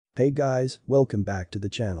Hey guys, welcome back to the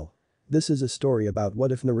channel. This is a story about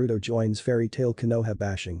what if Naruto joins Fairy Tail Konoha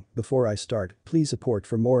bashing. Before I start, please support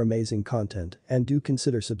for more amazing content and do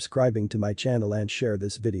consider subscribing to my channel and share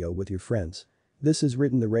this video with your friends. This is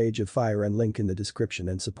written the Rage of Fire and link in the description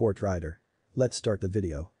and support rider. Let's start the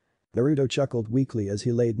video. Naruto chuckled weakly as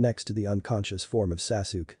he laid next to the unconscious form of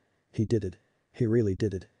Sasuke. He did it. He really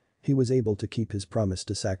did it. He was able to keep his promise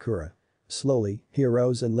to Sakura. Slowly, he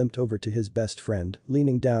arose and limped over to his best friend,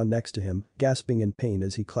 leaning down next to him, gasping in pain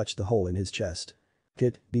as he clutched the hole in his chest.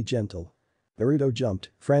 "Kid, be gentle." Naruto jumped,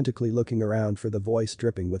 frantically looking around for the voice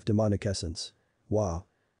dripping with demonic essence. "Wow.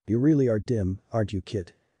 You really are dim, aren't you,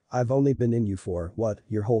 kid? I've only been in you for, what,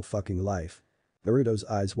 your whole fucking life?" Naruto's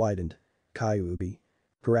eyes widened. "Kyuubi.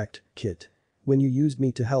 Correct, kid. When you used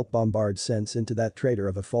me to help bombard sense into that traitor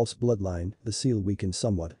of a false bloodline, the seal weakened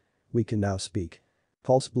somewhat. We can now speak."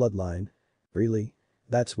 "False bloodline? Really?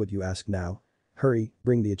 That's what you ask now? Hurry,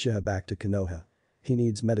 bring the Uchiha back to Konoha. He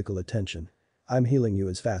needs medical attention. I'm healing you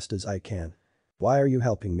as fast as I can." "Why are you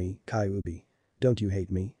helping me, Kyuubi? Don't you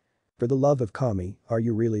hate me? For the love of Kami, are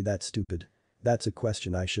you really that stupid? That's a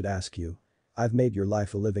question I should ask you. I've made your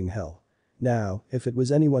life a living hell. Now, if it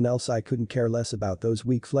was anyone else I couldn't care less about those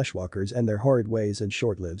weak fleshwalkers and their horrid ways and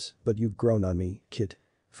short lives, but you've grown on me, kid.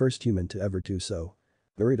 First human to ever do so."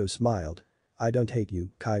 Naruto smiled. "I don't hate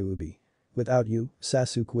you, Kyuubi. Without you,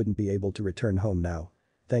 Sasuke wouldn't be able to return home now.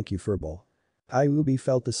 Thank you, furball." Kyuubi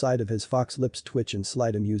felt the side of his fox lips twitch in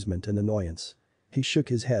slight amusement and annoyance. He shook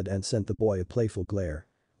his head and sent the boy a playful glare.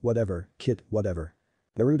 "Whatever, kid, whatever."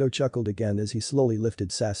 Naruto chuckled again as he slowly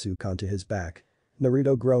lifted Sasuke onto his back.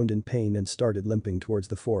 Naruto groaned in pain and started limping towards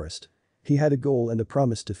the forest. He had a goal and a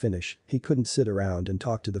promise to finish, he couldn't sit around and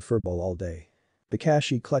talk to the furball all day.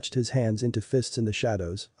 Kakashi clutched his hands into fists in the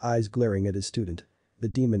shadows, eyes glaring at his student. The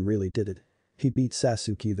demon really did it. He beat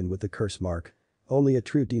Sasuke even with the curse mark. Only a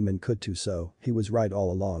true demon could do so, he was right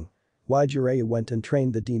all along. Why Jiraiya went and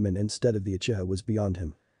trained the demon instead of the Uchiha was beyond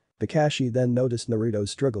him. Kakashi then noticed Naruto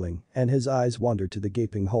struggling and his eyes wandered to the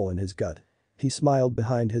gaping hole in his gut. He smiled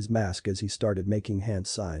behind his mask as he started making hand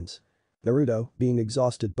signs. Naruto, being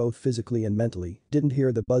exhausted both physically and mentally, didn't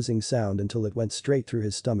hear the buzzing sound until it went straight through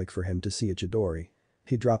his stomach for him to see a Chidori.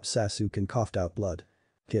 He dropped Sasuke and coughed out blood.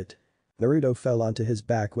 "Kit." Naruto fell onto his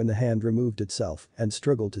back when the hand removed itself and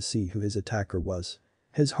struggled to see who his attacker was.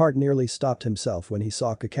 His heart nearly stopped himself when he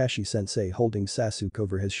saw Kakashi-sensei holding Sasuke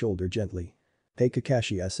over his shoulder gently. "Hey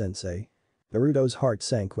Kakashi-sensei." Naruto's heart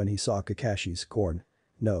sank when he saw Kakashi's scorn.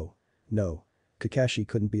 No. Kakashi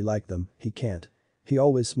couldn't be like them, he can't. He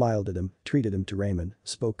always smiled at him, treated him to ramen,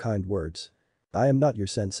 spoke kind words. "I am not your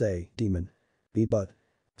sensei, demon." But.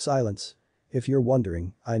 Silence. "If you're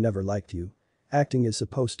wondering, I never liked you. Acting is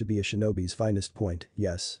supposed to be a shinobi's finest point,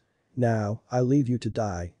 yes. Now, I'll leave you to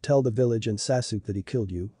die, tell the village and Sasuke that he killed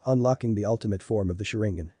you, unlocking the ultimate form of the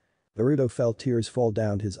Sharingan." Naruto felt tears fall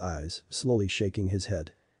down his eyes, slowly shaking his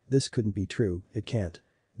head. This couldn't be true, it can't.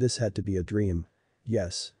 This had to be a dream.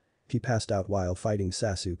 Yes. He passed out while fighting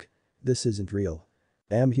Sasuke. This isn't real.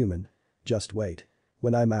 "Am human. Just wait.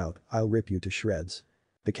 When I'm out, I'll rip you to shreds."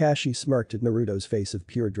 Kakashi smirked at Naruto's face of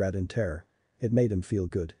pure dread and terror. It made him feel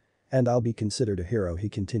good. "And I'll be considered a hero," he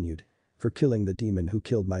continued. "For killing the demon who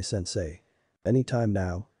killed my sensei. Any time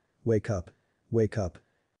now. Wake up. Wake up."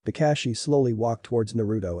 Kakashi slowly walked towards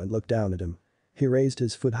Naruto and looked down at him. He raised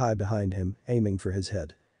his foot high behind him, aiming for his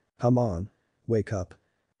head. "Come on. Wake up.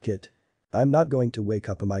 Kit." "I'm not going to wake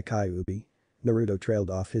up, am I, Kyuubi?" Naruto trailed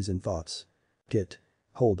off his in thoughts. "Kit.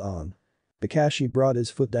 Hold on." Kakashi brought his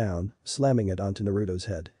foot down, slamming it onto Naruto's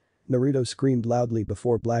head. Naruto screamed loudly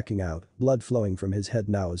before blacking out, blood flowing from his head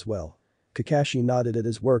now as well. Kakashi nodded at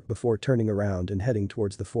his work before turning around and heading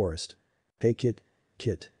towards the forest. "Hey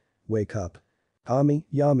Kit. Wake up." Kami,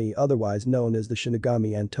 Yami, otherwise known as the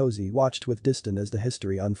Shinigami, and Tozi watched with disdain as the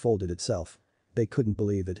history unfolded itself. They couldn't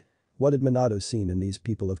believe it. What had Minato seen in these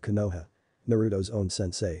people of Konoha? Naruto's own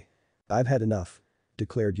sensei. "I've had enough,"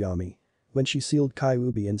 declared Yami. When she sealed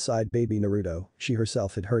Kyuubi inside baby Naruto, she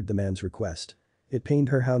herself had heard the man's request. It pained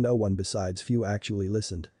her how no one besides few actually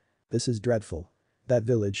listened. "This is dreadful. That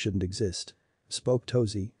village shouldn't exist," spoke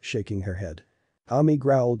Tozi, shaking her head. Kami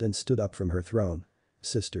growled and stood up from her throne.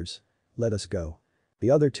 "Sisters. Let us go." The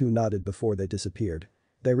other two nodded before they disappeared.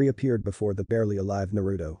 They reappeared before the barely alive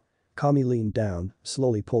Naruto. Kami leaned down,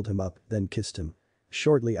 slowly pulled him up, then kissed him.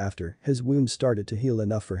 Shortly after, his wound started to heal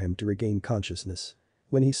enough for him to regain consciousness.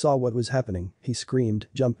 When he saw what was happening, he screamed,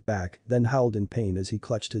 jumped back, then howled in pain as he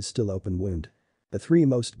clutched his still open wound. The three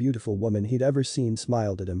most beautiful women he'd ever seen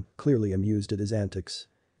smiled at him, clearly amused at his antics.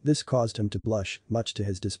 This caused him to blush, much to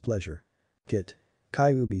his displeasure. "Kit."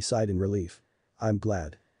 Kyuubi sighed in relief. "I'm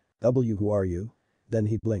glad." "Who are you?" Then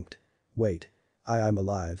he blinked. Wait. I'm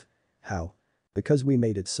alive. How? Because we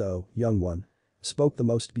made it so, young one. Spoke the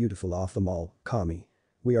most beautiful of them all, Kami.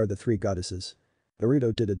 We are the three goddesses.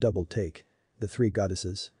 Naruto did a double take. The three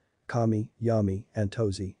goddesses. Kami, Yami, and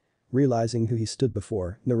Tozi. Realizing who he stood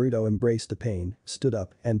before, Naruto embraced the pain, stood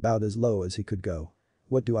up, and bowed as low as he could go.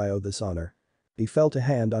 What do I owe this honor? He felt a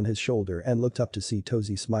hand on his shoulder and looked up to see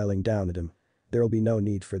Tozi smiling down at him. There'll be no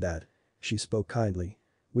need for that. She spoke kindly.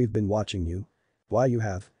 We've been watching you. Why you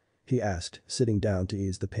have? He asked, sitting down to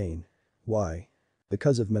ease the pain. Why?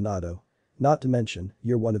 Because of Minato. Not to mention,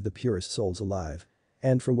 you're one of the purest souls alive.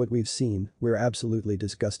 And from what we've seen, we're absolutely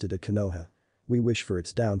disgusted at Konoha. We wish for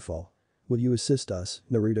its downfall. Will you assist us,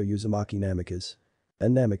 Naruto Uzumaki Namikaze?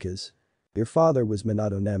 And Namikaze? Your father was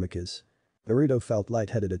Minato Namikaze. Naruto felt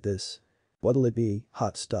lightheaded at this. What'll it be,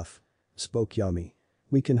 hot stuff? Spoke Yami.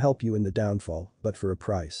 We can help you in the downfall, but for a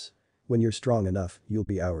price. When you're strong enough, you'll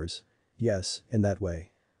be ours. Yes, in that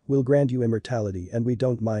way. We'll grant you immortality and we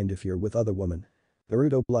don't mind if you're with other women.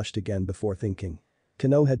 Naruto blushed again before thinking.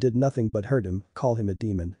 Konoha did nothing but hurt him, call him a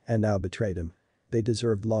demon, and now betrayed him. They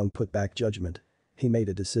deserved long put-back judgment. He made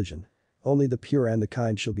a decision. Only the pure and the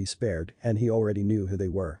kind shall be spared, and he already knew who they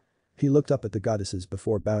were. He looked up at the goddesses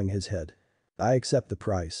before bowing his head. I accept the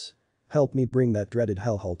price. Help me bring that dreaded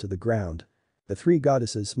hellhole to the ground. The three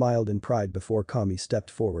goddesses smiled in pride before Kami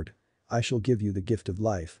stepped forward. I shall give you the gift of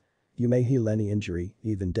life. You may heal any injury,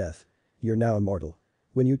 even death. You're now immortal.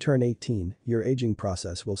 When you turn 18, your aging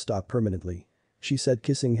process will stop permanently. She said,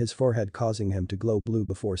 kissing his forehead, causing him to glow blue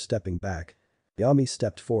before stepping back. Yami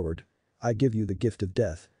stepped forward. I give you the gift of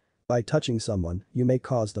death. By touching someone, you may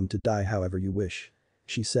cause them to die however you wish.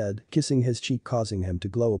 She said, kissing his cheek, causing him to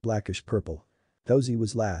glow a blackish purple. Tozi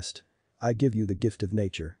was last. I give you the gift of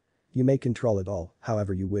nature. You may control it all,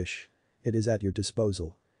 however you wish. It is at your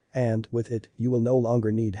disposal. And, with it, you will no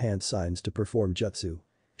longer need hand signs to perform jutsu.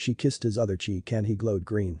 She kissed his other cheek and he glowed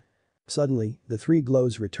green. Suddenly, the three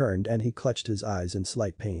glows returned and he clutched his eyes in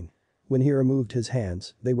slight pain. When he removed his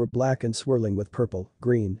hands, they were black and swirling with purple,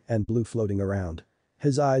 green, and blue floating around.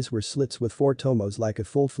 His eyes were slits with four tomos like a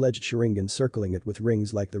full-fledged Sharingan circling it with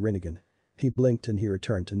rings like the Rinnegan. He blinked and he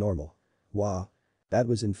returned to normal. Wow. That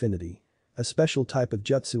was infinity. A special type of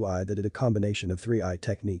jutsu eye that did a combination of three eye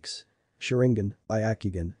techniques. Sharingan,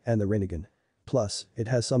 Byakugan, and the Rinnegan. Plus, it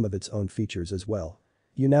has some of its own features as well.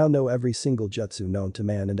 You now know every single jutsu known to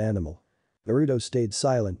man and animal. Naruto stayed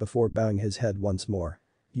silent before bowing his head once more.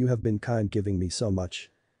 You have been kind, giving me so much.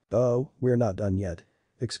 Oh, we're not done yet.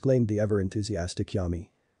 Exclaimed the ever-enthusiastic Yami.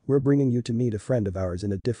 We're bringing you to meet a friend of ours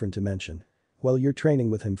in a different dimension. While you're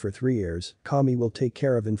training with him for 3 years, Kami will take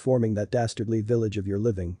care of informing that dastardly village of your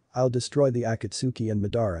living. I'll destroy the Akatsuki and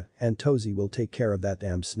Madara, and Tozi will take care of that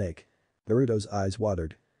damn snake. Naruto's eyes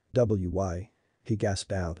watered. Why? He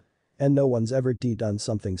gasped out. And no one's ever done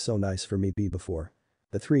something so nice for me before.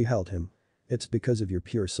 The three held him. It's because of your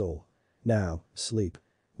pure soul. Now, sleep.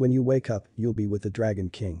 When you wake up, you'll be with the Dragon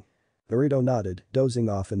King. Naruto nodded, dozing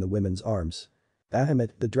off in the women's arms.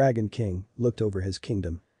 Bahamut, the Dragon King, looked over his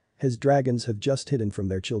kingdom. His dragons have just hidden from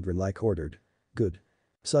their children like ordered. Good.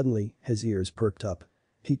 Suddenly, his ears perked up.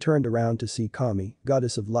 He turned around to see Kami,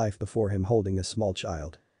 goddess of life, before him holding a small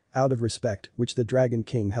child. Out of respect, which the Dragon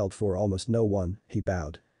King held for almost no one, he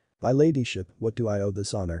bowed. My ladyship, what do I owe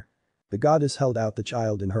this honor? The goddess held out the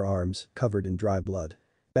child in her arms, covered in dry blood.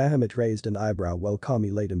 Bahamut raised an eyebrow while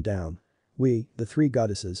Kami laid him down. We, the three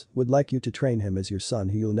goddesses, would like you to train him as your son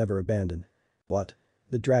who you'll never abandon. What?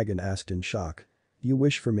 The dragon asked in shock. You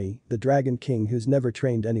wish for me, the Dragon King who's never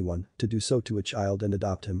trained anyone, to do so to a child and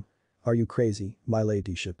adopt him? Are you crazy, my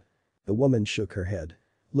ladyship? The woman shook her head.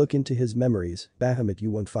 Look into his memories, Bahamut,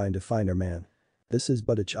 you won't find a finer man. This is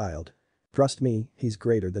but a child. Trust me, he's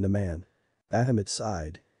greater than a man. Bahamut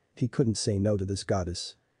sighed. He couldn't say no to this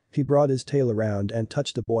goddess. He brought his tail around and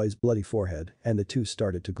touched the boy's bloody forehead and the two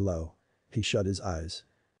started to glow. He shut his eyes.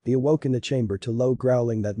 He awoke in the chamber to low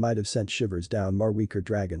growling that might have sent shivers down more weaker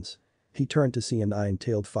dragons. He turned to see an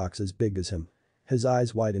iron-tailed fox as big as him. His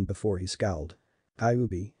eyes widened before he scowled.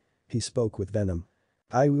 Kyuubi. He spoke with venom.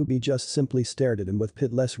 Kyuubi just simply stared at him with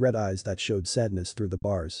pitless red eyes that showed sadness through the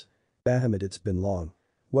bars. Bahamut, it's been long.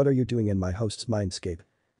 What are you doing in my host's mindscape?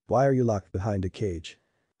 Why are you locked behind a cage?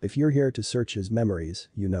 If you're here to search his memories,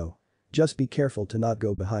 you know. Just be careful to not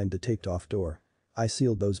go behind the taped-off door. I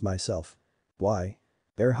sealed those myself. Why?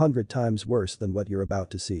 They're 100 times worse than what you're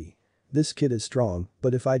about to see. This kid is strong,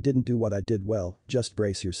 but if I didn't do what I did, well, just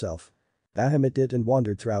brace yourself. Bahamut did and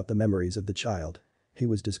wandered throughout the memories of the child. He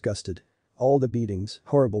was disgusted. All the beatings,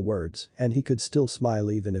 horrible words, and he could still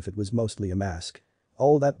smile even if it was mostly a mask.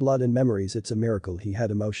 All that blood and memories, it's a miracle he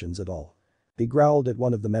had emotions at all. He growled at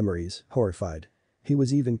one of the memories, horrified. He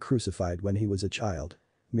was even crucified when he was a child.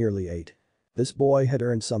 Merely 8. This boy had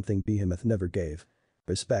earned something Behemoth never gave.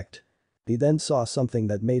 Respect. He then saw something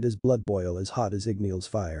that made his blood boil as hot as Ignil's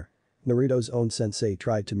fire. Naruto's own sensei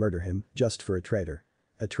tried to murder him just for a traitor.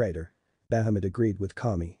 A traitor. Bahamut agreed with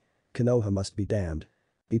Kami. Konoha must be damned.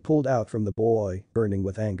 He pulled out from the boy, burning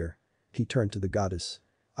with anger. He turned to the goddess.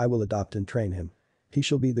 I will adopt and train him. He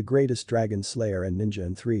shall be the greatest dragon slayer and ninja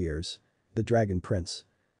in 3 years. The Dragon Prince.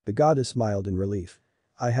 The goddess smiled in relief.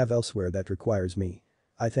 I have elsewhere that requires me.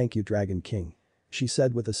 I thank you, Dragon King. She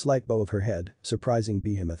said with a slight bow of her head, surprising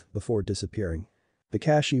Behemoth before disappearing.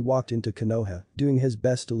 Kakashi walked into Konoha, doing his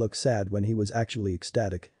best to look sad when he was actually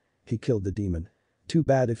ecstatic. He killed the demon. Too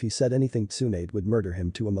bad if he said anything Tsunade would murder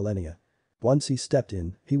him to a millennia. Once he stepped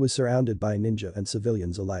in, he was surrounded by ninja and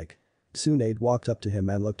civilians alike. Tsunade walked up to him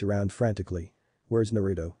and looked around frantically. Where's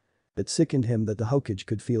Naruto? It sickened him that the Hokage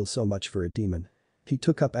could feel so much for a demon. He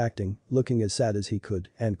took up acting, looking as sad as he could,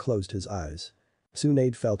 and closed his eyes.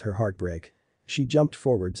 Tsunade felt her heart break. She jumped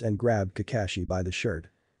forwards and grabbed Kakashi by the shirt.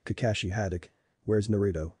 Kakashi Haddock. Where's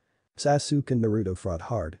Naruto? Sasuke and Naruto fought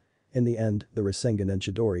hard. In the end, the Rasengan and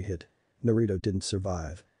Chidori hit. Naruto didn't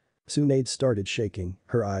survive. Tsunade started shaking,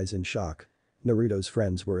 her eyes in shock. Naruto's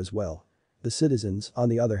friends were as well. The citizens, on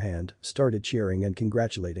the other hand, started cheering and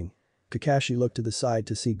congratulating. Kakashi looked to the side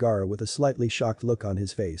to see Gaara with a slightly shocked look on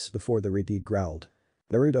his face before the Redeed growled.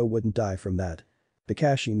 Naruto wouldn't die from that.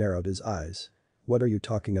 Kakashi narrowed his eyes. What are you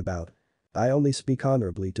talking about? I only speak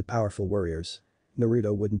honorably to powerful warriors.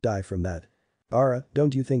 Naruto wouldn't die from that. Gaara,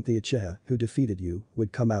 don't you think the Uchiha who defeated you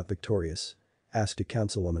would come out victorious? Asked a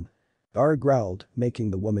councilwoman. Gaara growled,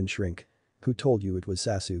 making the woman shrink. Who told you it was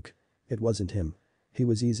Sasuke? It wasn't him. He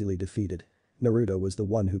was easily defeated. Naruto was the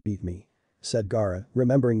one who beat me. Said Gaara,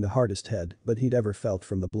 remembering the hardest head but he'd ever felt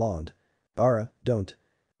from the blonde. Gaara, don't.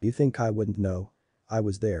 You think I wouldn't know? I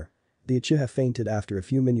was there. The Uchiha fainted after a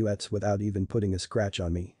few minuets without even putting a scratch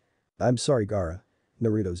on me. I'm sorry, Gaara.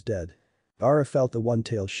 Naruto's dead. Gaara felt the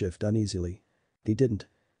one-tail shift uneasily. He didn't.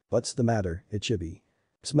 What's the matter, Ichibi?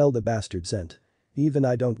 Smell the bastard scent. Even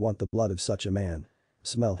I don't want the blood of such a man.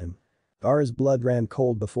 Smell him. Gaara's blood ran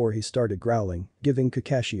cold before he started growling, giving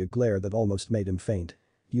Kakashi a glare that almost made him faint.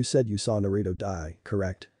 You said you saw Naruto die,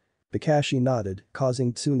 correct? Kakashi nodded,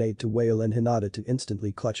 causing Tsunade to wail and Hinata to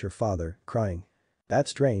instantly clutch her father, crying.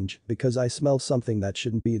 That's strange, because I smell something that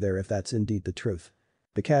shouldn't be there if that's indeed the truth.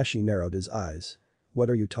 Kakashi narrowed his eyes. What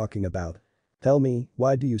are you talking about? Tell me,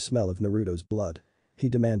 why do you smell of Naruto's blood? He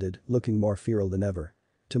demanded, looking more feral than ever.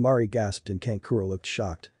 Tamari gasped and Kankuro looked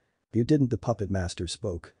shocked. You didn't, the puppet master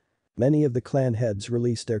spoke. Many of the clan heads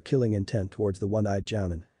released their killing intent towards the one-eyed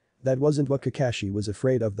Jounin. That wasn't what Kakashi was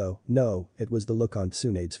afraid of though, no, it was the look on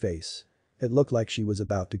Tsunade's face. It looked like she was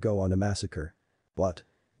about to go on a massacre. What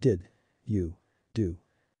did you do?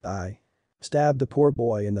 I stabbed the poor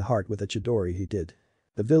boy in the heart with a chidori, he did.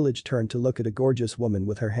 The village turned to look at a gorgeous woman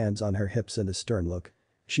with her hands on her hips and a stern look.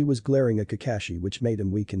 She was glaring at Kakashi which made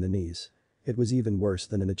him weak in the knees. It was even worse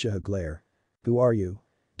than an Uchiha glare. Who are you?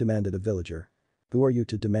 Demanded a villager. Who are you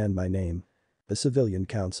to demand my name? The civilian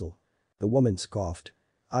council. The woman scoffed.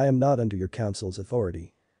 I am not under your council's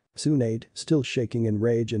authority. Tsunade, still shaking in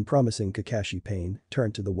rage and promising Kakashi pain,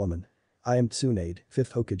 turned to the woman. I am Tsunade,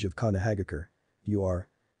 5th Hokage of Konohagakure. You are?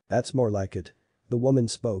 That's more like it. The woman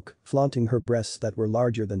spoke, flaunting her breasts that were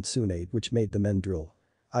larger than Tsunade which made the men drool.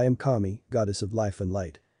 I am Kami, goddess of life and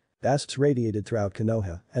light. Gasps radiated throughout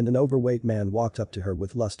Konoha and an overweight man walked up to her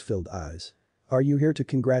with lust-filled eyes. Are you here to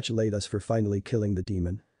congratulate us for finally killing the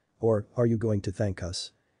demon? Or are you going to thank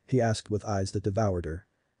us? He asked with eyes that devoured her.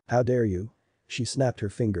 How dare you? She snapped her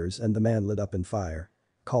fingers and the man lit up in fire.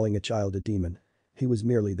 Calling a child a demon. He was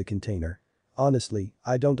merely the container. Honestly,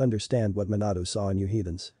 I don't understand what Minato saw in you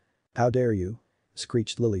heathens. How dare you?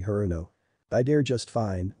 Screeched Lily Haruno. I dare just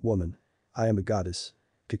fine, woman. I am a goddess.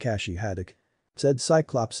 Kakashi Haddock. Said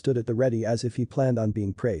Cyclops stood at the ready as if he planned on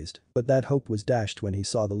being praised, but that hope was dashed when he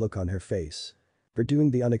saw the look on her face. For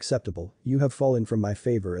doing the unacceptable, you have fallen from my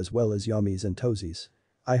favor as well as Yami's and Tozi's.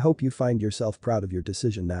 I hope you find yourself proud of your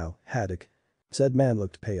decision now, Haddock. Said man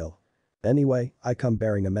looked pale. Anyway, I come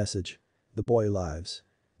bearing a message. The boy lives.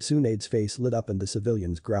 Tsunade's face lit up and the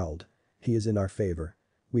civilians growled. He is in our favor.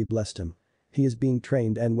 We blessed him. He is being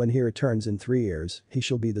trained and when he returns in 3 years, he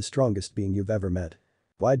shall be the strongest being you've ever met.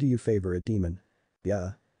 Why do you favor a demon?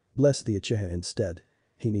 Yeah. Bless the Uchiha instead.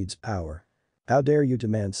 He needs power. How dare you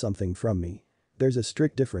demand something from me? There's a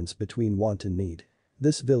strict difference between want and need.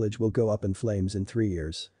 This village will go up in flames in 3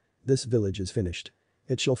 years. This village is finished.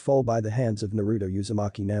 It shall fall by the hands of Naruto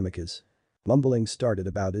Uzumaki Namikaze. Mumbling started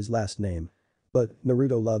about his last name. But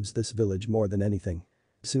Naruto loves this village more than anything.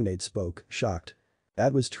 Tsunade spoke, shocked.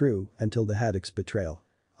 That was true until the Haddocks' betrayal.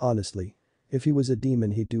 Honestly. If he was a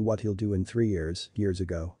demon he'd do what he'll do in 3 years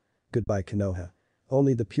ago. Goodbye Konoha.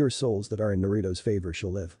 Only the pure souls that are in Naruto's favor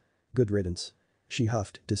shall live. Good riddance. She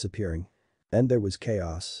huffed, disappearing. Then there was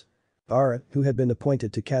chaos. Ara, who had been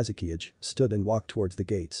appointed to Kazekage, stood and walked towards the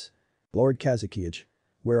gates. Lord Kazekage.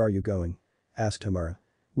 Where are you going? Asked Hamura.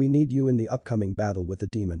 We need you in the upcoming battle with the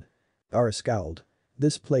demon. Ara scowled.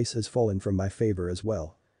 This place has fallen from my favor as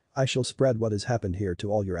well. I shall spread what has happened here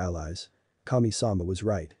to all your allies. Kami-sama was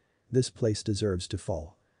right. This place deserves to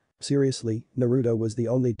fall. Seriously, Naruto was the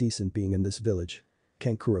only decent being in this village.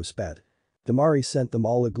 Kankuro spat. Damari sent them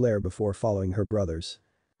all a glare before following her brothers.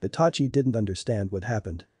 Itachi didn't understand what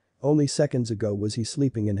happened. Only seconds ago was he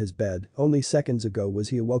sleeping in his bed, only seconds ago was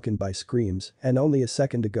he awoken by screams, and only a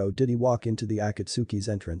second ago did he walk into the Akatsuki's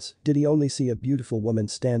entrance, did he only see a beautiful woman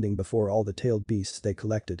standing before all the tailed beasts they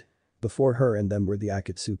collected. Before her and them were the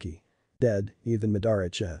Akatsuki. Dead, even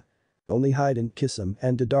Madara-cha. Only Haiden, Kisame,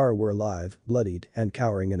 and Deidara were alive, bloodied, and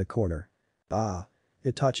cowering in a corner. Ah.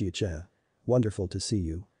 Itachi-cha. Wonderful to see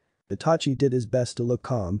you. Itachi did his best to look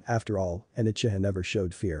calm, after all, and Uchiha never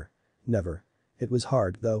showed fear. Never. It was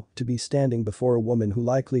hard, though, to be standing before a woman who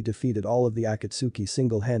likely defeated all of the Akatsuki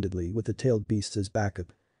single-handedly with the tailed beasts as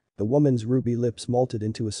backup. The woman's ruby lips molted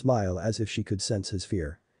into a smile as if she could sense his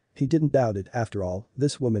fear. He didn't doubt it, after all,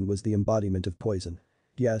 this woman was the embodiment of poison.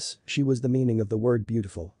 Yes, she was the meaning of the word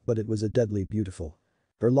beautiful, but it was a deadly beautiful.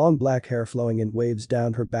 Her long black hair flowing in waves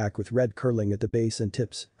down her back with red curling at the base and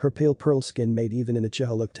tips, her pale pearl skin made even an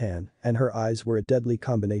Uchiha look tan, and her eyes were a deadly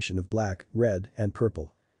combination of black, red, and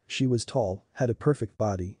purple. She was tall, had a perfect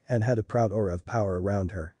body, and had a proud aura of power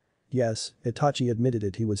around her. Yes, Itachi admitted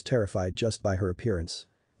it, he was terrified just by her appearance.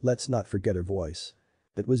 Let's not forget her voice.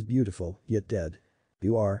 It was beautiful, yet dead.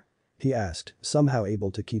 You are? He asked, somehow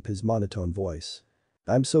able to keep his monotone voice.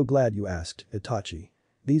 I'm so glad you asked, Itachi.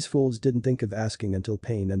 These fools didn't think of asking until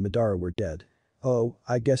Pain and Madara were dead. Oh,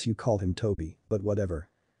 I guess you call him Toby, but whatever.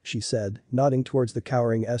 She said, nodding towards the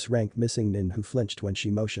cowering S-rank missing nin who flinched when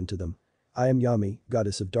she motioned to them. I am Yami,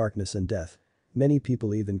 goddess of darkness and death. Many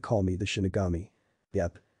people even call me the Shinigami.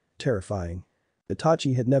 Yep. Terrifying.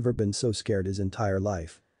 Itachi had never been so scared his entire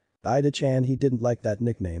life. Ida-chan, he didn't like that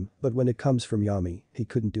nickname, but when it comes from Yami, he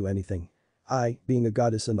couldn't do anything. I, being a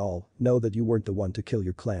goddess and all, know that you weren't the one to kill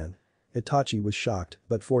your clan. Itachi was shocked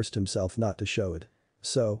but forced himself not to show it.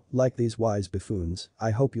 So, like these wise buffoons,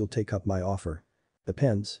 I hope you'll take up my offer.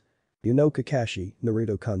 Depends. You know Kakashi,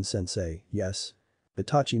 Naruto-kun sensei, yes?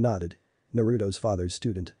 Itachi nodded. Naruto's father's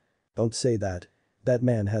student. Don't say that. That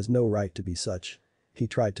man has no right to be such. He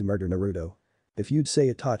tried to murder Naruto. If you'd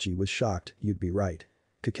say Itachi was shocked, you'd be right.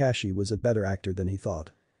 Kakashi was a better actor than he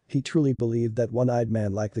thought. He truly believed that one-eyed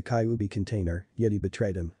man like the Kyuubi container, yet he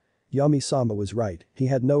betrayed him. Yami-sama was right, he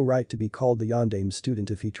had no right to be called the Yondame's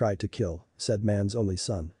student if he tried to kill, said man's only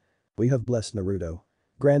son. We have blessed Naruto.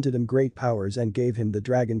 Granted him great powers and gave him the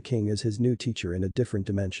Dragon King as his new teacher in a different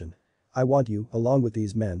dimension. I want you, along with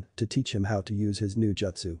these men, to teach him how to use his new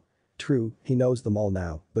jutsu. True, he knows them all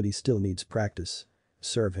now, but he still needs practice.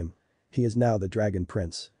 Serve him. He is now the Dragon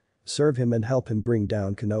Prince. Serve him and help him bring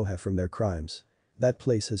down Konoha from their crimes. That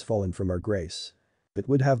place has fallen from our grace. It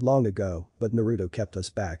would have long ago, but Naruto kept us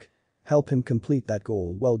back. Help him complete that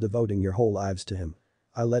goal while devoting your whole lives to him.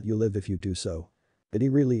 I'll let you live if you do so. Did he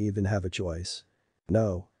really even have a choice?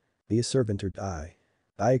 No. Be a servant or die.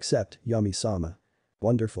 I accept, Yami-sama.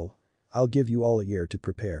 Wonderful. I'll give you all a year to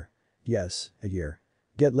prepare. Yes, a year.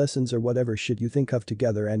 Get lessons or whatever shit you think of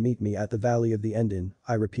together and meet me at the Valley of the End in,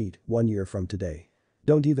 I repeat, 1 year from today.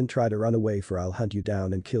 Don't even try to run away for I'll hunt you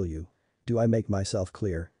down and kill you. Do I make myself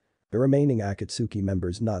clear? The remaining Akatsuki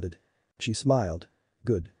members nodded. She smiled.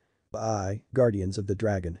 Good. Bye, guardians of the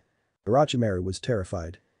dragon. Orochimaru was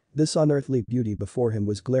terrified. This unearthly beauty before him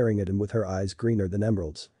was glaring at him with her eyes greener than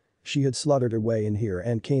emeralds. She had slaughtered her way in here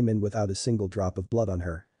and came in without a single drop of blood on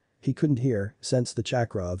her. He couldn't hear, sense the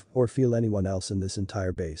chakra of, or feel anyone else in this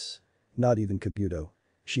entire base. Not even Kabuto.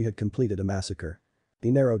 She had completed a massacre.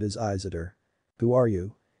 He narrowed his eyes at her. Who are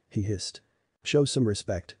you? He hissed. Show some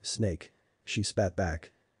respect, snake. She spat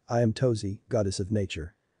back. I am Tozi, goddess of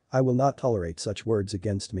nature. I will not tolerate such words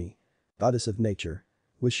against me. Goddess of nature.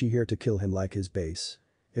 Was she here to kill him like his base?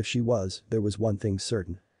 If she was, there was one thing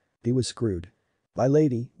certain. He was screwed. My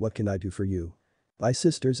lady, what can I do for you? My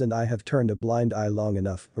sisters and I have turned a blind eye long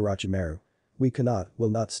enough, Orochimaru. We will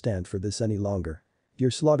not stand for this any longer.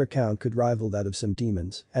 Your slaughter count could rival that of some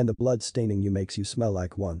demons, and the blood staining you makes you smell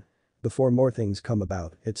like one. Before more things come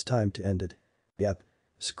about, it's time to end it. Yep.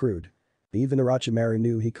 Screwed. Even Orochimaru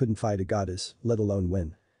knew he couldn't fight a goddess, let alone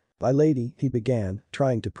win. My lady, he began,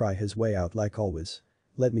 trying to pry his way out like always.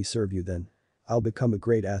 Let me serve you then. I'll become a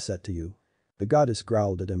great asset to you." The goddess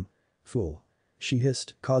growled at him. "Fool." She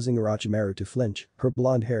hissed, causing Orochimaru to flinch, her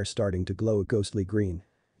blonde hair starting to glow a ghostly green.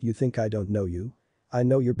 "You think I don't know you? I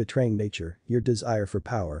know you're betraying nature, your desire for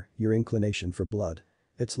power, your inclination for blood.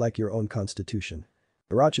 It's like your own constitution."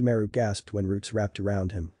 Orochimaru gasped when roots wrapped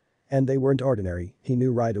around him. And they weren't ordinary, he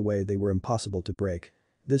knew right away they were impossible to break.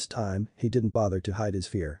 This time, he didn't bother to hide his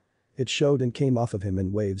fear. It showed and came off of him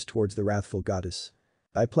in waves towards the wrathful goddess.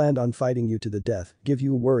 "I planned on fighting you to the death, give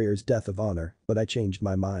you a warrior's death of honor, but I changed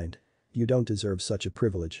my mind. You don't deserve such a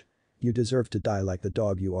privilege. You deserve to die like the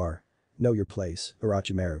dog you are. Know your place,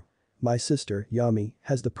 Orochimaru. My sister, Yami,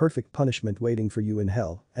 has the perfect punishment waiting for you in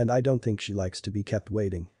hell, and I don't think she likes to be kept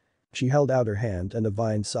waiting." She held out her hand and a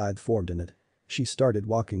vine scythe formed in it. She started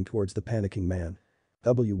walking towards the panicking man.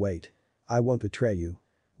 Wait. I won't betray you.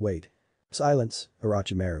 Wait. Silence,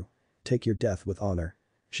 Orochimaru. Take your death with honor.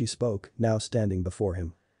 She spoke, now standing before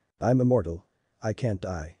him. "I'm immortal. I can't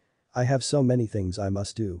die. I have so many things I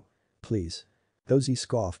must do. Please." Ozzy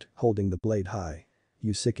scoffed, holding the blade high.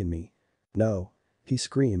 "You sicken me." "No." He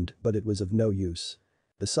screamed, but it was of no use.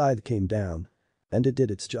 The scythe came down. And it did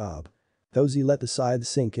its job. Ozzy let the scythe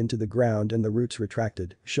sink into the ground and the roots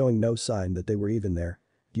retracted, showing no sign that they were even there.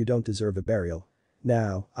 "You don't deserve a burial.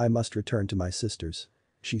 Now, I must return to my sisters,"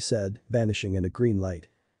 she said, vanishing in a green light.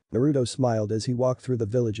 Naruto smiled as he walked through the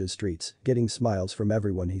village's streets, getting smiles from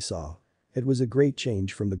everyone he saw. It was a great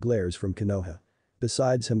change from the glares from Konoha.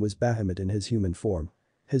 Besides him was Bahamut in his human form.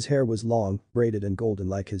 His hair was long, braided and golden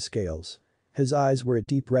like his scales. His eyes were a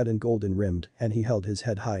deep red and golden rimmed, and he held his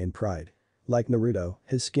head high in pride. Like Naruto,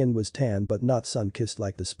 his skin was tan but not sun-kissed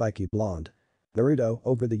like the spiky blonde. Naruto,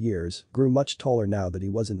 over the years, grew much taller now that he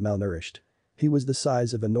wasn't malnourished. He was the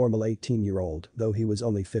size of a normal 18-year-old, though he was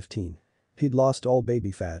only 15. He'd lost all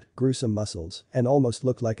baby fat, gruesome muscles, and almost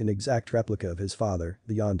looked like an exact replica of his father,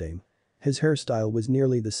 the Yondaime. His hairstyle was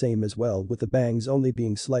nearly the same as well, with the bangs only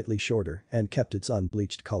being slightly shorter and kept its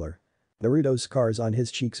unbleached color. Naruto's scars on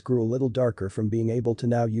his cheeks grew a little darker from being able to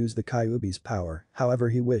now use the Kyuubi's power however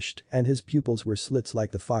he wished, and his pupils were slits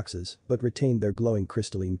like the fox's but retained their glowing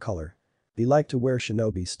crystalline color. He liked to wear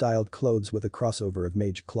shinobi-styled clothes with a crossover of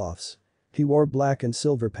mage cloths. He wore black and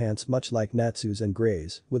silver pants much like Natsu's and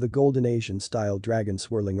Gray's, with a golden Asian-style dragon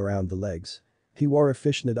swirling around the legs. He wore a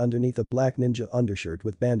fishnet underneath a black ninja undershirt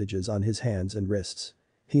with bandages on his hands and wrists.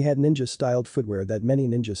 He had ninja-styled footwear that many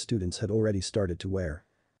ninja students had already started to wear.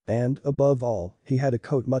 And, above all, he had a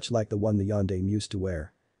coat much like the one the Yondaime used to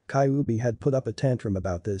wear. Kyuubi had put up a tantrum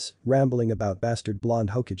about this, rambling about bastard blonde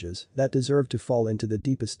Hokages that deserved to fall into the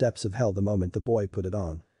deepest depths of hell the moment the boy put it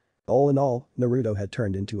on. All in all, Naruto had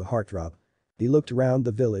turned into a heartthrob. He looked around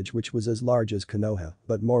the village which was as large as Konoha,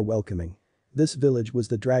 but more welcoming. This village was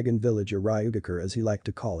the Dragon Village or Ryugakur as he liked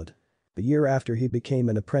to call it. A year after he became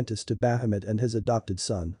an apprentice to Bahamut and his adopted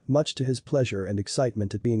son, much to his pleasure and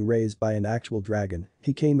excitement at being raised by an actual dragon,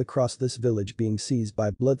 he came across this village being seized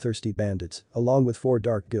by bloodthirsty bandits, along with 4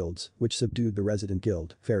 dark guilds, which subdued the resident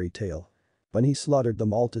guild, Fairy Tail. When he slaughtered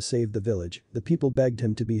them all to save the village, the people begged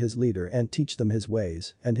him to be his leader and teach them his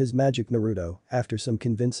ways, and his magic Naruto, after some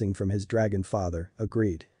convincing from his dragon father,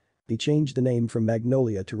 agreed. He changed the name from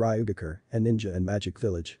Magnolia to Ryugakur, a ninja and magic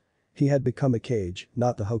village. He had become a Kage,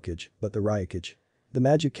 not the Hokage, but the Ryukage. The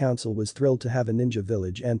Magic Council was thrilled to have a ninja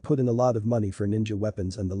village and put in a lot of money for ninja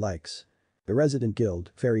weapons and the likes. The resident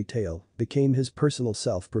guild, Fairy Tail, became his personal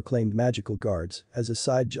self-proclaimed magical guards as a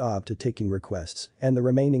side job to taking requests, and the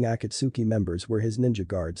remaining Akatsuki members were his ninja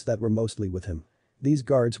guards that were mostly with him. These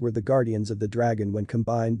guards were the guardians of the dragon when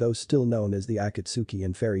combined, though still known as the Akatsuki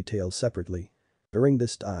and Fairy Tail separately. During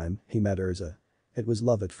this time, he met Urza. It was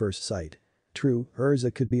love at first sight. True,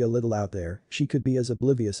 Urza could be a little out there, she could be as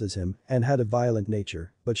oblivious as him and had a violent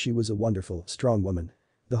nature, but she was a wonderful, strong woman.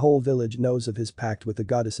 The whole village knows of his pact with the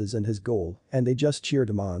goddesses and his goal, and they just cheered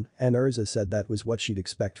him on, and Urza said that was what she'd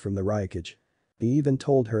expect from the Ryukage. He even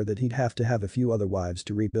told her that he'd have to have a few other wives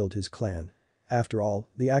to rebuild his clan. After all,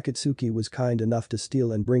 the Akatsuki was kind enough to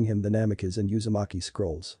steal and bring him the Namikaze and Uzumaki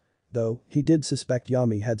scrolls. Though, he did suspect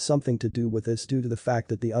Yami had something to do with this due to the fact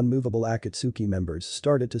that the unmovable Akatsuki members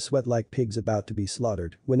started to sweat like pigs about to be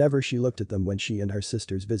slaughtered whenever she looked at them when she and her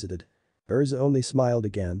sisters visited. Urza only smiled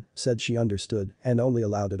again, said she understood, and only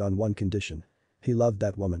allowed it on one condition. He loved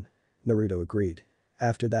that woman. Naruto agreed.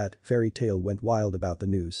 After that, Fairy Tail went wild about the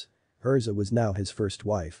news. Urza was now his first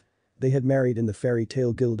wife. They had married in the Fairy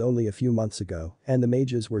Tail Guild only a few months ago, and the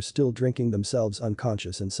mages were still drinking themselves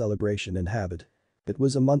unconscious in celebration and habit. It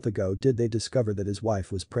was a month ago did they discover that his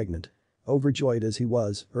wife was pregnant. Overjoyed as he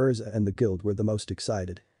was, Urza and the guild were the most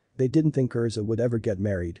excited. They didn't think Urza would ever get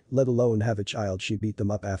married, let alone have a child. She beat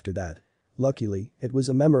them up after that. Luckily, it was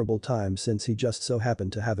a memorable time since he just so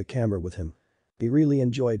happened to have a camera with him. He really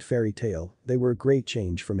enjoyed Fairy Tail, they were a great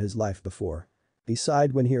change from his life before. He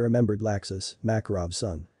sighed when he remembered Laxus, Makarov's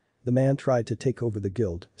son. The man tried to take over the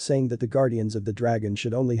guild, saying that the guardians of the dragon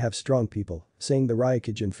should only have strong people, saying the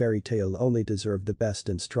Ryukage in Fairy Tail only deserved the best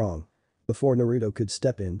and strong. Before Naruto could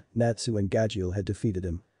step in, Natsu and Gajiel had defeated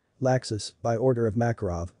him. Laxus, by order of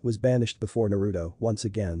Makarov, was banished before Naruto, once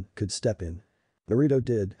again, could step in. Naruto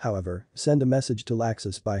did, however, send a message to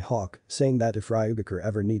Laxus by Hawk, saying that if Ryugaker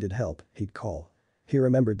ever needed help, he'd call. He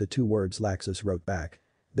remembered the 2 words Laxus wrote back.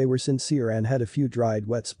 They were sincere and had a few dried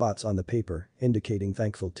wet spots on the paper, indicating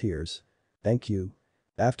thankful tears. Thank you.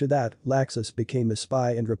 After that, Laxus became a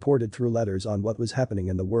spy and reported through letters on what was happening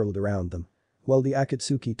in the world around them. While the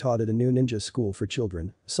Akatsuki taught at a new ninja school for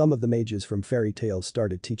children, some of the mages from Fairy Tail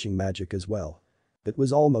started teaching magic as well. It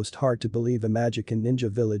was almost hard to believe a magic and ninja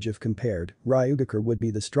village if compared, Ryugaker would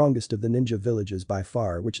be the strongest of the ninja villages by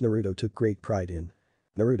far, which Naruto took great pride in.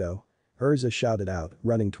 Naruto! Urza shouted out,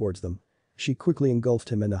 running towards them. She quickly engulfed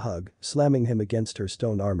him in a hug, slamming him against her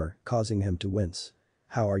stone armor, causing him to wince.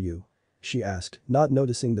 "How are you?" she asked, not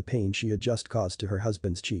noticing the pain she had just caused to her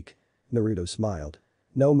husband's cheek. Naruto smiled.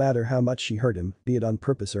 No matter how much she hurt him, be it on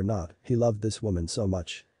purpose or not, he loved this woman so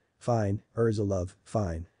much. "Fine, Urza love,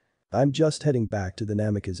 fine. I'm just heading back to the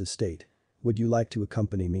Namika's estate. Would you like to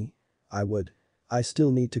accompany me?" "I would. I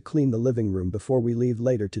still need to clean the living room before we leave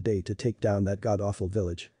later today to take down that god-awful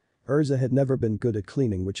village." Urza had never been good at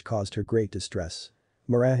cleaning, which caused her great distress.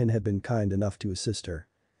 Murahin had been kind enough to assist her.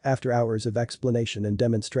 After hours of explanation and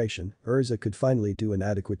demonstration, Urza could finally do an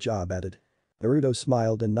adequate job at it. Naruto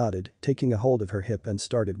smiled and nodded, taking a hold of her hip and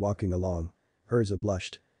started walking along. Urza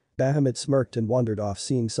blushed. Bahamut smirked and wandered off,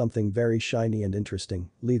 seeing something very shiny and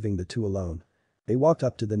interesting, leaving the 2 alone. They walked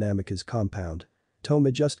up to the Namika's compound.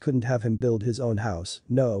 Toma just couldn't have him build his own house,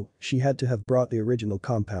 no, she had to have brought the original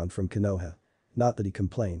compound from Konoha. Not that he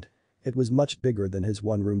complained. It was much bigger than his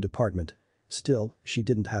 1-room department. Still, she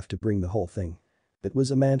didn't have to bring the whole thing. It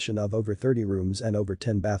was a mansion of over 30 rooms and over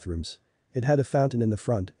 10 bathrooms. It had a fountain in the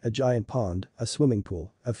front, a giant pond, a swimming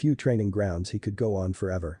pool, a few training grounds. He could go on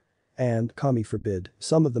forever. And, kami forbid,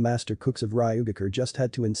 some of the master cooks of Ryugaker just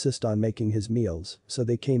had to insist on making his meals, so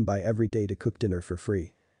they came by every day to cook dinner for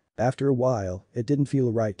free. After a while, it didn't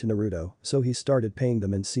feel right to Naruto, so he started paying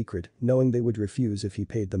them in secret, knowing they would refuse if he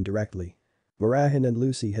paid them directly. Murahin and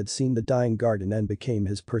Lucy had seen the dying garden and became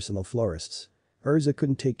his personal florists. Urza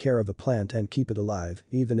couldn't take care of a plant and keep it alive,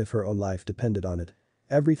 even if her own life depended on it.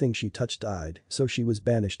 Everything she touched died, so she was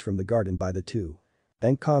banished from the garden by the 2.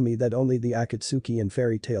 Thank Kami that only the Akatsuki in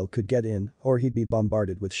Fairy Tail could get in, or he'd be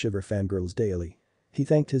bombarded with shiver fangirls daily. He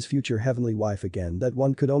thanked his future heavenly wife again that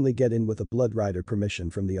one could only get in with a blood rider permission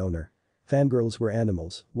from the owner. Fangirls were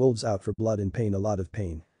animals, wolves out for blood and pain, a lot of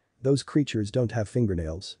pain. Those creatures don't have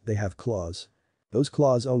fingernails, they have claws. Those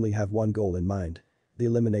claws only have one goal in mind. The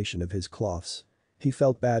elimination of his cloths. He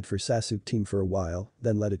felt bad for Sasuke team for a while,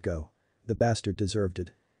 then let it go. The bastard deserved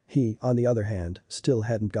it. He, on the other hand, still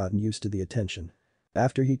hadn't gotten used to the attention.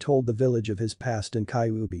 After he told the village of his past in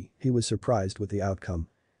Kyuubi, he was surprised with the outcome.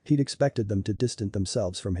 He'd expected them to distance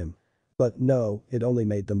themselves from him. But no, it only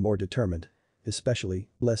made them more determined. Especially,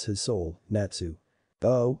 bless his soul, Natsu.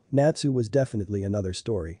 Oh, Natsu was definitely another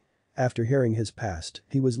story. After hearing his past,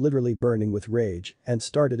 he was literally burning with rage and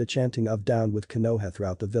started a chanting of "down with Konoha"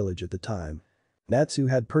 throughout the village at the time. Natsu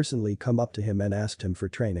had personally come up to him and asked him for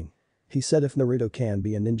training. He said if Naruto can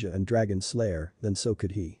be a ninja and dragon slayer, then so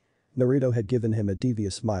could he. Naruto had given him a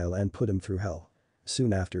devious smile and put him through hell.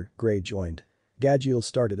 Soon after, Gray joined. Gajiel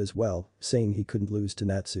started as well, saying he couldn't lose to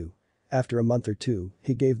Natsu. After a month or 2,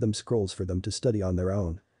 he gave them scrolls for them to study on their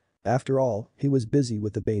own. After all, he was busy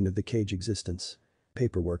with the bane of the cage existence.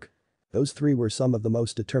 Paperwork. Those 3 were some of the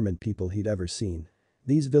most determined people he'd ever seen.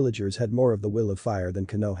 These villagers had more of the will of fire than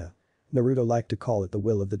Konoha. Naruto liked to call it the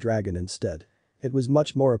will of the dragon instead. It was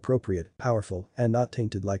much more appropriate, powerful, and not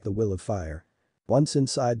tainted like the will of fire. Once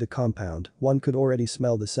inside the compound, one could already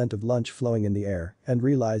smell the scent of lunch flowing in the air and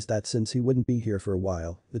realized that since he wouldn't be here for a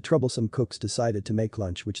while, the troublesome cooks decided to make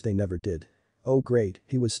lunch, which they never did. Oh great,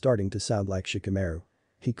 he was starting to sound like Shikamaru.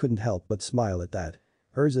 He couldn't help but smile at that.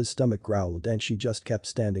 Urza's stomach growled and she just kept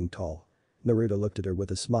standing tall. Naruto looked at her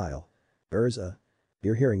with a smile. "Urza.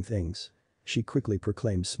 You're hearing things," she quickly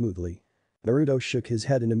proclaimed smoothly. Naruto shook his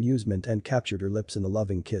head in amusement and captured her lips in a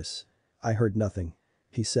loving kiss. "I heard nothing,"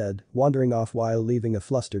 he said, wandering off while leaving a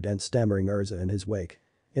flustered and stammering Urza in his wake.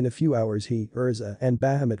 In a few hours he, Urza, and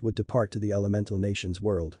Bahamut would depart to the elemental nation's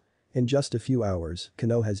world. In just a few hours,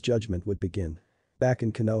 Konoha's judgment would begin. Back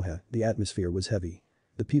in Konoha, the atmosphere was heavy.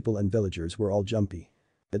 The people and villagers were all jumpy.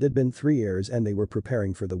 It had been 3 years and they were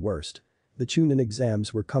preparing for the worst. The Chunin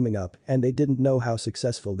exams were coming up and they didn't know how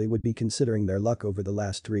successful they would be considering their luck over the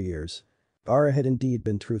last 3 years. Gaara had indeed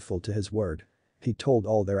been truthful to his word. He told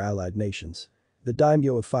all their allied nations. The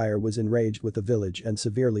daimyo of fire was enraged with the village and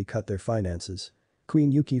severely cut their finances.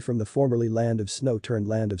 Queen Yuki from the formerly land of snow turned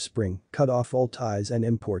land of spring, cut off all ties and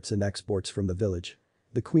imports and exports from the village.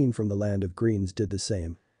 The queen from the land of greens did the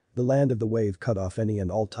same. The land of the wave cut off any and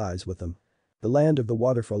all ties with them. The land of the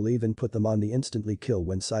waterfall even put them on the instantly kill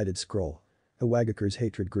when sighted scroll. Iwagakure's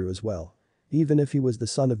hatred grew as well. Even if he was the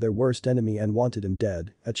son of their worst enemy and wanted him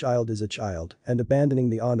dead, a child is a child, and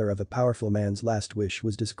abandoning the honor of a powerful man's last wish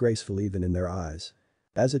was disgraceful even in their eyes.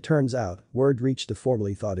 As it turns out, word reached the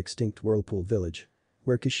formerly thought extinct Whirlpool village,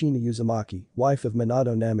 where Kushina Uzumaki, wife of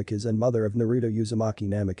Minato Namikaze and mother of Naruto Uzumaki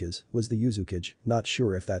Namikaze, was the Uzukage, not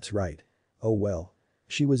sure if that's right. Oh well.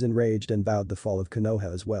 She was enraged and vowed the fall of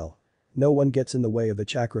Konoha as well. No one gets in the way of a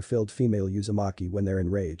chakra-filled female Uzumaki when they're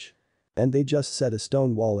enraged. And they just set a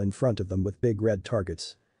stone wall in front of them with big red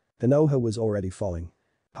targets. Konoha was already falling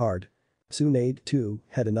hard. Tsunade, too,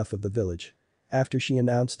 had enough of the village. After she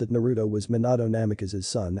announced that Naruto was Minato Namikaze's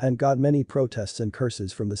son and got many protests and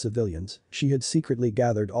curses from the civilians, she had secretly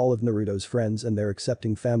gathered all of Naruto's friends and their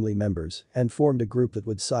accepting family members and formed a group that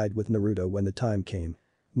would side with Naruto when the time came.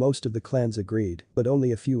 Most of the clans agreed, but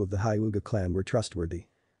only a few of the Hyuga clan were trustworthy.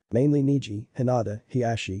 Mainly Neji, Hinata,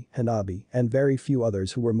 Hiashi, Hanabi, and very few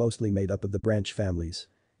others who were mostly made up of the branch families.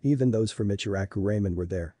 Even those from Ichiraku Ramen were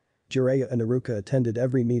there. Jiraiya and Iruka attended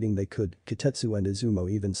every meeting they could, Kitetsu and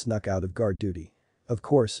Izumo even snuck out of guard duty. Of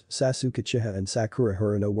course, Sasuke Uchiha and Sakura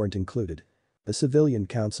Haruno weren't included. The civilian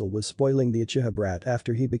council was spoiling the Uchiha brat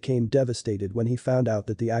after he became devastated when he found out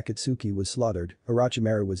that the Akatsuki was slaughtered,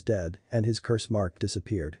 Orochimaru was dead, and his curse mark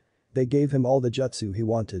disappeared. They gave him all the jutsu he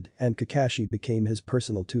wanted, and Kakashi became his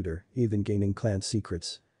personal tutor, even gaining clan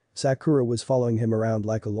secrets. Sakura was following him around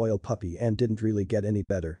like a loyal puppy and didn't really get any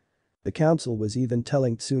better. The council was even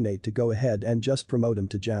telling Tsunade to go ahead and just promote him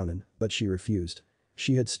to Jounin, but she refused.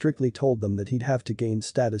 She had strictly told them that he'd have to gain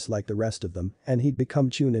status like the rest of them and he'd become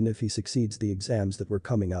Chunin if he succeeds the exams that were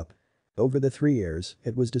coming up. Over the 3 years,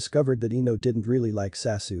 it was discovered that Ino didn't really like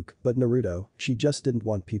Sasuke, but Naruto, she just didn't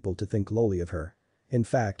want people to think lowly of her. In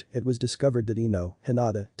fact, it was discovered that Ino,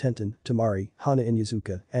 Hinata, Tenten, Temari, Hana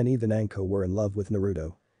Inuzuka, and even Anko were in love with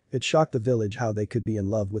Naruto. It shocked the village how they could be in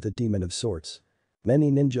love with a demon of sorts. Many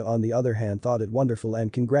ninja on the other hand thought it wonderful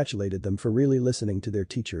and congratulated them for really listening to their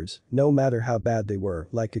teachers, no matter how bad they were,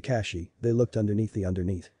 like Kakashi, they looked underneath the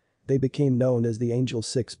underneath. They became known as the Angel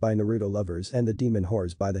Six by Naruto lovers and the Demon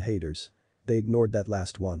Whores by the haters. They ignored that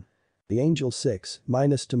last one. The Angel Six,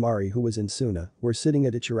 minus Temari who was in Suna, were sitting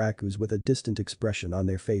at Ichiraku's with a distant expression on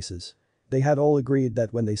their faces. They had all agreed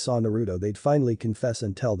that when they saw Naruto they'd finally confess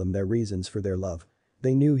and tell them their reasons for their love.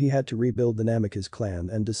 They knew he had to rebuild the Namikaze clan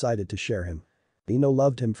and decided to share him. Ino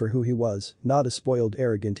loved him for who he was, not a spoiled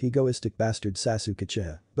arrogant egoistic bastard Sasuke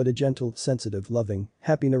Uchiha, but a gentle, sensitive, loving,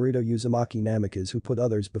 happy Naruto Uzumaki Namikaze who put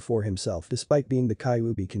others before himself despite being the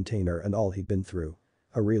Kyuubi container and all he'd been through.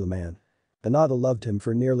 A real man. Hinata loved him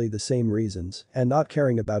for nearly the same reasons and not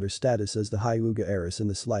caring about her status as the Hyuga heiress in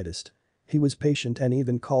the slightest. He was patient and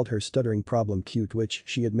even called her stuttering problem cute which,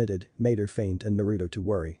 she admitted, made her faint and Naruto to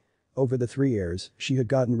worry. Over the 3 years, she had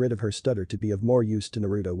gotten rid of her stutter to be of more use to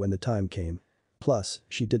Naruto when the time came. Plus,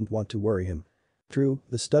 she didn't want to worry him. True,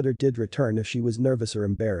 the stutter did return if she was nervous or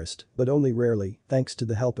embarrassed, but only rarely, thanks to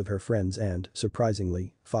the help of her friends and,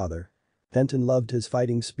 surprisingly, father. Tenten loved his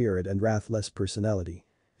fighting spirit and wrathless personality.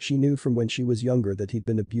 She knew from when she was younger that he'd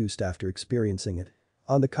been abused after experiencing it.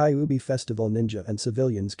 On the Kyuubi festival ninja and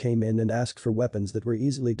civilians came in and asked for weapons that were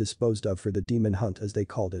easily disposed of for the demon hunt as they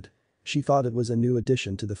called it. She thought it was a new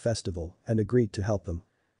addition to the festival and agreed to help them.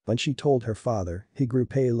 When she told her father, he grew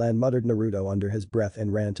pale and muttered Naruto under his breath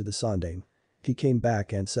and ran to the Sandaime. He came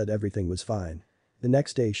back and said everything was fine. The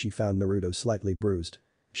next day she found Naruto slightly bruised.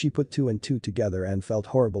 She put 2 and 2 together and felt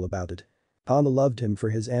horrible about it. Hana loved him for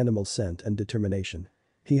his animal scent and determination.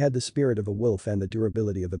 He had the spirit of a wolf and the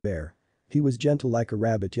durability of a bear. He was gentle like a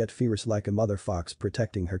rabbit yet fierce like a mother fox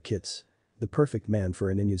protecting her kits. The perfect man for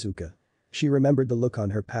an Inuzuka. She remembered the look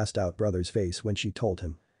on her passed out brother's face when she told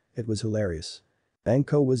him. It was hilarious.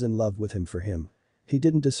 Anko was in love with him for him. He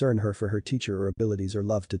didn't discern her for her teacher or abilities or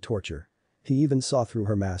love to torture. He even saw through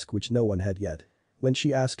her mask which no one had yet. When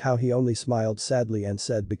she asked how he only smiled sadly and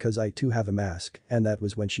said because I too have a mask and that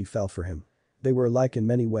was when she fell for him. They were alike in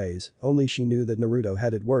many ways, only she knew that Naruto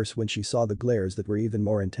had it worse when she saw the glares that were even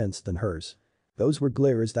more intense than hers. Those were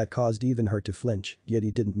glares that caused even her to flinch, yet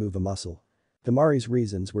he didn't move a muscle. Temari's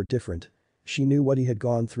reasons were different. She knew what he had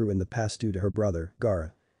gone through in the past due to her brother,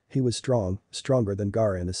 Gaara. He was strong, stronger than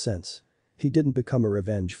Gaara in a sense. He didn't become a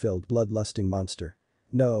revenge-filled bloodlusting monster.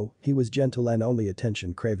 No, he was gentle and only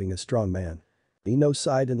attention-craving a strong man. Ino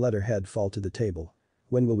sighed and let her head fall to the table.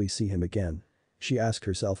 When will we see him again? She asked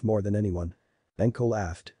herself more than anyone. Enko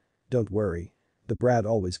laughed. Don't worry. The brat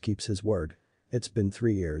always keeps his word. It's been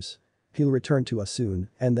 3 years. He'll return to us soon,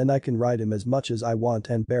 and then I can ride him as much as I want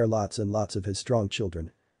and bear lots and lots of his strong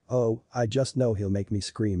children. Oh, I just know he'll make me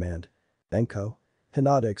scream and… Enko?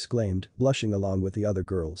 Hinata exclaimed, blushing along with the other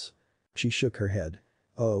girls. She shook her head.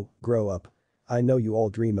 Oh, grow up. I know you all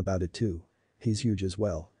dream about it too. He's huge as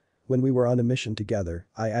well. When we were on a mission together,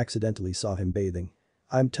 I accidentally saw him bathing.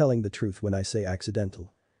 I'm telling the truth when I say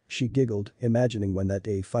accidental. She giggled, imagining when that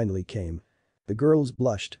day finally came. The girls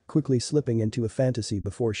blushed, quickly slipping into a fantasy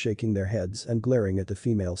before shaking their heads and glaring at the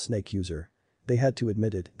female snake user. They had to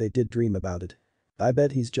admit it, they did dream about it. I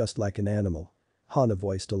bet he's just like an animal. Hana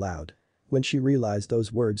voiced aloud. When she realized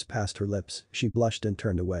those words passed her lips, she blushed and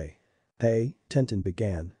turned away. Hey, Tenten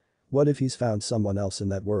began. What if he's found someone else in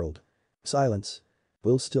that world? Silence.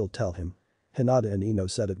 We'll still tell him. Hinata and Ino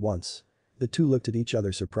said at once. The two looked at each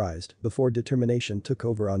other surprised before determination took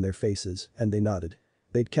over on their faces and they nodded.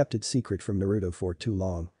 They'd kept it secret from Naruto for too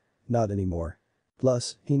long. Not anymore.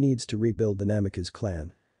 Plus, he needs to rebuild the Namikaze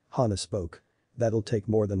clan. Hana spoke. That'll take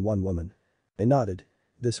more than one woman. They nodded.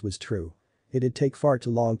 This was true. It'd take far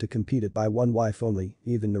too long to compete it by one wife only,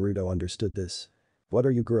 even Naruto understood this. What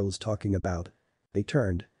are you girls talking about? They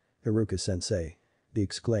turned. Iruka-sensei. They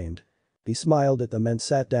exclaimed. He smiled at them and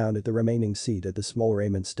sat down at the remaining seat at the small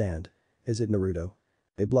raiment stand. Is it Naruto?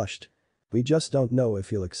 They blushed. We just don't know if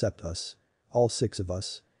he'll accept us. All 6 of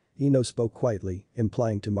us. Ino spoke quietly,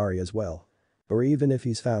 implying to Mari as well. Or even if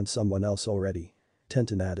he's found someone else already.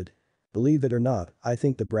 Tenten added. Believe it or not, I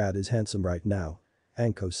think the brat is handsome right now.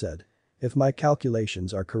 Anko said. If my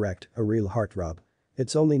calculations are correct, a real heartthrob.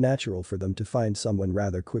 It's only natural for them to find someone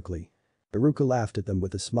rather quickly. Iruka laughed at them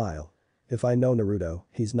with a smile. If I know Naruto,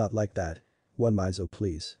 he's not like that. One Mizo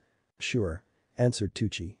please. Sure. Answered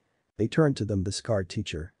Tucci. They turned to them the scarred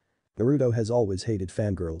teacher. Naruto has always hated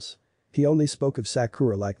fangirls. He only spoke of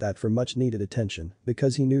Sakura like that for much needed attention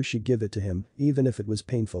because he knew she'd give it to him, even if it was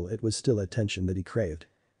painful it was still attention that he craved.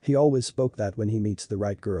 He always spoke that when he meets the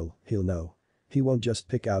right girl, he'll know. He won't just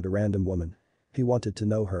pick out a random woman. He wanted to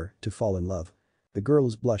know her, to fall in love. The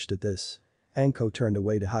girls blushed at this. Anko turned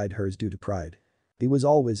away to hide hers due to pride. He was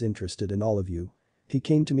always interested in all of you. He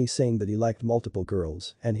came to me saying that he liked multiple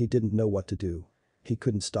girls and he didn't know what to do. He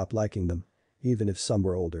couldn't stop liking them. Even if some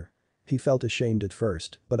were older. He felt ashamed at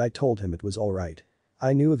first, but I told him it was alright.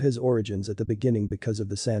 I knew of his origins at the beginning because of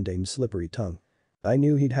the Sandame's slippery tongue. I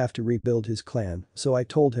knew he'd have to rebuild his clan, so I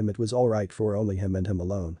told him it was alright for only him and him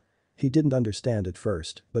alone. He didn't understand at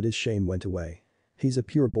first, but his shame went away. He's a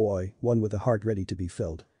pure boy, one with a heart ready to be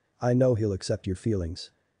filled. I know he'll accept your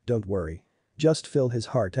feelings. Don't worry. Just fill his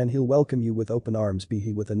heart and he'll welcome you with open arms be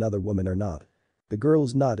he with another woman or not. The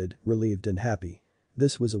girls nodded, relieved and happy.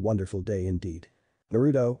 This was a wonderful day indeed.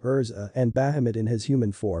 Naruto, Urza, and Bahamut in his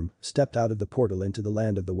human form stepped out of the portal into the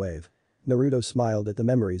land of the wave. Naruto smiled at the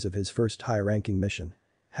memories of his first high-ranking mission.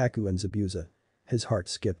 Haku and Zabuza. His heart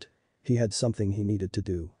skipped. He had something he needed to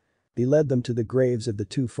do. He led them to the graves of the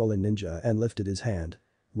 2 fallen ninja and lifted his hand.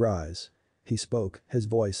 Rise. He spoke, his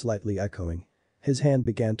voice slightly echoing. His hand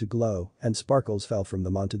began to glow and sparkles fell from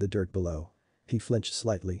them onto the dirt below. He flinched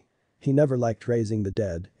slightly. He never liked raising the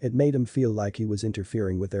dead, it made him feel like he was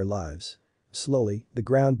interfering with their lives. Slowly, the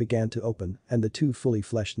ground began to open and the 2 fully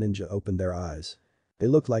fleshed ninja opened their eyes. They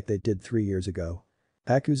looked like they did 3 years ago.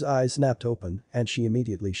 Haku's eyes snapped open and she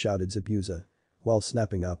immediately shouted Zabuza. While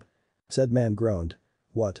snapping up. Said man groaned.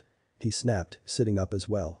 What? He snapped, sitting up as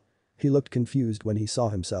well. He looked confused when he saw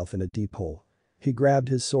himself in a deep hole. He grabbed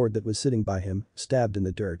his sword that was sitting by him, stabbed in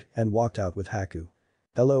the dirt, and walked out with Haku.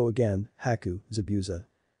 Hello again, Haku, Zabuza.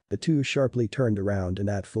 The 2 sharply turned around and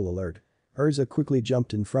at full alert. Urza quickly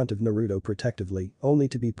jumped in front of Naruto protectively, only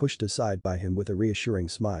to be pushed aside by him with a reassuring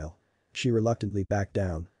smile. She reluctantly backed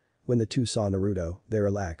down. When the 2 saw Naruto, they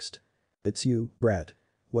relaxed. It's you, brat.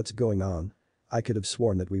 What's going on? I could have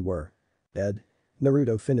sworn that we were dead.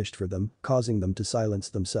 Naruto finished for them, causing them to silence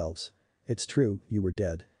themselves. It's true, you were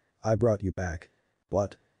dead. I brought you back.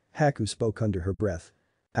 What? Haku spoke under her breath.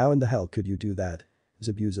 How in the hell could you do that?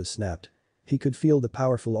 Zabuza snapped. He could feel the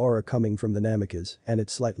powerful aura coming from the Namikaze and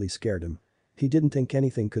it slightly scared him. He didn't think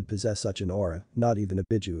anything could possess such an aura, not even a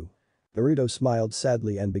Biju. Naruto smiled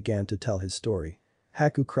sadly and began to tell his story.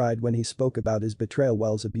 Haku cried when he spoke about his betrayal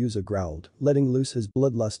while Zabuza growled, letting loose his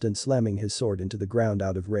bloodlust and slamming his sword into the ground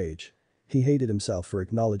out of rage. He hated himself for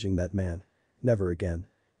acknowledging that man. Never again.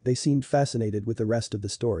 They seemed fascinated with the rest of the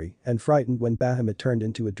story and frightened when Bahamut turned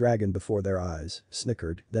into a dragon before their eyes,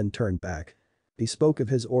 snickered, then turned back. He spoke of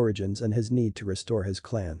his origins and his need to restore his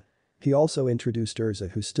clan. He also introduced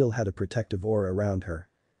Urza, who still had a protective aura around her.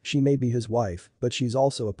 She may be his wife, but she's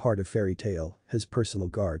also a part of Fairy Tail, his personal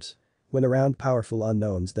guards. When around powerful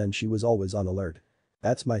unknowns, then she was always on alert.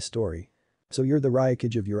 That's my story. So you're the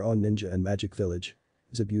Ryukage of your own ninja and magic village?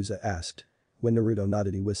 Zabuza asked. When Naruto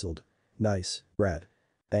nodded, he whistled. Nice, Brad.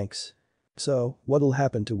 Thanks. So, what'll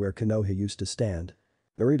happen to where Konoha used to stand?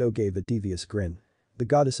 Naruto gave a devious grin. The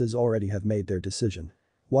goddesses already have made their decision.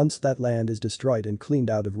 Once that land is destroyed and cleaned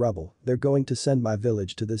out of rubble, they're going to send my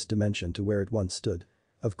village to this dimension to where it once stood.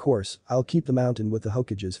 Of course, I'll keep the mountain with the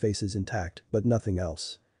Hokage's faces intact, but nothing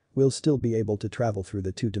else. We'll still be able to travel through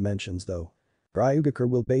the 2 dimensions though. Ryugaker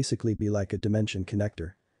will basically be like a dimension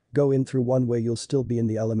connector. Go in through one way, you'll still be in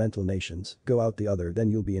the elemental nations, go out the other, then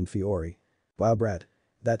you'll be in Fiori. Wow, Brad.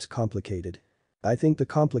 That's complicated. I think the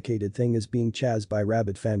complicated thing is being chased by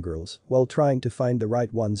rabid fangirls while trying to find the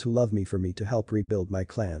right ones who love me for me to help rebuild my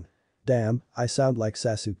clan. Damn, I sound like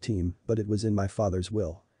Sasuke team, but it was in my father's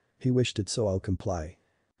will. He wished it, so I'll comply.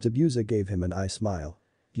 Zabuza gave him an eye smile.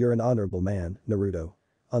 You're an honorable man, Naruto.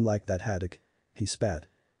 Unlike that haddock. He spat.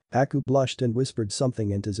 Haku blushed and whispered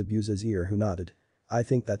something into Zabuza's ear, who nodded. I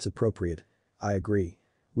think that's appropriate. I agree.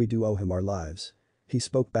 We do owe him our lives. He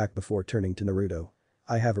spoke back before turning to Naruto.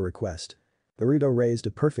 I have a request. Naruto raised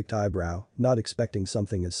a perfect eyebrow, not expecting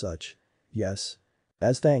something as such. Yes.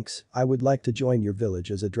 As thanks, I would like to join your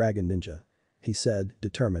village as a dragon ninja. He said,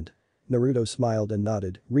 determined. Naruto smiled and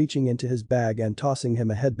nodded, reaching into his bag and tossing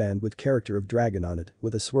him a headband with character of dragon on it,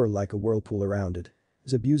 with a swirl like a whirlpool around it.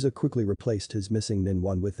 Zabuza quickly replaced his missing nin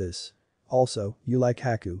one with this. Also, you like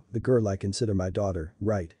Haku, the girl I consider my daughter,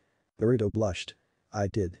 right? Naruto blushed. I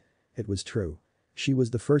did. It was true. She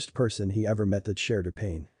was the first person he ever met that shared her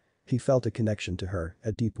pain. He felt a connection to her,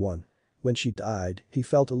 a deep one. When she died, he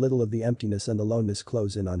felt a little of the emptiness and aloneness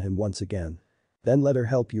close in on him once again. Then let her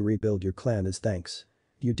help you rebuild your clan as thanks.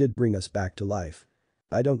 You did bring us back to life.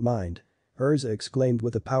 I don't mind. Urza exclaimed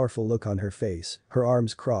with a powerful look on her face, her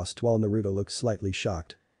arms crossed while Naruto looked slightly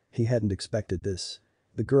shocked. He hadn't expected this.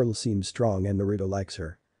 The girl seems strong and Naruto likes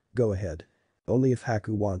her. Go ahead. Only if Haku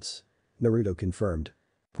wants. Naruto confirmed.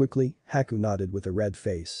 Quickly, Haku nodded with a red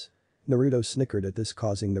face. Naruto snickered at this,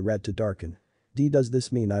 causing the red to darken. Does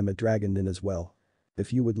this mean I'm a dragon nin as well?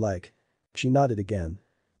 If you would like. She nodded again.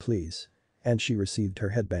 Please. And she received her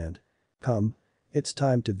headband. Come. It's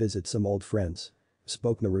time to visit some old friends.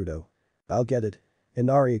 Spoke Naruto. I'll get it.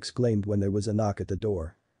 Inari exclaimed when there was a knock at the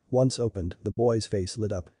door. Once opened, the boy's face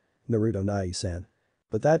lit up. Naruto Nai-san.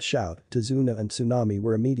 But that shout, Tazuna and Tsunami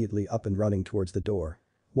were immediately up and running towards the door.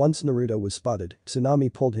 Once Naruto was spotted,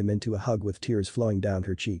 Tsunami pulled him into a hug with tears flowing down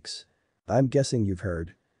her cheeks. I'm guessing you've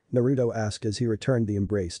heard. Naruto asked as he returned the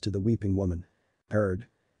embrace to the weeping woman. Heard?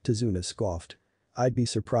 Tazuna scoffed. I'd be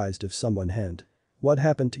surprised if someone hadn't. What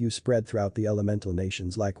happened to you spread throughout the elemental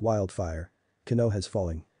nations like wildfire. Konoha's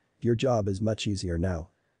falling. Your job is much easier now.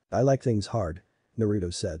 I like things hard.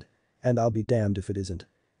 Naruto said. And I'll be damned if it isn't.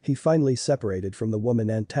 He finally separated from the woman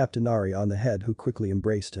and tapped Inari on the head, who quickly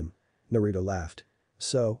embraced him. Naruto laughed.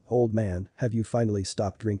 So, old man, have you finally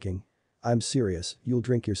stopped drinking? I'm serious, you'll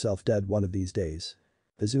drink yourself dead one of these days.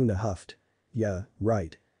 Tazuna huffed. Yeah,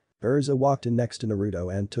 right. Urza walked in next to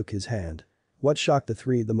Naruto and took his hand. What shocked the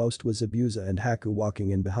three the most was Zabuza and Haku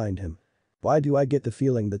walking in behind him. Why do I get the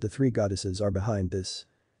feeling that the 3 goddesses are behind this?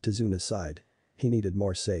 Tazuna sighed. He needed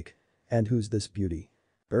more sake. And who's this beauty?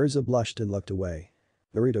 Urza blushed and looked away.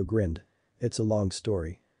 Naruto grinned. It's a long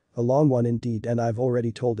story. A long one indeed, and I've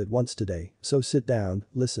already told it once today, so sit down,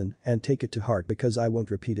 listen, and take it to heart because I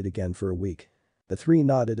won't repeat it again for a week. The 3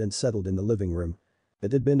 nodded and settled in the living room.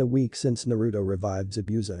 It had been a week since Naruto revived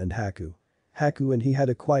Zabuza and Haku. Haku and he had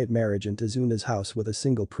a quiet marriage in Tazuna's house with a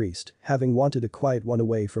single priest, having wanted a quiet one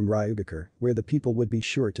away from Ryugaker, where the people would be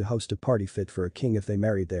sure to host a party fit for a king if they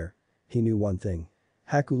married there. He knew one thing.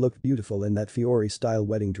 Haku looked beautiful in that Fiori-style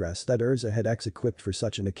wedding dress that Urza had equipped for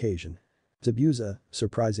such an occasion. Zabuza,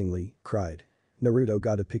 surprisingly, cried. Naruto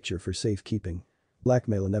got a picture for safekeeping.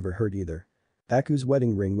 Blackmail never hurt either. Haku's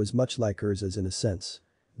wedding ring was much like Urza's in a sense.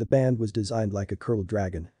 The band was designed like a curled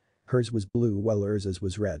dragon. Hers was blue while Urza's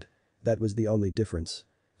was red. That was the only difference.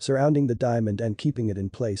 Surrounding the diamond and keeping it in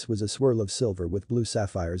place was a swirl of silver with blue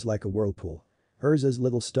sapphires like a whirlpool. Urza's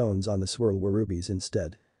little stones on the swirl were rubies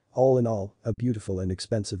instead. All in all, a beautiful and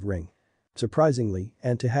expensive ring. Surprisingly,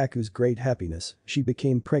 and to Haku's great happiness, she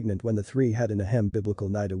became pregnant when the 3 had an ahem biblical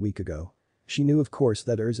night a week ago. She knew of course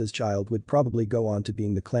that Urza's child would probably go on to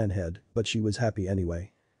being the clan head, but she was happy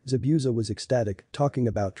anyway. Zabuza was ecstatic, talking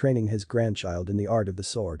about training his grandchild in the art of the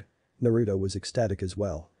sword. Naruto was ecstatic as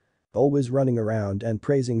well. Always running around and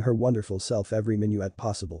praising her wonderful self every minuet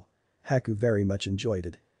possible. Haku very much enjoyed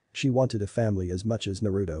it. She wanted a family as much as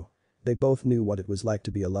Naruto. They both knew what it was like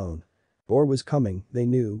to be alone. War was coming, they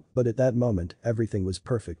knew, but at that moment, everything was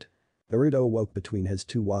perfect. Naruto awoke between his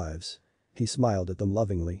two wives. He smiled at them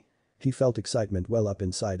lovingly. He felt excitement well up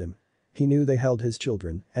inside him. He knew they held his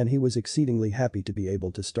children, and he was exceedingly happy to be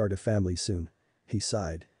able to start a family soon. He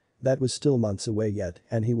sighed. That was still months away yet,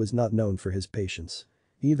 and he was not known for his patience.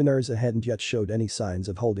 Even Urza hadn't yet showed any signs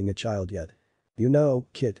of holding a child yet. You know,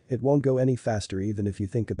 Kit, it won't go any faster even if you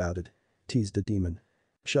think about it. Teased the demon.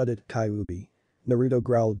 Shut it, Kyuubi. Naruto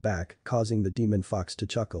growled back, causing the demon fox to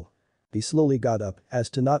chuckle. He slowly got up, as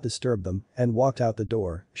to not disturb them, and walked out the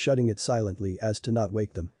door, shutting it silently as to not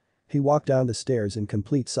wake them. He walked down the stairs in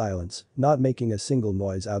complete silence, not making a single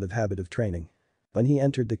noise out of habit of training. When he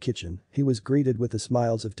entered the kitchen, he was greeted with the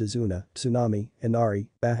smiles of Tazuna, Tsunami, Inari,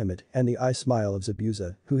 Bahamut, and the eye smile of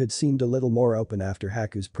Zabuza, who had seemed a little more open after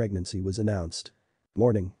Haku's pregnancy was announced.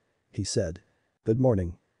 "Morning," he said. "Good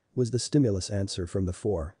morning," was the stimulus answer from the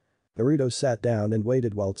four. Naruto sat down and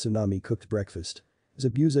waited while Tsunami cooked breakfast.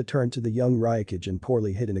 Zabuza turned to the young Ryukage in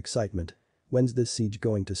poorly hidden excitement. "When's this siege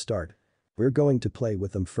going to start?" "We're going to play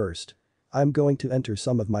with them first. I'm going to enter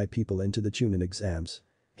some of my people into the Chunin exams."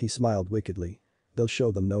 He smiled wickedly. "They'll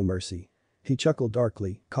show them no mercy." He chuckled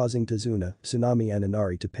darkly, causing Tazuna, Tsunami and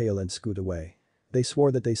Inari to pale and scoot away. They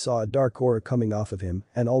swore that they saw a dark aura coming off of him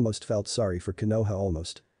and almost felt sorry for Konoha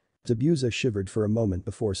almost. Zabuza shivered for a moment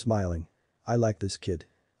before smiling. "I like this kid.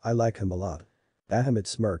 I like him a lot." Bahamut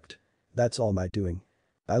smirked. "That's all my doing."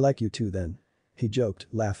 "I like you too then." He joked,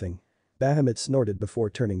 laughing. Bahamut snorted before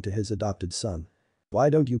turning to his adopted son. "Why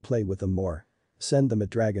don't you play with them more? Send them a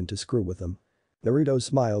dragon to screw with them." Naruto's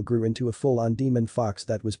smile grew into a full-on demon fox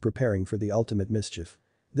that was preparing for the ultimate mischief.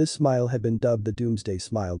 This smile had been dubbed the Doomsday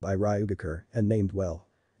Smile by Ryugaker and named well.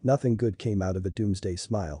 Nothing good came out of a Doomsday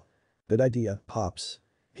Smile. "Good idea, Pops,"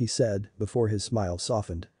 he said before his smile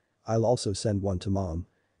softened. "I'll also send one to Mom.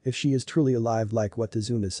 If she is truly alive like what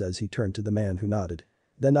Tazuna says." He turned to the man who nodded.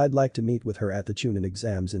 "Then I'd like to meet with her at the Chunin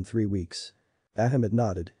exams in 3 weeks." Bahamut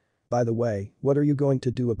nodded. "By the way, what are you going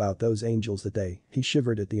to do about those angels that he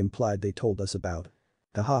shivered at the implied they told us about.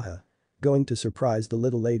 "Hahaha. Going to surprise the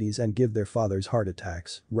little ladies and give their fathers heart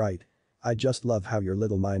attacks, right? I just love how your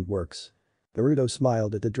little mind works." Naruto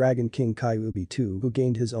smiled at the Dragon King Kyuubi too, who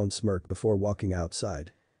gained his own smirk before walking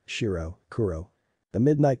outside. Shiro, Kuro. The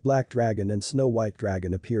Midnight Black Dragon and Snow White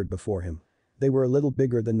Dragon appeared before him. They were a little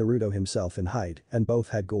bigger than Naruto himself in height and both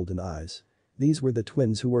had golden eyes. These were the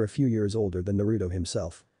twins who were a few years older than Naruto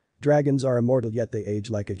himself. Dragons are immortal yet they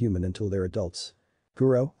age like a human until they're adults.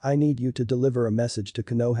 "Kuro, I need you to deliver a message to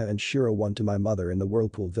Konoha and Shiro, one to my mother in the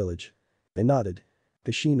Whirlpool village." They nodded.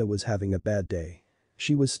 Kushina was having a bad day.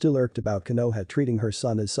 She was still irked about Konoha treating her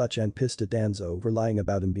son as such and pissed at Danzo for lying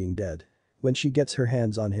about him being dead. When she gets her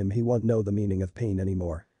hands on him he won't know the meaning of pain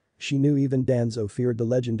anymore. She knew even Danzo feared the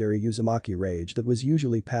legendary Uzumaki rage that was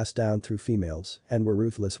usually passed down through females and were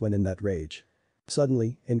ruthless when in that rage.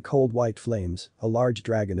 Suddenly, in cold white flames, a large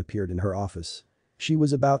dragon appeared in her office. She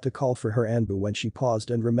was about to call for her Anbu when she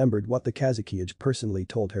paused and remembered what the Kazekage personally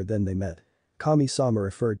told her. Then they met. Kami-sama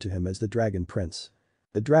referred to him as the Dragon Prince.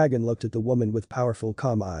 The dragon looked at the woman with powerful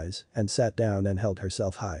calm eyes and sat down and held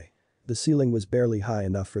herself high. The ceiling was barely high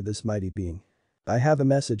enough for this mighty being. "I have a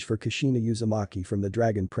message for Kushina Uzumaki from the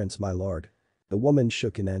Dragon Prince, my lord." The woman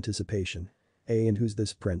shook in anticipation. And who's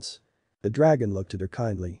this prince?" The dragon looked at her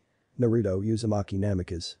kindly. "Naruto Uzumaki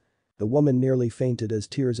Namikaze." The woman nearly fainted as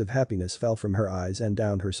tears of happiness fell from her eyes and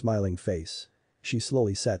down her smiling face. She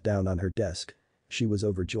slowly sat down on her desk. She was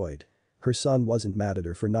overjoyed. Her son wasn't mad at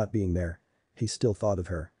her for not being there. He still thought of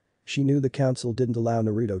her. She knew the council didn't allow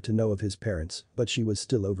Naruto to know of his parents, but she was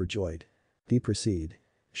still overjoyed. "Do proceed,"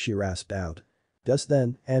 she rasped out. Just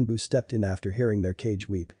then, Anbu stepped in after hearing their cage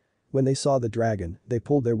weep. When they saw the dragon, they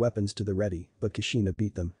pulled their weapons to the ready, but Kushina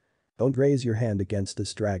beat them. "Don't raise your hand against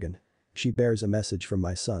this dragon. She bears a message from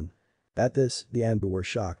my son." At this, the Anbu were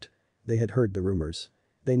shocked. They had heard the rumors.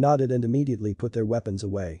 They nodded and immediately put their weapons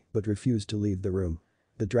away, but refused to leave the room.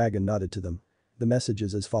 The dragon nodded to them. "The message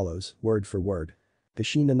is as follows, word for word."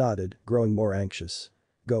 Kushina nodded, growing more anxious.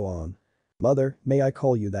 "Go on." "Mother, may I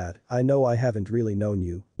call you that? I know I haven't really known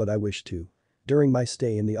you, but I wish to. During my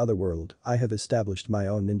stay in the other world, I have established my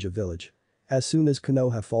own ninja village. As soon as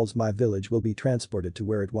Konoha falls, my village will be transported to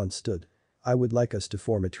where it once stood. I would like us to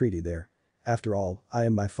form a treaty there. After all, I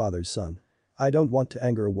am my father's son. I don't want to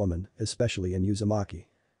anger a woman, especially in Uzumaki."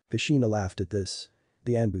 Kushina laughed at this.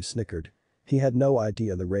 The Anbu snickered. He had no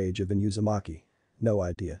idea the rage of an Uzumaki. No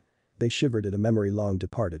idea. They shivered at a memory long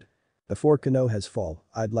departed. Before Konoha's fall,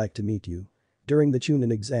 I'd like to meet you. During the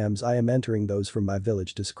Chunin exams I am entering those from my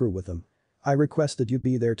village to screw with them. I request that you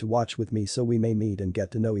be there to watch with me so we may meet and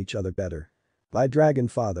get to know each other better. My dragon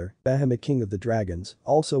father, Bahamut king of the dragons,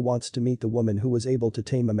 also wants to meet the woman who was able to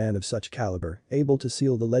tame a man of such caliber, able to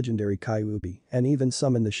seal the legendary Kyuubi, and even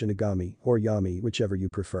summon the Shinigami, or Yami, whichever you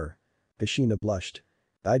prefer. Kushina blushed.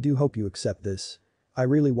 I do hope you accept this. I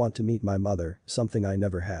really want to meet my mother, something I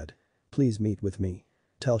never had. Please meet with me.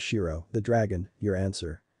 Tell Shiro, the dragon, your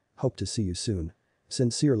answer. Hope to see you soon.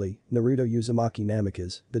 Sincerely, Naruto Uzumaki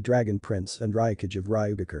Namikaze, the Dragon Prince and Ryukage of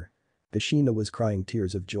Ryugaker. Kushina was crying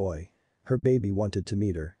tears of joy. Her baby wanted to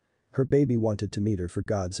meet her. Her baby wanted to meet her for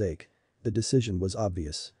God's sake. The decision was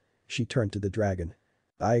obvious. She turned to the dragon.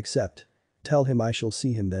 I accept. Tell him I shall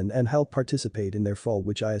see him then and help participate in their fall,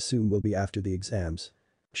 which I assume will be after the exams.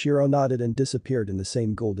 Shiro nodded and disappeared in the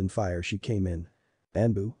same golden fire she came in.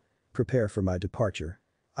 Anbu? Prepare for my departure.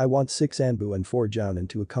 I want 6 Anbu and 4 Jounin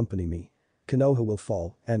to accompany me. Konoha will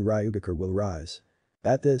fall and Ryugaker will rise.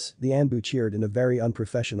 At this, the Anbu cheered in a very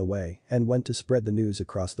unprofessional way and went to spread the news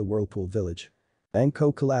across the Whirlpool village.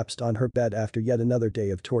 Anko collapsed on her bed after yet another day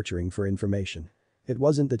of torturing for information. It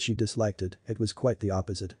wasn't that she disliked it was quite the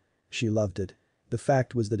opposite. She loved it. The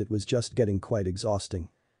fact was that it was just getting quite exhausting.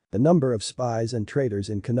 The number of spies and traitors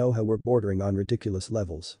in Konoha were bordering on ridiculous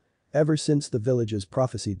levels. Ever since the villages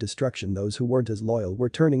prophesied destruction, those who weren't as loyal were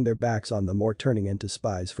turning their backs on them or turning into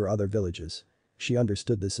spies for other villages. She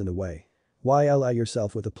understood this in a way. Why ally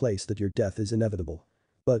yourself with a place that your death is inevitable?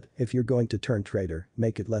 But, if you're going to turn traitor,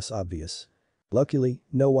 make it less obvious. Luckily,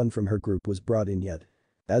 no one from her group was brought in yet.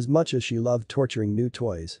 As much as she loved torturing new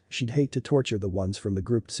toys, she'd hate to torture the ones from the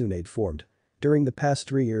group Tsunade formed. During the past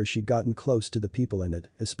 3 years she'd gotten close to the people in it,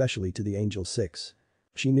 especially to the Angel Six.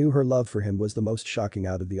 She knew her love for him was the most shocking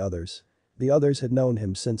out of the others. The others had known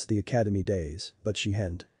him since the academy days, but she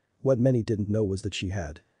hadn't. What many didn't know was that she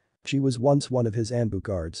had. She was once one of his Anbu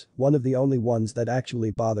guards, one of the only ones that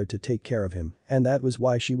actually bothered to take care of him, and that was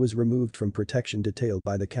why she was removed from protection detailed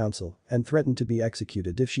by the council and threatened to be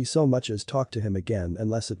executed if she so much as talked to him again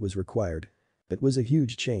unless it was required. It was a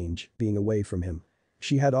huge change, being away from him.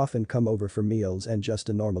 She had often come over for meals and just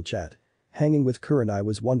a normal chat. Hanging with Kurenai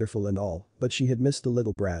was wonderful and all, but she had missed the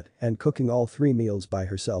little brat and cooking all 3 meals by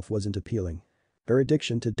herself wasn't appealing. Her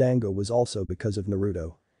addiction to dango was also because of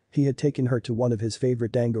Naruto. He had taken her to one of his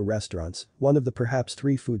favorite dango restaurants, one of the perhaps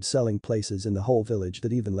 3 food-selling places in the whole village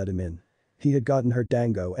that even let him in. He had gotten her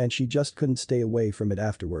dango and she just couldn't stay away from it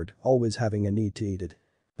afterward, always having a need to eat it.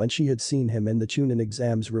 When she had seen him in the Chunin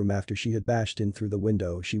exams room after she had bashed in through the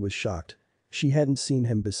window, she was shocked. She hadn't seen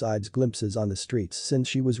him besides glimpses on the streets since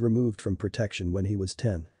she was removed from protection when he was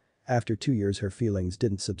 10. After 2 years her feelings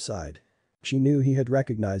didn't subside. She knew he had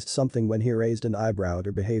recognized something when he raised an eyebrow at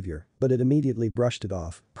her behavior, but it immediately brushed it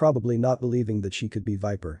off, probably not believing that she could be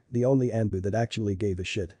Viper, the only Anbu that actually gave a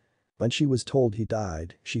shit. When she was told he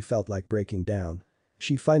died, she felt like breaking down.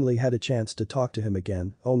 She finally had a chance to talk to him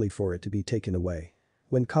again, only for it to be taken away.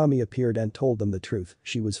 When Kami appeared and told them the truth,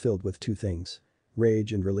 she was filled with 2 things.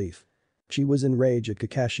 Rage and relief. She was enraged at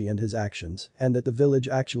Kakashi and his actions, and that the village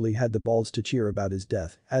actually had the balls to cheer about his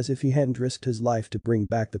death, as if he hadn't risked his life to bring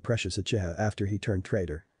back the precious Uchiha after he turned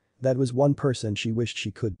traitor. That was one person she wished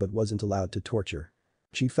she could but wasn't allowed to torture.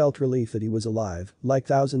 She felt relief that he was alive, like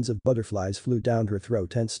thousands of butterflies flew down her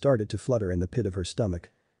throat and started to flutter in the pit of her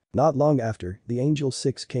stomach. Not long after, the Angel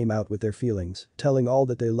Six came out with their feelings, telling all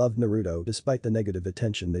that they loved Naruto despite the negative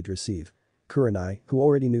attention they'd receive. Kurenai, who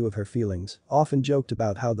already knew of her feelings, often joked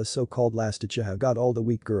about how the so-called last Uchiha got all the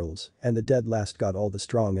weak girls and the dead last got all the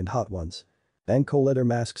strong and hot ones. Anko let her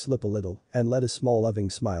mask slip a little and let a small loving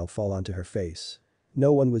smile fall onto her face.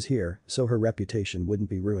 No one was here, so her reputation wouldn't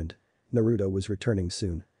be ruined. Naruto was returning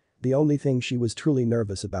soon. The only thing she was truly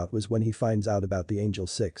nervous about was when he finds out about the Angel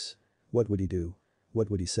Six. What would he do?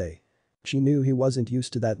 What would he say? She knew he wasn't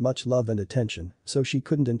used to that much love and attention, so she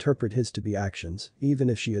couldn't interpret his to be actions,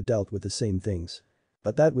 even if she had dealt with the same things.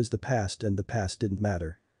 But that was the past and the past didn't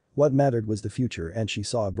matter. What mattered was the future and she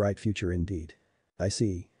saw a bright future indeed. I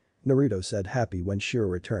see. Naruto said happy when Shiro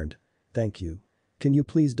returned. Thank you. Can you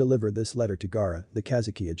please deliver this letter to Gaara, the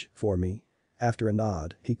Kazekage, for me? After a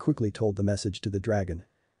nod, he quickly told the message to the dragon.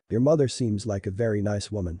 Your mother seems like a very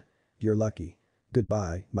nice woman. You're lucky.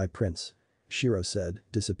 Goodbye, my prince. Shiro said,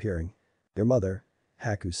 disappearing. Your mother?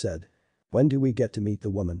 Haku said. When do we get to meet the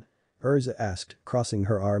woman? Urza asked, crossing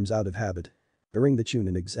her arms out of habit. During the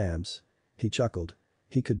Chunin exams. He chuckled.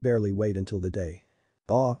 He could barely wait until the day.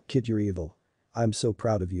 Aw, kid, you're evil. I'm so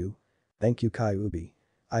proud of you. Thank you, Kyuubi.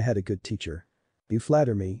 I had a good teacher. You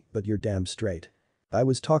flatter me, but you're damn straight. I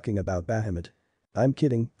was talking about Bahamut. I'm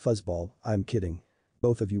kidding, fuzzball, I'm kidding.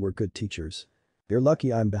 Both of you were good teachers. You're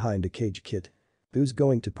lucky I'm behind a cage, kid. Who's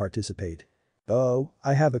going to participate? Oh,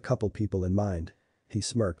 I have a couple people in mind. He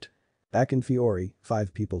smirked. Back in Fiore,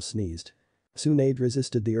 5 people sneezed. Tsunade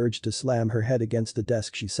resisted the urge to slam her head against the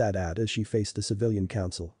desk she sat at as she faced the civilian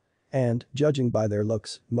council. And, judging by their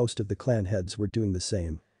looks, most of the clan heads were doing the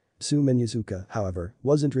same. Tsu Minyazuka, however,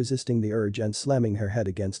 wasn't resisting the urge and slamming her head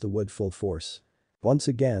against the wood full force. Once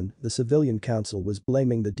again, the civilian council was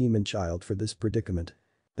blaming the demon child for this predicament.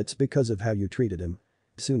 It's because of how you treated him.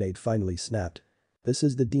 Tsunade finally snapped. This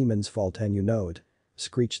is the demon's fault and you know it.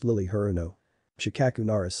 Screeched Lily Haruno. Shikaku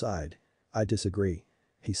Nara sighed. I disagree.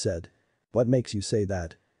 He said. What makes you say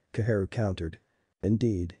that? Kaharu countered.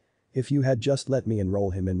 Indeed. If you had just let me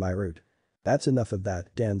enroll him in my route. That's enough of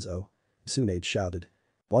that, Danzo. Tsunade shouted.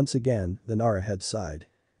 Once again, the Nara head sighed.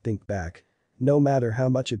 Think back. No matter how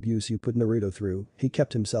much abuse you put Naruto through, he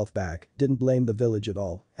kept himself back, didn't blame the village at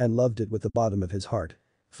all, and loved it with the bottom of his heart.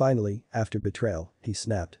 Finally, after betrayal, he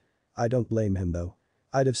snapped. I don't blame him though.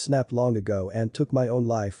 I'd have snapped long ago and took my own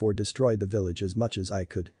life or destroyed the village as much as I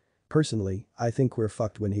could. Personally, I think we're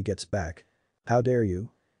fucked when he gets back. How dare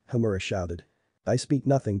you? Homura shouted. I speak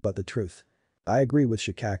nothing but the truth. I agree with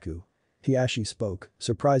Shikaku. Hiashi spoke,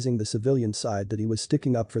 surprising the civilian side that he was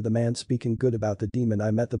sticking up for the man speaking good about the demon.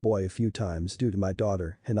 I met the boy a few times due to my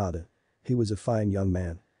daughter, Hinata. He was a fine young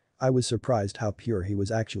man. I was surprised how pure he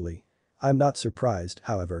was actually. I'm not surprised,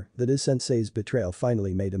 however, that his sensei's betrayal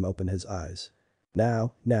finally made him open his eyes.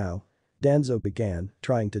 Now, Danzo began,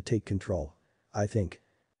 trying to take control. I think.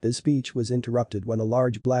 His speech was interrupted when a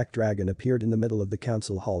large black dragon appeared in the middle of the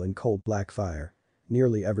council hall in cold black fire.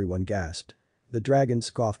 Nearly everyone gasped. The dragon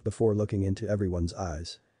scoffed before looking into everyone's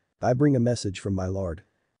eyes. I bring a message from my lord.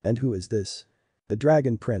 And who is this? The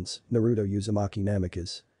dragon prince, Naruto Uzumaki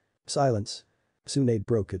Namikaze. Silence. Tsunade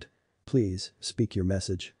broke it. Please, speak your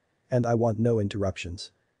message. And I want no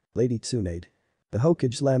interruptions. Lady Tsunade. The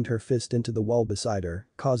Hokage slammed her fist into the wall beside her,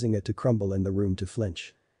 causing it to crumble and the room to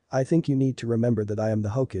flinch. I think you need to remember that I am the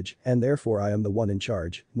Hokage and therefore I am the one in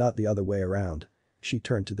charge, not the other way around. She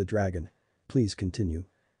turned to the dragon. Please continue.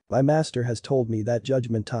 My master has told me that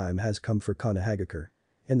judgment time has come for Konohagakure.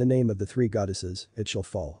 In the name of the 3 goddesses, it shall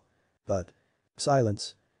fall. But.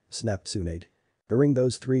 Silence. Snapped Tsunade. During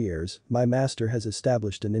those 3 years, my master has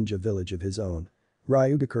established a ninja village of his own.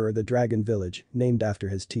 Ryugakure, the dragon village, named after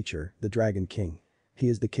his teacher, the Dragon King. He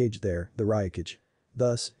is the cage there, the Ryukage.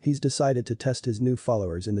 Thus, he's decided to test his new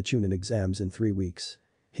followers in the Chunin exams in 3 weeks.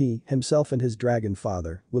 He, himself and his dragon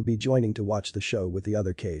father, will be joining to watch the show with the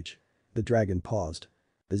other cage. The dragon paused.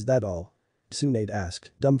 Is that all? Tsunade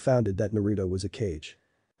asked, dumbfounded that Naruto was a cage.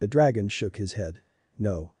 The dragon shook his head.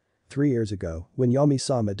 No. 3 years ago, when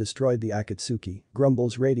Yami-sama destroyed the Akatsuki,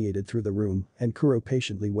 grumbles radiated through the room and Kuro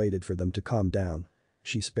patiently waited for them to calm down.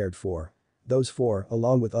 She spared 4. Those 4,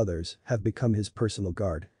 along with others, have become his personal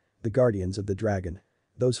guard. The guardians of the dragon.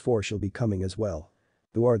 Those 4 shall be coming as well.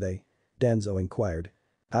 Who are they? Danzo inquired.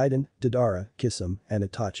 Iden, Dodara, Kisame, and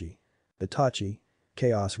Itachi. Itachi?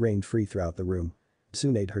 Chaos reigned free throughout the room.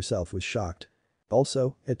 Tsunade herself was shocked.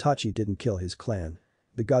 Also, Itachi didn't kill his clan.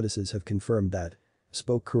 The goddesses have confirmed that.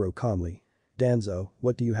 Spoke Kuro calmly. Danzo,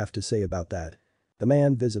 what do you have to say about that? The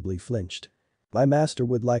man visibly flinched. My master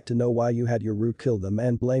would like to know why you had your Ru kill them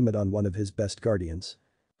and blame it on one of his best guardians.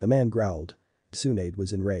 The man growled. Tsunade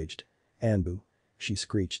was enraged. Anbu. She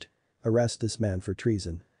screeched. Arrest this man for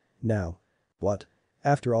treason. Now. What?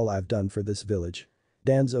 After all I've done for this village.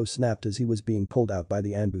 Danzo snapped as he was being pulled out by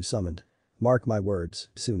the Anbu summoned. Mark my words,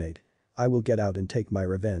 Tsunade. I will get out and take my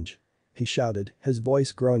revenge. He shouted, his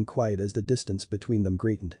voice growing quiet as the distance between them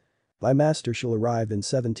greatened. My master shall arrive in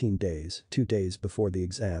 17 days, 2 days before the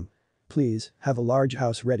exam. Please, have a large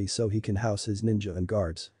house ready so he can house his ninja and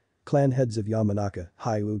guards. Clan heads of Yamanaka,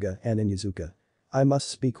 Hyuga and Inyazuka. I must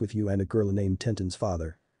speak with you and a girl named Tenten's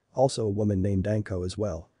father. Also a woman named Anko as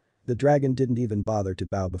well. The dragon didn't even bother to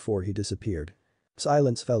bow before he disappeared.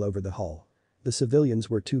 Silence fell over the hall. The civilians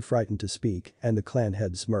were too frightened to speak and the clan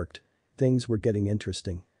head smirked. Things were getting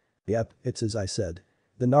interesting. Yep, it's as I said.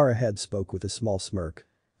 The Nara head spoke with a small smirk.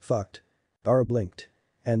 Fucked. Nara blinked.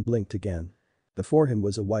 And blinked again. Before him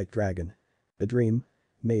was a white dragon. A dream?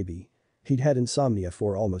 Maybe. He'd had insomnia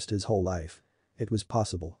for almost his whole life. It was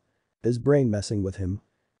possible. His brain messing with him?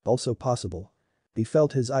 Also possible. He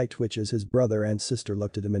felt his eye twitch as his brother and sister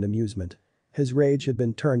looked at him in amusement. His rage had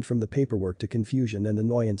been turned from the paperwork to confusion and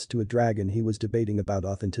annoyance to a dragon he was debating about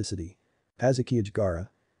authenticity. Hazuki Ujigara.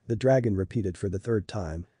 The dragon repeated for the 3rd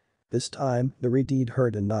time. This time, the Redeed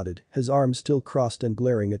heard and nodded, his arms still crossed and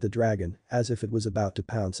glaring at the dragon, as if it was about to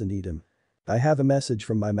pounce and eat him. I have a message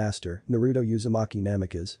from my master, Naruto Uzumaki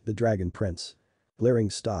Namikaze, the Dragon Prince. Blaring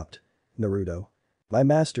stopped. Naruto. My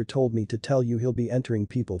master told me to tell you he'll be entering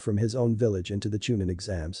people from his own village into the Chunin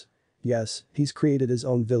exams. Yes, he's created his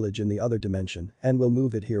own village in the other dimension and will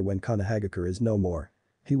move it here when Konohagakure is no more.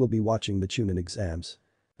 He will be watching the Chunin exams.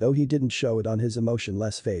 Though he didn't show it on his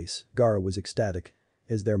emotionless face, Gaara was ecstatic.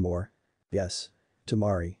 Is there more? Yes.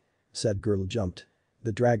 Tamari. Said girl jumped.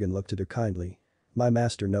 The dragon looked at her kindly. My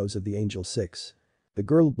master knows of the Angel Six. The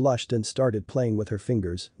girl blushed and started playing with her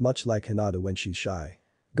fingers, much like Hinata when she's shy.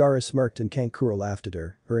 Gaara smirked and Kankuro laughed at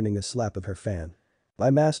her, earning a slap of her fan. My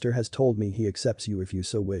master has told me he accepts you if you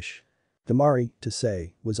so wish. Tamari, to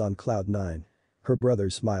say, was on cloud 9. Her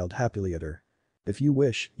brothers smiled happily at her. If you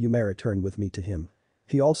wish, you may return with me to him.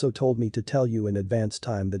 He also told me to tell you in advance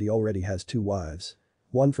time that he already has 2 wives.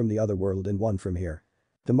 One from the other world and one from here.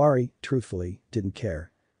 Tamari, truthfully, didn't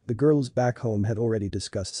care. The girls back home had already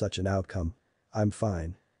discussed such an outcome. I'm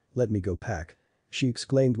fine. Let me go pack. She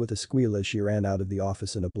exclaimed with a squeal as she ran out of the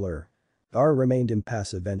office in a blur. Gaara remained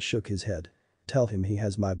impassive and shook his head. Tell him he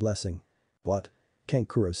has my blessing. What?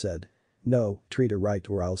 Kankuro said. No, treat her right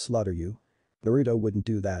or I'll slaughter you. Naruto wouldn't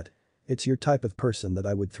do that. It's your type of person that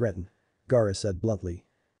I would threaten. Gaara said bluntly.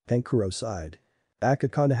 Kankuro sighed. Back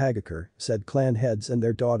at Konohagakure, said clan heads and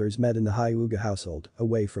their daughters met in the Hyuga household,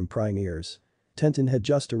 away from prying ears. Tenten had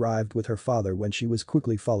just arrived with her father when she was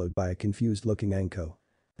quickly followed by a confused-looking Anko.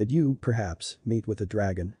 Did you, perhaps, meet with a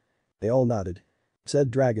dragon? They all nodded.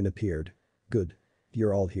 Said dragon appeared. Good.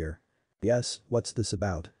 You're all here. Yes, what's this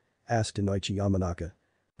about? Asked Inoichi Yamanaka.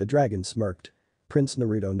 The dragon smirked. Prince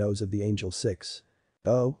Naruto knows of the Angel Six.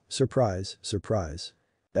 Oh, surprise, surprise.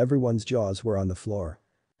 Everyone's jaws were on the floor.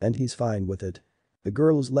 And he's fine with it. The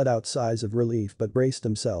girls let out sighs of relief but braced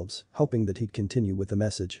themselves, hoping that he'd continue with the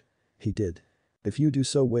message. He did. If you do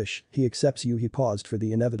so wish, he accepts you. He paused for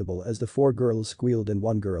the inevitable as the 4 girls squealed and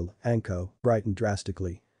one girl, Anko, brightened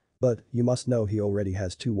drastically. But, you must know he already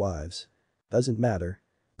has 2 wives. Doesn't matter.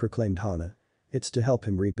 Proclaimed Hana. It's to help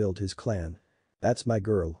him rebuild his clan. That's my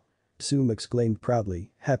girl. Tsume exclaimed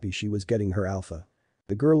proudly, happy she was getting her alpha.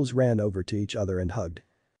 The girls ran over to each other and hugged.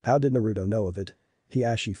 How did Naruto know of it?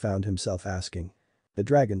 Hiashi found himself asking. The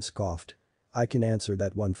dragon scoffed. I can answer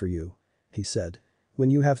that one for you. He said. When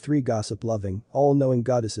you have 3 gossip-loving, all-knowing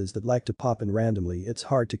goddesses that like to pop in randomly, it's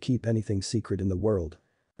hard to keep anything secret in the world.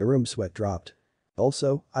 The room sweat dropped.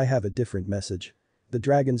 Also, I have a different message. The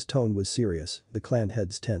dragon's tone was serious, the clan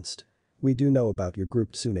heads tensed. We do know about your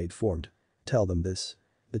group Tsunade formed. Tell them this.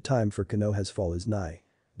 The time for Konoha's fall is nigh.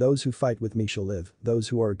 Those who fight with me shall live, those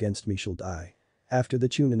who are against me shall die. After the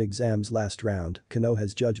Chunin exam's last round,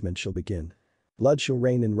 Konoha's judgment shall begin. Blood shall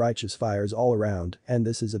rain in righteous fires all around, and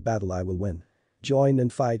this is a battle I will win. Join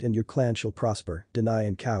and fight and your clan shall prosper, deny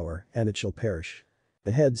and cower, and it shall perish.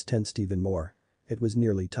 The heads tensed even more. It was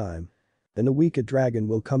nearly time. In a week a dragon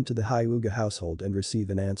will come to the Hyuga household and receive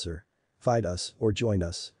an answer. Fight us or join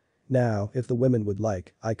us. Now, if the women would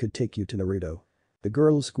like, I could take you to Naruto. The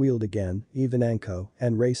girls squealed again, even Anko,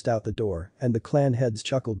 and raced out the door, and the clan heads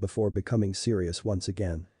chuckled before becoming serious once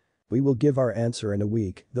again. We will give our answer in a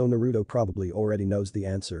week, though Naruto probably already knows the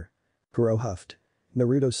answer. Kuro huffed.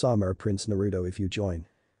 Naruto-sama or Prince Naruto if you join.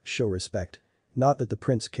 Show respect. Not that the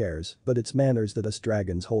prince cares, but it's manners that us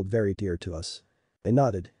dragons hold very dear to us. They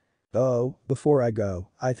nodded. Oh, before I go,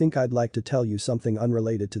 I think I'd like to tell you something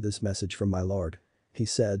unrelated to this message from my lord. He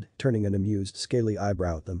said, turning an amused scaly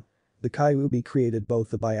eyebrow at them. The Kyuubi created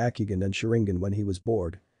both the Byakugan and Sharingan when he was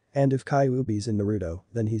bored. And if Kyuubi's in Naruto,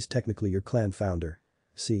 then he's technically your clan founder.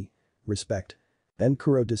 See? Respect. Then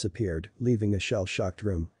Kuro disappeared, leaving a shell-shocked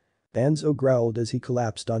room. Danzo growled as he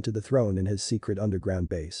collapsed onto the throne in his secret underground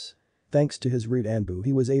base. Thanks to his root Anbu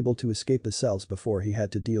he was able to escape the cells before he had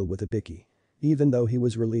to deal with Ibiki. Even though he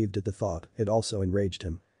was relieved at the thought, it also enraged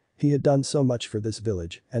him. He had done so much for this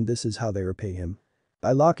village, and this is how they repay him.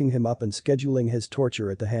 By locking him up and scheduling his torture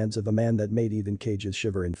at the hands of a man that made even cages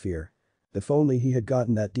shiver in fear. If only he had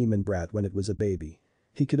gotten that demon brat when it was a baby.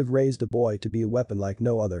 He could have raised a boy to be a weapon like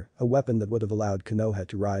no other, a weapon that would have allowed Konoha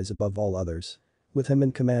to rise above all others. With him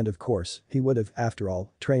in command of course, he would have, after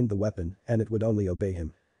all, trained the weapon, and it would only obey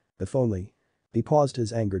him. If only. He paused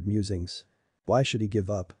his angered musings. Why should he give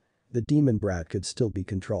up? The demon brat could still be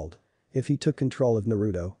controlled. If he took control of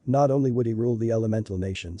Naruto, not only would he rule the elemental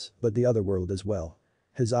nations, but the other world as well.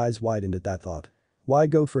 His eyes widened at that thought. Why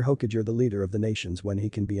go for Hokage, the leader of the nations, when he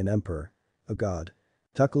can be an emperor? A god.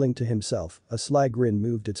 Chuckling to himself, a sly grin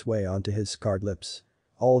moved its way onto his scarred lips.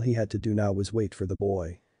 All he had to do now was wait for the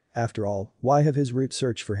boy. After all, why have his root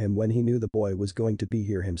search for him when he knew the boy was going to be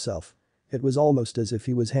here himself? It was almost as if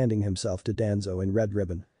he was handing himself to Danzo in Red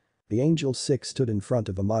Ribbon. The Angel Six stood in front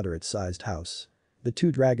of a moderate-sized house. The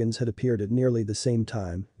two dragons had appeared at nearly the same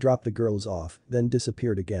time, dropped the girls off, then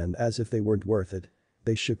disappeared again as if they weren't worth it.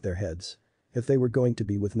 They shook their heads. If they were going to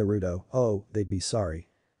be with Naruto, oh, they'd be sorry.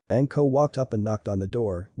 Anko walked up and knocked on the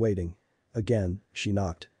door, waiting. Again, she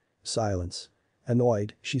knocked. Silence.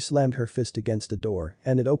 Annoyed, she slammed her fist against the door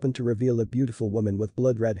and it opened to reveal a beautiful woman with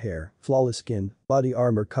blood-red hair, flawless skin, body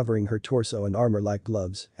armor covering her torso and armor-like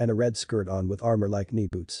gloves, and a red skirt on with armor-like knee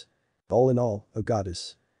boots. All in all, a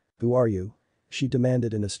goddess. Who are you? She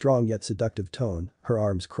demanded in a strong yet seductive tone, her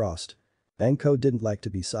arms crossed. Anko didn't like to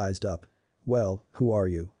be sized up. Well, who are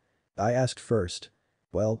you? I asked first.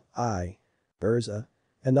 Well, Urza.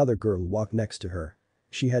 Another girl walked next to her.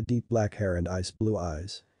 She had deep black hair and ice blue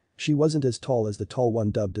eyes. She wasn't as tall as the tall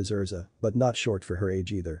one dubbed as Urza, but not short for her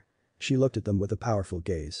age either. She looked at them with a powerful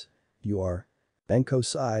gaze. You are? Anko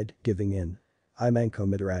sighed, giving in. I'm Anko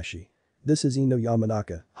Mitarashi. This is Ino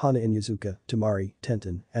Yamanaka, Hana Inyazuka, Tamari,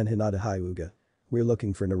 Tenten, and Hinata Hyuga. We're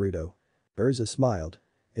looking for Naruto. Urza smiled.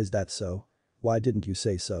 Is that so? Why didn't you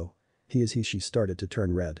say so? She started to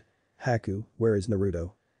turn red. Haku, where is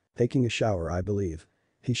Naruto? Taking a shower, I believe.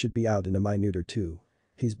 He should be out in a minute or two.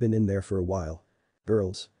 He's been in there for a while.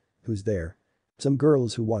 Girls. Who's there? Some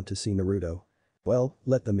girls who want to see Naruto. Well,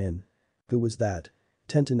 let them in. Who was that?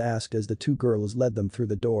 Tenten asked as the two girls led them through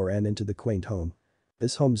the door and into the quaint home.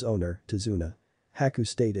 This home's owner, Tazuna. Haku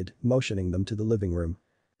stated, motioning them to the living room.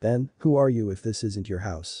 Then, who are you if this isn't your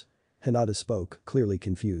house? Hinata spoke, clearly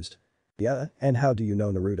confused. Yeah, and how do you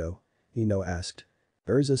know Naruto? Ino asked.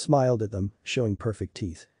 Urza smiled at them, showing perfect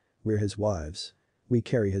teeth. We're his wives. We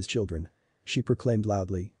carry his children. She proclaimed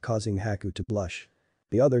loudly, causing Haku to blush.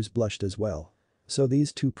 The others blushed as well. So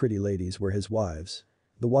these two pretty ladies were his wives.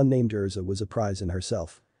 The one named Urza was a prize in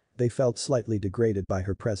herself. They felt slightly degraded by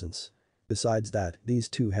her presence. Besides that, these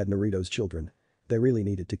two had Naruto's children. They really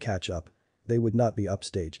needed to catch up. They would not be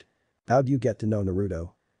upstaged. How'd you get to know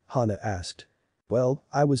Naruto? Hana asked. Well,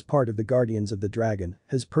 I was part of the Guardians of the Dragon,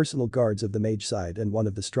 his personal guards of the mage side and one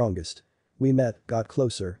of the strongest. We met, got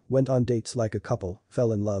closer, went on dates like a couple,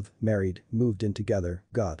 fell in love, married, moved in together,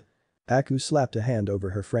 got. Haku slapped a hand over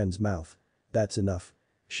her friend's mouth. That's enough.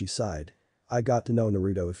 She sighed. I got to know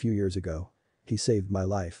Naruto a few years ago. He saved my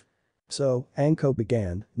life. So, Anko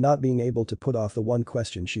began, not being able to put off the one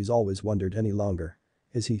question she's always wondered any longer.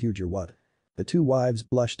 Is he huge or what? The two wives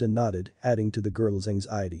blushed and nodded, adding to the girl's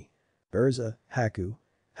anxiety. Urza, Haku.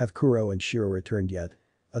 Have Kuro and Shiro returned yet?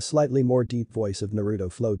 A slightly more deep voice of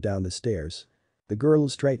Naruto flowed down the stairs. The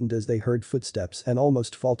girls straightened as they heard footsteps and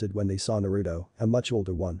almost faltered when they saw Naruto, a much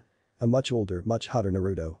older one. A much older, much hotter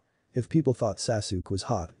Naruto. If people thought Sasuke was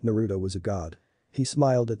hot, Naruto was a god. He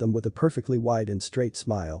smiled at them with a perfectly wide and straight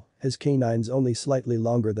smile, his canines only slightly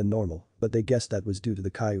longer than normal, but they guessed that was due to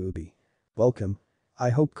the Kyuubi. Welcome. I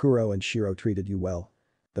hope Kuro and Shiro treated you well.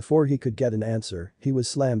 Before he could get an answer, he was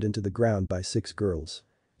slammed into the ground by 6 girls.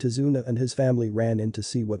 Tazuna and his family ran in to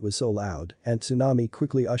see what was so loud, and Tsunami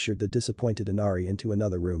quickly ushered the disappointed Inari into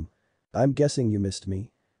another room. I'm guessing you missed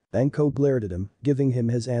me? Anko glared at him, giving him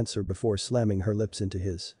his answer before slamming her lips into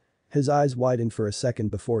his. His eyes widened for a second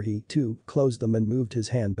before he, too, closed them and moved his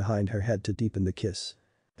hand behind her head to deepen the kiss.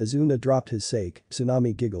 Azuna dropped his sake,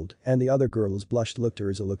 Tsunami giggled, and the other girls blushed.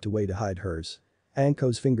 Urza looked away to hide hers.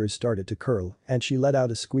 Anko's fingers started to curl, and she let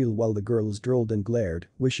out a squeal while the girls drooled and glared,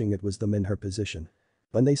 wishing it was them in her position.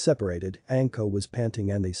 When they separated, Anko was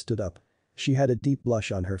panting and they stood up. She had a deep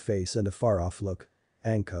blush on her face and a far-off look.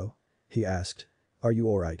 Anko? He asked. Are you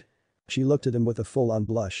alright? She looked at him with a full-on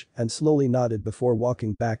blush and slowly nodded before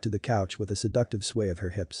walking back to the couch with a seductive sway of her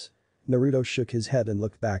hips. Naruto shook his head and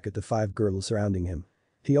looked back at the 5 girls surrounding him.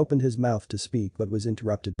 He opened his mouth to speak but was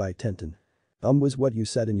interrupted by Tenten. Was what you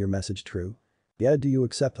said in your message true? Yeah, do you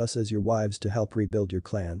accept us as your wives to help rebuild your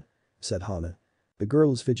clan? Said Hana. The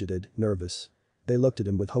girls fidgeted, nervous. They looked at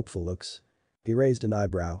him with hopeful looks. He raised an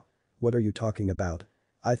eyebrow. What are you talking about?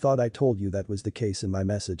 I thought I told you that was the case in my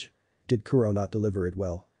message. Did Kuro not deliver it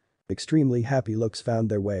well? Extremely happy looks found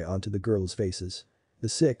their way onto the girls' faces. The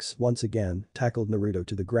 6, once again, tackled Naruto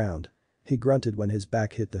to the ground. He grunted when his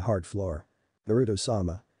back hit the hard floor.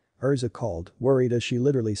 Naruto-sama. Urza called, worried as she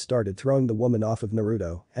literally started throwing the woman off of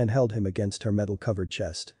Naruto and held him against her metal-covered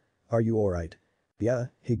chest. Are you alright? Yeah,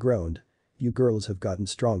 he groaned. You girls have gotten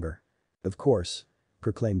stronger. Of course.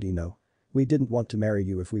 Proclaimed Ino. We didn't want to marry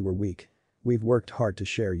you if we were weak. We've worked hard to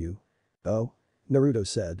share you. Oh? Naruto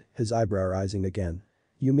said, his eyebrow rising again.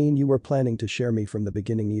 You mean you were planning to share me from the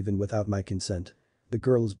beginning even without my consent? The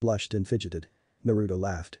girls blushed and fidgeted. Naruto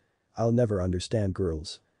laughed. I'll never understand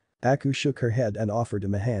girls. Haku shook her head and offered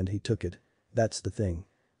him a hand. He took it. That's the thing.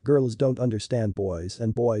 Girls don't understand boys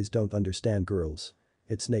and boys don't understand girls.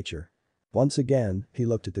 It's nature. Once again, he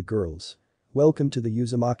looked at the girls. Welcome to the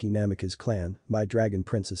Uzumaki Namikaze clan, my dragon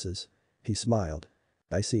princesses. He smiled.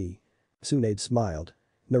 I see. Tsunade smiled.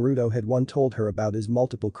 Naruto had once told her about his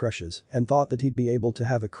multiple crushes and thought that he'd be able to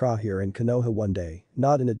have a crush here in Konoha one day,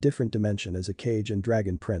 not in a different dimension as a cage and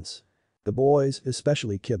dragon prince. The boys,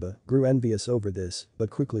 especially Kiba, grew envious over this but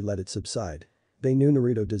quickly let it subside. They knew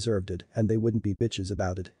Naruto deserved it and they wouldn't be bitches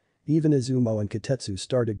about it. Even Izumo and Katetsu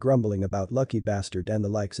started grumbling about lucky bastard and the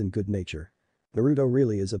likes in good nature. Naruto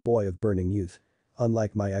really is a boy of burning youth.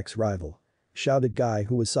 Unlike my ex-rival. Shouted Guy,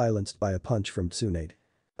 who was silenced by a punch from Tsunade.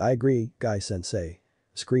 I agree, Guy-sensei.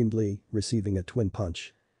 Screamed Lee, receiving a twin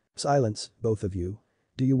punch. Silence, both of you.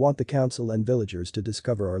 Do you want the council and villagers to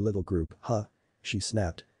discover our little group, huh? She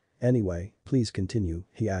snapped. Anyway, please continue,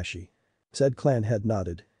 Hiashi. Said clan head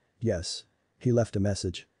nodded. Yes. He left a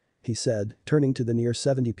message. He said, turning to the near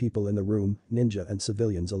 70 people in the room, ninja and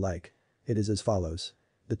civilians alike. It is as follows.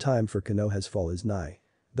 The time for Konoha's fall is nigh.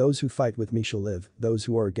 Those who fight with me shall live, those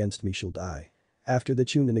who are against me shall die. After the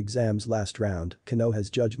Chunin exam's last round, Konoha's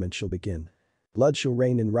judgment shall begin. Blood shall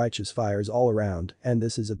rain in righteous fires all around, and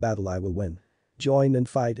this is a battle I will win. Join and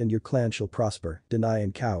fight and your clan shall prosper, deny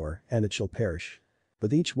and cower, and it shall perish.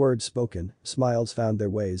 With each word spoken, smiles found their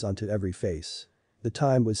ways onto every face. The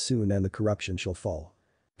time was soon and the corruption shall fall.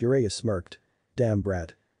 Jiraiya smirked. Damn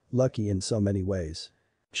brat. Lucky in so many ways.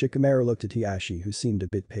 Shikamaru looked at Hiashi, who seemed a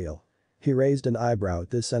bit pale. He raised an eyebrow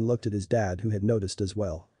at this and looked at his dad, who had noticed as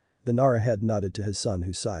well. The Nara head nodded to his son,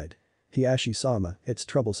 who sighed. Hiashi-sama, it's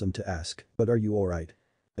troublesome to ask, but are you alright?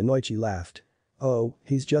 Inoichi laughed. Oh,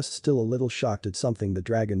 he's just still a little shocked at something the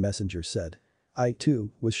dragon messenger said. I,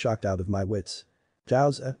 too, was shocked out of my wits.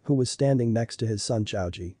 Chaozu, who was standing next to his son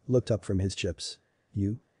Chaoji, looked up from his chips.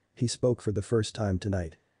 You? He spoke for the first time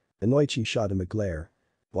tonight. Inoichi shot him a glare.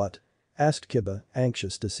 What? Asked Kiba,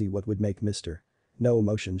 anxious to see what would make Mr. No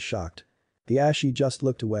emotions shocked. Hiashi just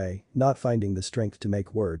looked away, not finding the strength to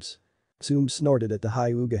make words. Tsume snorted at the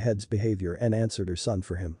Hyuga head's behavior and answered her son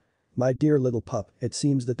for him. My dear little pup, it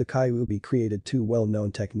seems that the Kyuubi created two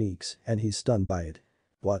well-known techniques and he's stunned by it.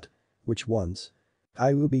 What? Which ones?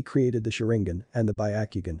 Kyuubi created the Sharingan and the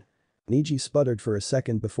Byakugan. Niji sputtered for a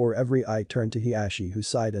second before every eye turned to Hiashi, who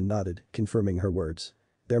sighed and nodded, confirming her words.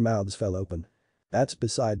 Their mouths fell open. That's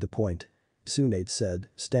beside the point. Tsunade said,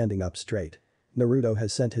 standing up straight. Naruto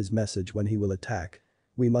has sent his message when he will attack.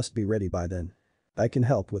 We must be ready by then. I can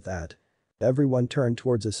help with that. Everyone turned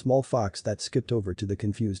towards a small fox that skipped over to the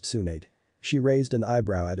confused Tsunade. She raised an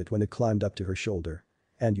eyebrow at it when it climbed up to her shoulder.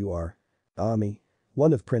 And you are? Ami.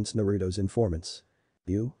 One of Prince Naruto's informants.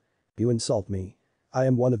 You? You insult me. I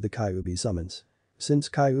am one of the Kyuubi summons. Since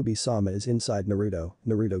Kyuubi-sama is inside Naruto,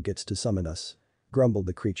 Naruto gets to summon us. Grumbled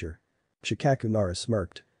the creature. Shikaku Nara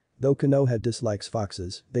smirked. Though Konoha dislikes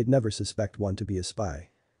foxes, they'd never suspect one to be a spy.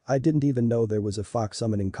 I didn't even know there was a fox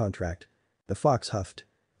summoning contract. The fox huffed.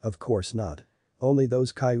 Of course not. Only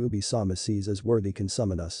those Kyuubi-sama sees as worthy can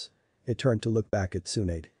summon us. It turned to look back at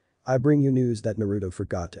Tsunade. I bring you news that Naruto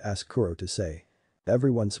forgot to ask Kuro to say.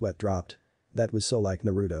 Everyone's sweat dropped. That was so like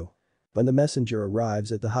Naruto. When the messenger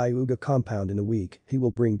arrives at the Hyuga compound in a week, he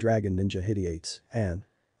will bring Dragon Ninja Hideates, and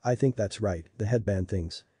I think that's right, the headband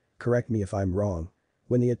things. Correct me if I'm wrong.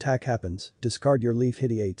 When the attack happens, discard your leaf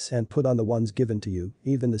Hideates and put on the ones given to you,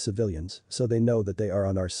 even the civilians, so they know that they are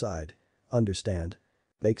on our side. Understand?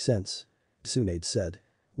 Makes sense. Tsunade said.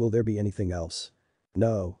 Will there be anything else?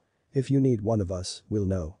 No. If you need one of us, we'll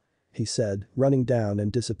know. He said, running down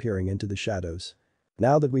and disappearing into the shadows.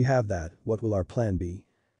 Now that we have that, what will our plan be?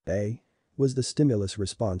 Eh? Was the stimulus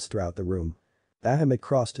response throughout the room. Bahamut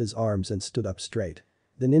crossed his arms and stood up straight.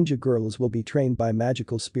 The ninja girls will be trained by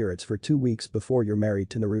magical spirits for 2 weeks before you're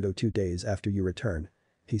married to Naruto 2 days after you return.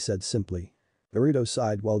 He said simply. Naruto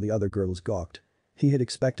sighed while the other girls gawked. He had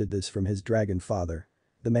expected this from his dragon father.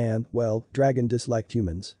 The man, well, dragon disliked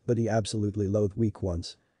humans, but he absolutely loathed weak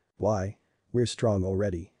ones. Why? We're strong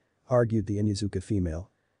already. Argued the Inuzuka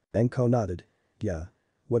female. Enko nodded. Yeah.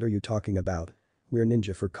 What are you talking about? We're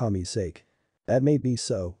ninja for Kami's sake. That may be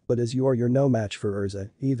so, but as you're no match for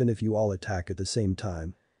Urza, even if you all attack at the same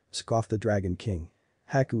time. Scoffed the Dragon King.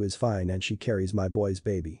 Haku is fine and she carries my boy's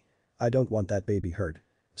baby. I don't want that baby hurt.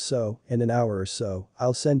 So, in an hour or so,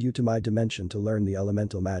 I'll send you to my dimension to learn the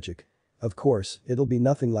elemental magic. Of course, it'll be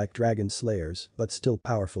nothing like Dragon Slayers, but still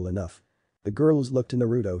powerful enough. The girls looked to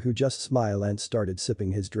Naruto, who just smiled and started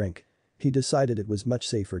sipping his drink. He decided it was much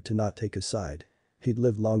safer to not take a side. He'd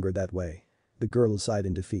live longer that way. The girls sighed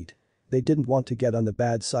in defeat. They didn't want to get on the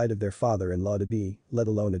bad side of their father-in-law to be, let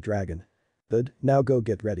alone a dragon. Good, now go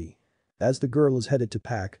get ready. As the girls headed to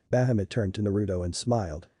pack, Bahamut turned to Naruto and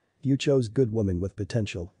smiled. You chose good woman with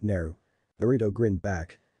potential, Naru. Naruto grinned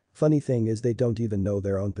back. Funny thing is they don't even know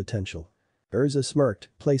their own potential. Urza smirked,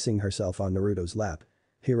 placing herself on Naruto's lap.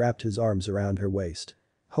 He wrapped his arms around her waist.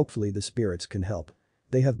 Hopefully the spirits can help.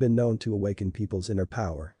 They have been known to awaken people's inner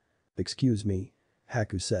power. Excuse me.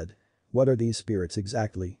 Haku said. What are these spirits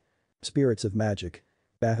exactly? Spirits of magic.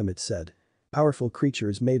 Bahamut said. Powerful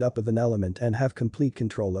creatures made up of an element and have complete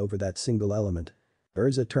control over that single element.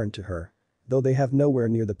 Urza turned to her. Though they have nowhere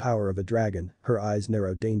near the power of a dragon, her eyes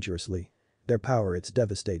narrowed dangerously. Their power, it's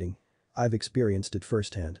devastating. I've experienced it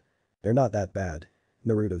firsthand. They're not that bad.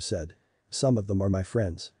 Naruto said. Some of them are my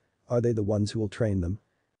friends. Are they the ones who will train them?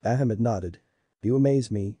 Bahamut nodded. You amaze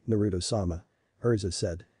me, Naruto-sama. Urza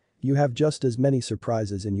said. You have just as many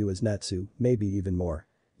surprises in you as Natsu, maybe even more.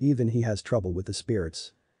 Even he has trouble with the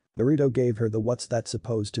spirits. Naruto gave her the what's that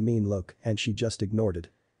supposed to mean look and she just ignored it.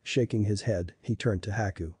 Shaking his head, he turned to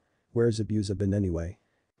Haku. Where's Zabuza been anyway?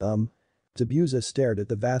 Zabuza stared at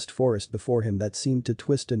the vast forest before him that seemed to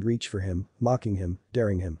twist and reach for him, mocking him,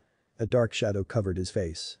 daring him. A dark shadow covered his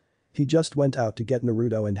face. He just went out to get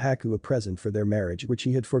Naruto and Haku a present for their marriage which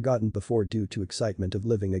he had forgotten before due to excitement of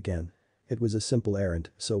living again. It was a simple errand,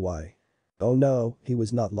 so why? Oh no, he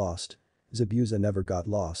was not lost. Zabuza never got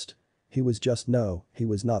lost. He was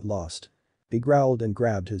not lost. He growled and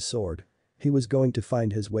grabbed his sword. He was going to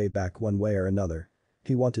find his way back one way or another.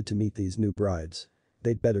 He wanted to meet these new brides.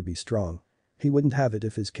 They'd better be strong. He wouldn't have it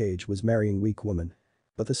if his cage was marrying weak women.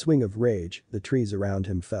 But the swing of rage, the trees around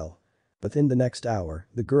him fell. Within the next hour,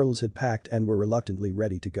 the girls had packed and were reluctantly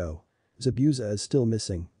ready to go. Zabuza is still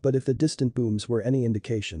missing, but if the distant booms were any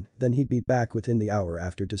indication, then he'd be back within the hour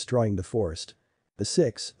after destroying the forest. The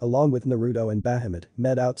six, along with Naruto and Bahamut,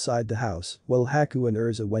 met outside the house while Haku and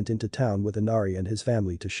Urza went into town with Inari and his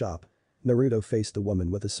family to shop. Naruto faced the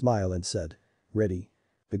woman with a smile and said. Ready?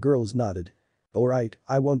 The girls nodded. Alright,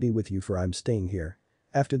 I won't be with you for I'm staying here.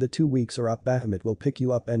 After the 2 weeks are up Bahamut will pick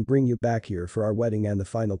you up and bring you back here for our wedding and the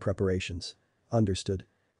final preparations. Understood.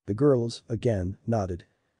 The girls, again, nodded.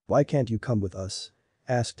 Why can't you come with us?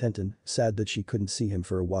 Asked Tenten, sad that she couldn't see him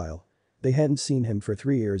for a while. They hadn't seen him for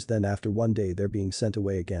 3 years then after one day they're being sent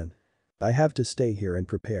away again. I have to stay here and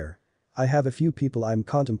prepare. I have a few people I'm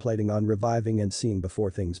contemplating on reviving and seeing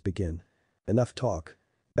before things begin. Enough talk.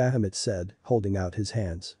 Bahamut said, holding out his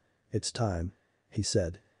hands. It's time. He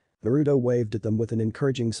said. Naruto waved at them with an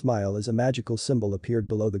encouraging smile as a magical symbol appeared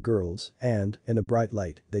below the girls and, in a bright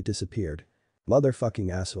light, they disappeared.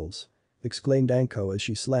 Motherfucking assholes. Exclaimed Anko as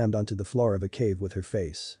she slammed onto the floor of a cave with her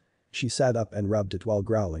face. She sat up and rubbed it while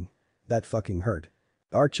growling. That fucking hurt.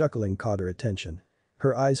 Our chuckling caught her attention.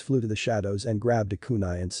 Her eyes flew to the shadows and grabbed a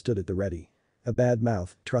kunai and stood at the ready. A bad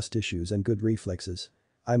mouth, trust issues and good reflexes.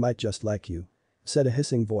 I might just like you. Said a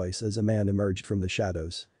hissing voice as a man emerged from the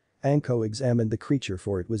shadows. Anko examined the creature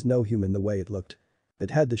for it was no human the way it looked.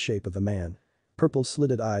 It had the shape of a man. Purple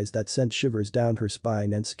slitted eyes that sent shivers down her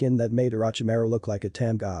spine and skin that made Orochimaru look like a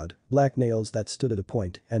tan god, black nails that stood at a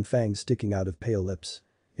point and fangs sticking out of pale lips.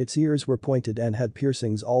 Its ears were pointed and had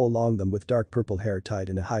piercings all along them with dark purple hair tied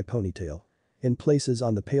in a high ponytail. In places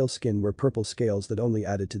on the pale skin were purple scales that only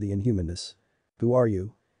added to the inhumanness. Who are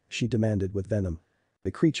you? She demanded with venom.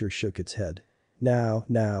 The creature shook its head.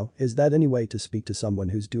 Now, is that any way to speak to someone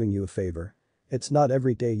who's doing you a favor? It's not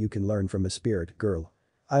every day you can learn from a spirit, girl.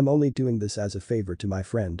 I'm only doing this as a favor to my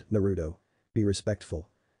friend, Naruto. Be respectful.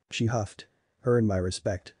 She huffed. Earn my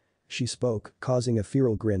respect. She spoke, causing a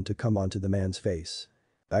feral grin to come onto the man's face.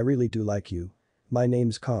 I really do like you. My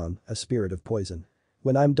name's Khan, a spirit of poison.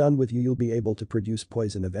 When I'm done with you you'll be able to produce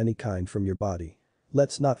poison of any kind from your body.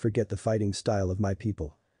 Let's not forget the fighting style of my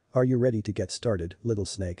people. Are you ready to get started, little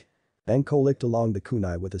snake? Anko licked along the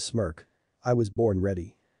kunai with a smirk. I was born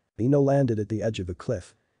ready. Ino landed at the edge of a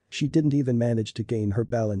cliff. She didn't even manage to gain her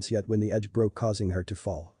balance yet when the edge broke causing her to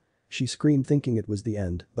fall. She screamed thinking it was the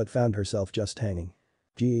end but found herself just hanging.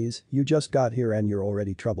 Geez, you just got here and you're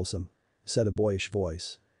already troublesome. Said a boyish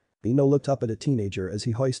voice. Ino looked up at a teenager as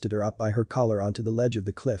he hoisted her up by her collar onto the ledge of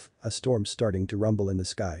the cliff, a storm starting to rumble in the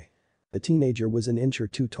sky. The teenager was an inch or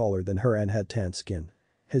two taller than her and had tan skin.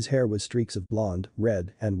 His hair was streaks of blonde,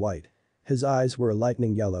 red, and white. His eyes were a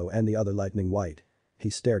lightning yellow and the other lightning white. He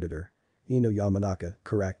stared at her. Ino Yamanaka,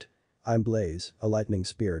 correct? I'm Blaze, a lightning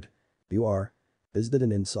spirit. You are? Is that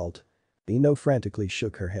an insult? Ino frantically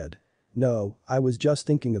shook her head. No, I was just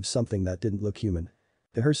thinking of something that didn't look human.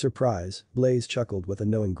 To her surprise, Blaze chuckled with a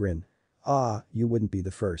knowing grin. Ah, you wouldn't be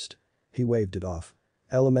the first. He waved it off.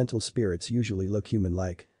 Elemental spirits usually look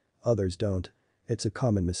human-like. Others don't. It's a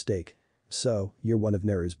common mistake. So, you're one of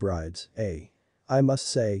Neru's brides, eh? I must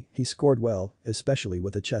say, he scored well, especially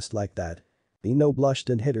with a chest like that. Ino blushed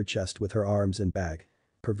and hit her chest with her arms and back.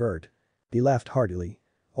 Pervert. He laughed heartily.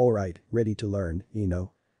 Alright, ready to learn,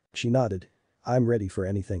 Ino? She nodded. I'm ready for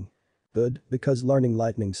anything. Good, because learning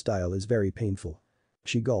lightning style is very painful.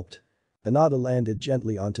 She gulped. Hinata landed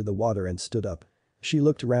gently onto the water and stood up. She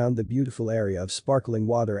looked around the beautiful area of sparkling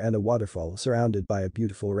water and a waterfall surrounded by a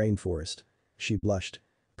beautiful rainforest. She blushed.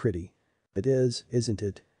 Pretty. It is, isn't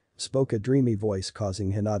it? Spoke a dreamy voice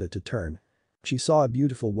causing Hinata to turn. She saw a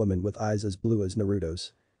beautiful woman with eyes as blue as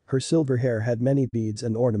Naruto's. Her silver hair had many beads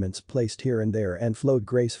and ornaments placed here and there and flowed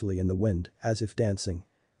gracefully in the wind, as if dancing.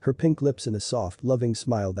 Her pink lips in a soft, loving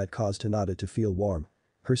smile that caused Hinata to feel warm.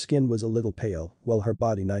 Her skin was a little pale, while her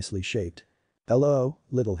body nicely shaped. Hello,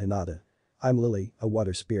 little Hinata. I'm Lily, a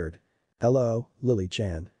water spirit. Hello,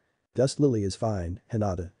 Lily-chan. Dust Lily is fine,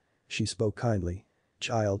 Hinata. She spoke kindly.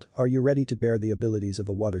 Child, are you ready to bear the abilities of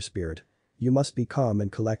a water spirit? You must be calm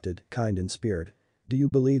and collected, kind in spirit. Do you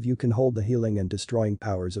believe you can hold the healing and destroying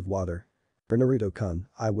powers of water? For Naruto-kun,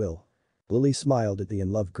 I will. Lily smiled at the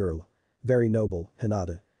in-love girl. Very noble,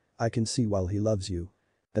 Hinata. I can see while he loves you.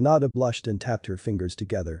 Hinata blushed and tapped her fingers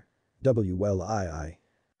together. Well I.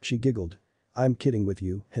 She giggled. I'm kidding with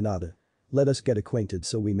you, Hinata. Let us get acquainted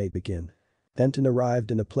so we may begin. Tenten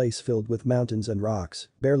arrived in a place filled with mountains and rocks,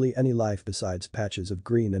 barely any life besides patches of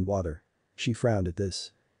green and water. She frowned at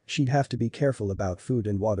this. She'd have to be careful about food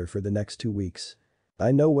and water for the next 2 weeks.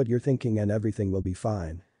 I know what you're thinking and everything will be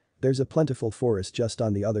fine. There's a plentiful forest just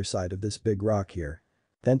on the other side of this big rock here.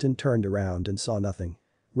 Tenten turned around and saw nothing.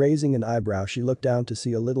 Raising an eyebrow she looked down to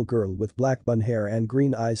see a little girl with black bun hair and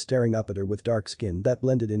green eyes staring up at her with dark skin that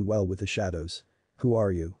blended in well with the shadows. Who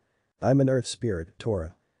are you? I'm an earth spirit,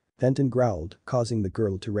 Tora. Tenten growled, causing the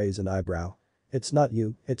girl to raise an eyebrow. It's not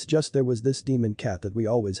you, it's just there was this demon cat that we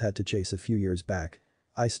always had to chase a few years back.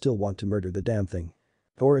 I still want to murder the damn thing.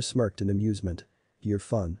 Tora smirked in amusement. You're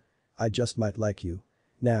fun. I just might like you.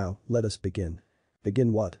 Now, let us begin.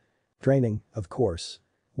 Begin what? Training, of course.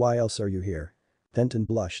 Why else are you here? Tenten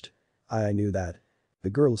blushed. I knew that. The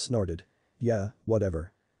girl snorted. Yeah,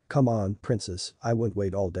 whatever. Come on, princess, I won't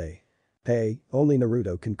wait all day. Hey, only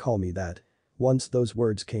Naruto can call me that. Once those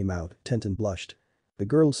words came out, Tenten blushed. The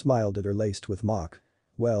girl smiled at her laced with mock.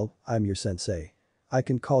 Well, I'm your sensei. I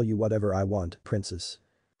can call you whatever I want, princess.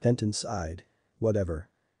 Tenten sighed. Whatever.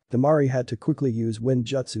 Temari had to quickly use wind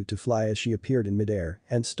jutsu to fly as she appeared in midair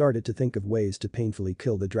and started to think of ways to painfully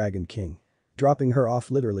kill the Dragon King. Dropping her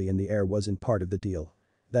off literally in the air wasn't part of the deal.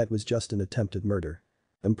 That was just an attempted murder.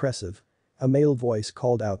 Impressive. A male voice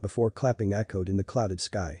called out before clapping echoed in the clouded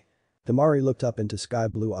sky. Temari looked up into sky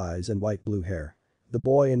blue eyes and white blue hair. The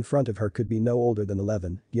boy in front of her could be no older than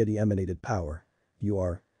 11, yet he emanated power. You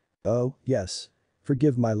are? Oh, yes.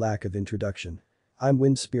 Forgive my lack of introduction. I'm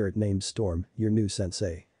wind spirit named Storm, your new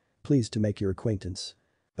sensei. Pleased to make your acquaintance.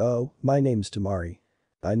 Oh, my name's Temari.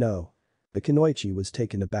 I know. The Kunoichi was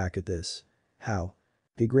taken aback at this. How?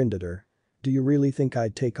 He grinned at her. Do you really think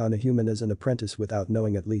I'd take on a human as an apprentice without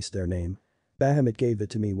knowing at least their name? Bahamut gave it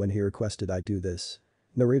to me when he requested I do this.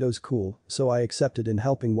 Naruto's cool, so I accepted in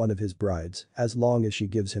helping one of his brides, as long as she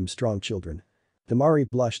gives him strong children. Temari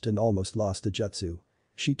blushed and almost lost the jutsu.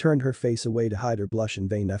 She turned her face away to hide her blush in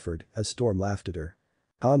vain effort as Storm laughed at her.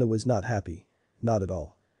 Hana was not happy. Not at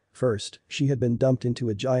all. First, she had been dumped into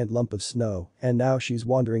a giant lump of snow and now she's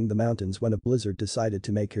wandering the mountains when a blizzard decided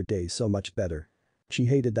to make her day so much better. She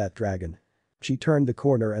hated that dragon. She turned the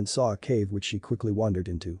corner and saw a cave which she quickly wandered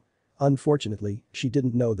into. Unfortunately, she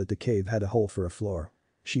didn't know that the cave had a hole for a floor.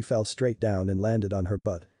 She fell straight down and landed on her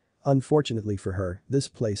butt. Unfortunately for her, this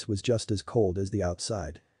place was just as cold as the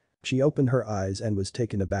outside. She opened her eyes and was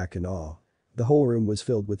taken aback in awe. The whole room was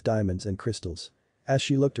filled with diamonds and crystals. As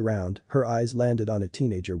she looked around, her eyes landed on a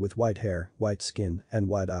teenager with white hair, white skin, and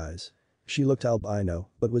white eyes. She looked albino,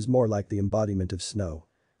 but was more like the embodiment of snow.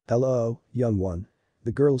 Hello, young one.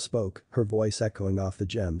 The girl spoke, her voice echoing off the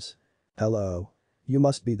gems. Hello. You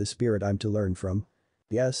must be the spirit I'm to learn from.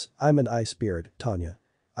 Yes, I'm an ice spirit, Tanya.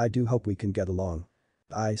 I do hope we can get along.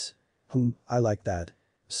 Ice? I like that.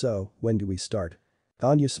 So, when do we start?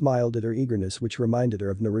 Tanya smiled at her eagerness which reminded her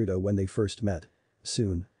of Naruto when they first met.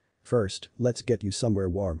 Soon. First, let's get you somewhere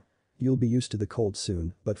warm. You'll be used to the cold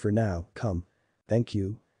soon, but for now, come. Thank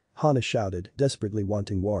you. Hana shouted, desperately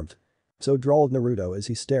wanting warmth. So drawled Naruto as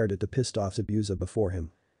he stared at the pissed-off Zabuza before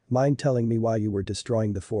him. Mind telling me why you were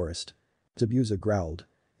destroying the forest? Zabuza growled.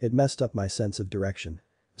 It messed up my sense of direction.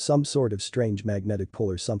 Some sort of strange magnetic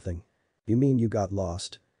pull or something. You mean you got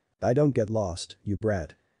lost? I don't get lost, you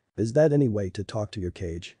brat. Is that any way to talk to your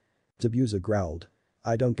cage? Zabuza growled.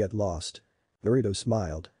 I don't get lost. Naruto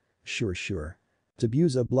smiled. Sure.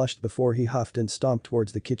 Zabuza blushed before he huffed and stomped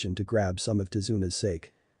towards the kitchen to grab some of Tezuna's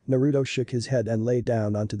sake. Naruto shook his head and lay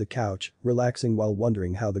down onto the couch, relaxing while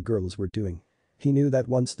wondering how the girls were doing. He knew that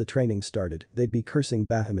once the training started, they'd be cursing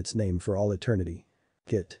Bahamut's name for all eternity.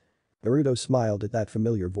 Kit. Naruto smiled at that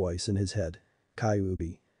familiar voice in his head.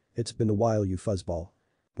 Kyuubi. It's been a while you fuzzball.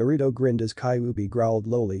 Naruto grinned as Kyuubi growled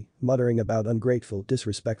lowly, muttering about ungrateful,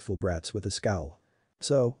 disrespectful brats with a scowl.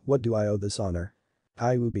 So, what do I owe this honor?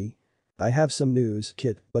 Kyuubi. I have some news,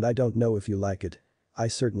 kid, but I don't know if you like it. I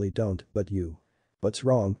certainly don't, but you. What's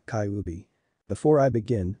wrong, Kyuubi? Before I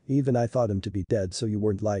begin, even I thought him to be dead so you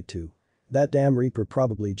weren't lied to. That damn Reaper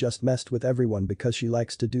probably just messed with everyone because she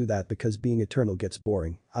likes to do that because being eternal gets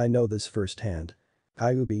boring, I know this firsthand.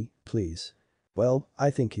 Kyuubi, please. Well, I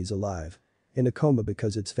think he's alive. In a coma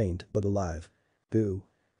because it's faint, but alive. Boo.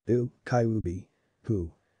 Boo, Kyuubi.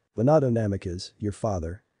 Who? Minato Namikaze, your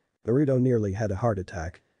father. Naruto nearly had a heart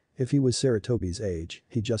attack. If he was Saratobi's age,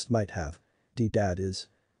 he just might have. Dad is.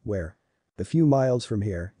 Where? A few miles from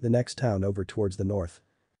here, the next town over towards the north.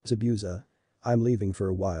 Zabuza. I'm leaving for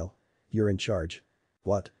a while. You're in charge.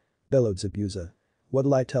 What? Bellowed Zabuza.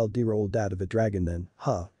 What'll I tell dear old dad of a dragon then,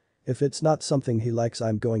 huh? If it's not something he likes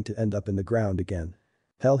I'm going to end up in the ground again.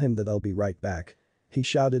 Tell him that I'll be right back. He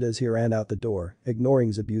shouted as he ran out the door,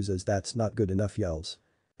 ignoring Zabuza's that's not good enough yells.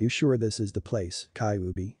 You sure this is the place,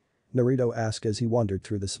 Kyuubi? Naruto asked as he wandered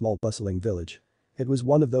through the small bustling village. It was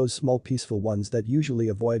one of those small peaceful ones that usually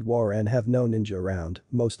avoid war and have no ninja around,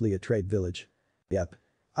 mostly a trade village. Yep.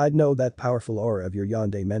 I'd know that powerful aura of your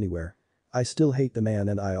yondaime anywhere. I still hate the man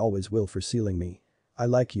and I always will for sealing me. I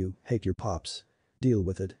like you, hate your pops. Deal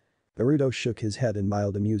with it. Naruto shook his head in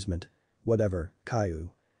mild amusement. Whatever,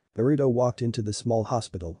 Kaiu. Naruto walked into the small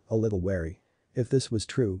hospital, a little wary. If this was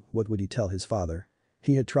true, what would he tell his father?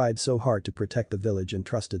 He had tried so hard to protect the village and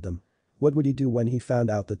trusted them. What would he do when he found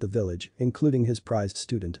out that the village, including his prized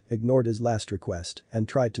student, ignored his last request and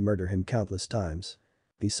tried to murder him countless times?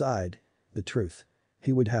 Beside, the truth.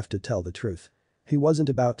 He would have to tell the truth. He wasn't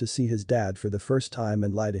about to see his dad for the first time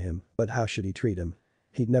and lie to him, but how should he treat him?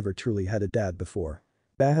 He'd never truly had a dad before.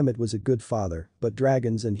 Bahamut was a good father, but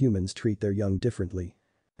dragons and humans treat their young differently.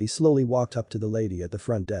 He slowly walked up to the lady at the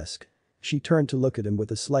front desk. She turned to look at him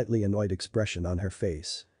with a slightly annoyed expression on her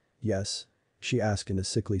face. Yes? She asked in a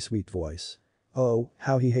sickly sweet voice. Oh,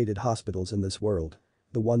 how he hated hospitals in this world.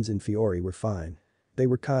 The ones in Fiori were fine. They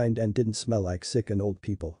were kind and didn't smell like sick and old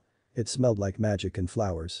people. It smelled like magic and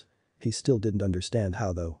flowers. He still didn't understand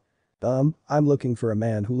how though. I'm looking for a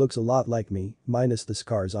man who looks a lot like me, minus the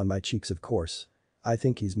scars on my cheeks of course. I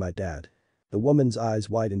think he's my dad. The woman's eyes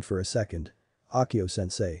widened for a second.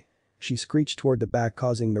 Akio-sensei. She screeched toward the back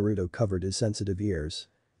causing Naruto covered his sensitive ears.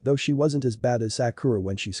 Though she wasn't as bad as Sakura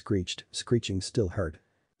when she screeched, screeching still hurt.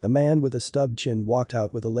 A man with a stubbed chin walked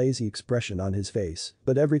out with a lazy expression on his face,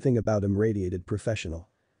 but everything about him radiated professional.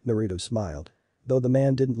 Naruto smiled. Though the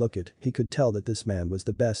man didn't look it, he could tell that this man was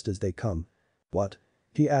the best as they come. What?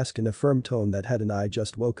 He asked in a firm tone that had an I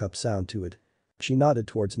just woke up sound to it. She nodded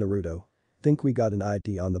towards Naruto. Think we got an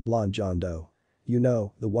ID on the blonde John Doe. You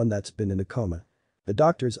know, the one that's been in a coma. The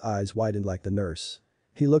doctor's eyes widened like the nurse.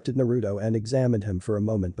 He looked at Naruto and examined him for a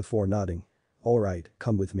moment before nodding. Alright,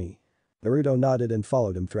 come with me. Naruto nodded and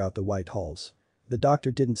followed him throughout the white halls. The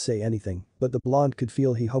doctor didn't say anything, but the blonde could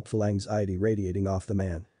feel his hopeful anxiety radiating off the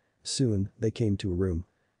man. Soon, they came to a room.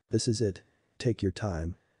 This is it. Take your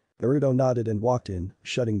time. Naruto nodded and walked in,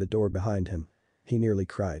 shutting the door behind him. He nearly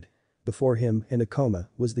cried. Before him, in a coma,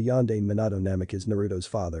 was the yondaime Minato Namikaze, Naruto's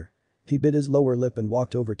father. He bit his lower lip and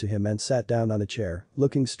walked over to him and sat down on a chair,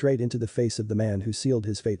 looking straight into the face of the man who sealed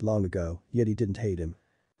his fate long ago, yet he didn't hate him.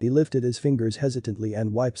 He lifted his fingers hesitantly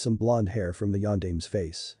and wiped some blonde hair from the yondaime's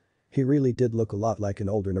face. He really did look a lot like an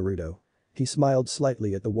older Naruto. He smiled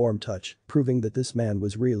slightly at the warm touch, proving that this man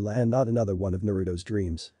was real and not another one of Naruto's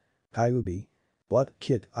dreams. Kyuubi. What,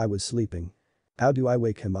 kid, I was sleeping. How do I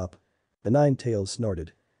wake him up? The Nine-Tails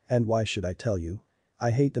snorted. And why should I tell you?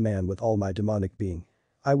 I hate the man with all my demonic being.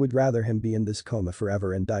 I would rather him be in this coma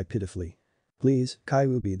forever and die pitifully. Please,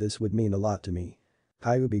 Kyuubi, this would mean a lot to me.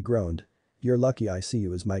 Kyuubi groaned. You're lucky I see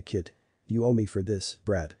you as my kid. You owe me for this,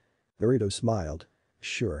 brat. Naruto smiled.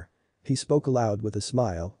 Sure. He spoke aloud with a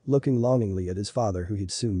smile, looking longingly at his father who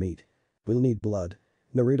he'd soon meet. We'll need blood.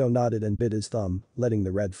 Naruto nodded and bit his thumb, letting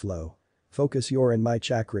the red flow. Focus your and my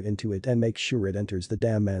chakra into it and make sure it enters the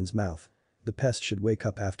damn man's mouth. The pest should wake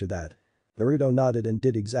up after that. Naruto nodded and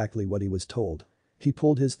did exactly what he was told. He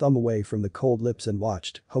pulled his thumb away from the cold lips and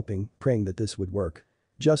watched, hoping, praying that this would work.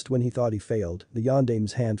 Just when he thought he failed, the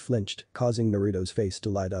yondaime's hand flinched, causing Naruto's face to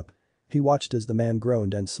light up. He watched as the man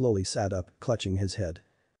groaned and slowly sat up, clutching his head.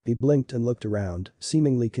 He blinked and looked around,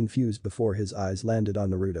 seemingly confused before his eyes landed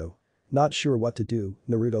on Naruto. Not sure what to do,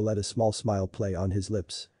 Naruto let a small smile play on his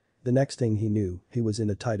lips. The next thing he knew, he was in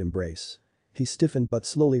a tight embrace. He stiffened but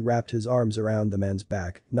slowly wrapped his arms around the man's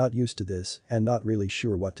back, not used to this and not really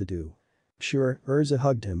sure what to do. Sure, Urza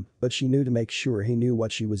hugged him, but she knew to make sure he knew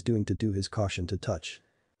what she was doing to do his caution to touch.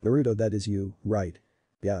 Naruto, that is you, right?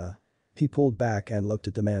 Yeah. He pulled back and looked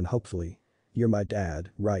at the man hopefully. You're my dad,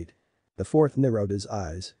 right? The fourth narrowed his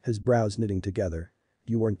eyes, his brows knitting together.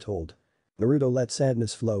 You weren't told. Naruto let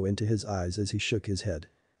sadness flow into his eyes as he shook his head.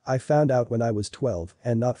 I found out when I was 12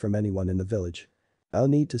 and not from anyone in the village. I'll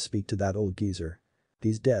need to speak to that old geezer.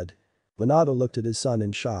 He's dead. Minato looked at his son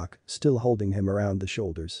in shock, still holding him around the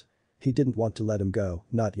shoulders. He didn't want to let him go,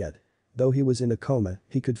 not yet. Though he was in a coma,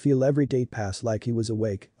 he could feel every day pass like he was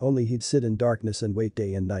awake, only he'd sit in darkness and wait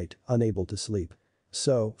day and night, unable to sleep.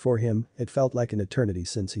 So, for him, it felt like an eternity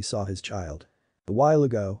since he saw his child. A while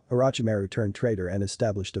ago, Orochimaru turned traitor and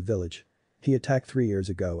established a village. He attacked 3 years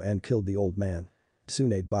ago and killed the old man.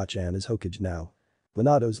 Tsunade Bachan is Hokage now.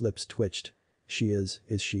 Minato's lips twitched. She is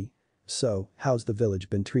she? So, how's the village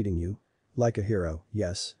been treating you? Like a hero,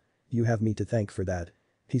 yes. You have me to thank for that.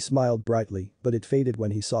 He smiled brightly, but it faded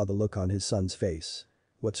when he saw the look on his son's face.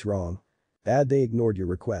 What's wrong? Dad, they ignored your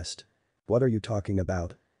request. What are you talking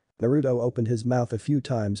about? Naruto opened his mouth a few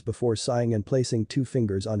times before sighing and placing 2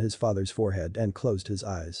 fingers on his father's forehead and closed his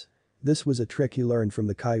eyes. This was a trick he learned from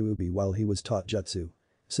the Kyuubi while he was taught jutsu.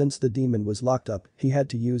 Since the demon was locked up, he had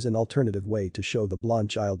to use an alternative way to show the blonde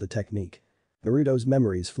child the technique. Naruto's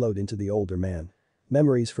memories flowed into the older man.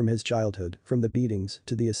 Memories from his childhood, from the beatings,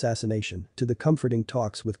 to the assassination, to the comforting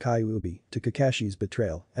talks with Kyuubi, to Kakashi's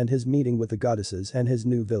betrayal, and his meeting with the goddesses and his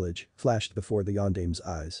new village, flashed before the Yondame's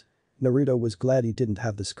eyes. Naruto was glad he didn't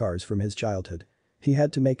have the scars from his childhood. He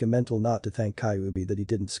had to make a mental note to thank Kyuubi that he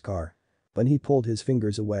didn't scar. When he pulled his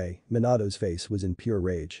fingers away, Minato's face was in pure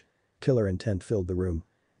rage. Killer intent filled the room.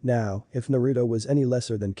 Now, if Naruto was any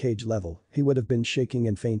lesser than cage level, he would have been shaking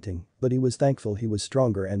and fainting, but he was thankful he was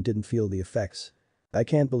stronger and didn't feel the effects. I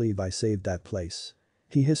can't believe I saved that place.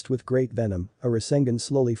 He hissed with great venom, a Rasengan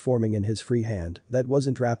slowly forming in his free hand that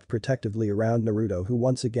wasn't wrapped protectively around Naruto, who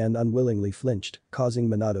once again unwillingly flinched, causing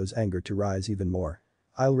Minato's anger to rise even more.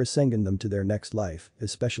 I'll Rasengan them to their next life,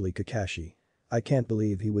 especially Kakashi. I can't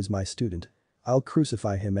believe he was my student. I'll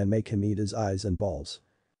crucify him and make him eat his eyes and balls.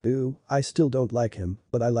 Ooh, I still don't like him,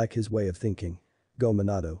 but I like his way of thinking. Go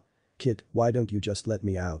Minato. Kid, why don't you just let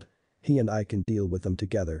me out? He and I can deal with them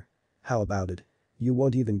together. How about it? You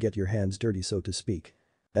won't even get your hands dirty, so to speak.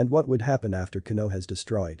 And what would happen after Konoha's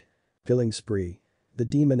destroyed? Killing spree. The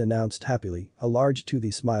demon announced happily, a large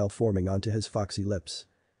toothy smile forming onto his foxy lips.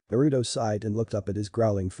 Naruto sighed and looked up at his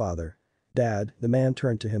growling father. Dad, the man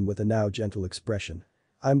turned to him with a now gentle expression.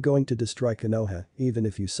 I'm going to destroy Konoha, even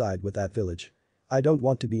if you side with that village. I don't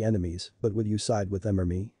want to be enemies, but would you side with them or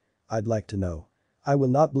me? I'd like to know. I will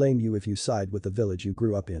not blame you if you side with the village you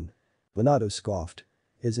grew up in. Minato scoffed.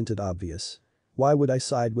 Isn't it obvious? Why would I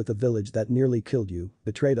side with a village that nearly killed you,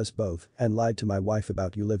 betrayed us both, and lied to my wife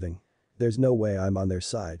about you living? There's no way I'm on their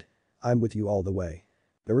side. I'm with you all the way.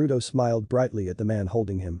 Naruto smiled brightly at the man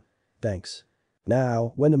holding him. Thanks.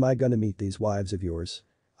 Now, when am I gonna meet these wives of yours?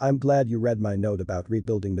 I'm glad you read my note about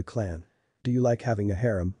rebuilding the clan. Do you like having a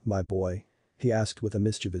harem, my boy? He asked with a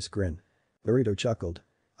mischievous grin. Naruto chuckled.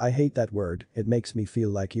 I hate that word, it makes me feel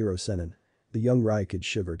like Iro-senin. The young Raikage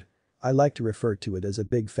shivered. I like to refer to it as a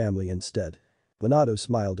big family instead. Minato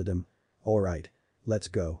smiled at him. Alright. Let's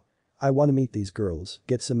go. I wanna meet these girls,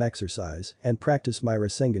 get some exercise, and practice my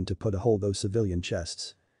Rasengan to put a hole those civilian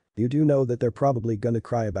chests. You do know that they're probably gonna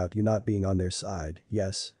cry about you not being on their side,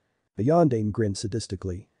 yes? The Yondaime grinned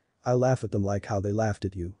sadistically. I'll laugh at them like how they laughed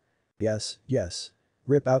at you. Yes, yes.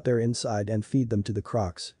 Rip out their inside and feed them to the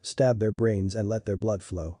crocs, stab their brains and let their blood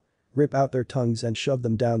flow. Rip out their tongues and shove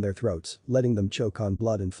them down their throats, letting them choke on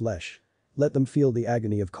blood and flesh. Let them feel the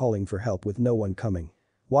agony of calling for help with no one coming.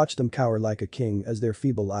 Watch them cower like a king as their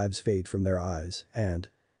feeble lives fade from their eyes, and…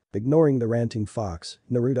 Ignoring the ranting fox,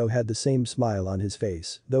 Naruto had the same smile on his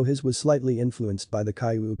face, though his was slightly influenced by the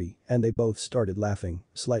Kyuubi, and they both started laughing,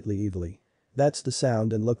 slightly evilly. That's the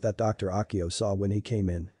sound and look that Dr. Akio saw when he came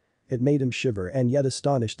in. It made him shiver and yet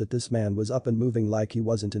astonished that this man was up and moving like he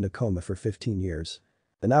wasn't in a coma for 15 years.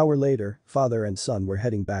 An hour later, father and son were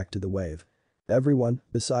heading back to the wave. Everyone,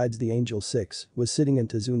 besides the Angel Six, was sitting in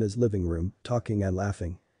Tezuna's living room, talking and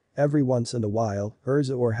laughing. Every once in a while,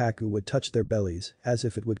 Urza or Haku would touch their bellies, as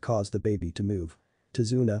if it would cause the baby to move.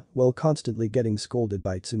 Tezuna, while constantly getting scolded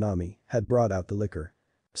by Tsunami, had brought out the liquor.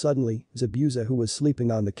 Suddenly, Zabuza, who was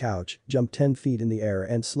sleeping on the couch, jumped 10 feet in the air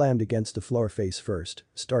and slammed against the floor face first,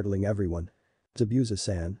 startling everyone.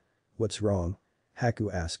 Zabuza-san. What's wrong?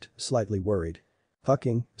 Haku asked, slightly worried.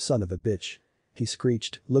 Fucking son of a bitch. He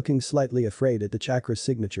screeched, looking slightly afraid at the chakra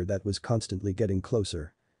signature that was constantly getting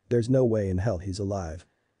closer. There's no way in hell he's alive.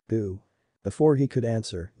 Boo. Before he could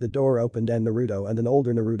answer, the door opened and Naruto and an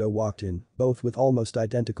older Naruto walked in, both with almost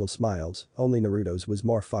identical smiles, only Naruto's was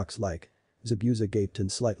more fox-like. Zabuza gaped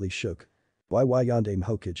and slightly shook. Why Yondaime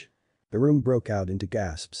Hokage? The room broke out into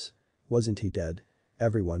gasps. Wasn't he dead?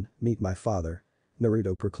 Everyone, meet my father.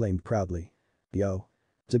 Naruto proclaimed proudly. Yo.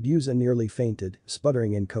 Zabuza nearly fainted,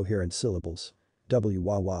 sputtering incoherent syllables.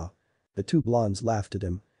 Wah. The two blondes laughed at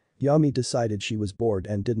him. Yami decided she was bored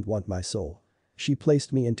and didn't want my soul. She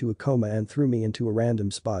placed me into a coma and threw me into a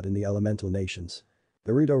random spot in the elemental nations.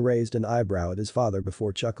 Naruto raised an eyebrow at his father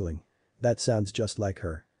before chuckling. That sounds just like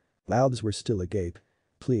her. Mouths were still agape.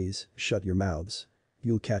 Please, shut your mouths.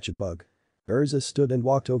 You'll catch a bug. Urza stood and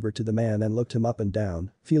walked over to the man and looked him up and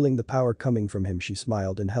down, feeling the power coming from him. She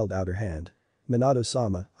smiled and held out her hand.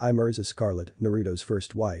 Minato-sama, I'm Urza Scarlet, Naruto's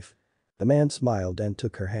first wife. The man smiled and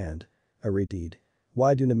took her hand. A redeed.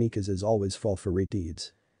 Why do Namikazes always fall for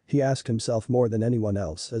redeeds? He asked himself more than anyone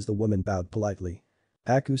else as the woman bowed politely.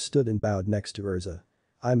 Haku stood and bowed next to Urza.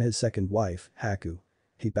 I'm his second wife, Haku.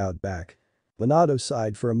 He bowed back. Minato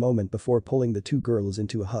sighed for a moment before pulling the two girls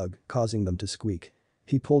into a hug, causing them to squeak.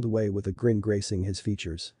 He pulled away with a grin gracing his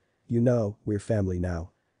features. You know, we're family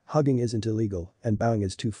now. Hugging isn't illegal, and bowing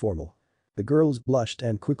is too formal. The girls blushed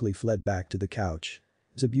and quickly fled back to the couch.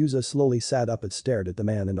 Zabuza slowly sat up and stared at the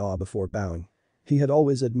man in awe before bowing. He had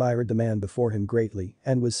always admired the man before him greatly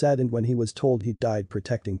and was saddened when he was told he'd died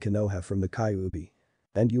protecting Konoha from the Kyuubi.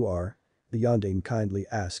 And you are? The Yondaime kindly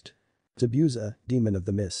asked. Zabuza, demon of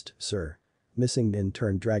the mist, sir. Missing nin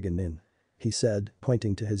turned dragon nin. He said,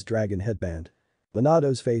 pointing to his dragon headband.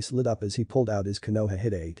 Minato's face lit up as he pulled out his Konoha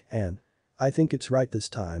Hidate and, I think it's right this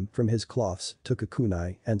time, from his cloths, took a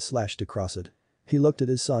kunai and slashed across it. He looked at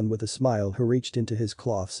his son with a smile who reached into his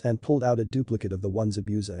cloths and pulled out a duplicate of the one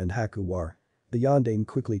Zabuza and Haku wore. The Yondaime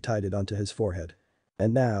quickly tied it onto his forehead.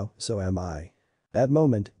 And now, so am I. That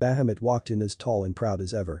moment, Bahamut walked in as tall and proud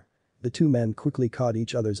as ever. The two men quickly caught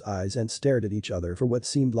each other's eyes and stared at each other for what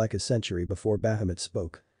seemed like a century before Bahamut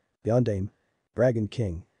spoke. Yondaime. Dragon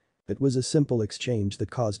King. It was a simple exchange that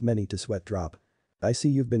caused many to sweat drop. I see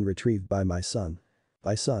you've been retrieved by my son.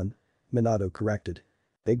 My son? Minato corrected.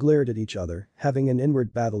 They glared at each other, having an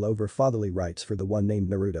inward battle over fatherly rights for the one named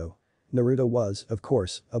Naruto. Naruto was, of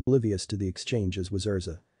course, oblivious to the exchange as was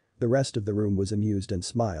Urza. The rest of the room was amused and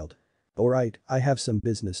smiled. Alright, I have some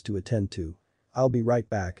business to attend to. I'll be right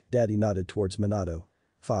back, Daddy nodded towards Minato.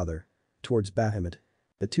 Father. Towards Bahamut.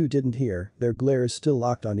 The two didn't hear, their glares still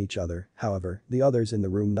locked on each other, however, the others in the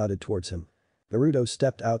room nodded towards him. Naruto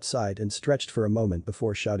stepped outside and stretched for a moment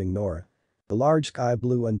before shouting Nora. The large sky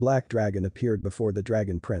blue and black dragon appeared before the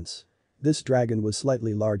dragon prince. This dragon was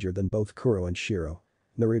slightly larger than both Kuro and Shiro.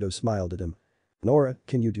 Naruto smiled at him. Nora,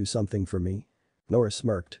 can you do something for me? Nora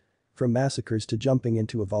smirked. From massacres to jumping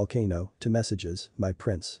into a volcano, to messages, my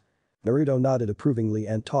prince. Naruto nodded approvingly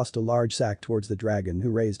and tossed a large sack towards the dragon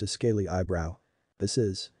who raised a scaly eyebrow. This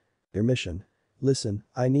is your mission. Listen,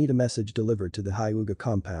 I need a message delivered to the Hyuga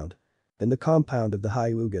compound. In the compound of the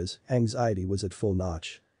Hyugas, anxiety was at full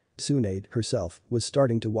notch. Tsunade, herself, was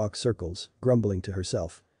starting to walk circles, grumbling to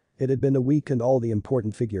herself. It had been a week and all the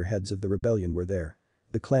important figureheads of the rebellion were there.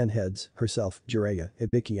 The clan heads, herself, Jiraiya,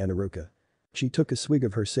 Ibiki and Iruka. She took a swig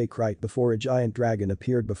of her sake right before a giant dragon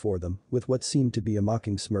appeared before them with what seemed to be a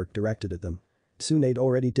mocking smirk directed at them. Tsunade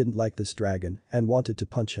already didn't like this dragon and wanted to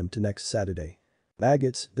punch him to next Saturday.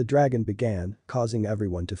 Maggots, the dragon began, causing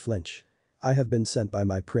everyone to flinch. I have been sent by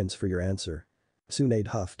my prince for your answer. Tsunade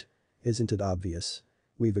huffed. Isn't it obvious?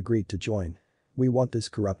 We've agreed to join. We want this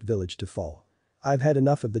corrupt village to fall. I've had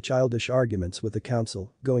enough of the childish arguments with the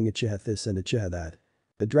council, going Uchiha this and Uchiha that.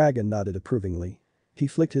 The dragon nodded approvingly. He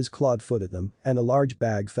flicked his clawed foot at them and a large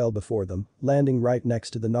bag fell before them, landing right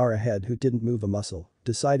next to the Nara head who didn't move a muscle,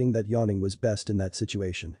 deciding that yawning was best in that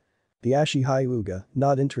situation. The Ashi Hyuga,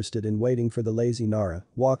 not interested in waiting for the lazy Nara,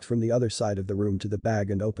 walked from the other side of the room to the bag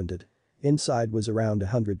and opened it. Inside was around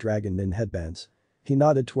 100 dragon nin headbands. He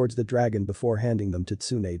nodded towards the dragon before handing them to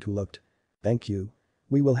Tsunade who looked. Thank you.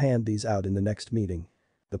 We will hand these out in the next meeting.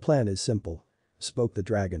 The plan is simple. Spoke the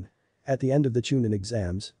dragon. At the end of the Chunin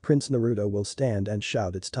exams, Prince Naruto will stand and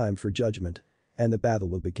shout it's time for judgment. And the battle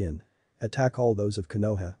will begin. Attack all those of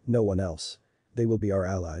Konoha, no one else. They will be our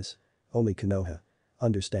allies. Only Konoha.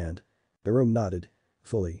 Understand? The room nodded.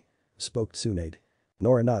 Fully. Spoke Tsunade.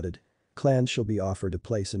 Nora nodded. Clans shall be offered a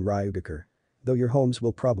place in Ryugakur. Though your homes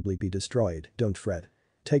will probably be destroyed, don't fret.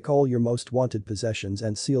 Take all your most wanted possessions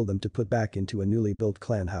and seal them to put back into a newly built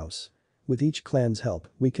clan house. With each clan's help,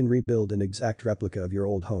 we can rebuild an exact replica of your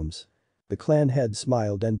old homes. The clan heads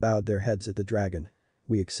smiled and bowed their heads at the dragon.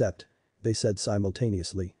 We accept. They said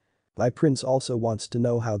simultaneously. My prince also wants to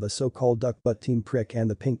know how the so-called duck butt team prick and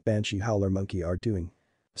the pink banshee howler monkey are doing.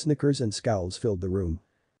 Snickers and scowls filled the room.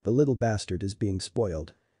 The little bastard is being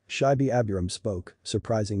spoiled. Shibi Abiram spoke,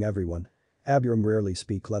 surprising everyone. Abiram rarely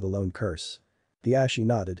speak let alone curse. The Ashi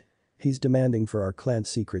nodded. He's demanding for our clan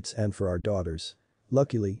secrets and for our daughters.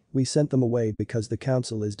 Luckily, we sent them away because the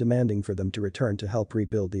council is demanding for them to return to help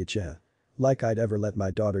rebuild the Uchiha. Like I'd ever let my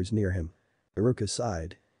daughters near him. Iruka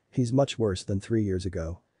sighed. He's much worse than 3 years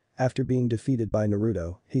ago. After being defeated by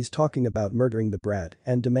Naruto, he's talking about murdering the brat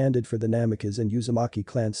and demanded for the Namikaze and Uzumaki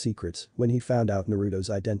clan secrets when he found out Naruto's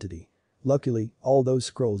identity. Luckily, all those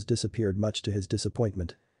scrolls disappeared much to his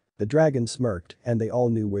disappointment. The dragon smirked and they all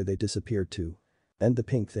knew where they disappeared to. And the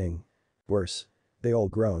pink thing. Worse. They all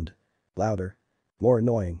groaned. Louder. More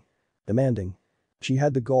annoying. Demanding. She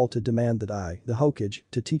had the gall to demand that I, the Hokage,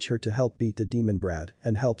 to teach her to help beat the demon brat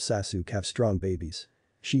and help Sasuke have strong babies.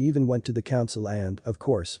 She even went to the council and, of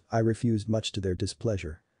course, I refused much to their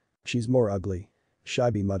displeasure. She's more ugly.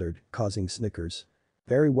 Shibi muttered, causing snickers.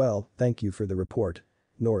 Very well, thank you for the report.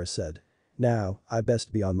 Nora said. Now, I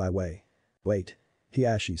best be on my way. Wait.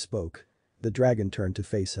 Hiashi spoke. The dragon turned to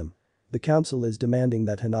face him. The council is demanding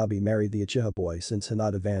that Hanabi marry the Uchiha boy since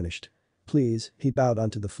Hinata vanished. Please, he bowed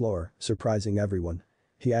onto the floor, surprising everyone.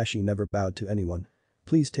 Hiashi never bowed to anyone.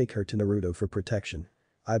 Please take her to Naruto for protection.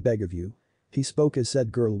 I beg of you. He spoke as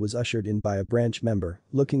said girl was ushered in by a branch member,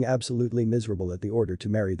 looking absolutely miserable at the order to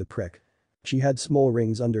marry the prick. She had small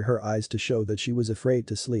rings under her eyes to show that she was afraid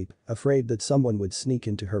to sleep, afraid that someone would sneak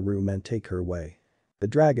into her room and take her away. The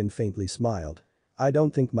dragon faintly smiled. I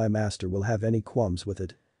don't think my master will have any qualms with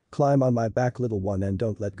it. Climb on my back little one and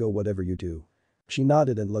don't let go whatever you do. She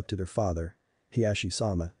nodded and looked at her father.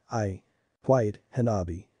 Hiashi-sama, Quiet,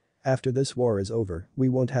 Hanabi. After this war is over, we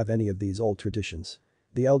won't have any of these old traditions.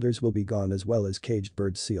 The elders will be gone as well as caged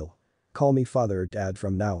bird seal. Call me father or dad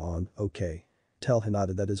from now on, okay? Tell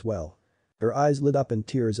Hinata that as well. Her eyes lit up in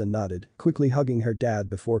tears and nodded, quickly hugging her dad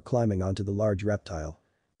before climbing onto the large reptile.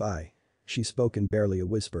 Bye. She spoke in barely a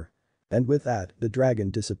whisper. And with that, the dragon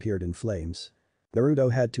disappeared in flames.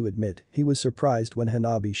 Naruto had to admit he was surprised when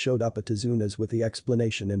Hanabi showed up at Tazuna's with the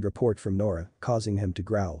explanation and report from Nora, causing him to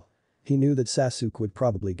growl. He knew that Sasuke would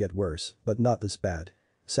probably get worse, but not this bad.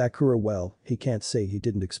 Sakura well, he can't say he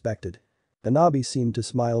didn't expect it. Hanabi seemed to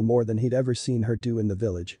smile more than he'd ever seen her do in the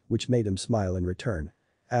village, which made him smile in return.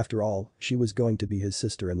 After all, she was going to be his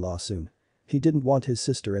sister-in-law soon. He didn't want his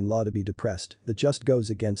sister-in-law to be depressed, that just goes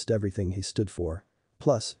against everything he stood for.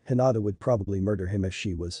 Plus, Hinata would probably murder him if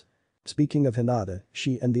she was. Speaking of Hinata,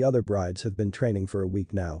 she and the other brides have been training for a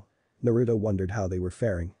week now. Naruto wondered how they were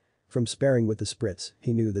faring. From sparring with the Spritz,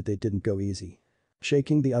 he knew that they didn't go easy.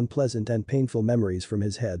 Shaking the unpleasant and painful memories from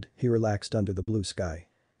his head, he relaxed under the blue sky.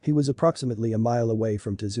 He was approximately a mile away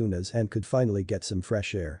from Tazuna's and could finally get some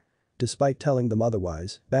fresh air. Despite telling them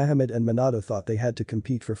otherwise, Bahamut and Minato thought they had to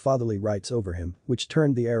compete for fatherly rights over him, which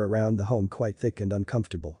turned the air around the home quite thick and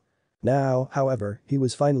uncomfortable. Now, however, he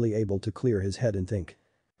was finally able to clear his head and think.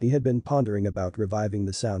 He had been pondering about reviving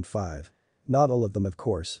the Sound Five. Not all of them of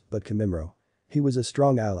course, but Kimimaro. He was a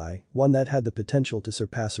strong ally, one that had the potential to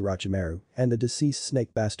surpass Orochimaru, and the deceased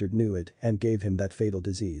snake bastard knew it and gave him that fatal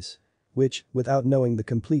disease. Which, without knowing the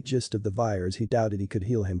complete gist of the virus, he doubted he could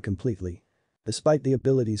heal him completely. Despite the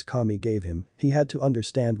abilities Kami gave him, he had to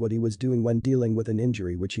understand what he was doing when dealing with an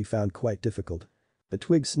injury which he found quite difficult. The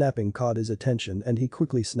twig snapping caught his attention and he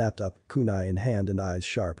quickly snapped up, kunai in hand and eyes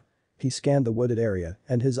sharp. He scanned the wooded area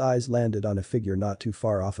and his eyes landed on a figure not too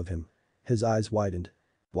far off of him. His eyes widened.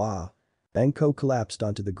 Wah! Banko collapsed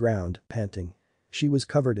onto the ground, panting. She was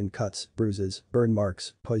covered in cuts, bruises, burn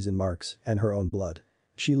marks, poison marks, and her own blood.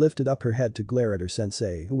 She lifted up her head to glare at her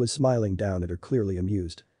sensei who was smiling down at her clearly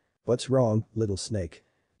amused. What's wrong, little snake?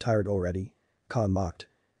 Tired already? Khan mocked.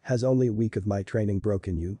 Has only a week of my training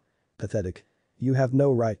broken you? Pathetic. You have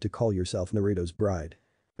no right to call yourself Naruto's bride.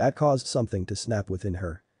 That caused something to snap within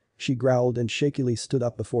her. She growled and shakily stood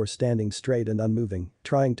up before standing straight and unmoving,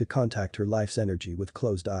 trying to contact her life's energy with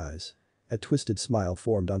closed eyes. A twisted smile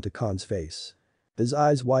formed onto Khan's face. His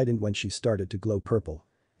eyes widened when she started to glow purple.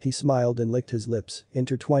 He smiled and licked his lips,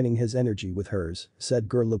 intertwining his energy with hers, said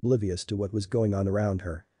girl oblivious to what was going on around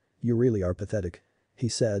her. You really are pathetic. He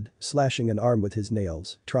said, slashing an arm with his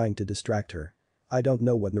nails, trying to distract her. I don't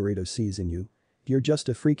know what Naruto sees in you. You're just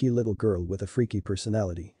a freaky little girl with a freaky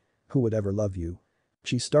personality. Who would ever love you?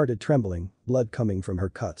 She started trembling, blood coming from her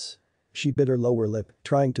cuts. She bit her lower lip,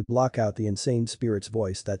 trying to block out the insane spirit's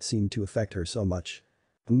voice that seemed to affect her so much.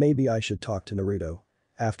 Maybe I should talk to Naruto.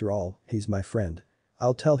 After all, he's my friend.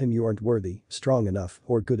 I'll tell him you aren't worthy, strong enough,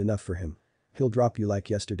 or good enough for him. He'll drop you like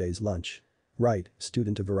yesterday's lunch. Right,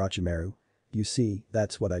 student of Orochimaru. You see,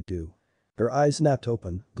 that's what I do. Her eyes snapped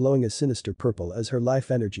open, glowing a sinister purple as her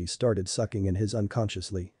life energy started sucking in his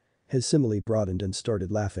unconsciously. His simile broadened and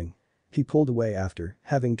started laughing. He pulled away after,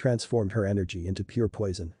 having transformed her energy into pure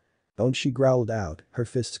poison. Don't, she growled out, her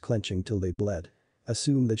fists clenching till they bled.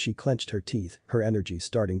 Assume that she clenched her teeth, her energy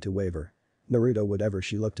starting to waver. Naruto would ever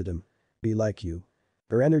she looked at him. Be like you.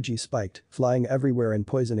 Her energy spiked, flying everywhere and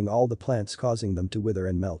poisoning all the plants, causing them to wither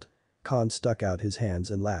and melt. Khan stuck out his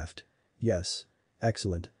hands and laughed. Yes.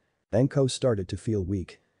 Excellent. Enko started to feel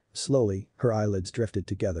weak. Slowly, her eyelids drifted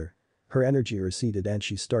together. Her energy receded and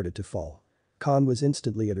she started to fall. Khan was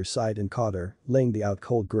instantly at her side and caught her, laying the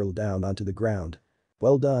out-cold girl down onto the ground.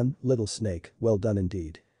 Well done, little snake, well done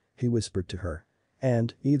indeed. He whispered to her.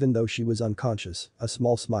 And, even though she was unconscious, a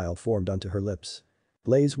small smile formed onto her lips.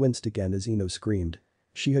 Blaze winced again as Ino screamed.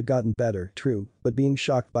 She had gotten better, true, but being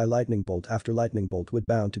shocked by lightning bolt after lightning bolt would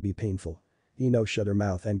bound to be painful. Ino shut her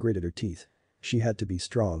mouth and gritted her teeth. She had to be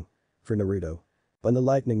strong. For Naruto. When the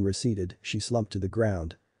lightning receded, she slumped to the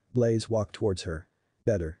ground. Blaze walked towards her.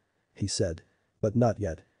 Better. He said. But not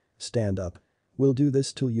yet. Stand up. We'll do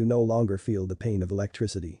this till you no longer feel the pain of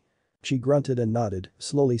electricity. She grunted and nodded,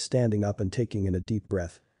 slowly standing up and taking in a deep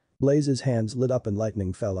breath. Blaze's hands lit up and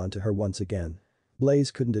lightning fell onto her once again.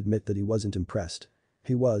 Blaze couldn't admit that he wasn't impressed.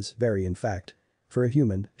 He was, very in fact. For a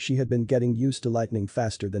human, she had been getting used to lightning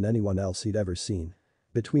faster than anyone else he'd ever seen.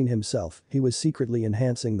 Between himself, he was secretly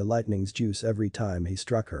enhancing the lightning's juice every time he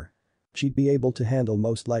struck her. She'd be able to handle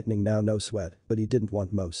most lightning now, no sweat, but he didn't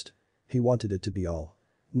want most. He wanted it to be all.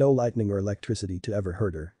 No lightning or electricity to ever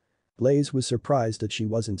hurt her. Blaze was surprised that she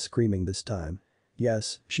wasn't screaming this time.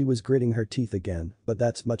 Yes, she was gritting her teeth again, but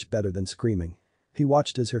that's much better than screaming. He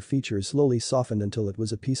watched as her features slowly softened until it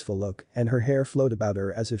was a peaceful look and her hair flowed about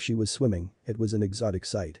her as if she was swimming. It was an exotic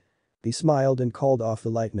sight. He smiled and called off the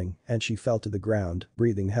lightning and she fell to the ground,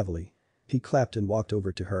 breathing heavily. He clapped and walked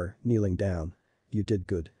over to her, kneeling down. You did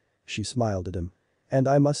good. She smiled at him. And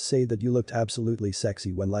I must say that you looked absolutely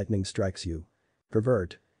sexy when lightning strikes you.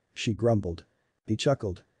 Pervert. She grumbled. He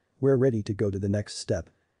chuckled. We're ready to go to the next step.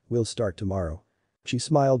 We'll start tomorrow. She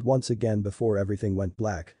smiled once again before everything went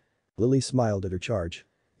black. Lily smiled at her charge.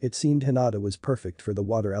 It seemed Hinata was perfect for the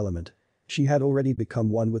water element. She had already become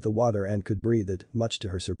one with the water and could breathe it, much to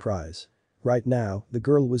her surprise. Right now, the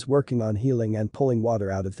girl was working on healing and pulling water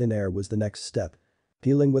out of thin air was the next step.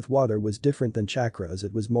 Healing with water was different than chakra as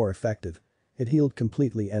it was more effective. It healed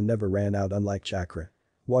completely and never ran out, unlike chakra.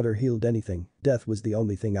 Water healed anything, death was the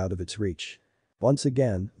only thing out of its reach. Once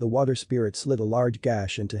again, the water spirit slit a large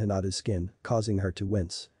gash into Hinata's skin, causing her to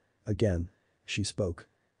wince. Again. She spoke.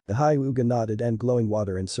 The Hyuga nodded and glowing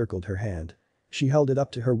water encircled her hand. She held it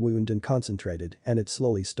up to her wound and concentrated and it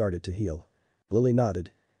slowly started to heal. Lily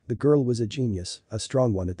nodded. The girl was a genius, a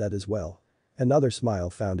strong one at that as well. Another smile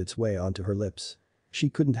found its way onto her lips. She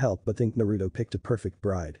couldn't help but think Naruto picked a perfect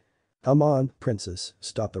bride. Come on, princess,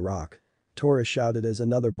 stop the rock. Tora shouted as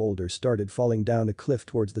another boulder started falling down a cliff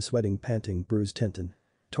towards the sweating, panting, bruised Tenten.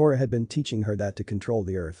 Tora had been teaching her that to control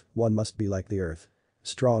the earth, one must be like the earth.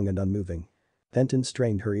 Strong and unmoving. Tenten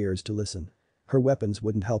strained her ears to listen. Her weapons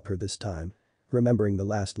wouldn't help her this time. Remembering the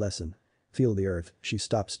last lesson. Feel the earth, she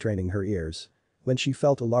stopped straining her ears. When she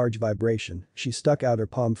felt a large vibration, she stuck out her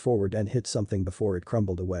palm forward and hit something before it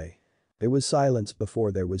crumbled away. There was silence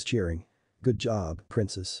before there was cheering. Good job,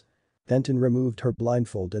 princess. Tenten removed her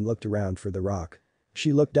blindfold and looked around for the rock.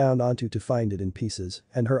 She looked down onto to find it in pieces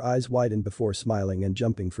and her eyes widened before smiling and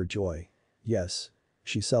jumping for joy. Yes.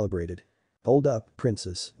 She celebrated. Hold up,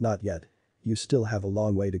 princess, not yet. You still have a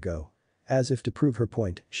long way to go. As if to prove her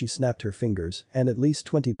point, she snapped her fingers and at least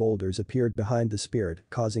 20 boulders appeared behind the spirit,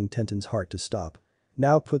 causing Tenten's heart to stop.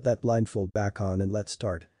 Now put that blindfold back on and let's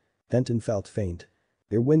start. Tenten felt faint.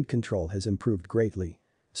 Their wind control has improved greatly.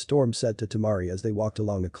 Storm said to Tamari as they walked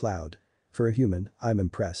along a cloud. For a human, I'm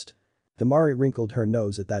impressed. Tamari wrinkled her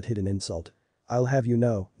nose at that hidden insult. I'll have you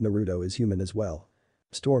know, Naruto is human as well.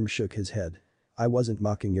 Storm shook his head. I wasn't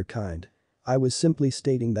mocking your kind. I was simply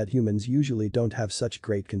stating that humans usually don't have such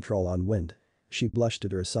great control on wind. She blushed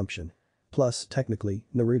at her assumption. Plus, technically,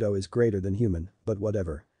 Naruto is greater than human, but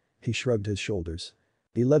whatever. He shrugged his shoulders.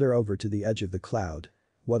 He led her over to the edge of the cloud.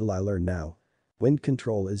 What'll I learn now? Wind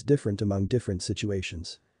control is different among different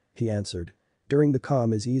situations. He answered. During the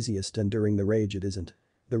calm is easiest and during the rage it isn't.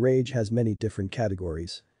 The rage has many different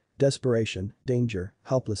categories. Desperation, danger,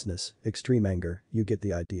 helplessness, extreme anger, you get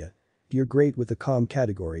the idea. You're great with the calm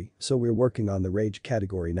category, so we're working on the rage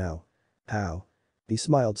category now. How? He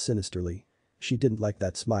smiled sinisterly. She didn't like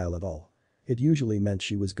that smile at all. It usually meant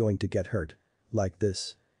she was going to get hurt. Like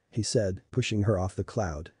this. He said, pushing her off the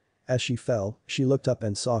cloud. As she fell, she looked up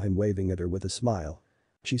and saw him waving at her with a smile.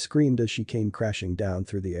 She screamed as she came crashing down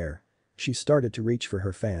through the air. She started to reach for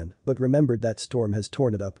her fan, but remembered that Storm has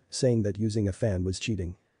torn it up, saying that using a fan was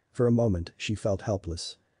cheating. For a moment, she felt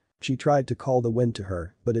helpless. She tried to call the wind to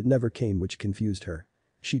her, but it never came, which confused her.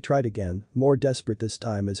 She tried again, more desperate this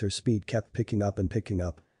time as her speed kept picking up and picking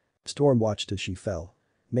up. Storm watched as she fell.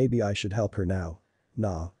 Maybe I should help her now.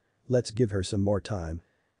 Nah. Let's give her some more time.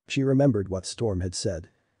 She remembered what Storm had said.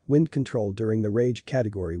 Wind control during the rage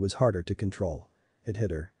category was harder to control. It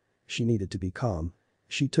hit her. She needed to be calm.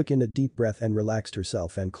 She took in a deep breath and relaxed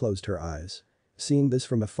herself and closed her eyes. Seeing this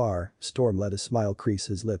from afar, Storm let a smile crease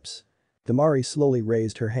his lips. Damari slowly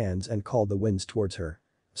raised her hands and called the winds towards her.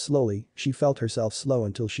 Slowly, she felt herself slow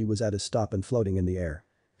until she was at a stop and floating in the air.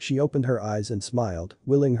 She opened her eyes and smiled,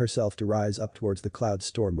 willing herself to rise up towards the clouds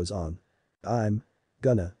Storm was on. I'm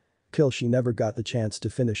gonna kill. She never got the chance to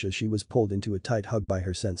finish as she was pulled into a tight hug by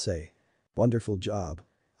her sensei. Wonderful job.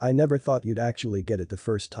 I never thought you'd actually get it the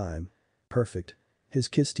first time. Perfect. His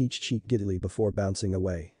kissed each cheek giddily before bouncing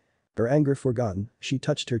away. Her anger forgotten, she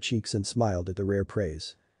touched her cheeks and smiled at the rare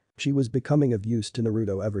praise. She was becoming of use to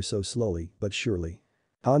Naruto ever so slowly but surely.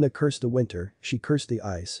 Hana cursed the winter, she cursed the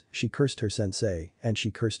ice, she cursed her sensei, and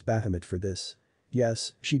she cursed Bahamut for this.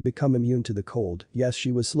 Yes, she'd become immune to the cold, yes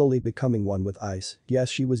she was slowly becoming one with ice, yes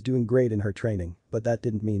she was doing great in her training, but that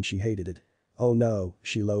didn't mean she hated it. Oh no,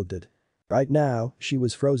 she loathed it. Right now, she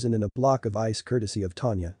was frozen in a block of ice courtesy of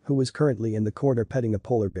Tanya, who was currently in the corner petting a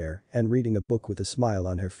polar bear and reading a book with a smile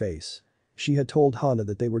on her face. She had told Hana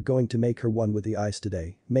that they were going to make her one with the ice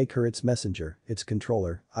today, make her its messenger, its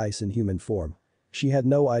controller, ice in human form. She had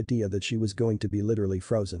no idea that she was going to be literally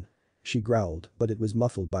frozen. She growled, but it was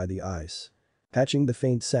muffled by the ice. Catching the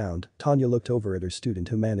faint sound, Tanya looked over at her student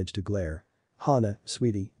who managed to glare. Hana,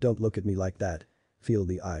 sweetie, don't look at me like that. Feel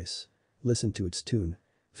the ice. Listen to its tune.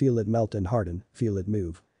 Feel it melt and harden, feel it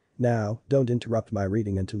move. Now, don't interrupt my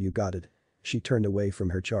reading until you got it. She turned away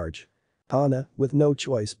from her charge. Hana, with no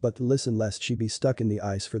choice but to listen lest she be stuck in the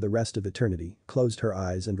ice for the rest of eternity, closed her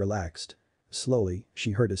eyes and relaxed. Slowly,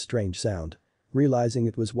 she heard a strange sound. Realizing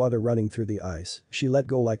it was water running through the ice, she let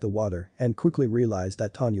go like the water and quickly realized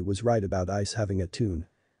that Tanya was right about ice having a tune.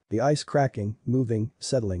 The ice cracking, moving,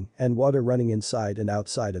 settling, and water running inside and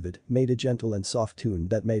outside of it made a gentle and soft tune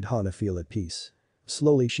that made Hana feel at peace.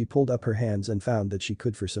 Slowly she pulled up her hands and found that she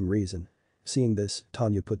could for some reason. Seeing this,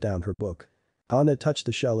 Tanya put down her book. Hana touched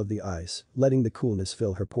the shell of the ice, letting the coolness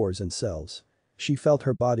fill her pores and cells. She felt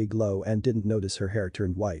her body glow and didn't notice her hair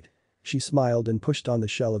turned white. She smiled and pushed on the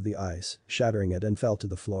shell of the ice, shattering it and fell to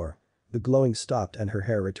the floor. The glowing stopped and her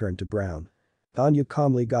hair returned to brown. Tanya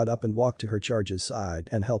calmly got up and walked to her charge's side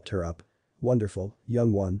and helped her up. Wonderful,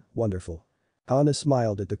 young one, wonderful. Hana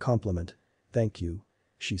smiled at the compliment. Thank you.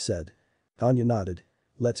 She said. Tanya nodded.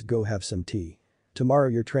 Let's go have some tea. Tomorrow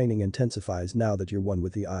your training intensifies now that you're one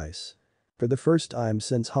with the ice. For the first time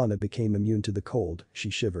since Hana became immune to the cold, she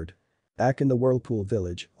shivered. Back in the Whirlpool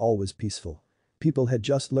village, all was peaceful. People had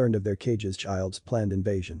just learned of their cage's child's planned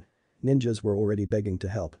invasion. Ninjas were already begging to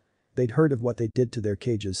help. They'd heard of what they did to their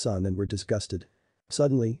cage's son and were disgusted.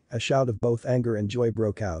 Suddenly, a shout of both anger and joy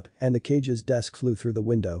broke out and the cage's desk flew through the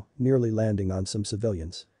window, nearly landing on some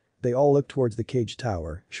civilians. They all looked towards the cage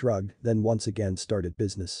tower, shrugged, then once again started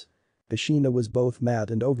business. Ashina was both mad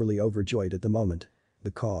and overly overjoyed at the moment.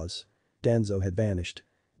 The cause. Danzo had vanished.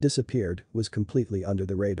 Disappeared, was completely under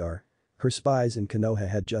the radar. Her spies in Konoha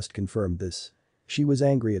had just confirmed this. She was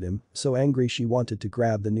angry at him, so angry she wanted to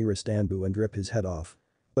grab the nearest Anbu and rip his head off.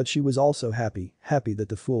 But she was also happy that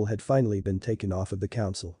the fool had finally been taken off of the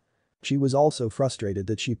council. She was also frustrated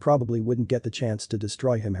that she probably wouldn't get the chance to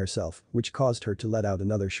destroy him herself, which caused her to let out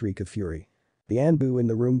another shriek of fury. The Anbu in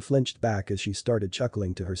the room flinched back as she started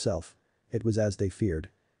chuckling to herself. It was as they feared.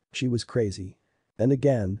 She was crazy. Then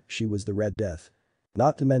again, she was the Red Death.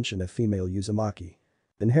 Not to mention a female Uzumaki.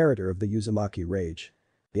 Inheritor of the Uzumaki rage.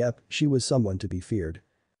 Yep, she was someone to be feared.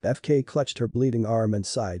 FK clutched her bleeding arm and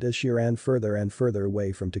sighed as she ran further and further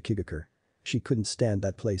away from Tokigakure. She couldn't stand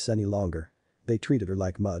that place any longer. They treated her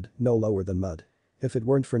like mud, no lower than mud. If it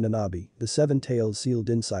weren't for Nanabi, the 7 tails sealed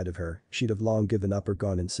inside of her, she'd have long given up or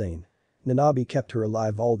gone insane. Nanabi kept her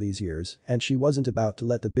alive all these years and she wasn't about to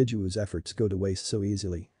let the Bijuu's efforts go to waste so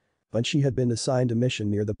easily. When she had been assigned a mission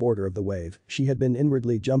near the border of the wave, she had been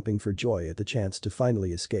inwardly jumping for joy at the chance to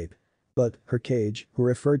finally escape. But, her cage, who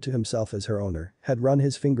referred to himself as her owner, had run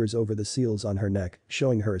his fingers over the seals on her neck,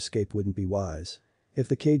 showing her escape wouldn't be wise. If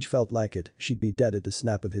the cage felt like it, she'd be dead at the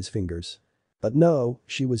snap of his fingers. But no,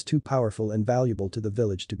 she was too powerful and valuable to the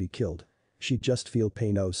village to be killed. She'd just feel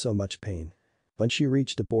pain, oh so much pain. When she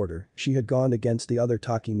reached the border, she had gone against the other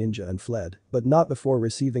Taki ninja and fled, but not before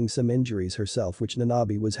receiving some injuries herself which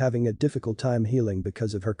Nanabe was having a difficult time healing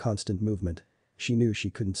because of her constant movement. She knew she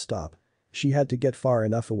couldn't stop. She had to get far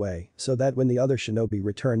enough away so that when the other shinobi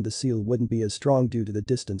returned the seal wouldn't be as strong due to the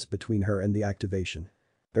distance between her and the activation.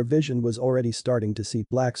 Her vision was already starting to see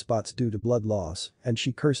black spots due to blood loss, and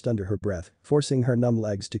she cursed under her breath, forcing her numb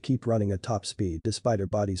legs to keep running at top speed despite her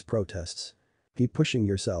body's protests. "Keep pushing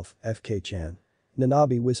yourself, FK-chan."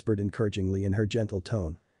 Nanabe whispered encouragingly in her gentle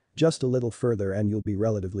tone. "Just a little further and you'll be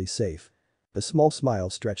relatively safe." A small smile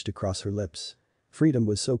stretched across her lips. Freedom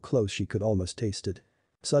was so close she could almost taste it.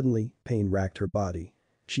 Suddenly, pain racked her body.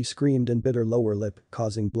 She screamed and bit her lower lip,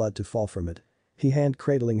 causing blood to fall from it. He, hand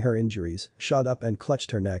cradling her injuries, shot up and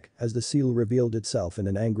clutched her neck as the seal revealed itself in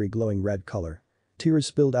an angry glowing red color. Tears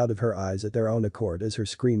spilled out of her eyes at their own accord as her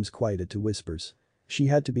screams quieted to whispers. She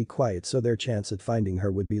had to be quiet so their chance at finding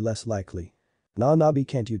her would be less likely. "Nanabe,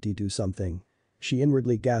 can't you do something?" She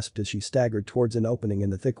inwardly gasped as she staggered towards an opening in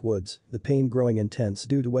the thick woods, the pain growing intense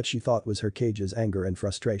due to what she thought was her cage's anger and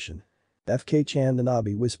frustration. "FK-chan,"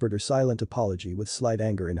 Nanabe whispered her silent apology with slight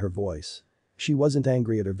anger in her voice. She wasn't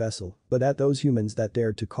angry at her vessel, but at those humans that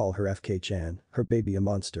dared to call her FK-chan, her baby a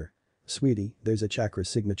monster. "Sweetie, there's a chakra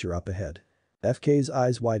signature up ahead." FK's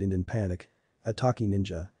eyes widened in panic. "A Taki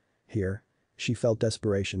ninja? Here?" She felt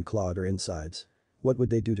desperation claw at her insides. What would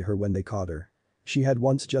they do to her when they caught her? She had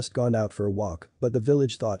once just gone out for a walk, but the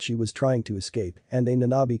village thought she was trying to escape and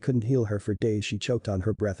Nanabe couldn't heal her for days. She choked on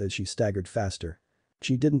her breath as she staggered faster.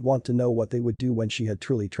 She didn't want to know what they would do when she had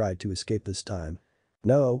truly tried to escape this time.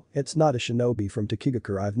 "No, it's not a shinobi from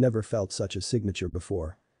Takigakure. I've never felt such a signature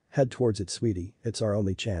before." "Head towards it, sweetie, it's our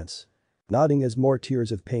only chance." Nodding as more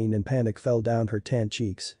tears of pain and panic fell down her tan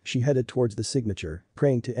cheeks, she headed towards the signature,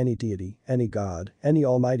 praying to any deity, any god, any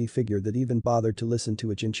almighty figure that even bothered to listen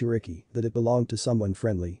to a Jinchuriki that it belonged to someone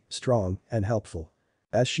friendly, strong, and helpful.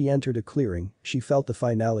 As she entered a clearing, she felt the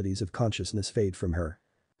finalities of consciousness fade from her.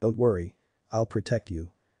 "Don't worry. I'll protect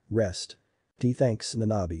you. Rest." Thanks,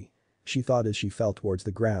 Nanabe," she thought as she fell towards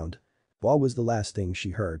the ground. What was the last thing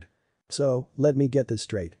she heard? "So, let me get this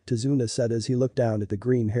straight," Tazuna said as he looked down at the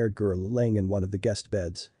green-haired girl laying in one of the guest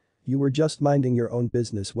beds. "You were just minding your own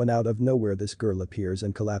business when out of nowhere this girl appears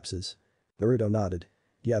and collapses." Naruto nodded.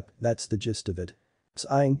 "Yep, that's the gist of it."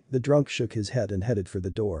 Sighing, the drunk shook his head and headed for the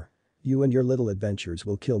door. "You and your little adventures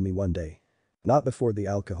will kill me one day." "Not before the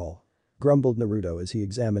alcohol," grumbled Naruto as he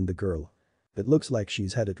examined the girl. "It looks like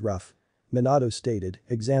she's had it rough," Minato stated,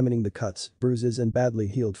 examining the cuts, bruises and badly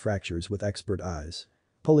healed fractures with expert eyes.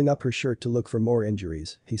 Pulling up her shirt to look for more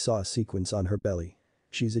injuries, he saw a sequence on her belly.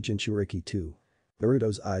 "She's a Jinchuriki too."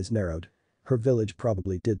 Naruto's eyes narrowed. "Her village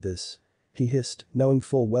probably did this," he hissed, knowing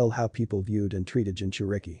full well how people viewed and treated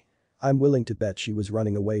Jinchuriki. "I'm willing to bet she was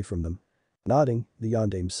running away from them." Nodding, the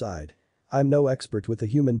yondaime sighed. "I'm no expert with a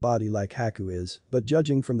human body like Haku is, but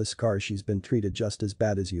judging from the scars she's been treated just as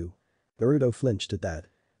bad as you." Naruto flinched at that.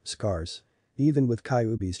 Scars. Even with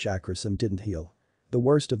Kyuubi's chakra some didn't heal. The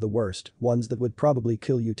worst of the worst, ones that would probably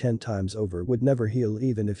kill you 10 times over would never heal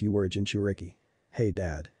even if you were a Jinchuriki. "Hey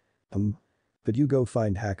dad. Could you go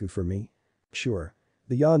find Haku for me?" "Sure."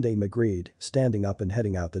 The yondaime agreed, standing up and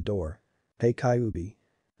heading out the door. "Hey Kyuubi."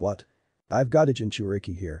 "What?" "I've got a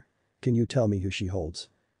Jinchuriki here. Can you tell me who she holds?"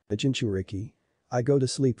 "A Jinchuriki? I go to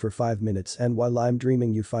sleep for 5 minutes and while I'm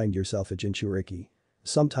dreaming you find yourself a Jinchuriki.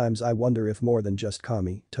 Sometimes I wonder if more than just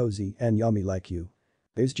Kami, Tozi, and Yami like you.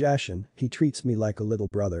 There's Jashin, he treats me like a little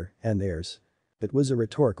brother, and there's." It was a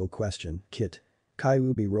rhetorical question, Kit.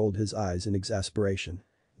 Kyuubi rolled his eyes in exasperation.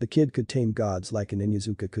 The kid could tame gods like an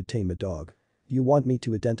Inyazuka could tame a dog. "You want me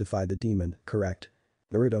to identify the demon, correct?"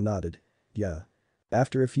 Naruto nodded. "Yeah."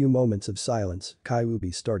 After a few moments of silence,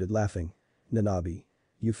 Kyuubi started laughing. "Nanabe.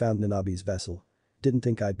 You found Nanabe's vessel. Didn't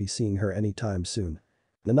think I'd be seeing her anytime soon."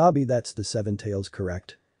 "Nanabe, that's the Seven Tails,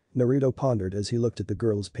 correct?" Naruto pondered as he looked at the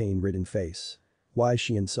girl's pain-ridden face. Why is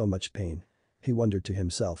she in so much pain? He wondered to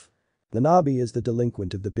himself. Nanabe is the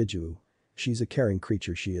delinquent of the Bijuu. She's a caring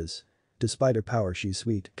creature, she is. Despite her power, she's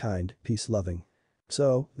sweet, kind, peace-loving.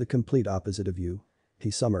 "So, the complete opposite of you,"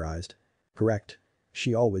 he summarized. "Correct.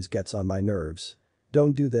 She always gets on my nerves.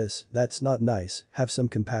 Don't do this, that's not nice, have some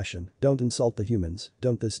compassion, don't insult the humans,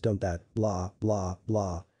 don't this, don't that, blah, blah,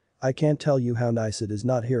 blah. I can't tell you how nice it is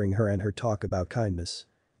not hearing her and her talk about kindness.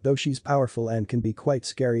 Though she's powerful and can be quite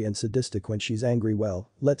scary and sadistic when she's angry, well,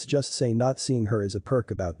 let's just say not seeing her is a perk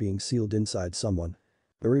about being sealed inside someone."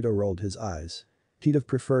 Naruto rolled his eyes. He'd have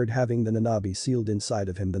preferred having the Nanabe sealed inside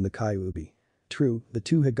of him than the Kyuubi. True, the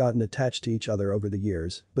two had gotten attached to each other over the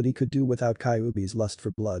years, but he could do without Kyuubi's lust for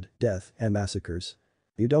blood, death, and massacres.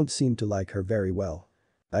 "You don't seem to like her very well."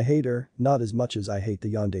 I hate her, not as much as I hate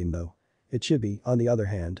the yondaime though. Ichibi, on the other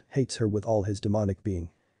hand, hates her with all his demonic being.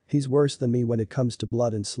 He's worse than me when it comes to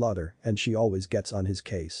blood and slaughter and she always gets on his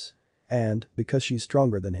case. And, because she's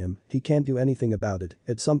stronger than him, he can't do anything about it.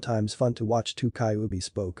 It's sometimes fun to watch two Kyuubi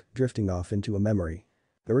spoke, drifting off into a memory.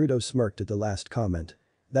 Naruto smirked at the last comment.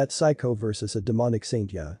 That psycho versus a demonic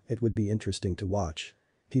saint, yeah, it would be interesting to watch.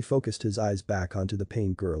 He focused his eyes back onto the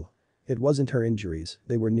pain girl. It wasn't her injuries,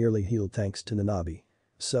 they were nearly healed thanks to Nanabi.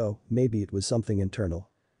 So, maybe it was something internal.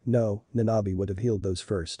 No, Nanabi would have healed those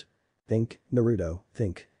first. Think, Naruto,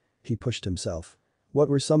 think. He pushed himself. What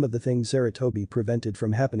were some of the things Sarutobi prevented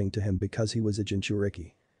from happening to him because he was a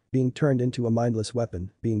Jinchuriki? Being turned into a mindless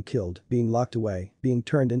weapon, being killed, being locked away, being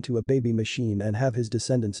turned into a baby machine and have his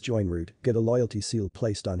descendants join Root, get a loyalty seal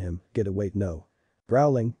placed on him, get a wait no.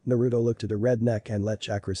 Growling, Naruto looked at her red neck and let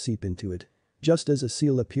chakra seep into it. Just as a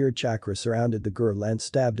seal appeared, chakra surrounded the girl and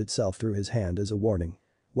stabbed itself through his hand as a warning.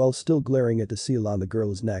 While still glaring at the seal on the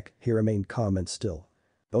girl's neck, he remained calm and still.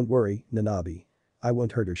 Don't worry, Nanabi. I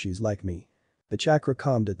won't hurt her, she's like me. The chakra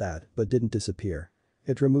calmed at that, but didn't disappear.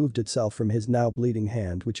 It removed itself from his now bleeding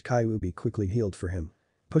hand, which Kyuubi quickly healed for him.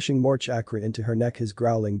 Pushing more chakra into her neck, his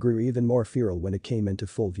growling grew even more feral when it came into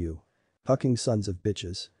full view. Fucking sons of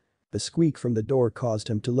bitches. The squeak from the door caused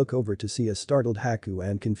him to look over to see a startled Haku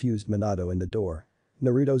and confused Minato in the door.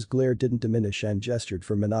 Naruto's glare didn't diminish and gestured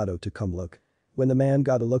for Minato to come look. When the man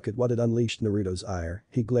got a look at what had unleashed Naruto's ire,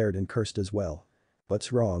 he glared and cursed as well.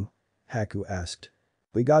 What's wrong? Haku asked.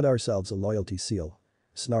 We got ourselves a loyalty seal.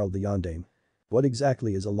 Snarled the yondaime. What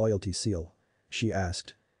exactly is a loyalty seal? She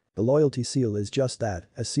asked. The loyalty seal is just that,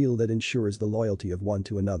 a seal that ensures the loyalty of one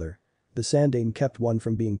to another. The Sandaime kept one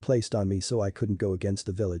from being placed on me so I couldn't go against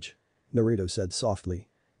the village. Naruto said softly.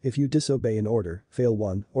 If you disobey an order, fail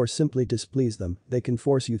one, or simply displease them, they can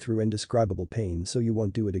force you through indescribable pain so you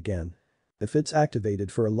won't do it again. If it's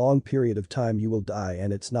activated for a long period of time you will die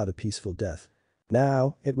and it's not a peaceful death.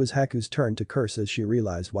 Now, it was Haku's turn to curse as she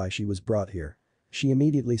realized why she was brought here. She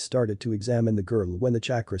immediately started to examine the girl when the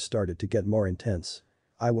chakra started to get more intense.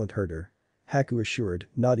 I won't hurt her. Haku assured,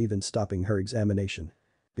 not even stopping her examination.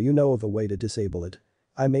 Do you know of a way to disable it?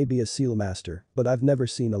 I may be a seal master, but I've never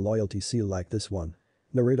seen a loyalty seal like this one.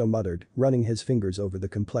 Naruto muttered, running his fingers over the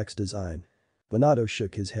complex design. Minato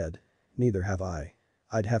shook his head. Neither have I.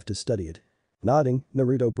 I'd have to study it. Nodding,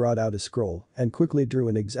 Naruto brought out a scroll and quickly drew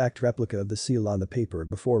an exact replica of the seal on the paper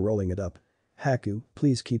before rolling it up. Haku,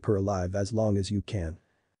 please keep her alive as long as you can.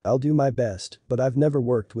 I'll do my best, but I've never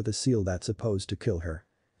worked with a seal that's supposed to kill her.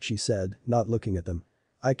 She said, not looking at them.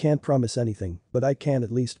 I can't promise anything, but I can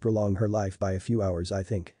at least prolong her life by a few hours, I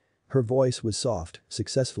think. Her voice was soft,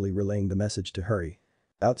 successfully relaying the message to hurry.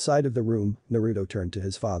 Outside of the room, Naruto turned to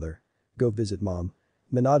his father. Go visit mom.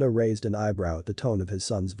 Minato raised an eyebrow at the tone of his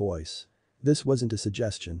son's voice. This wasn't a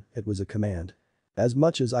suggestion, it was a command. As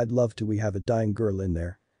much as I'd love to, we have a dying girl in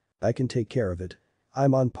there. I can take care of it.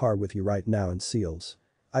 I'm on par with you right now in seals.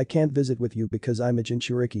 I can't visit with you because I'm a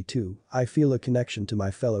Jinchuriki too, I feel a connection to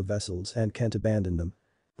my fellow vessels and can't abandon them.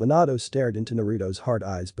 Minato stared into Naruto's hard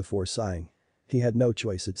eyes before sighing. He had no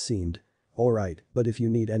choice, it seemed. Alright, but if you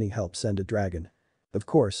need any help, send a dragon. Of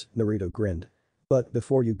course, Naruto grinned. But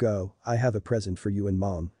before you go, I have a present for you and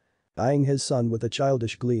mom. Eyeing his son with a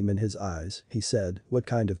childish gleam in his eyes, he said, what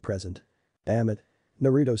kind of present? Damn it.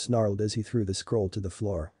 Naruto snarled as he threw the scroll to the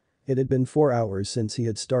floor. It had been 4 hours since he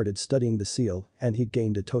had started studying the seal and he'd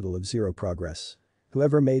gained a total of 0 progress.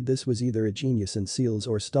 Whoever made this was either a genius in seals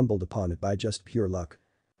or stumbled upon it by just pure luck.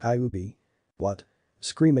 Kyuubi. What?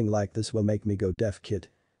 Screaming like this will make me go deaf, kid.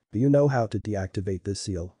 Do you know how to deactivate this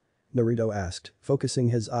seal? Naruto asked, focusing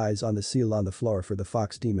his eyes on the seal on the floor for the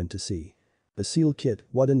fox demon to see. The seal kit,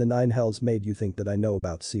 what in the 9 hells made you think that I know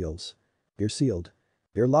about seals? You're sealed.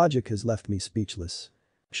 Your logic has left me speechless.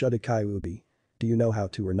 Shut it, Kyuubi. Do you know how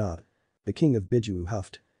to or not? The king of Biju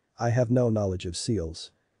huffed. I have no knowledge of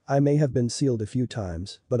seals. I may have been sealed a few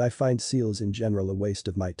times, but I find seals in general a waste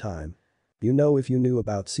of my time. You know, if you knew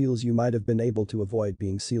about seals you might have been able to avoid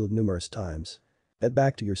being sealed numerous times. Get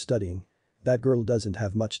back to your studying. That girl doesn't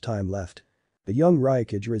have much time left. The young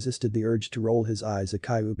Ryukage resisted the urge to roll his eyes at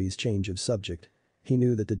Kyuubi's change of subject. He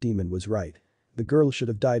knew that the demon was right. The girl should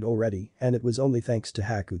have died already and it was only thanks to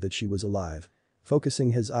Haku that she was alive.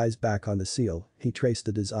 Focusing his eyes back on the seal, he traced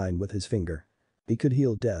the design with his finger. He could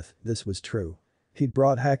heal death, this was true. He'd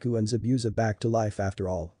brought Haku and Zabuza back to life after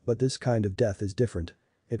all, but this kind of death is different.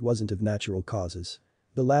 It wasn't of natural causes.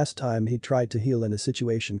 The last time he'd tried to heal in a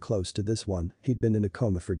situation close to this one, he'd been in a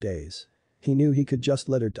coma for days. He knew he could just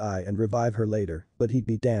let her die and revive her later, but he'd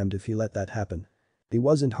be damned if he let that happen. He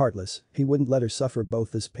wasn't heartless, he wouldn't let her suffer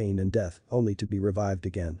both this pain and death, only to be revived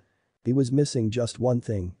again. He was missing just one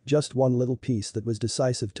thing, just one little piece that was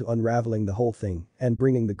decisive to unraveling the whole thing and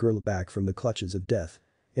bringing the girl back from the clutches of death.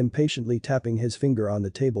 Impatiently tapping his finger on the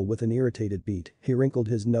table with an irritated beat, he wrinkled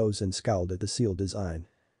his nose and scowled at the sealed design.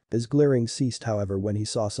 His glaring ceased however when he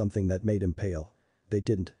saw something that made him pale. They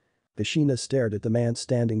didn't. Kushina stared at the man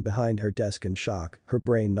standing behind her desk in shock, her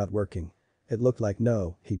brain not working. It looked like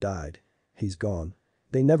no, he died. He's gone.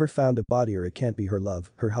 They never found a body or it can't be her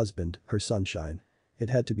love, her husband, her sunshine. It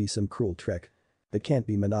had to be some cruel trick. It can't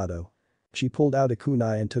be Minato. She pulled out a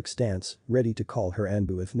kunai and took stance, ready to call her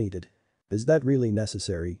Anbu if needed. Is that really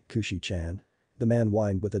necessary, Kushi-chan? The man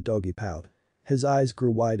whined with a doggy pout. His eyes grew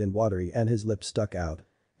wide and watery and his lips stuck out.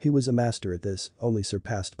 He was a master at this, only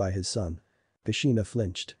surpassed by his son. Kushina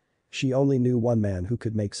flinched. She only knew one man who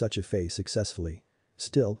could make such a face successfully.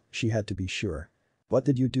 Still, she had to be sure. What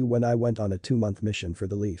did you do when I went on a 2-month mission for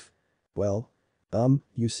the leaf? Well?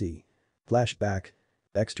 You see. Flashback.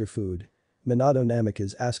 Extra food. Minato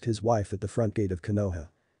Namikaze asked his wife at the front gate of Konoha.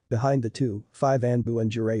 Behind the two, 5 Anbu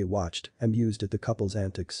and Jiraiya watched, amused at the couple's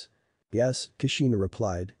antics. Yes, Kushina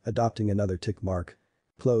replied, adopting another tick mark.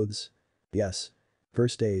 Clothes? Yes.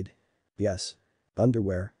 First aid? Yes.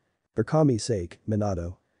 Underwear? For Kami's sake,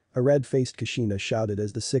 Minato. A red-faced Kushina shouted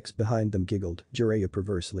as the 6 behind them giggled, Jiraiya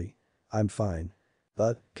perversely. I'm fine.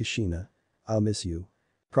 But, Kushina. I'll miss you.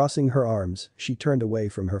 Crossing her arms, she turned away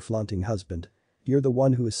from her flaunting husband. You're the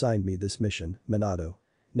one who assigned me this mission, Minato.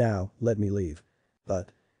 Now, let me leave. But.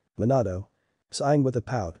 Minato. Sighing with a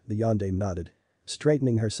pout, the yondaime nodded.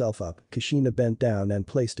 Straightening herself up, Kushina bent down and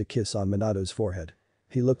placed a kiss on Minato's forehead.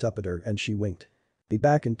 He looked up at her and she winked. Be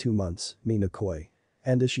back in 2 months, Mina Koi.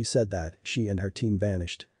 And as she said that, she and her team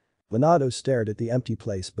vanished. Minato stared at the empty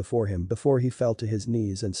place before him before he fell to his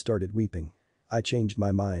knees and started weeping. I changed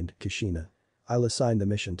my mind, Kushina. I'll assign the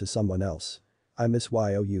mission to someone else. I miss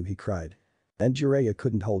you, he cried. And Jiraiya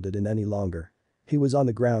couldn't hold it in any longer. He was on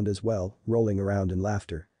the ground as well, rolling around in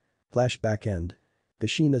laughter. Flashback end.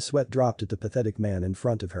 Kushina's sweat dropped at the pathetic man in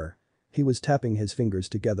front of her. He was tapping his fingers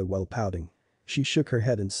together while pouting. She shook her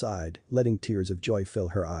head and sighed, letting tears of joy fill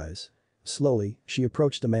her eyes. Slowly, she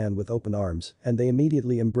approached the man with open arms and they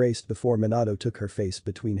immediately embraced before Minato took her face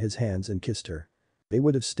between his hands and kissed her. They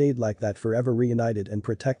would have stayed like that forever reunited and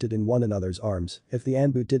protected in one another's arms if the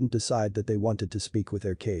Anbu didn't decide that they wanted to speak with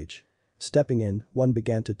their cage. Stepping in, one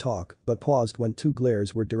began to talk but paused when 2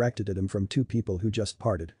 glares were directed at him from 2 people who just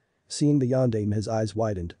parted. Seeing the yondaime his eyes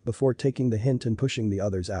widened before taking the hint and pushing the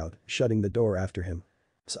others out, shutting the door after him.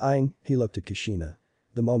 Sighing, he looked at Kushina.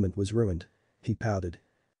 The moment was ruined. He pouted.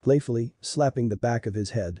 Playfully, slapping the back of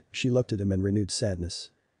his head, she looked at him in renewed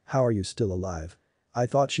sadness. How are you still alive? I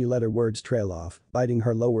thought she let her words trail off, biting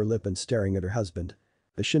her lower lip and staring at her husband.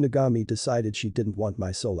 The Shinigami decided she didn't want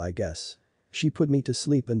my soul I guess. She put me to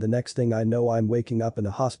sleep and the next thing I know I'm waking up in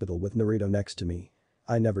a hospital with Naruto next to me.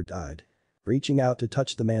 I never died. Reaching out to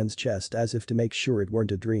touch the man's chest as if to make sure it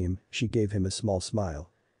weren't a dream, she gave him a small smile.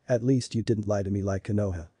 At least you didn't lie to me like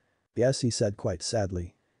Konoha. Yes, he said quite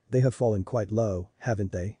sadly. They have fallen quite low,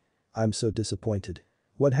 haven't they? I'm so disappointed.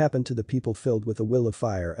 What happened to the people filled with a will of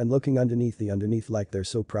fire and looking underneath like they're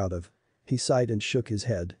so proud of? He sighed and shook his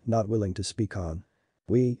head, not willing to speak on.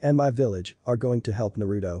 We, and my village, are going to help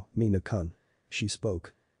Naruto, Mina-kun. She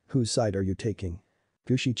spoke. Whose side are you taking?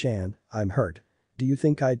 Kushi-chan, I'm hurt. Do you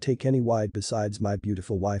think I'd take any wide besides my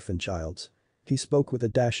beautiful wife and child's? He spoke with a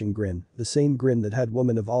dashing grin, the same grin that had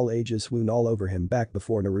women of all ages swoon all over him back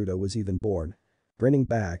before Naruto was even born. Grinning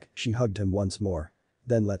back, she hugged him once more.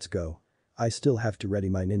 Then let's go. I still have to ready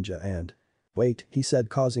my ninja and… Wait, he said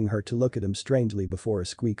causing her to look at him strangely before a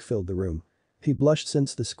squeak filled the room. He blushed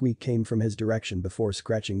since the squeak came from his direction before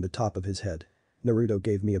scratching the top of his head. Naruto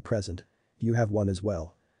gave me a present. You have one as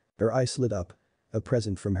well. Her eyes lit up. A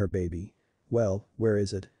present from her baby. Well, where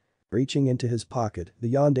is it? Reaching into his pocket,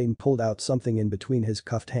 the yondaime pulled out something in between his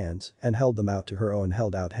cuffed hands and held them out to her own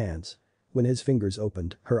held out hands. When his fingers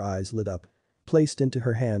opened, her eyes lit up. Placed into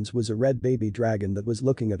her hands was a red baby dragon that was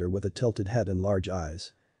looking at her with a tilted head and large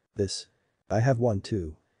eyes. This. I have one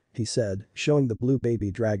too. He said, showing the blue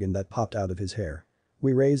baby dragon that popped out of his hair.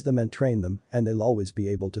 We raise them and train them and they'll always be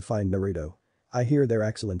able to find Naruto. I hear they're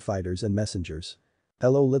excellent fighters and messengers.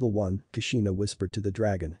 Hello little one, Kushina whispered to the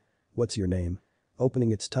dragon. What's your name?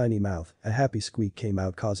 Opening its tiny mouth, a happy squeak came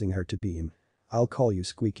out causing her to beam. I'll call you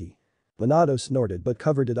Squeaky. Minato snorted but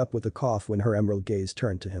covered it up with a cough when her emerald gaze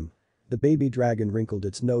turned to him. The baby dragon wrinkled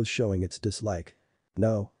its nose showing its dislike.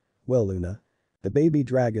 No. Well Luna. The baby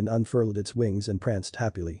dragon unfurled its wings and pranced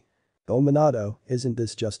happily. Oh Minato, isn't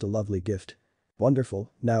this just a lovely gift?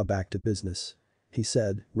 Wonderful, now back to business. He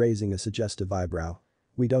said, raising a suggestive eyebrow.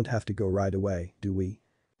 We don't have to go right away, do we?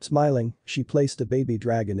 Smiling, she placed a baby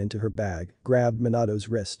dragon into her bag, grabbed Minato's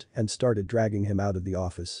wrist, and started dragging him out of the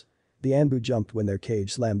office. The Anbu jumped when their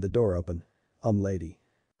cage slammed the door open. Lady.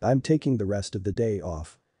 I'm taking the rest of the day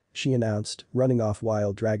off," she announced, running off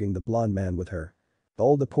while dragging the blonde man with her.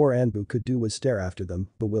 All the poor Anbu could do was stare after them,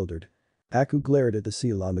 bewildered. Haku glared at the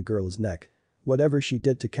seal on the girl's neck. Whatever she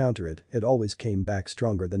did to counter it, it always came back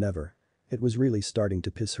stronger than ever. It was really starting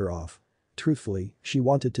to piss her off. Truthfully, she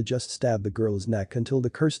wanted to just stab the girl's neck until the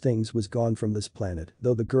cursed things was gone from this planet,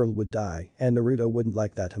 though the girl would die and Naruto wouldn't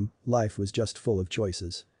like that. Life was just full of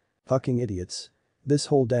choices. Fucking idiots. This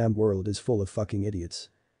whole damn world is full of fucking idiots.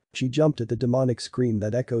 She jumped at the demonic scream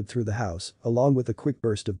that echoed through the house, along with a quick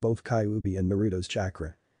burst of both Kyuubi and Naruto's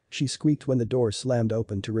chakra. She squeaked when the door slammed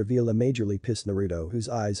open to reveal a majorly pissed Naruto whose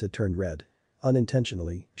eyes had turned red.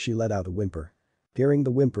 Unintentionally, she let out a whimper. Hearing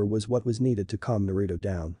the whimper was what was needed to calm Naruto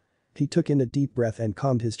down. He took in a deep breath and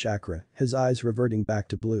calmed his chakra, his eyes reverting back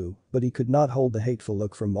to blue, but he could not hold the hateful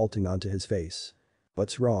look from molting onto his face.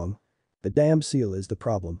 What's wrong? The damn seal is the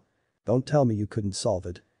problem. Don't tell me you couldn't solve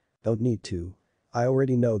it. Don't need to. I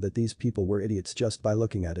already know that these people were idiots just by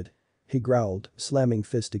looking at it. He growled, slamming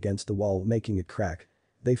fist against the wall making it crack.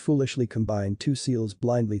 They foolishly combined two seals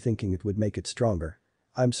blindly thinking it would make it stronger.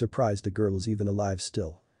 I'm surprised the girl's even alive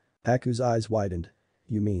still. Haku's eyes widened.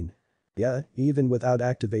 You mean? Yeah, even without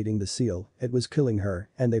activating the seal, it was killing her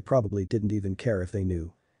and they probably didn't even care if they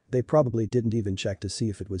knew. They probably didn't even check to see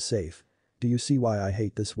if it was safe. Do you see why I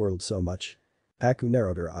hate this world so much? Haku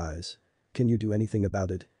narrowed her eyes. Can you do anything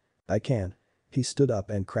about it? I can. He stood up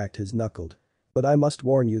and cracked his knuckled. But I must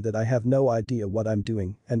warn you that I have no idea what I'm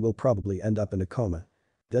doing and will probably end up in a coma.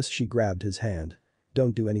 Thus she grabbed his hand.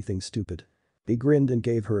 Don't do anything stupid. He grinned and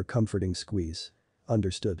gave her a comforting squeeze.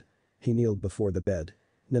 Understood. He kneeled before the bed.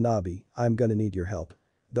 Nanabi, I'm gonna need your help.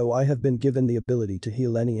 Though I have been given the ability to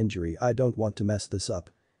heal any injury, I don't want to mess this up.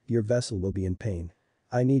 Your vessel will be in pain.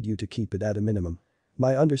 I need you to keep it at a minimum.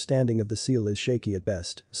 My understanding of the seal is shaky at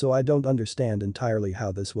best, so I don't understand entirely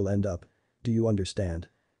how this will end up. Do you understand?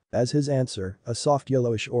 As his answer, a soft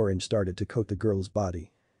yellowish orange started to coat the girl's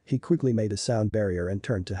body. He quickly made a sound barrier and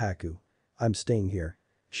turned to Haku. I'm staying here,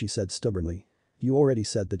 she said stubbornly. You already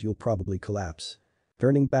said that you'll probably collapse.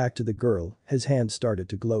 Turning back to the girl, his hand started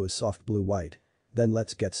to glow a soft blue-white. Then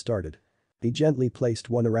let's get started. He gently placed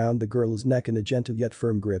one around the girl's neck in a gentle yet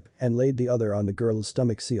firm grip and laid the other on the girl's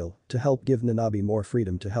stomach seal to help give Nanabi more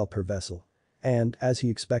freedom to help her vessel. And, as he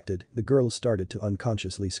expected, the girl started to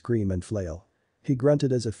unconsciously scream and flail. He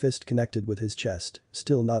grunted as a fist connected with his chest,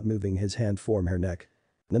 still not moving his hand from her neck.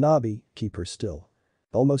 Nanabi, keep her still.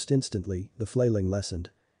 Almost instantly, the flailing lessened.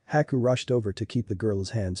 Haku rushed over to keep the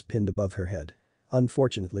girl's hands pinned above her head.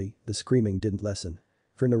 Unfortunately, the screaming didn't lessen.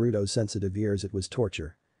 For Naruto's sensitive ears it was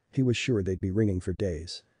torture. He was sure they'd be ringing for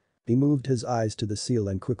days. He moved his eyes to the seal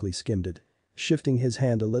and quickly skimmed it. Shifting his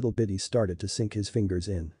hand a little bit he started to sink his fingers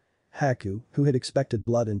in. Haku, who had expected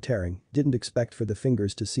blood and tearing, didn't expect for the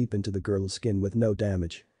fingers to seep into the girl's skin with no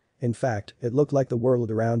damage. In fact, it looked like the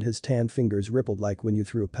world around his tan fingers rippled like when you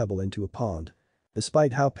threw a pebble into a pond.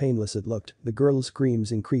 Despite how painless it looked, the girl's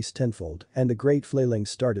screams increased tenfold and the great flailing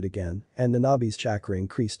started again and Nanabi's chakra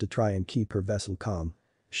increased to try and keep her vessel calm.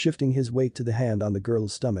 Shifting his weight to the hand on the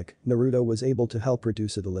girl's stomach, Naruto was able to help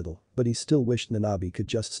reduce it a little, but he still wished Nanabi could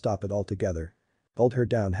just stop it altogether. Hold her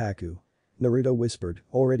down, Haku. Naruto whispered,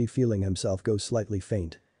 already feeling himself go slightly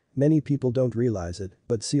faint. Many people don't realize it,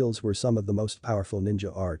 but seals were some of the most powerful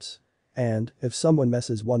ninja arts. And, if someone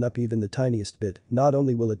messes one up even the tiniest bit, not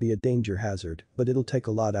only will it be a danger hazard, but it'll take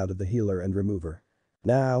a lot out of the healer and remover.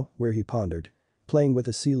 Now, where he pondered. Playing with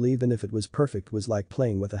a seal even if it was perfect was like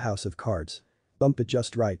playing with a house of cards. Bump it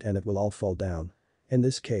just right and it will all fall down. In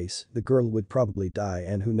this case, the girl would probably die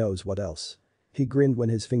and who knows what else. He grinned when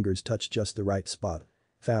his fingers touched just the right spot.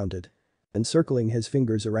 Found it. Encircling his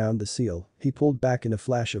fingers around the seal, he pulled back in a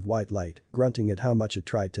flash of white light, grunting at how much it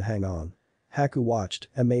tried to hang on. Haku watched,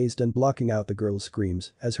 amazed and blocking out the girl's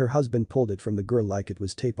screams as her husband pulled it from the girl like it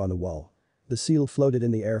was tape on a wall. The seal floated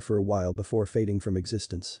in the air for a while before fading from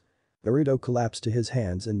existence. Naruto collapsed to his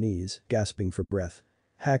hands and knees, gasping for breath.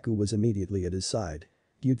 Haku was immediately at his side.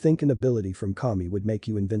 You'd think an ability from Kami would make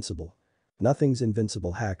you invincible. Nothing's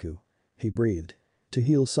invincible, Haku. He breathed. To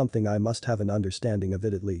heal something I must have an understanding of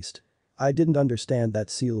it at least. I didn't understand that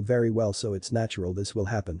seal very well so it's natural this will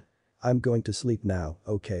happen. I'm going to sleep now,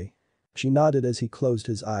 okay? She nodded as he closed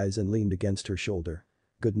his eyes and leaned against her shoulder.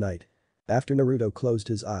 Good night. After Naruto closed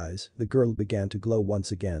his eyes, the girl began to glow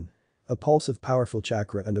once again. A pulse of powerful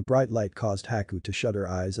chakra and a bright light caused Haku to shut her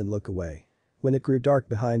eyes and look away. When it grew dark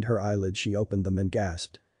behind her eyelids she opened them and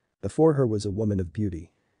gasped. Before her was a woman of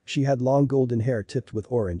beauty. She had long golden hair tipped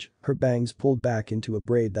with orange, her bangs pulled back into a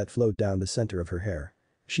braid that flowed down the center of her hair.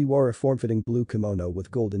 She wore a form-fitting blue kimono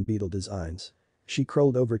with golden beetle designs. She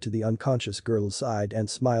crawled over to the unconscious girl's side and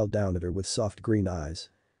smiled down at her with soft green eyes.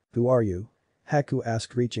 "Who are you?" Haku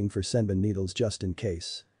asked, reaching for senbon needles just in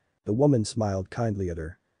case. The woman smiled kindly at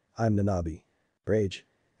her. "I'm Nanabi." Rage.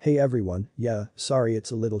 "Hey everyone, yeah, sorry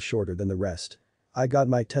it's a little shorter than the rest. I got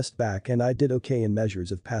my test back and I did okay in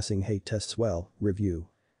measures of passing hate tests well, review.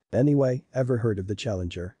 Anyway, ever heard of the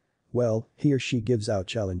challenger? Well, he or she gives out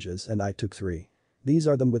challenges and I took 3. These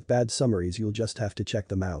are them with bad summaries, you'll just have to check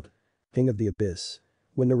them out. King of the Abyss.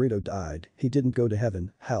 When Naruto died, he didn't go to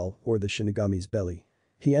heaven, hell, or the Shinigami's belly.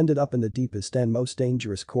 He ended up in the deepest and most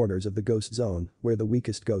dangerous corners of the ghost zone, where the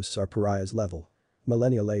weakest ghosts are pariahs level.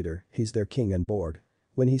 Millennia later, he's their king and bored.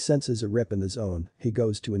 When he senses a rip in the zone, he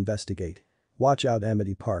goes to investigate. Watch out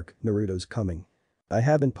Amity Park, Naruto's coming. I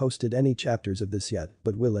haven't posted any chapters of this yet,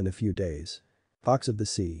 but will in a few days. Fox of the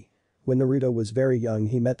Sea. When Naruto was very young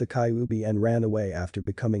he met the Kyuubi and ran away after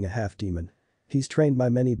becoming a half-demon. He's trained by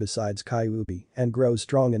many besides Kyuubi and grows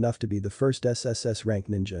strong enough to be the first SSS rank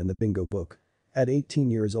ninja in the bingo book. At 18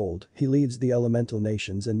 years old, he leaves the elemental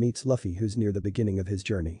nations and meets Luffy, who's near the beginning of his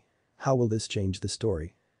journey. How will this change the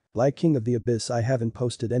story? Like King of the Abyss, I haven't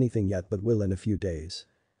posted anything yet but will in a few days.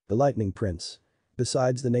 The Lightning Prince.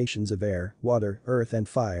 Besides the nations of air, water, earth and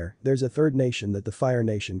fire, there's a third nation that the Fire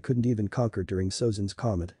Nation couldn't even conquer during Sozin's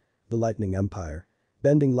Comet. The Lightning Empire.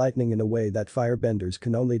 Bending lightning in a way that firebenders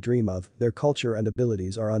can only dream of, their culture and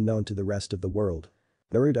abilities are unknown to the rest of the world.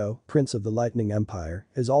 Naruto, Prince of the Lightning Empire,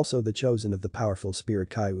 is also the chosen of the powerful spirit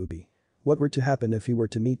Kyuubi. What were to happen if he were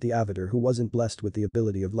to meet the Avatar who wasn't blessed with the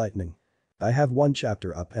ability of lightning? I have one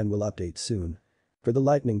chapter up and will update soon. For the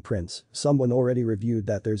Lightning Prince, someone already reviewed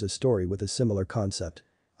that there's a story with a similar concept.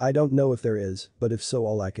 I don't know if there is, but if so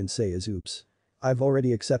all I can say is oops. I've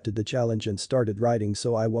already accepted the challenge and started writing,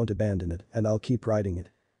 so I won't abandon it and I'll keep writing it.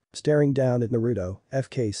 Staring down at Naruto,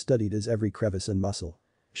 FK studied his every crevice and muscle.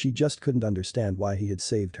 She just couldn't understand why he had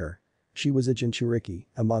saved her. She was a Jinchuriki,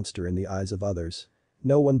 a monster in the eyes of others.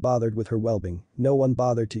 No one bothered with her well-being, no one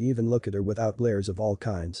bothered to even look at her without glares of all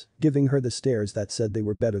kinds, giving her the stares that said they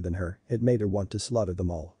were better than her. It made her want to slaughter them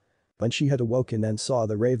all. When she had awoken and saw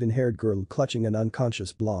the raven-haired girl clutching an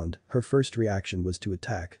unconscious blonde, her first reaction was to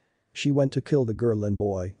attack. She went to kill the girl and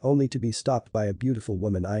boy, only to be stopped by a beautiful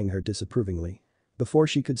woman eyeing her disapprovingly. Before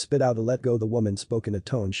she could spit out a let go, the woman spoke in a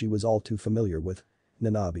tone she was all too familiar with.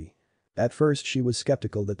 Nanabi. At first she was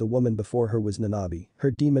skeptical that the woman before her was Nanabi,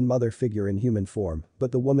 her demon mother figure in human form,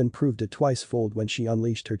 but the woman proved it twice-fold when she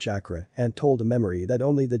unleashed her chakra and told a memory that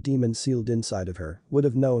only the demon sealed inside of her would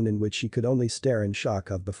have known, in which she could only stare in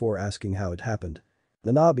shock of before asking how it happened.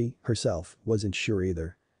 Nanabi, herself, wasn't sure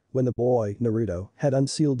either. When the boy, Naruto, had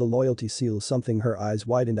unsealed the loyalty seal, something her eyes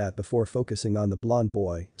widened at before focusing on the blonde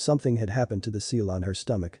boy, something had happened to the seal on her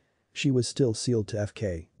stomach. She was still sealed to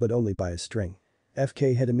FK, but only by a string.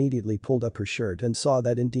 FK had immediately pulled up her shirt and saw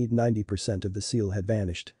that indeed 90% of the seal had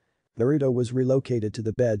vanished. Naruto was relocated to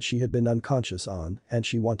the bed she had been unconscious on, and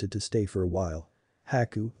she wanted to stay for a while.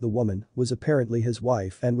 Haku, the woman, was apparently his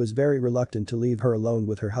wife and was very reluctant to leave her alone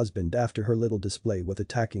with her husband after her little display with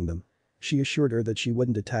attacking them. She assured her that she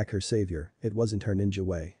wouldn't attack her savior, it wasn't her ninja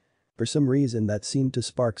way. For some reason that seemed to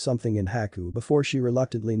spark something in Haku before she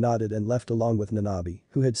reluctantly nodded and left along with Nanabi,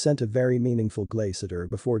 who had sent a very meaningful glace at her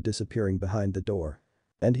before disappearing behind the door.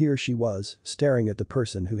 And here she was, staring at the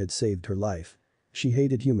person who had saved her life. She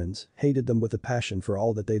hated humans, hated them with a passion for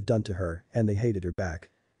all that they've done to her, and they hated her back.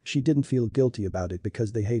 She didn't feel guilty about it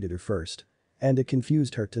because they hated her first. And it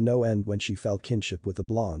confused her to no end when she felt kinship with the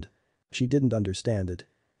blonde. She didn't understand it.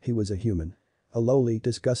 He was a human. A lowly,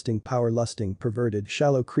 disgusting, power-lusting, perverted,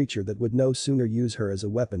 shallow creature that would no sooner use her as a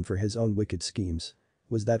weapon for his own wicked schemes.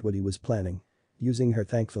 Was that what he was planning? Using her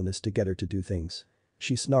thankfulness to get her to do things.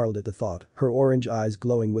 She snarled at the thought, her orange eyes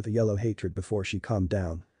glowing with a yellow hatred before she calmed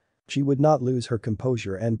down. She would not lose her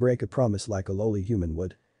composure and break a promise like a lowly human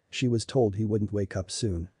would. She was told he wouldn't wake up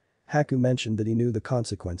soon. Haku mentioned that he knew the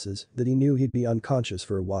consequences, that he knew he'd be unconscious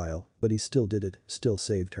for a while, but he still did it, still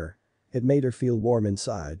saved her. It made her feel warm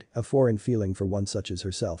inside, a foreign feeling for one such as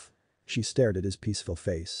herself. She stared at his peaceful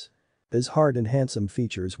face. His hard and handsome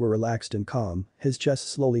features were relaxed and calm, his chest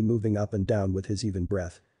slowly moving up and down with his even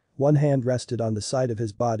breath. One hand rested on the side of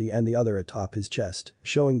his body and the other atop his chest,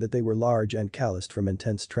 showing that they were large and calloused from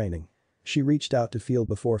intense training. She reached out to feel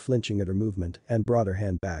before flinching at her movement and brought her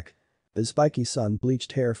hand back. His spiky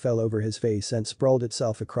sun-bleached hair fell over his face and sprawled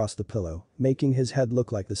itself across the pillow, making his head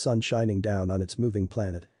look like the sun shining down on its moving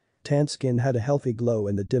planet. Tan skin had a healthy glow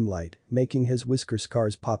in the dim light, making his whisker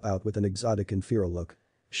scars pop out with an exotic and feral look.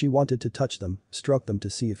 She wanted to touch them, stroke them to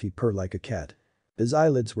see if he'd purr like a cat. His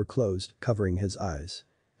eyelids were closed, covering his eyes.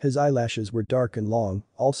 His eyelashes were dark and long,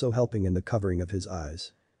 also helping in the covering of his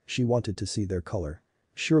eyes. She wanted to see their color.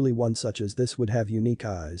 Surely one such as this would have unique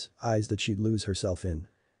eyes, eyes that she'd lose herself in.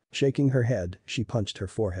 Shaking her head, she punched her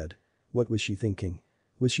forehead. What was she thinking?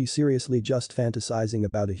 Was she seriously just fantasizing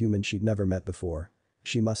about a human she'd never met before?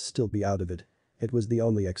 She must still be out of it. It was the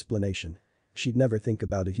only explanation. She'd never think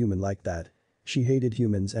about a human like that. She hated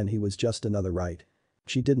humans and he was just another right.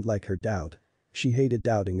 She didn't like her doubt. She hated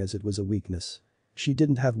doubting as it was a weakness. She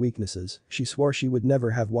didn't have weaknesses, she swore she would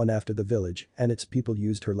never have one after the village and its people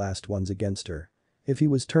used her last ones against her. If he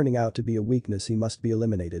was turning out to be a weakness he must be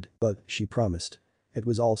eliminated, but she promised. It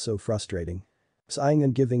was all so frustrating. Sighing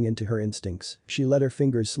and giving in to her instincts, she let her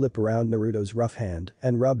fingers slip around Naruto's rough hand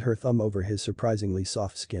and rubbed her thumb over his surprisingly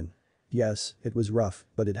soft skin. Yes, it was rough,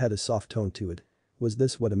 but it had a soft tone to it. Was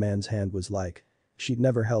this what a man's hand was like? She'd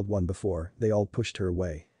never held one before, they all pushed her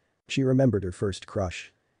away. She remembered her first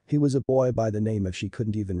crush. He was a boy by the name of she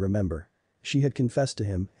couldn't even remember. She had confessed to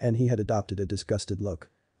him and he had adopted a disgusted look.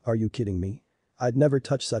 Are you kidding me? I'd never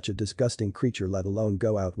touch such a disgusting creature, let alone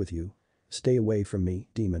go out with you. Stay away from me,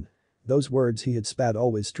 demon. Those words he had spat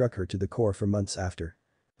always struck her to the core for months after.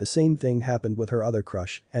 The same thing happened with her other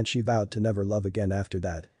crush and she vowed to never love again after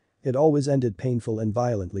that. It always ended painful and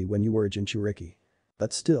violently when you were a Jinchuriki.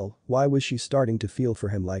 But still, why was she starting to feel for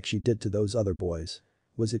him like she did to those other boys?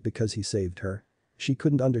 Was it because he saved her? She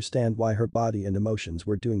couldn't understand why her body and emotions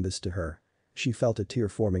were doing this to her. She felt a tear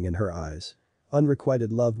forming in her eyes.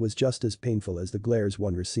 Unrequited love was just as painful as the glares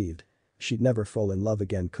one received. She'd never fall in love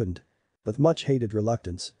again, couldn't. With much hated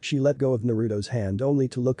reluctance, she let go of Naruto's hand only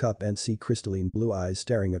to look up and see crystalline blue eyes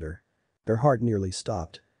staring at her. Her heart nearly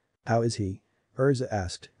stopped. How is he? Urza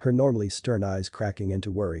asked, her normally stern eyes cracking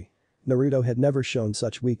into worry. Naruto had never shown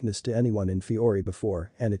such weakness to anyone in Fiori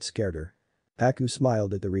before and it scared her. Haku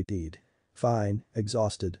smiled at the redeed. Fine,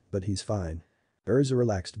 exhausted, but he's fine. Urza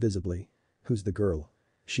relaxed visibly. Who's the girl?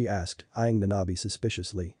 She asked, eyeing Nanabi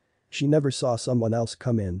suspiciously. She never saw someone else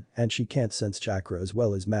come in and she can't sense chakra as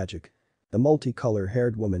well as magic. The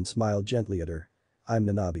multicolor-haired woman smiled gently at her. I'm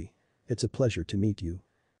Nanabi. It's a pleasure to meet you.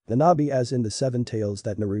 Nanabi as in the 7 tales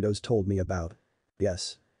that Naruto's told me about.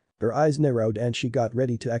 Yes. Her eyes narrowed and she got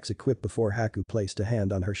ready to equip before Haku placed a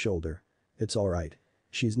hand on her shoulder. It's alright.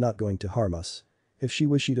 She's not going to harm us. If she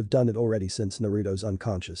was she'd have done it already since Naruto's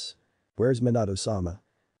unconscious. Where's Minato-sama?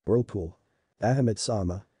 Whirlpool.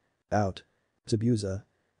 Ahmed-sama. Out. Zabuza.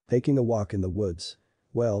 Taking a walk in the woods.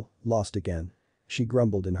 Well, lost again. She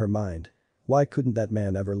grumbled in her mind. Why couldn't that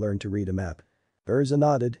man ever learn to read a map? Urza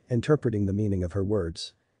nodded, interpreting the meaning of her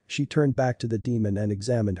words. She turned back to the demon and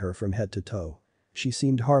examined her from head to toe. She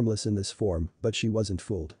seemed harmless in this form, but she wasn't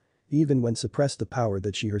fooled. Even when suppressed, the power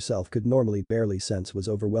that she herself could normally barely sense was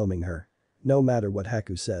overwhelming her. No matter what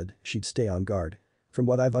Haku said, she'd stay on guard. From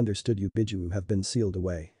what I've understood, you Biju have been sealed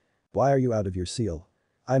away. Why are you out of your seal?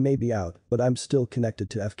 I may be out, but I'm still connected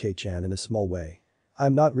to FK-chan in a small way.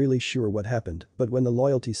 I'm not really sure what happened, but when the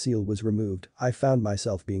loyalty seal was removed, I found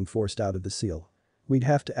myself being forced out of the seal. We'd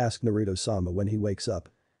have to ask Naruto-sama when he wakes up.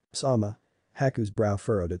 Sama? Haku's brow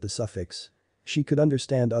furrowed at the suffix. She could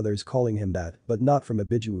understand others calling him that, but not from a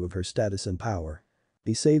Biju of her status and power.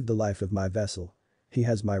 He saved the life of my vessel. He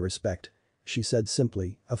has my respect. She said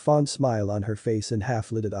simply, a fond smile on her face and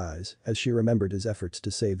half-lidded eyes as she remembered his efforts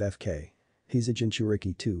to save FK. He's a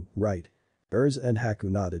Jinchuriki too, right? Urza and Haku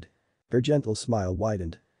nodded. Her gentle smile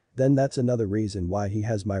widened. Then that's another reason why he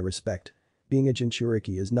has my respect. Being a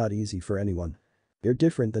Jinchuriki is not easy for anyone. You're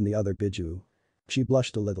different than the other Biju. She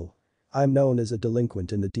blushed a little. I'm known as a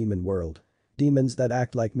delinquent in the demon world. Demons that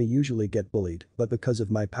act like me usually get bullied, but because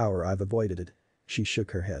of my power I've avoided it. She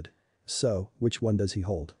shook her head. So, which one does he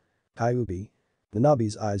hold? Kyuubi?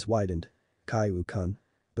 Nanabi's eyes widened. Kyu-kun?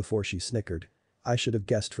 Before she snickered. I should have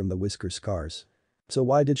guessed from the whisker scars. So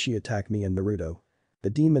why did she attack me and Naruto? The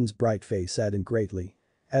demon's bright face saddened greatly.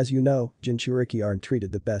 As you know, Jinchuriki aren't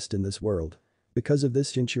treated the best in this world. Because of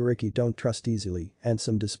this, Jinchuriki don't trust easily and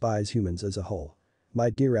some despise humans as a whole. My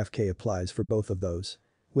dear FK applies for both of those.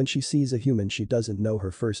 When she sees a human she doesn't know,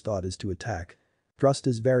 her first thought is to attack. Trust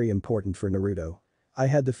is very important for Naruto. I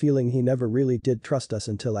had the feeling he never really did trust us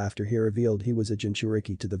until after he revealed he was a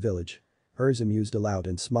Jinchuriki to the village. Urza mused aloud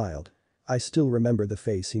and smiled. I still remember the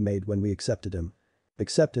face he made when we accepted him.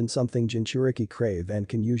 Acceptance something Jinchuriki crave and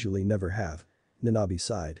can usually never have. Nanabi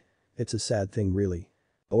sighed. It's a sad thing really.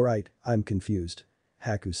 Alright, I'm confused.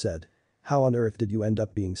 Haku said. How on earth did you end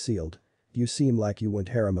up being sealed? You seem like you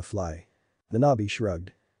wouldn't harm a fly. Nanabi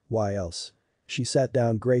shrugged. Why else? She sat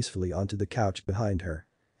down gracefully onto the couch behind her.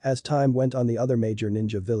 As time went on, the other major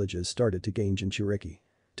ninja villages started to gain Jinchuriki.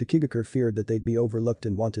 Tokigaku feared that they'd be overlooked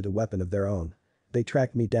and wanted a weapon of their own. They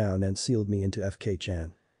tracked me down and sealed me into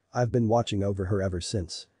FK-chan. I've been watching over her ever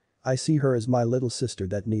since. I see her as my little sister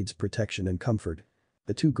that needs protection and comfort.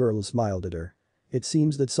 The two girls smiled at her. It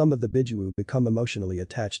seems that some of the Bijuu become emotionally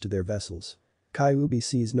attached to their vessels. Kyuubi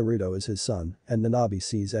sees Naruto as his son, and Nanabe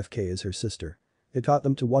sees FK as her sister. It taught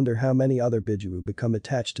them to wonder how many other Bijuu become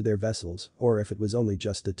attached to their vessels, or if it was only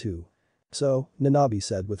just the two. So, Nanabe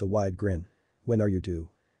said with a wide grin. When are you due?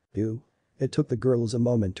 Due? It took the girls a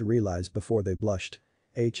moment to realize before they blushed.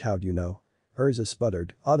 How'd you know? Urza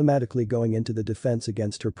sputtered, automatically going into the defense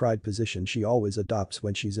against her pride position she always adopts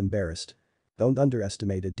when she's embarrassed. Don't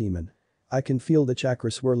underestimate it, demon. I can feel the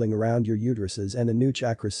chakra swirling around your uteruses and a new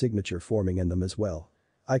chakra signature forming in them as well.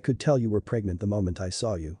 I could tell you were pregnant the moment I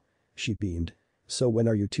saw you. She beamed. So when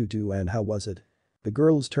are you two due and how was it? The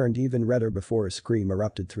girls turned even redder before a scream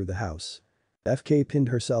erupted through the house. FK pinned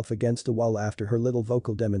herself against the wall after her little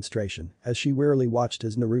vocal demonstration as she wearily watched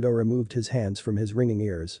as Naruto removed his hands from his ringing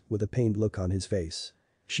ears with a pained look on his face.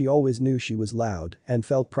 She always knew she was loud and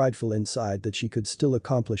felt prideful inside that she could still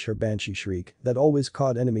accomplish her banshee shriek that always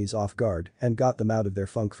caught enemies off guard and got them out of their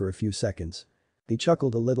funk for a few seconds. He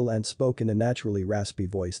chuckled a little and spoke in a naturally raspy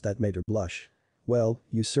voice that made her blush. Well,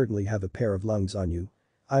 you certainly have a pair of lungs on you.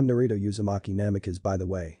 I'm Naruto Uzumaki Namikaze by the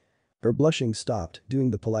way. Her blushing stopped, doing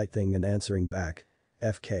the polite thing and answering back.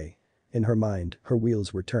 FK. In her mind, her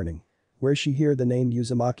wheels were turning. Where's she hear the name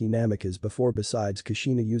Uzumaki Namikaze before besides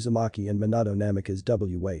Kushina Uzumaki and Minato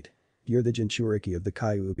Namikaze? Wait. You're the Jinchuriki of the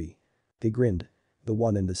Kyuubi. He grinned. The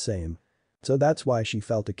one and the same. So that's why she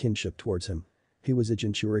felt a kinship towards him. He was a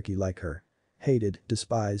Jinchuriki like her. Hated,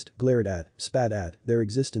 despised, glared at, spat at, their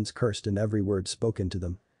existence cursed in every word spoken to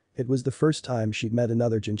them. It was the first time she'd met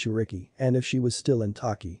another Jinchuriki, and if she was still in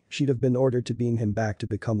Taki, she'd have been ordered to bring him back to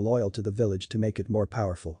become loyal to the village to make it more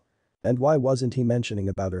powerful. And why wasn't he mentioning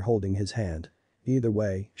about her holding his hand? Either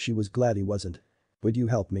way, she was glad he wasn't. Would you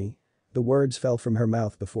help me? The words fell from her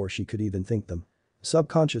mouth before she could even think them.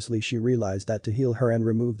 Subconsciously she realized that to heal her and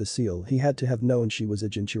remove the seal he had to have known she was a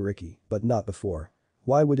Jinchuriki, but not before.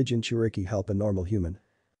 Why would a Jinchuriki help a normal human?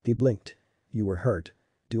 He blinked. You were hurt.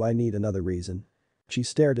 Do I need another reason? She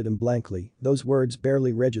stared at him blankly, those words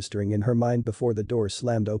barely registering in her mind before the door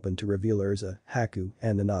slammed open to reveal Urza, Haku,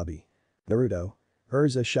 and Nanabe. Naruto.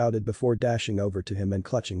 Urza shouted before dashing over to him and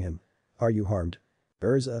clutching him. Are you harmed?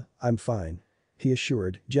 Urza, I'm fine. He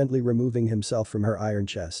assured, gently removing himself from her iron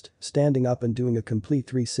chest, standing up and doing a complete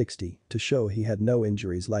 360 to show he had no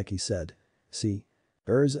injuries like he said. See?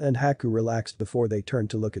 Urza and Haku relaxed before they turned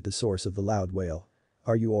to look at the source of the loud wail.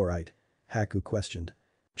 Are you alright? Haku questioned.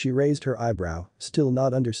 She raised her eyebrow, still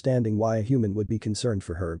not understanding why a human would be concerned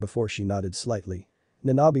for her before she nodded slightly.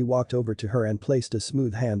 Nanabe walked over to her and placed a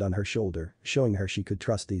smooth hand on her shoulder, showing her she could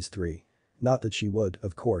trust these three. Not that she would,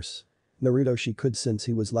 of course. Naruto she could since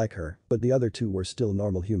he was like her, but the other two were still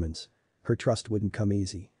normal humans. Her trust wouldn't come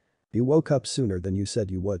easy. You woke up sooner than you said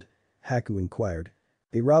you would. Haku inquired.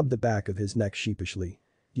 He rubbed the back of his neck sheepishly.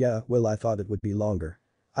 Yeah, well I thought it would be longer.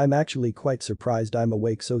 I'm actually quite surprised I'm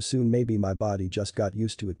awake so soon, maybe my body just got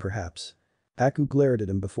used to it perhaps. Haku glared at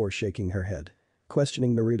him before shaking her head.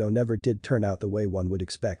 Questioning Naruto never did turn out the way one would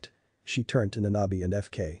expect. She turned to Nanabe and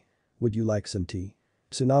FK. Would you like some tea?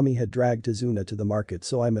 Tsunami had dragged Tazuna to the market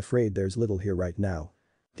so I'm afraid there's little here right now.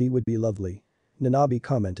 Tea would be lovely. Nanabe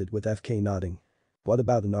commented with FK nodding. What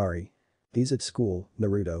about Inari? He's at school,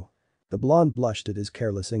 Naruto. The blonde blushed at his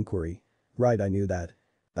careless inquiry. Right, I knew that.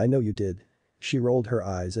 I know you did. She rolled her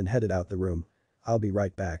eyes and headed out the room. I'll be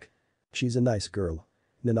right back. She's a nice girl.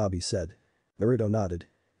 Nanabe said. Naruto nodded.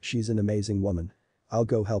 She's an amazing woman. I'll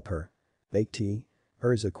go help her. Make tea?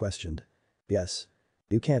 Urza questioned. Yes.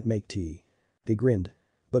 You can't make tea. He grinned.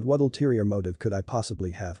 But what ulterior motive could I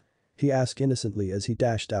possibly have? He asked innocently as he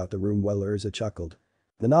dashed out the room while Urza chuckled.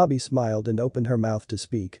 Nanabe smiled and opened her mouth to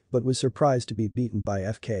speak but was surprised to be beaten by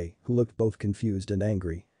FK, who looked both confused and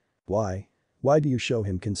angry. Why? Why do you show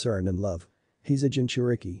him concern and love? He's a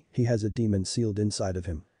Jinchuriki, he has a demon sealed inside of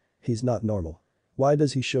him. He's not normal. Why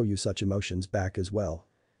does he show you such emotions back as well?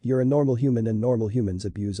 You're a normal human and normal humans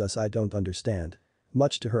abuse us, I don't understand.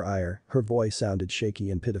 Much to her ire, her voice sounded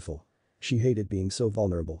shaky and pitiful. She hated being so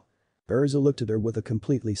vulnerable. Urza looked at her with a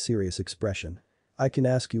completely serious expression. I can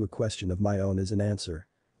ask you a question of my own as an answer.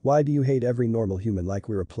 Why do you hate every normal human like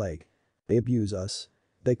we're a plague? They abuse us.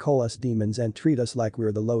 They call us demons and treat us like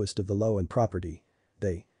we're the lowest of the low in property.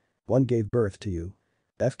 One gave birth to you.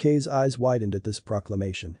 FK's eyes widened at this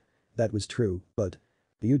proclamation. That was true, but.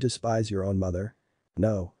 Do you despise your own mother?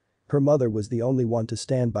 No. Her mother was the only one to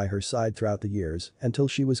stand by her side throughout the years until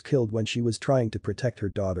she was killed when she was trying to protect her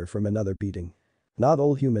daughter from another beating. Not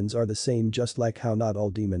all humans are the same, just like how not all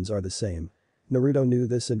demons are the same. Naruto knew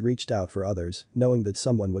this and reached out for others, knowing that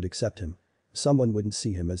someone would accept him. Someone wouldn't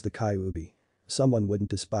see him as the Kyuubi. Someone wouldn't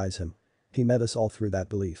despise him. He met us all through that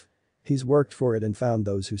belief. He's worked for it and found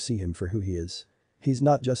those who see him for who he is. He's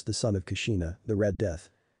not just the son of Kushina, the Red Death.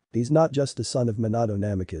 He's not just the son of Minato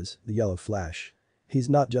Namikaze, the Yellow Flash. He's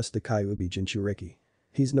not just the Kyuubi Jinchuriki.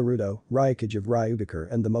 He's Naruto, Ryukage of Ryugaker,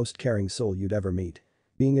 and the most caring soul you'd ever meet.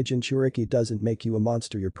 Being a Jinchuriki doesn't make you a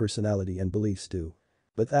monster, your personality and beliefs do.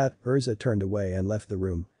 With that, Urza turned away and left the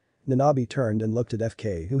room. Nanabe turned and looked at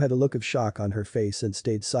FK, who had a look of shock on her face and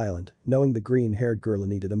stayed silent, knowing the green-haired girl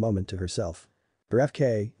needed a moment to herself. For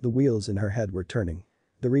FK, the wheels in her head were turning.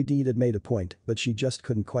 The redeed had made a point, but she just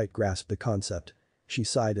couldn't quite grasp the concept. She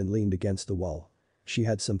sighed and leaned against the wall. She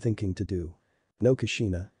had some thinking to do. "No,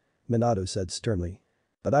 Kushina," Minato said sternly.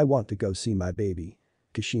 "But I want to go see my baby,"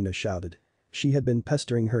 Kushina shouted. She had been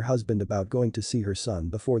pestering her husband about going to see her son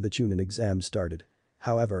before the Chunin exam started.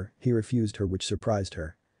 However, he refused her, which surprised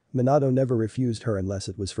her. Minato never refused her unless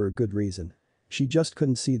it was for a good reason. She just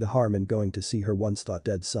couldn't see the harm in going to see her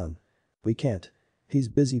once-thought-dead son. "We can't. He's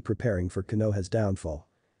busy preparing for Konoha's downfall.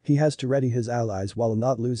 He has to ready his allies while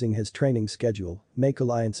not losing his training schedule, make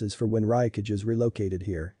alliances for when Ryukage is relocated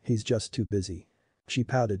here, he's just too busy." She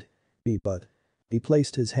pouted. But. He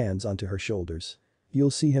placed his hands onto her shoulders.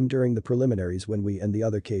 "You'll see him during the preliminaries when we and the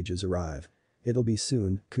other cages arrive. It'll be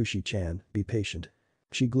soon, Kushi-chan, be patient."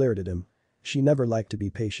 She glared at him. She never liked to be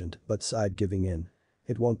patient but sighed, giving in.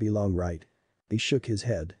 "It won't be long, right?" He shook his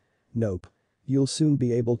head. "Nope. You'll soon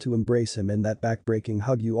be able to embrace him in that back-breaking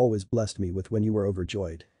hug you always blessed me with when you were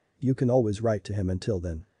overjoyed. You can always write to him until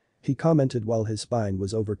then," he commented while his spine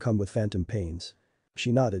was overcome with phantom pains.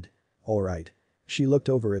 She nodded. "All right." She looked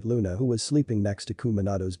over at Luna, who was sleeping next to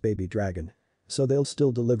Kuminato's baby dragon. "So they'll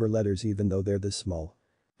still deliver letters even though they're this small?"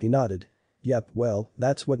 He nodded. "Yep, well,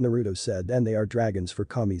 that's what Naruto said, and they are dragons for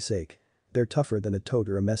Kami's sake. They're tougher than a toad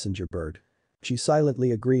or a messenger bird." She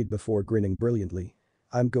silently agreed before grinning brilliantly.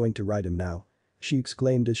 "I'm going to write him now," she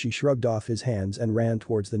exclaimed as she shrugged off his hands and ran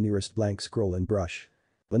towards the nearest blank scroll and brush.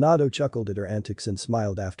 Minato chuckled at her antics and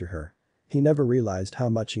smiled after her. He never realized how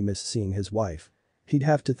much he missed seeing his wife. He'd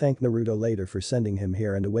have to thank Naruto later for sending him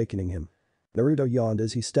here and awakening him. Naruto yawned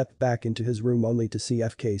as he stepped back into his room only to see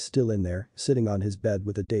FK still in there, sitting on his bed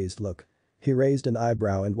with a dazed look. He raised an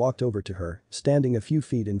eyebrow and walked over to her, standing a few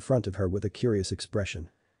feet in front of her with a curious expression.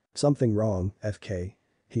 "Something wrong, FK?"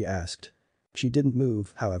 he asked. She didn't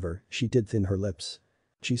move, however, she did thin her lips.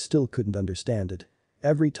 She still couldn't understand it.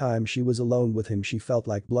 Every time she was alone with him she felt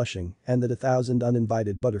like blushing and that 1,000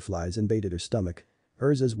 uninvited butterflies invaded her stomach.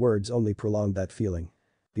 Urza's words only prolonged that feeling.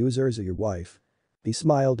 "Is Urza your wife?" He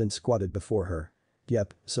smiled and squatted before her.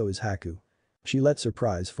 "Yep, so is Haku." She let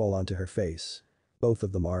surprise fall onto her face. "Both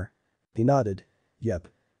of them are?" He nodded. "Yep.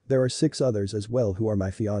 There are 6 others as well who are my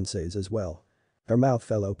fiancés as well." Her mouth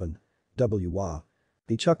fell open. "Wah."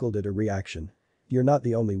 He chuckled at her reaction. "You're not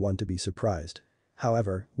the only one to be surprised.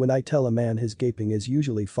 However, when I tell a man his gaping is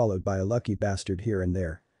usually followed by a lucky bastard here and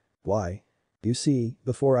there." "Why?" "You see,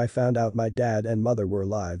 before I found out my dad and mother were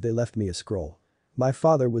alive they left me a scroll. My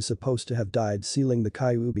father was supposed to have died sealing the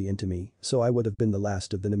Kyuubi into me, so I would have been the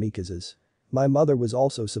last of the Namikazes. My mother was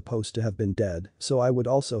also supposed to have been dead, so I would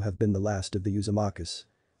also have been the last of the Uzumakas.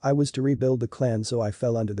 I was to rebuild the clan, so I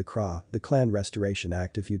fell under the CRA, the Clan Restoration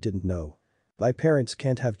Act, if you didn't know. My parents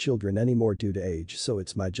can't have children anymore due to age, so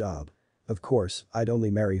it's my job. Of course, I'd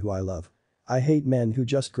only marry who I love. I hate men who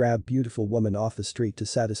just grab beautiful women off the street to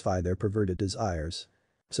satisfy their perverted desires."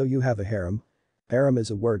 "So you have a harem?" "Harem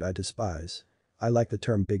is a word I despise. I like the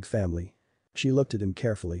term big family." She looked at him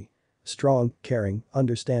carefully. Strong, caring,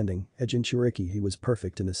 understanding, a Jinchuriki, he was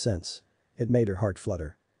perfect in a sense. It made her heart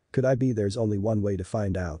flutter. "Could I be? There's only one way to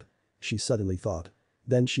find out," she suddenly thought.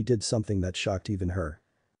 Then she did something that shocked even her.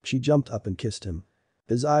 She jumped up and kissed him.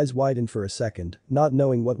 His eyes widened for a second, not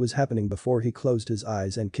knowing what was happening before he closed his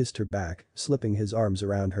eyes and kissed her back, slipping his arms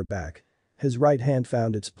around her back. His right hand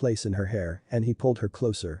found its place in her hair and he pulled her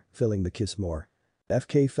closer, filling the kiss more.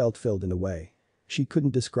 FK felt filled in a way. She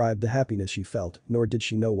couldn't describe the happiness she felt, nor did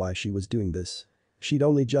she know why she was doing this. She'd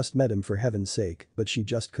only just met him for heaven's sake, but she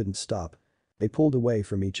just couldn't stop. They pulled away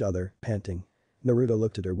from each other, panting. Naruto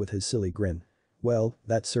looked at her with his silly grin. "Well,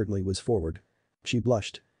 that certainly was forward." She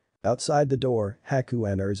blushed. Outside the door, Haku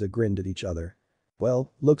and Urza grinned at each other.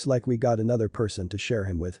 "Well, looks like we got another person to share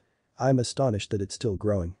him with. I'm astonished that it's still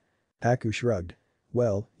growing." Haku shrugged.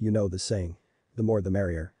 "Well, you know the saying. The more the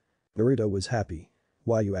merrier." Naruto was happy.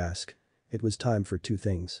 "Why, you ask?" It was time for 2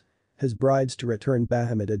 things. His brides to return.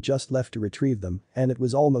 Bahamut had just left to retrieve them, and it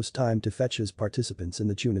was almost time to fetch his participants in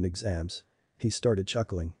the Chunin exams. He started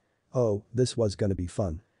chuckling. Oh, this was gonna be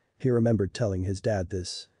fun. He remembered telling his dad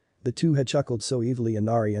this. The two had chuckled so evilly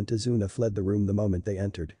Inari and Tazuna fled the room the moment they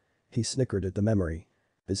entered. He snickered at the memory.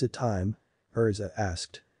 Is it time? Urza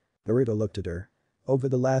asked. Naruto looked at her. Over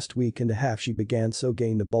the last week and a half she began so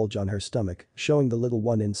gained a bulge on her stomach, showing the little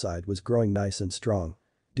one inside was growing nice and strong.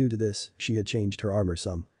 Due to this, she had changed her armor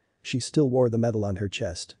some. She still wore the medal on her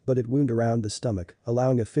chest, but it wound around the stomach,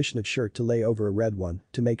 allowing a fishnet shirt to lay over a red one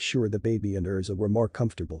to make sure the baby and Urza were more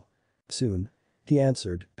comfortable. Soon. He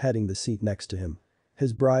answered, patting the seat next to him.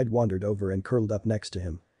 His bride wandered over and curled up next to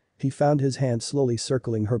him. He found his hand slowly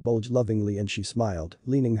circling her bulge lovingly and she smiled,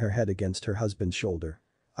 leaning her head against her husband's shoulder.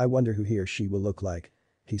 I wonder who he or she will look like.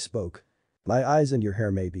 He spoke. My eyes and your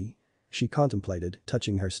hair maybe. She contemplated,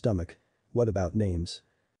 touching her stomach. What about names?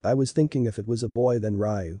 I was thinking if it was a boy then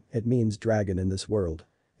Ryu, it means dragon in this world.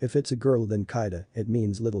 If it's a girl then Kaida, it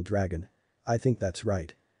means little dragon. I think that's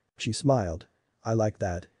right. She smiled. I like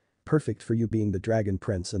that. Perfect for you being the dragon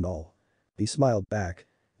prince and all. He smiled back.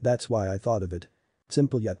 That's why I thought of it.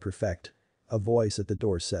 Simple yet perfect. A voice at the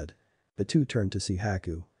door said. The two turned to see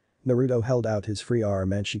Haku. Naruto held out his free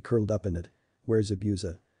arm and she curled up in it. Where's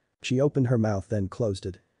Abusa? She opened her mouth then closed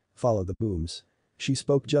it. Follow the booms. She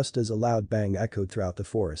spoke just as a loud bang echoed throughout the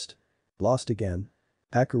forest. Lost again?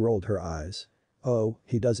 Haku rolled her eyes. Oh,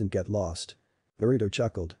 he doesn't get lost. Naruto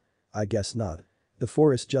chuckled. I guess not. The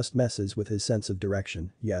forest just messes with his sense of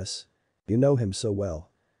direction, yes? You know him so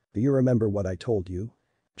well. Do you remember what I told you?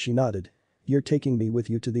 She nodded. You're taking me with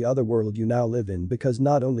you to the other world you now live in because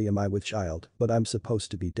not only am I with child, but I'm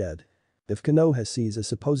supposed to be dead. If Konoha sees a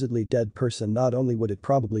supposedly dead person not only would it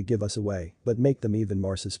probably give us away, but make them even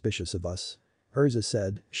more suspicious of us. Urza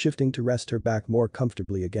said, shifting to rest her back more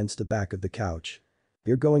comfortably against the back of the couch.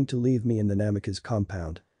 You're going to leave me in the Namika's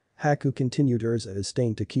compound. Haku continued. Urza is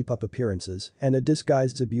staying to keep up appearances and a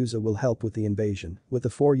disguised Zabuza will help with the invasion, with the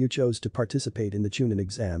four you chose to participate in the Chunin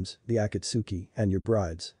exams, the Akatsuki, and your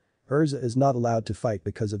brides. Urza is not allowed to fight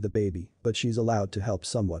because of the baby, but she's allowed to help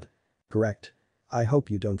somewhat. Correct? I hope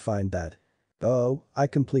you don't find that. Oh, I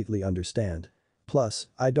completely understand. Plus,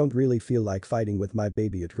 I don't really feel like fighting with my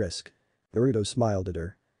baby at risk. Naruto smiled at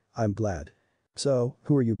her. I'm glad. So,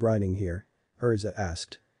 who are you brining here? Urza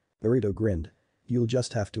asked. Naruto grinned. You'll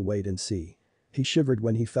just have to wait and see. He shivered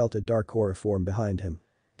when he felt a dark aura form behind him.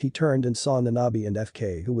 He turned and saw Nanabe and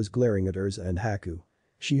FK who was glaring at Urza and Haku.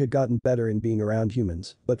 She had gotten better in being around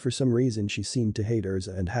humans, but for some reason she seemed to hate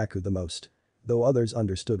Urza and Haku the most. Though others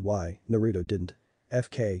understood why, Naruto didn't.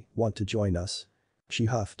 FK, want to join us? She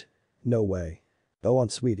huffed. No way. Go on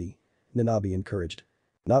sweetie. Nanabe encouraged.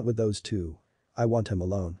 Not with those two. I want him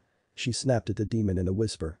alone. She snapped at the demon in a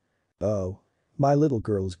whisper. Oh. My little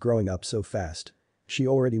girl's growing up so fast. She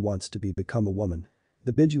already wants to become a woman.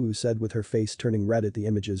 The Biju said with her face turning red at the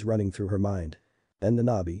images running through her mind. And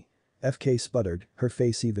Nanabe. FK sputtered, her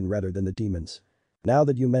face even redder than the demon's. Now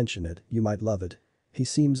that you mention it, you might love it. He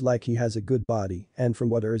seems like he has a good body and from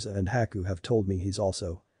what Urza and Haku have told me he's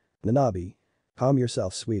also. Nanabe. Calm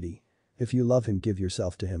yourself sweetie. If you love him give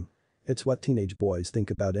yourself to him. It's what teenage boys think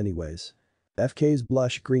about anyways. FK's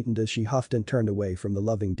blush greeted as she huffed and turned away from the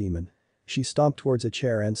loving demon. She stomped towards a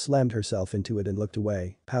chair and slammed herself into it and looked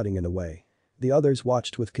away, pouting in a way. The others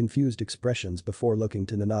watched with confused expressions before looking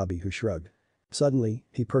to Nanabe who shrugged. Suddenly,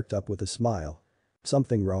 he perked up with a smile.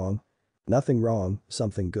 Something wrong? Nothing wrong,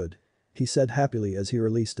 something good. He said happily as he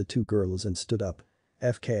released the two girls and stood up.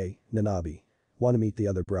 FK, Nanabe. Want to meet the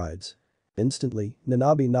other brides? Instantly,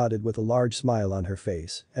 Nanabe nodded with a large smile on her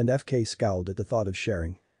face and FK scowled at the thought of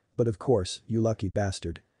sharing. But of course, you lucky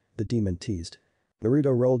bastard. The demon teased.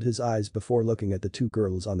 Naruto rolled his eyes before looking at the two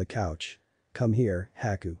girls on the couch. Come here,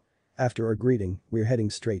 Haku. After our greeting, we're heading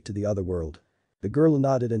straight to the other world. The girl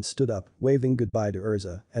nodded and stood up, waving goodbye to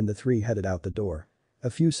Urza, and the three headed out the door. A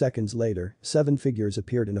few seconds later, 7 figures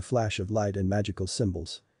appeared in a flash of light and magical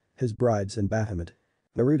symbols. His brides and Bahamut.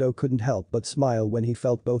 Naruto couldn't help but smile when he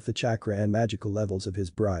felt both the chakra and magical levels of his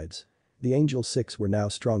brides. The Angel Six were now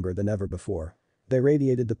stronger than ever before. They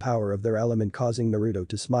radiated the power of their element causing Naruto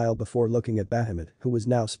to smile before looking at Bahamut who was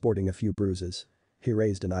now sporting a few bruises. He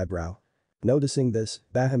raised an eyebrow. Noticing this,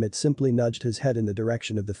 Bahamut simply nudged his head in the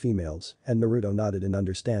direction of the females and Naruto nodded in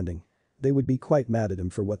understanding. They would be quite mad at him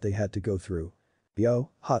for what they had to go through. Yo,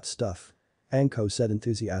 hot stuff. Anko said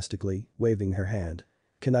enthusiastically, waving her hand.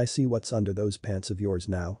 Can I see what's under those pants of yours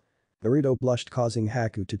now? Naruto blushed causing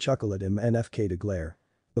Haku to chuckle at him and FK to glare.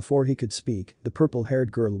 Before he could speak, the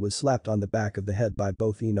purple-haired girl was slapped on the back of the head by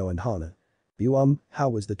both Ino and Hana. How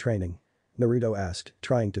was the training? Naruto asked,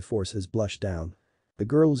 trying to force his blush down. The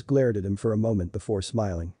girls glared at him for a moment before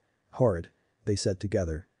smiling. Horrid. They said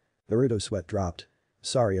together. Naruto's sweat dropped.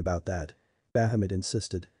 Sorry about that. Bahamut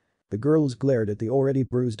insisted. The girls glared at the already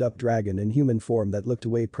bruised up dragon in human form that looked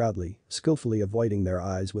away proudly, skillfully avoiding their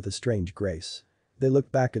eyes with a strange grace. They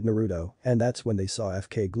looked back at Naruto, and that's when they saw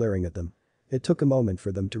FK glaring at them. It took a moment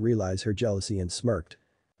for them to realize her jealousy and smirked.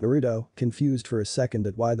 Naruto, confused for a second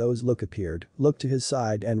at why those look appeared, looked to his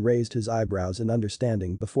side and raised his eyebrows in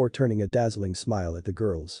understanding before turning a dazzling smile at the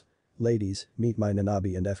girls. "Ladies, meet my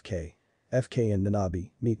Nanabe and FK. FK and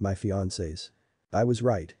Nanabe, meet my fiancés." "I was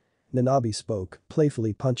right." Nanabe spoke,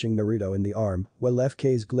 playfully punching Naruto in the arm, while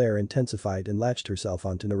FK's glare intensified and latched herself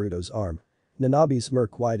onto Naruto's arm. Nanabe's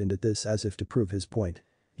smirk widened at this as if to prove his point.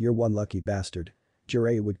 "You're one lucky bastard.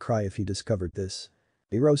 Jiraiya would cry if he discovered this.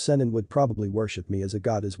 Hirosenin would probably worship me as a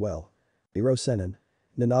god as well." "Hirosenin?"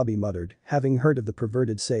 Nanabe muttered, having heard of the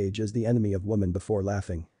perverted sage as the enemy of woman before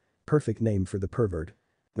laughing. Perfect name for the pervert.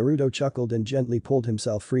 Naruto chuckled and gently pulled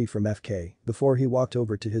himself free from FK before he walked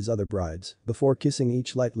over to his other brides, before kissing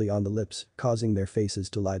each lightly on the lips, causing their faces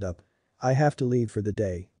to light up. "I have to leave for the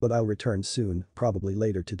day, but I'll return soon, probably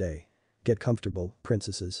later today. Get comfortable,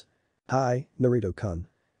 princesses." "Hi, Naruto-kun."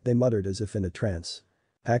 They muttered as if in a trance.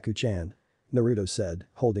 "Haku-chan." Naruto said,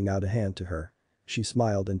 holding out a hand to her. She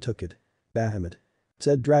smiled and took it. "Bahamut."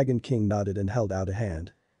 Said Dragon King nodded and held out a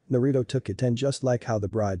hand. Naruto took it and just like how the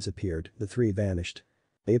brides appeared, the three vanished.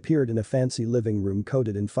 They appeared in a fancy living room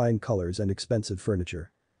coated in fine colors and expensive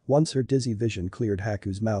furniture. Once her dizzy vision cleared,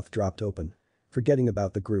 Haku's mouth dropped open. Forgetting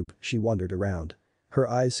about the group, she wandered around. Her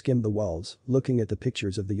eyes skimmed the walls, looking at the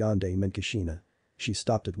pictures of the Yondaime and Kushina. She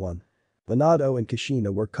stopped at one. Minato and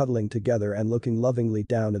Kushina were cuddling together and looking lovingly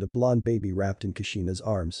down at a blonde baby wrapped in Kushina's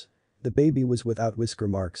arms. The baby was without whisker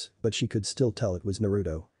marks, but she could still tell it was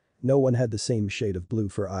Naruto. No one had the same shade of blue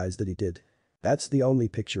for eyes that he did. "That's the only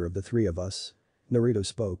picture of the three of us." Naruto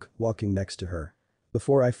spoke, walking next to her.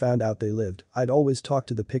 "Before I found out they lived, I'd always talk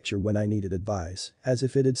to the picture when I needed advice, as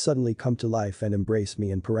if it had suddenly come to life and embraced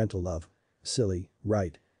me in parental love. Silly,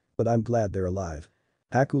 right? But I'm glad they're alive."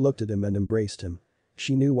 Haku looked at him and embraced him.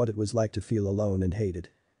 She knew what it was like to feel alone and hated.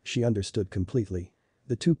 She understood completely.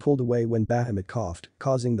 The two pulled away when Bahamut coughed,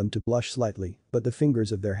 causing them to blush slightly, but the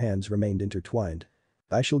fingers of their hands remained intertwined.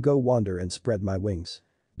 "I shall go wander and spread my wings.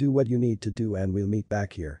 Do what you need to do and we'll meet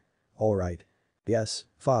back here. All right?" "Yes,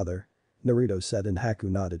 father," Naruto said and Haku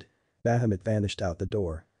nodded. Bahamut vanished out the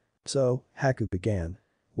door. "So," Haku began.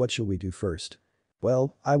 "What shall we do first?"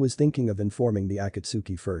 "Well, I was thinking of informing the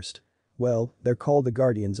Akatsuki first." "Well, they're called the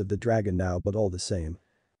Guardians of the Dragon now but all the same."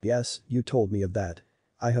 "Yes, you told me of that.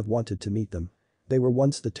 I have wanted to meet them. They were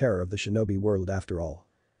once the terror of the shinobi world after all,"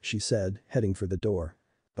 she said, heading for the door.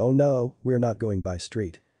 "Oh no, we're not going by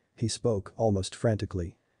street." He spoke, almost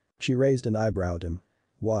frantically. She raised an eyebrow at him.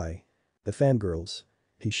 "Why?" "The fangirls."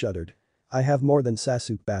 He shuddered. "I have more than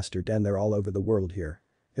Sasuke bastard and they're all over the world here.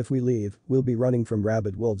 If we leave, we'll be running from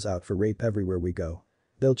rabid wolves out for rape everywhere we go.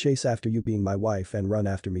 They'll chase after you being my wife and run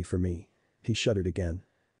after me for me." He shuddered again.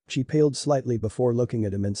 She paled slightly before looking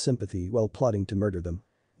at him in sympathy while plotting to murder them.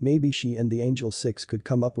 Maybe she and the Angel Six could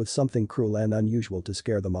come up with something cruel and unusual to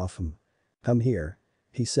scare them off him. "Come here,"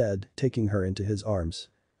 he said, taking her into his arms.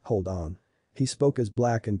 "Hold on." He spoke as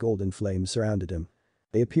black and golden flames surrounded him.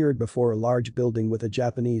 They appeared before a large building with a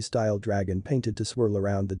Japanese-style dragon painted to swirl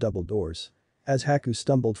around the double doors. As Haku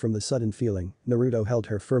stumbled from the sudden feeling, Naruto held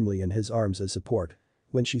her firmly in his arms as support.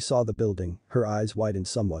 When she saw the building, her eyes widened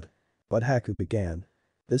somewhat. But Haku began.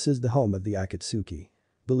 "This is the home of the Akatsuki.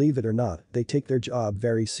 Believe it or not, they take their job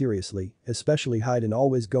very seriously, especially Haiden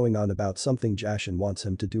always going on about something Jashin wants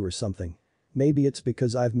him to do or something. Maybe it's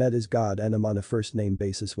because I've met his god and I'm on a first-name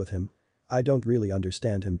basis with him. I don't really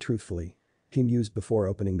understand him truthfully." He mused before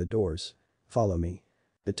opening the doors. "Follow me."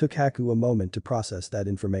 It took Haku a moment to process that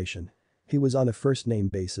information. He was on a first-name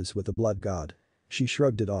basis with the blood god. She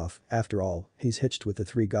shrugged it off, after all, he's hitched with the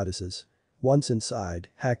three goddesses. Once inside,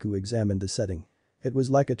 Haku examined the setting. It was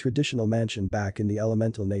like a traditional mansion back in the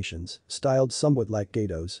elemental nations, styled somewhat like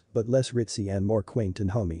Gato's, but less ritzy and more quaint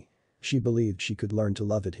and homey. She believed she could learn to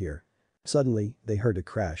love it here. Suddenly, they heard a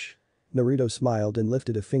crash. Naruto smiled and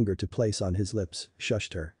lifted a finger to place on his lips,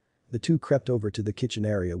 shushed her. The two crept over to the kitchen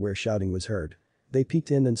area where shouting was heard. They peeked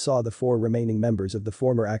in and saw the four remaining members of the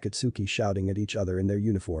former Akatsuki shouting at each other in their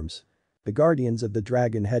uniforms. The Guardians of the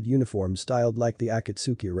Dragon had uniforms styled like the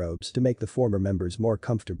Akatsuki robes to make the former members more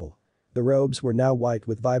comfortable. The robes were now white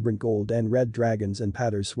with vibrant gold and red dragons and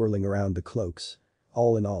patterns swirling around the cloaks.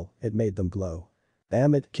 All in all, it made them glow.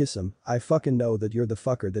 "Damn it, kiss him, I fucking know that you're the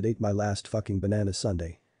fucker that ate my last fucking banana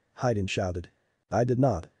sundae." Haiden shouted. "I did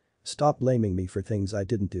not. Stop blaming me for things I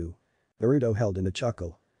didn't do." Naruto held in a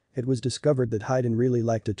chuckle. It was discovered that Haiden really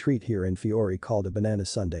liked a treat here in Fiori called a banana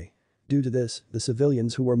sundae. Due to this, the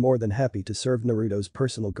civilians who were more than happy to serve Naruto's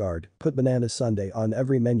personal guard put banana sundae on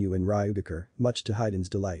every menu in Ryugakur, much to Haiden's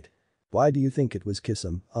delight. "Why do you think it was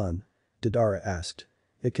Kisame-un?" Deidara asked.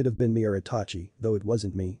 "It could have been me or Itachi, though it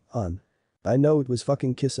wasn't me, un. I know it was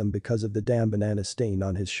fucking Kisame because of the damn banana stain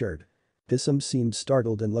on his shirt." Kisame seemed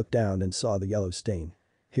startled and looked down and saw the yellow stain.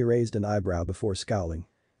 He raised an eyebrow before scowling.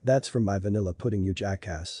 "That's from my vanilla pudding, you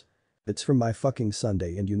jackass. It's from my fucking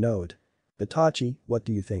sundae and you know it." "Itachi, what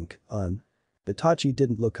do you think, un?" Itachi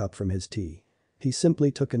didn't look up from his tea. He simply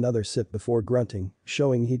took another sip before grunting,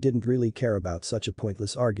 showing he didn't really care about such a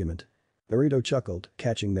pointless argument. Naruto chuckled,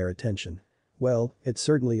 catching their attention. "Well, it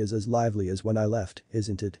certainly is as lively as when I left,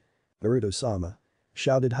 isn't it? Naruto-sama,"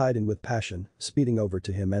 shouted Haiden with passion, speeding over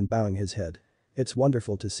to him and bowing his head. "It's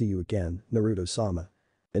wonderful to see you again, Naruto-sama."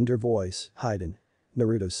 "In your voice, Haiden,"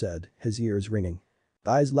 Naruto said, his ears ringing.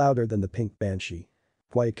 "Eyes louder than the pink banshee.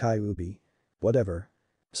 Why Kyuubi? Whatever.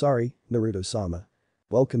 Sorry, Naruto-sama.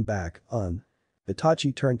 Welcome back, un."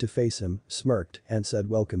 Itachi turned to face him, smirked, and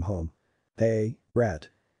said welcome home. "Hey, brat.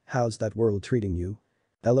 How's that world treating you?"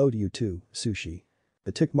 "Hello to you too, Sushi."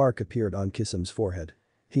 A tick mark appeared on Kisame's forehead.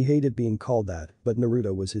 He hated being called that, but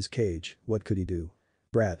Naruto was his cage, what could he do?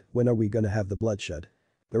 "Brat, when are we gonna have the bloodshed?"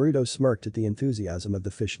 Naruto smirked at the enthusiasm of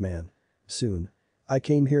the fish man. "Soon. I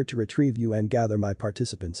came here to retrieve you and gather my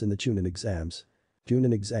participants in the Chunin exams."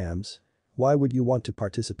 "Chunin exams? Why would you want to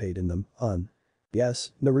participate in them, un?"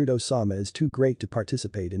 "Yes, Naruto-sama is too great to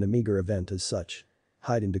participate in a meager event as such,"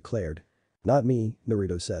 Haiden declared. "Not me,"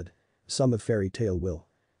 Naruto said. "Some of Fairy Tail will.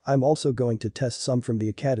 I'm also going to test some from the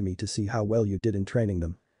academy to see how well you did in training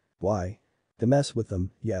them." "Why?" "To mess with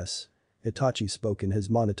them, yes." Itachi spoke in his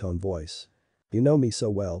monotone voice. "You know me so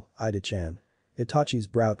well, Ida-chan." Itachi's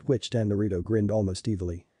brow twitched and Naruto grinned almost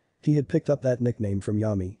evilly. He had picked up that nickname from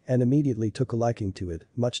Yami and immediately took a liking to it,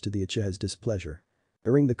 much to the Uchiha's displeasure.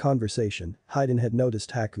 During the conversation, Haiden had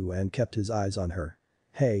noticed Haku and kept his eyes on her.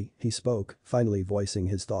 "Hey," he spoke, finally voicing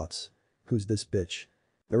his thoughts. "Who's this bitch?"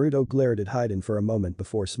 Naruto glared at Haiden for a moment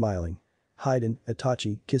before smiling. "Haiden,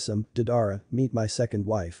 Itachi, Kisame, Deidara, meet my second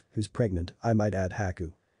wife, who's pregnant, I might add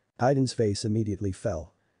Haku." Haiden's face immediately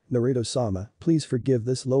fell. "Naruto-sama, please forgive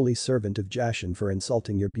this lowly servant of Jashin for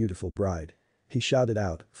insulting your beautiful bride," he shouted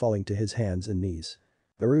out, falling to his hands and knees.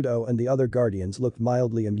 Naruto and the other guardians looked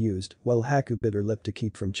mildly amused while Haku bit her lip to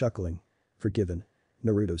keep from chuckling. "Forgiven."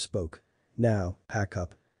 Naruto spoke. "Now, pack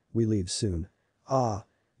up. We leave soon." "Ah.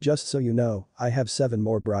 Just so you know, I have 7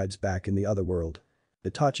 more brides back in the other world."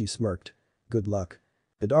 Itachi smirked. "Good luck."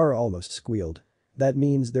 Deidara almost squealed. "That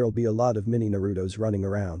means there'll be a lot of mini Narutos running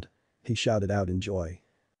around," he shouted out in joy.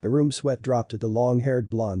 The room sweat dropped at the long-haired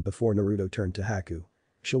blonde before Naruto turned to Haku.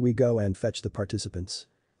 "Shall we go and fetch the participants?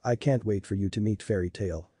 I can't wait for you to meet Fairy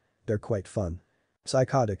Tail. They're quite fun."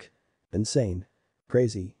 "Psychotic. Insane.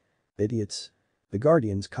 Crazy. Idiots," the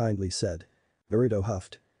guardians kindly said. Naruto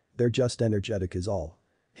huffed. "They're just energetic is all."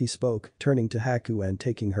 He spoke, turning to Haku and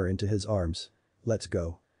taking her into his arms. "Let's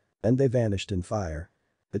go." And they vanished in fire.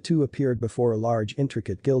 The two appeared before a large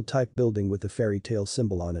intricate guild-type building with the Fairy Tail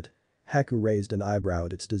symbol on it. Haku raised an eyebrow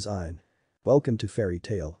at its design. "Welcome to Fairy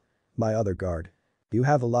Tail. My other guard." "You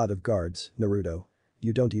have a lot of guards, Naruto.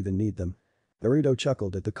 You don't even need them." Naruto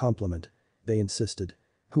chuckled at the compliment. They insisted.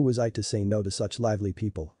 Who was I to say no to such lively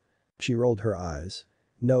people? She rolled her eyes.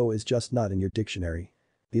 "No is just not in your dictionary."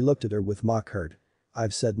 He looked at her with mock hurt.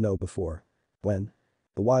 "I've said no before." "When?"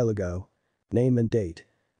 "A while ago." "Name and date."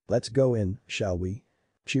 "Let's go in, shall we?"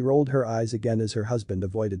 She rolled her eyes again as her husband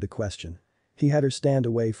avoided the question. He had her stand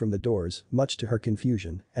away from the doors, much to her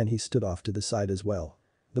confusion, and he stood off to the side as well.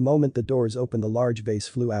 The moment the doors opened, the large vase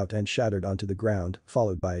flew out and shattered onto the ground,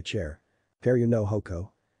 followed by a chair. "Paryu no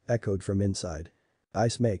Hoko," echoed from inside.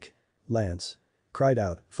 "Ice make. Lance," cried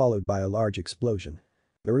out, followed by a large explosion.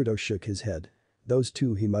 Naruto shook his head. "Those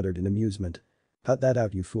two," he muttered in amusement. "Cut that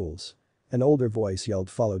out, you fools." An older voice yelled,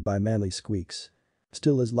 followed by manly squeaks.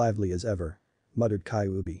 "Still as lively as ever," muttered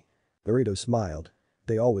Kyuubi. Naruto smiled.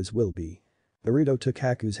 "They always will be." Naruto took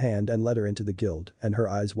Haku's hand and led her into the guild, and her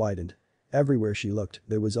eyes widened. Everywhere she looked,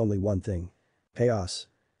 there was only one thing. Chaos.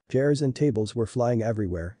 Chairs and tables were flying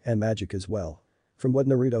everywhere, and magic as well. From what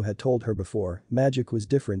Naruto had told her before, magic was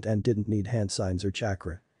different and didn't need hand signs or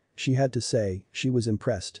chakra. She had to say, she was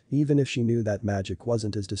impressed, even if she knew that magic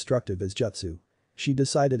wasn't as destructive as jutsu. She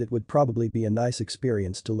decided it would probably be a nice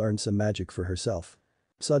experience to learn some magic for herself.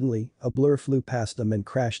 Suddenly, a blur flew past them and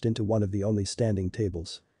crashed into one of the only standing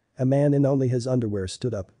tables. A man in only his underwear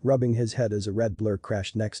stood up, rubbing his head as a red blur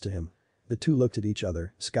crashed next to him. The two looked at each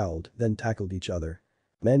other, scowled, then tackled each other.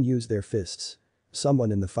 Men use their fists.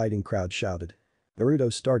 Someone in the fighting crowd shouted.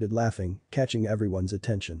 Naruto started laughing, catching everyone's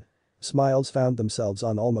attention. Smiles found themselves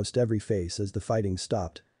on almost every face as the fighting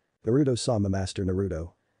stopped. Naruto-sama Master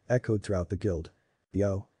Naruto. Echoed throughout the guild.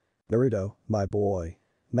 Yo. Naruto, my boy.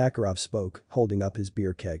 Makarov spoke, holding up his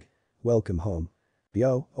beer keg. Welcome home.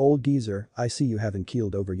 Yo, old geezer, I see you haven't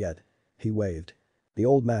keeled over yet. He waved. The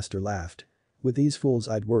old master laughed. With these fools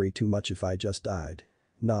I'd worry too much if I just died.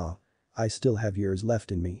 Nah. I still have years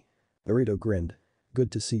left in me. Naruto grinned.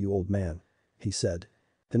 Good to see you, old man. He said.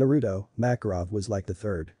 To Naruto, Makarov was like the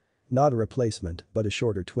third. Not a replacement, but a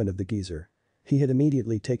shorter twin of the geezer. He had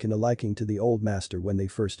immediately taken a liking to the old master when they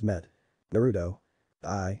first met. Naruto.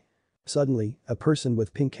 I. Suddenly, a person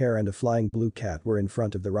with pink hair and a flying blue cat were in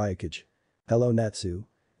front of the Ryukage. Hello Natsu.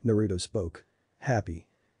 Naruto spoke. Happy.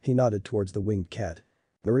 He nodded towards the winged cat.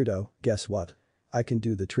 Naruto, guess what? I can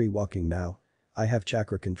do the tree walking now. I have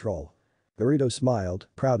chakra control. Naruto smiled,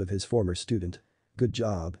 proud of his former student. Good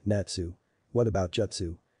job, Natsu. What about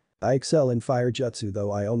jutsu? I excel in fire jutsu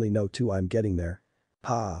though I only know 2. I'm getting there.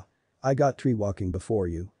 Ha. I got tree walking before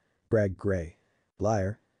you. Bragged Gray.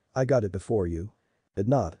 Liar. I got it before you. Did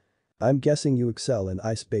not. I'm guessing you excel in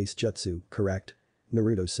ice-based jutsu, correct?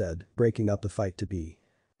 Naruto said, breaking up the fight to be.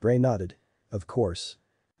 Gray nodded. Of course.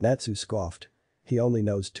 Natsu scoffed. He only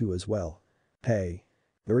knows 2 as well. Hey.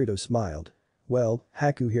 Naruto smiled. Well,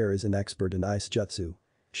 Haku here is an expert in ice jutsu.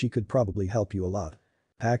 She could probably help you a lot.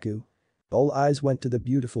 Haku? All eyes went to the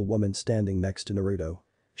beautiful woman standing next to Naruto.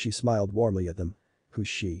 She smiled warmly at them. Who's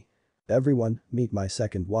she? Everyone, meet my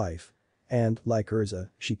second wife. And, like Urza,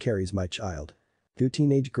 she carries my child. 2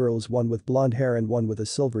 teenage girls, one with blonde hair and one with a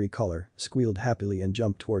silvery color, squealed happily and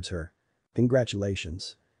jumped towards her.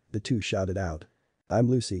 Congratulations. The 2 shouted out. I'm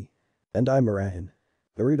Lucy. And I'm Marahin.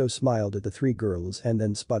 Naruto smiled at the 3 girls and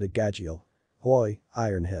then spotted Gagiel. Hoi,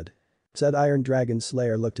 Ironhead. Said Iron Dragon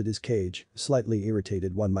Slayer looked at his cage, slightly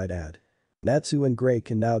irritated one might add. Natsu and Gray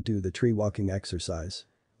can now do the tree walking exercise.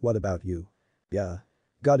 What about you? Yeah.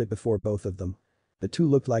 Got it before both of them. The 2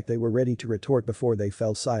 looked like they were ready to retort before they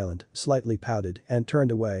fell silent, slightly pouted and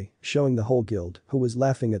turned away, showing the whole guild, who was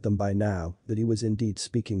laughing at them by now, that he was indeed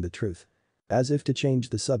speaking the truth. As if to change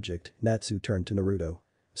the subject, Natsu turned to Naruto.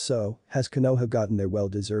 So, has Konoha gotten their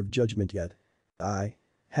well-deserved judgment yet? I.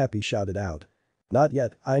 Happy shouted out. Not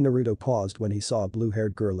yet. Naruto paused when he saw a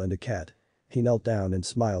blue-haired girl and a cat. He knelt down and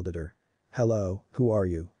smiled at her. Hello, who are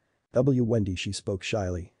you? Wendy, she spoke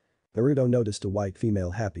shyly. Naruto noticed a white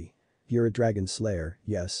female. Happy. You're a dragon slayer,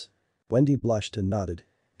 yes? Wendy blushed and nodded.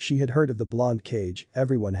 She had heard of the blonde cage,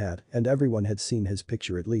 everyone had, and everyone had seen his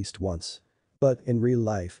picture at least once. But, in real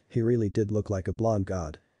life, he really did look like a blonde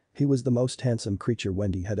god. He was the most handsome creature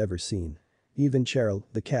Wendy had ever seen. Even Cheryl,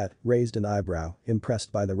 the cat, raised an eyebrow,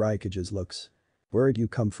 impressed by the Ryukage's looks. Where'd you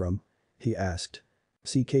come from? He asked.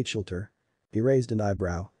 See Kate Shelter? He raised an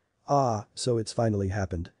eyebrow. Ah, so it's finally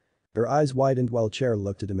happened. Her eyes widened while Cheryl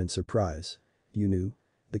looked at him in surprise. You knew?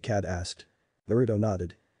 The cat asked. Naruto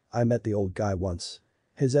nodded. I met the old guy once.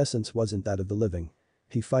 His essence wasn't that of the living.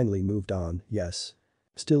 He finally moved on, yes.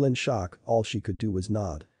 Still in shock, all she could do was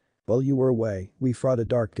nod. While you were away, we fought a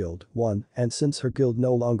dark guild, won, and since her guild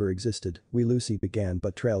no longer existed, we Lucy began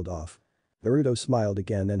but trailed off. Naruto smiled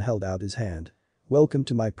again and held out his hand. Welcome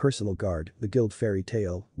to my personal guard, the guild Fairy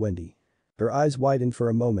Tail, Wendy. Her eyes widened for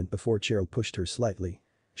a moment before Cheryl pushed her slightly.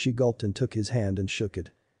 She gulped and took his hand and shook it.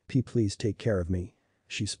 Please take care of me.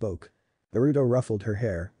 She spoke. Naruto ruffled her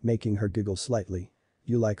hair, making her giggle slightly.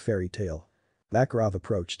 You like Fairy Tail? Makarov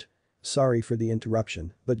approached. Sorry for the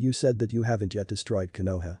interruption, but you said that you haven't yet destroyed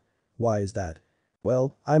Konoha. Why is that?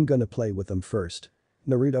 Well, I'm gonna play with them first.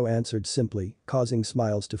 Naruto answered simply, causing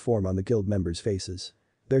smiles to form on the guild members' faces.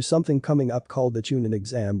 There's something coming up called the Chunin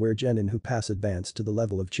exam where genin who pass advance to the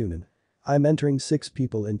level of Chunin. I'm entering 6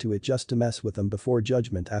 people into it just to mess with them before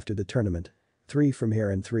judgment after the tournament. 3 from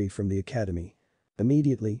here and 3 from the academy.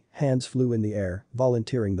 Immediately, hands flew in the air,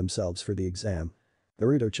 volunteering themselves for the exam.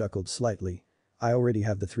 Naruto chuckled slightly. I already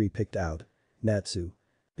have the 3 picked out. Natsu.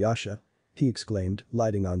 Yasha. He exclaimed,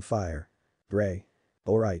 lighting on fire. Gray.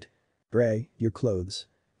 Alright. Gray, your clothes.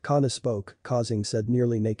 Kana spoke, causing said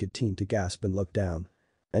nearly naked teen to gasp and look down.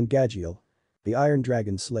 And Gagiel. The Iron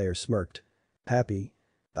Dragon Slayer smirked. Happy.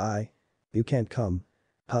 You can't come.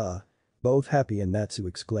 Huh. Both Happy and Natsu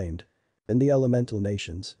exclaimed. In the elemental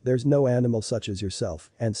nations, there's no animal such as yourself,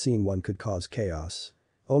 and seeing one could cause chaos.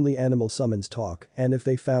 Only animal summons talk, and if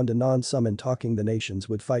they found a non-summon talking the nations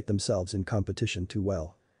would fight themselves in competition too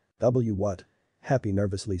well. What? Happy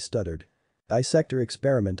nervously stuttered. Dissector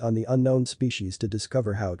experiment on the unknown species to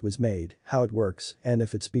discover how it was made, how it works, and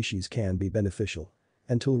if its species can be beneficial.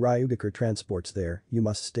 Until Ryugaker transports there, you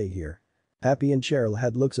must stay here. Happy and Cheryl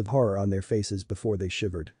had looks of horror on their faces before they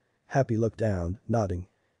shivered. Happy looked down, nodding.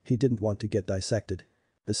 He didn't want to get dissected.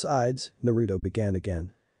 Besides, Naruto began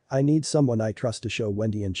again. I need someone I trust to show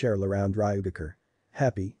Wendy and Cheryl around Ryugaku.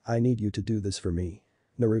 Happy, I need you to do this for me.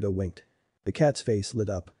 Naruto winked. The cat's face lit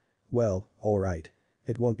up. Well, alright.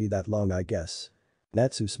 It won't be that long I guess.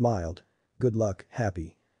 Natsu smiled. Good luck,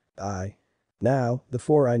 Happy. I. Now, the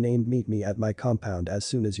four I named meet me at my compound as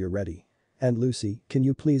soon as you're ready. And Lucy, can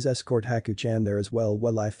you please escort Haku-chan there as well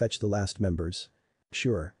while I fetch the last members?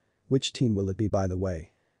 Sure. Which team will it be by the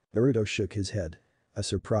way? Naruto shook his head. A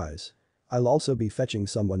surprise. I'll also be fetching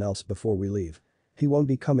someone else before we leave. He won't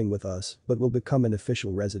be coming with us, but will become an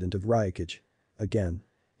official resident of Ryukage. Again.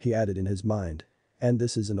 He added in his mind. And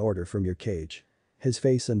this is an order from your cage. His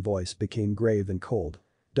face and voice became grave and cold.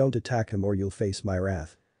 Don't attack him or you'll face my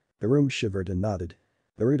wrath. The room shivered and nodded.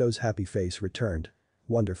 Naruto's happy face returned.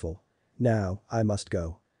 Wonderful. Now, I must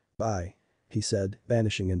go. Bye. He said,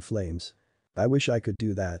 vanishing in flames. I wish I could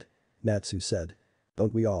do that. Natsu said.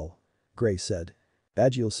 Don't we all? Gray said.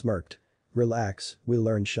 Agil smirked. Relax, we'll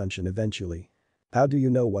learn Shunshin eventually. How do you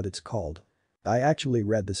know what it's called? I actually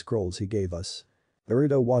read the scrolls he gave us.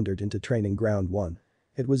 Naruto wandered into Training Ground 1.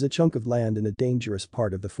 It was a chunk of land in a dangerous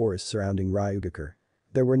part of the forest surrounding Ryugaku.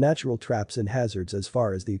 There were natural traps and hazards as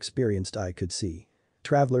far as the experienced eye could see.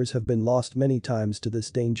 Travelers have been lost many times to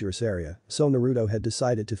this dangerous area, so Naruto had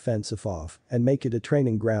decided to fence it off and make it a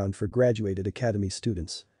training ground for graduated academy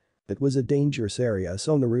students. It was a dangerous area,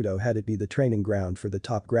 so Naruto had it be the training ground for the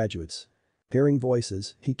top graduates. Hearing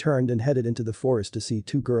voices, he turned and headed into the forest to see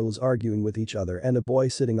two girls arguing with each other and a boy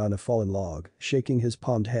sitting on a fallen log, shaking his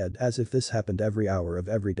palmed head as if this happened every hour of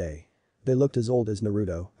every day. They looked as old as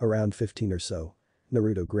Naruto, around 15 or so.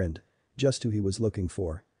 Naruto grinned. Just who he was looking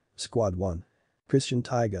for. Squad 1. Christian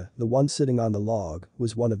Taiga, the one sitting on the log,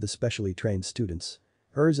 was one of the specially trained students.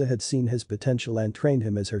 Urza had seen his potential and trained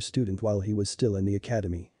him as her student while he was still in the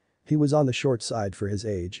academy. He was on the short side for his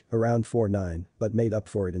age, around 4'9", but made up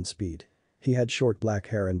for it in speed. He had short black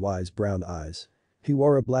hair and wise brown eyes. He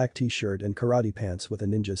wore a black t-shirt and karate pants with a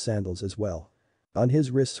ninja sandals as well. On his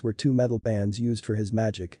wrists were two metal bands used for his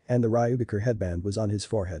magic and the Ryugaku headband was on his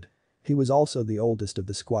forehead. He was also the oldest of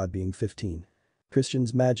the squad, being 15.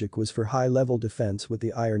 Christian's magic was for high-level defense with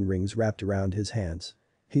the iron rings wrapped around his hands.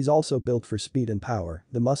 He's also built for speed and power,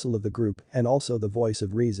 the muscle of the group and also the voice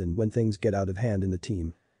of reason when things get out of hand in the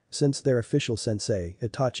team. Since their official sensei,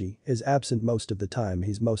 Itachi, is absent most of the time,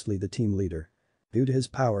 he's mostly the team leader. Due to his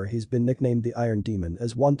power, he's been nicknamed the Iron Demon,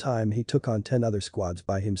 as one time he took on 10 other squads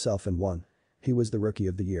by himself and won. He was the Rookie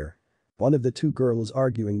of the Year. One of the two girls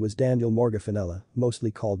arguing was Daniel Morgafinella,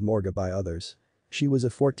 mostly called Morga by others. She was a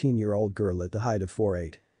 14-year-old girl at the height of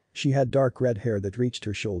 4'8". She had dark red hair that reached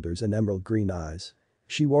her shoulders and emerald green eyes.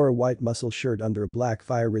 She wore a white muscle shirt under a black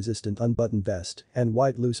fire-resistant unbuttoned vest and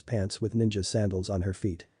white loose pants with ninja sandals on her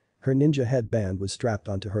feet. Her ninja headband was strapped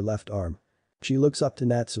onto her left arm. She looks up to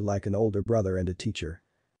Natsu like an older brother and a teacher.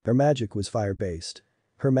 Her magic was fire-based.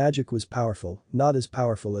 Her magic was powerful, not as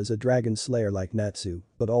powerful as a dragon slayer like Natsu,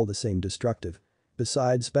 but all the same destructive.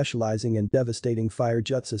 Besides specializing in devastating fire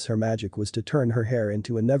jutsus, her magic was to turn her hair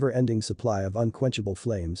into a never-ending supply of unquenchable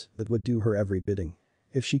flames that would do her every bidding.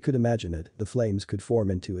 If she could imagine it, the flames could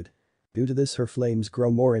form into it. Due to this, her flames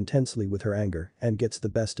grow more intensely with her anger and gets the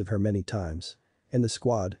best of her many times. In the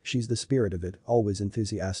squad, she's the spirit of it, always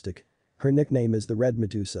enthusiastic. Her nickname is the Red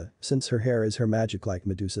Medusa, since her hair is her magic like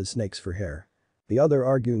Medusa's snakes for hair. The other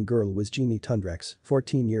arguing girl was Jeannie Tundrex,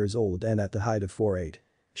 14 years old and at the height of 4'8".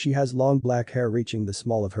 She has long black hair reaching the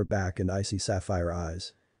small of her back and icy sapphire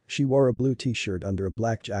eyes. She wore a blue t-shirt under a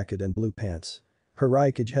black jacket and blue pants. Her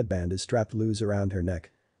Ryukage headband is strapped loose around her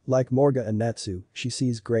neck. Like Morga and Natsu, she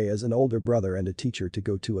sees Gray as an older brother and a teacher to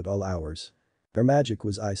go to at all hours. Her magic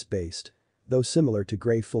was ice-based. Though similar to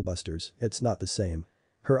Grey Fullbusters, it's not the same.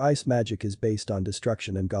 Her ice magic is based on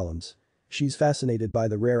destruction and golems. She's fascinated by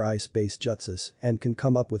the rare ice-based jutsus and can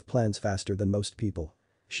come up with plans faster than most people.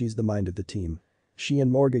 She's the mind of the team. She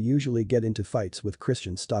and Morga usually get into fights with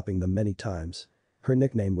Christian, stopping them many times. Her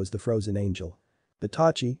nickname was the Frozen Angel.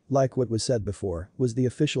 Itachi, like what was said before, was the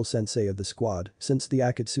official sensei of the squad since the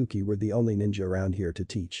Akatsuki were the only ninja around here to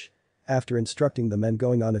teach. After instructing the men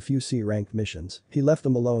going on a few C-ranked missions, he left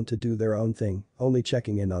them alone to do their own thing, only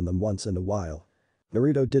checking in on them once in a while.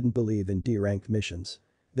 Naruto didn't believe in D-ranked missions.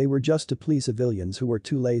 They were just to please civilians who were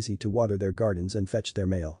too lazy to water their gardens and fetch their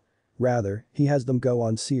mail. Rather, he has them go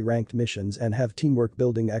on C-ranked missions and have teamwork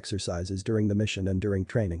building exercises during the mission and during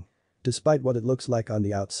training. Despite what it looks like on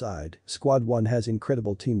the outside, Squad 1 has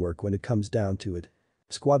incredible teamwork when it comes down to it.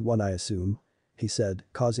 Squad 1, I assume? He said,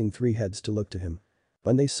 causing 3 heads to look to him.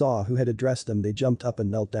 When they saw who had addressed them, they jumped up and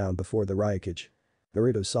knelt down before the Ryukage.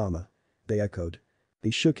 Naruto-sama. They echoed. He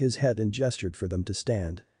shook his head and gestured for them to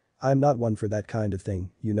stand. I'm not one for that kind of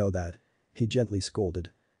thing, you know that. He gently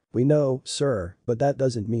scolded. We know, sir, but that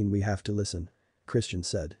doesn't mean we have to listen. Christian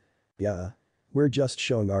said. Yeah. We're just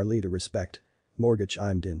showing our leader respect. Morga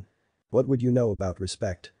chimed in. What would you know about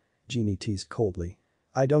respect? Genie teased coldly.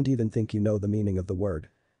 I don't even think you know the meaning of the word.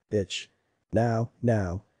 Bitch. Now,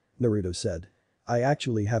 Naruto said. I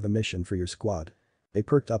actually have a mission for your squad. They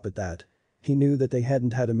perked up at that. He knew that they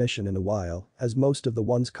hadn't had a mission in a while, as most of the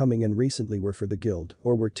ones coming in recently were for the guild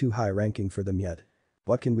or were too high ranking for them yet.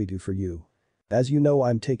 What can we do for you? As you know,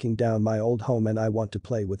 I'm taking down my old home and I want to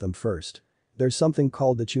play with them first. There's something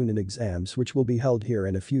called the Chunin exams which will be held here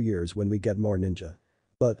in a few years when we get more ninja.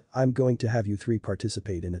 But I'm going to have you three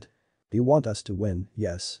participate in it. Do you want us to win,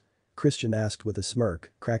 yes? Christian asked with a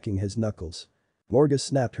smirk, cracking his knuckles. Morga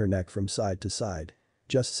snapped her neck from side to side.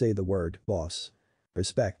 Just say the word, boss.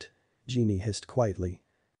 Respect. Genie hissed quietly.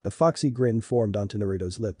 A foxy grin formed onto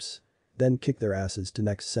Naruto's lips. Then kick their asses to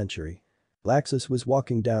next century. Laxus was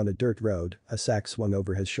walking down a dirt road, a sack swung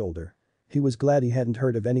over his shoulder. He was glad he hadn't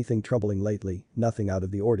heard of anything troubling lately, nothing out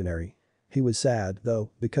of the ordinary. He was sad, though,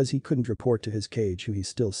 because he couldn't report to his cage who he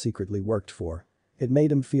still secretly worked for. It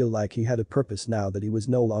made him feel like he had a purpose now that he was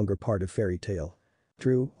no longer part of Fairy Tail.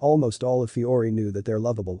 True, almost all of Fiori knew that their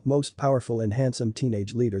lovable, most powerful and handsome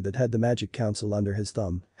teenage leader that had the Magic Council under his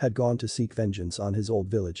thumb had gone to seek vengeance on his old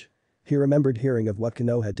village. He remembered hearing of what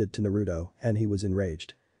Konoha did to Naruto, and he was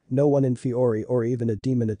enraged. No one in Fiori or even a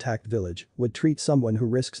demon-attacked village would treat someone who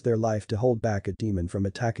risks their life to hold back a demon from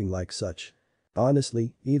attacking like such.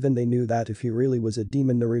 Honestly, even they knew that if he really was a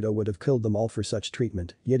demon Naruto would have killed them all for such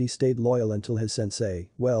treatment, yet he stayed loyal until his sensei,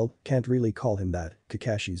 well, can't really call him that,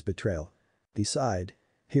 Kakashi's betrayal. He sighed.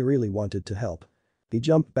 He really wanted to help. He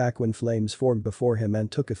jumped back when flames formed before him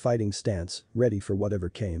and took a fighting stance, ready for whatever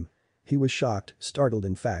came. He was shocked, startled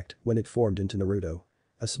in fact, when it formed into Naruto.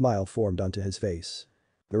 A smile formed onto his face.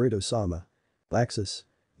 Naruto-sama. Laxus.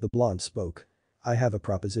 The blonde spoke. I have a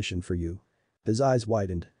proposition for you. His eyes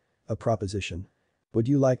widened. A proposition. Would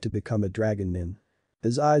you like to become a dragon nin?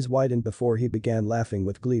 His eyes widened before he began laughing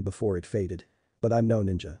with glee before it faded. But I'm no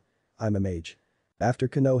ninja. I'm a mage. After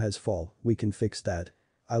Konoha's fall, we can fix that.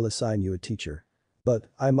 I'll assign you a teacher. But,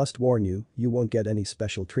 I must warn you, you won't get any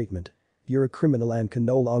special treatment. You're a criminal and can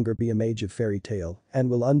no longer be a mage of Fairy Tail and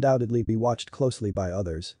will undoubtedly be watched closely by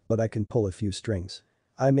others, but I can pull a few strings.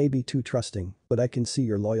 I may be too trusting, but I can see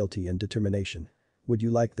your loyalty and determination. Would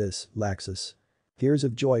you like this, Laxus? Tears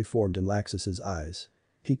of joy formed in Laxus's eyes.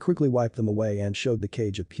 He quickly wiped them away and showed the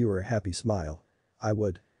cage a pure, happy smile. I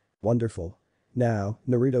would. Wonderful. Now,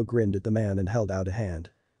 Naruto grinned at the man and held out a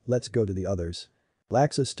hand. Let's go to the others.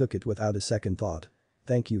 Laxus took it without a second thought.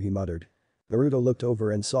 Thank you, he muttered. Naruto looked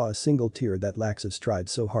over and saw a single tear that Laxus tried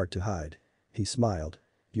so hard to hide. He smiled.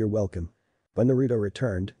 You're welcome. When Naruto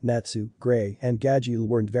returned, Natsu, Gray, and Gajeel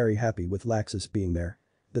weren't very happy with Laxus being there.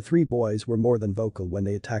 The three boys were more than vocal when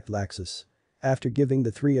they attacked Laxus. After giving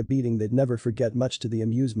the three a beating they'd never forget, much to the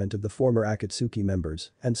amusement of the former Akatsuki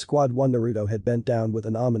members, and Squad 1 Naruto had bent down with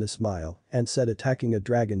an ominous smile and said attacking a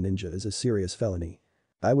dragon ninja is a serious felony.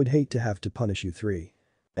 I would hate to have to punish you three.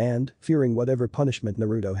 And, fearing whatever punishment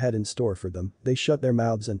Naruto had in store for them, they shut their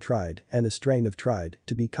mouths and tried, and a strain of tried,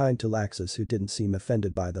 to be kind to Laxus who didn't seem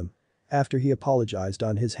offended by them. After he apologized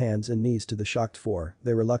on his hands and knees to the shocked four,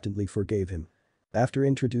 they reluctantly forgave him. After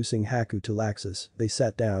introducing Haku to Laxus, they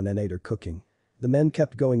sat down and ate her cooking. The men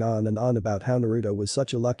kept going on and on about how Naruto was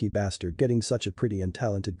such a lucky bastard getting such a pretty and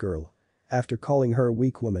talented girl. After calling her a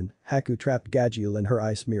weak woman, Haku trapped Gajeel in her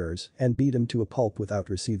ice mirrors and beat him to a pulp without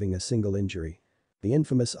receiving a single injury. The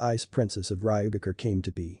infamous Ice Princess of Ryugakur came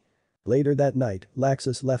to be. Later that night,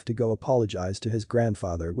 Laxus left to go apologize to his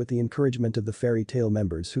grandfather with the encouragement of the Fairy Tail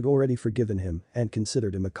members who'd already forgiven him and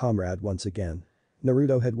considered him a comrade once again.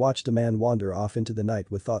 Naruto had watched a man wander off into the night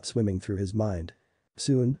with thoughts swimming through his mind.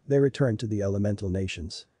 Soon, they returned to the elemental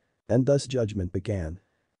nations. And thus judgment began.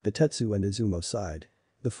 Hitetsu and Izumo sighed.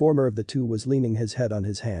 The former of the two was leaning his head on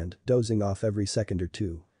his hand, dozing off every second or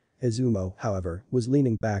two. Izumo, however, was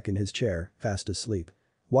leaning back in his chair, fast asleep.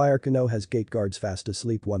 Why are Konoha's gate guards fast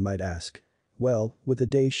asleep, one might ask? Well, with the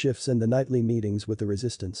day shifts and the nightly meetings with the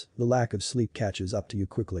resistance, the lack of sleep catches up to you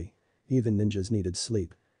quickly. Even ninjas needed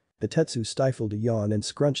sleep. Hitetsu stifled a yawn and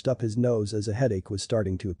scrunched up his nose as a headache was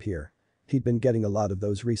starting to appear. He'd been getting a lot of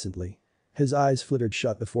those recently. His eyes flittered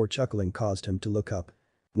shut before chuckling caused him to look up.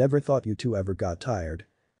 Never thought you two ever got tired.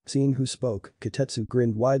 Seeing who spoke, Hitetsu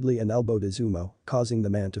grinned widely and elbowed Izumo, causing the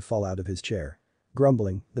man to fall out of his chair.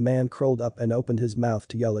 Grumbling, the man curled up and opened his mouth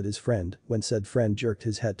to yell at his friend when said friend jerked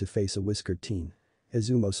his head to face a whiskered teen.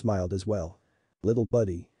 Izumo smiled as well. Little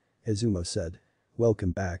buddy. Izumo said.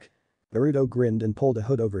 Welcome back. Naruto grinned and pulled a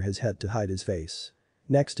hood over his head to hide his face.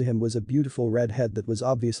 Next to him was a beautiful redhead that was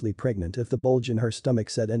obviously pregnant if the bulge in her stomach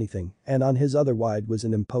said anything, and on his other side was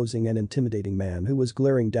an imposing and intimidating man who was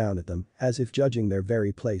glaring down at them as if judging their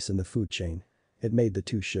very place in the food chain. It made the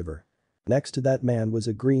two shiver. Next to that man was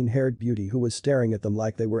a green-haired beauty who was staring at them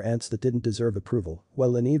like they were ants that didn't deserve approval,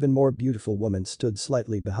 while an even more beautiful woman stood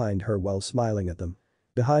slightly behind her while smiling at them.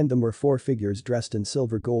 Behind them were four figures dressed in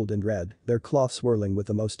silver, gold and red, their cloth swirling with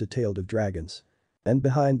the most detailed of dragons. And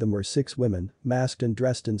behind them were six women, masked and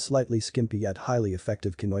dressed in slightly skimpy yet highly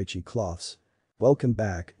effective kunoichi cloths. "Welcome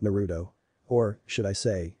back, Naruto. Or, should I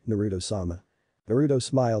say, Naruto-sama." Naruto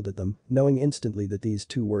smiled at them, knowing instantly that these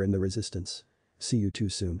two were in the resistance. "See you too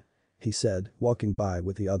soon," he said, walking by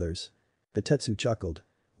with the others. Hitetsu chuckled.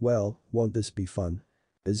 "Well, won't this be fun?"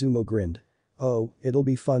 Izumo grinned. "Oh, it'll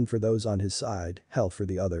be fun for those on his side, hell for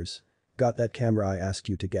the others. Got that camera I asked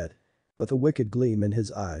you to get?" With a wicked gleam in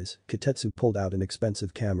his eyes, Kitetsu pulled out an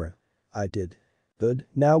expensive camera. "I did. Good,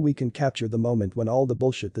 now we can capture the moment when all the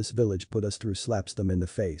bullshit this village put us through slaps them in the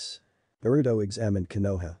face." Naruto examined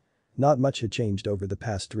Konoha. Not much had changed over the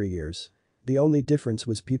past 3 years. The only difference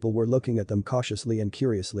was people were looking at them cautiously and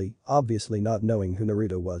curiously, obviously not knowing who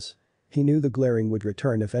Naruto was. He knew the glaring would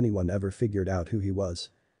return if anyone ever figured out who he was.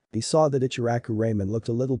 He saw that Ichiraku ramen looked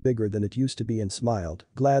a little bigger than it used to be and smiled,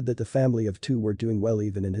 glad that the family of two were doing well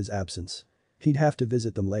even in his absence. He'd have to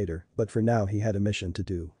visit them later, but for now he had a mission to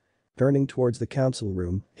do. Turning towards the council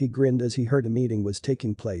room, he grinned as he heard a meeting was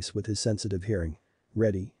taking place with his sensitive hearing.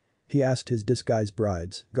 "Ready?" he asked his disguised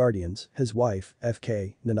brides, guardians, his wife,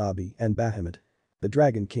 FK, Nanabi, and Bahamut. The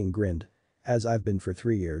Dragon King grinned. "As I've been for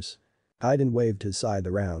 3 years." Haiden waved his scythe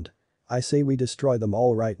around. "I say we destroy them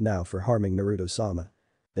all right now for harming Naruto-sama."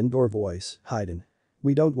 Indoor voice, "Haiden.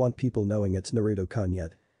 We don't want people knowing it's Naruto-kun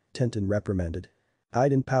yet." Tenten reprimanded.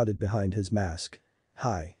 Haiden pouted behind his mask.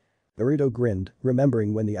 "Hi." Naruto grinned,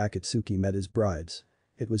 remembering when the Akatsuki met his brides.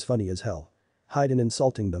 It was funny as hell. Haiden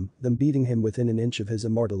insulting them beating him within an inch of his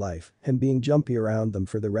immortal life, him being jumpy around them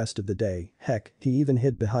for the rest of the day, heck, he even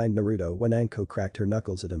hid behind Naruto when Anko cracked her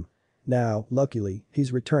knuckles at him. Now, luckily,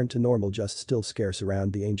 he's returned to normal, just still scarce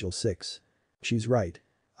around the Angel Six. "She's right.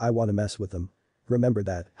 I wanna mess with them. Remember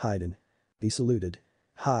that, Haiden." He saluted.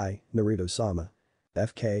 "Hi, Naruto-sama."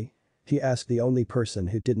 "FK?" he asked the only person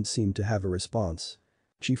who didn't seem to have a response.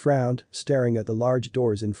 She frowned, staring at the large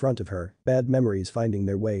doors in front of her, bad memories finding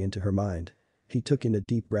their way into her mind. He took in a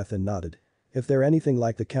deep breath and nodded. "If they're anything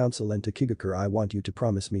like the council and Tokigakure, I want you to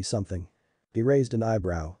promise me something." He raised an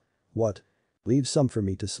eyebrow. "What?" "Leave some for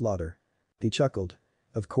me to slaughter." He chuckled.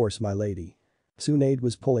 "Of course, my lady." Tsunade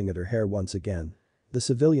was pulling at her hair once again. The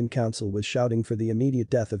civilian council was shouting for the immediate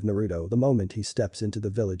death of Naruto the moment he steps into the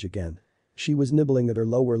village again. She was nibbling at her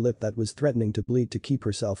lower lip that was threatening to bleed to keep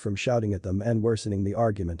herself from shouting at them and worsening the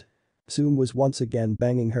argument. Tsume was once again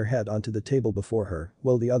banging her head onto the table before her,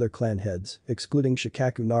 while the other clan heads, excluding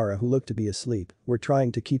Shikaku Nara who looked to be asleep, were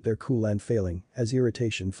trying to keep their cool and failing as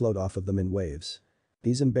irritation flowed off of them in waves.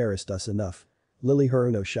 "He's embarrassed us enough." Lily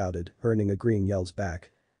Haruno shouted, earning agreeing yells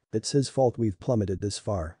back. "It's his fault we've plummeted this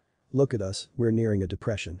far. Look at us, we're nearing a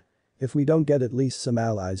depression. If we don't get at least some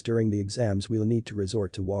allies during the exams, we'll need to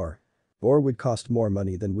resort to war. War would cost more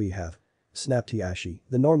money than we have," snapped Hiashi,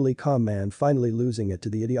 the normally calm man finally losing it to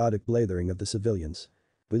the idiotic blathering of the civilians.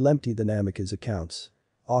 "We'll empty the Namikaze accounts,"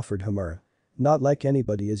 offered Homura. "Not like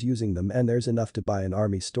anybody is using them and there's enough to buy an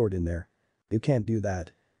army stored in there." "You can't do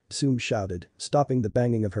that," Tsume shouted, stopping the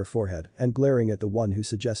banging of her forehead and glaring at the one who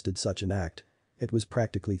suggested such an act. It was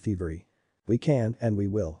practically thievery. "We can and we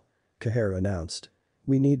will," Kaheru announced.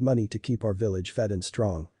 "We need money to keep our village fed and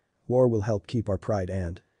strong. War will help keep our pride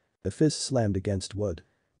and..." The fist slammed against wood.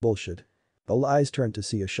 "Bullshit." All eyes turned to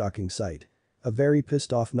see a shocking sight. A very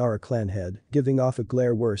pissed off Nara clan head, giving off a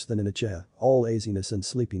glare worse than an Uchiha, all laziness and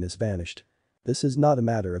sleepiness vanished. "This is not a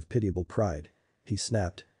matter of pitiable pride," he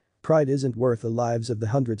snapped. "Pride isn't worth the lives of the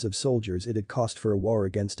hundreds of soldiers it'd cost for a war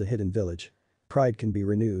against a hidden village. Pride can be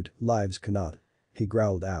renewed, lives cannot," he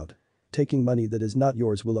growled out. "Taking money that is not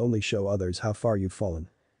yours will only show others how far you've fallen.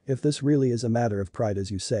 If this really is a matter of pride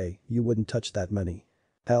as you say, you wouldn't touch that money.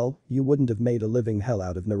 Hell, you wouldn't have made a living hell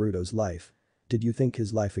out of Naruto's life. Did you think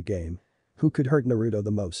his life a game? Who could hurt Naruto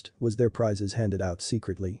the most? Was there prizes handed out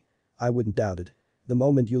secretly? I wouldn't doubt it. The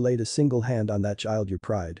moment you laid a single hand on that child, your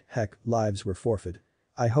pride, heck, lives were forfeit.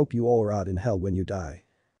 I hope you all rot in hell when you die."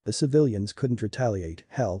 The civilians couldn't retaliate,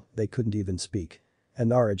 hell, they couldn't even speak.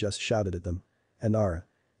 Anara just shouted at them. "Anara."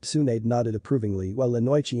 Tsunade nodded approvingly while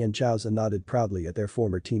Inoichi and Chaoza nodded proudly at their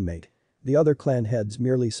former teammate. The other clan heads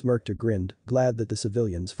merely smirked or grinned, glad that the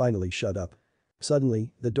civilians finally shut up.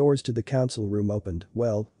 Suddenly, the doors to the council room opened,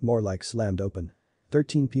 well, more like slammed open.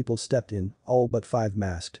 13 people stepped in, all but 5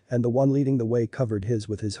 masked, and the one leading the way covered his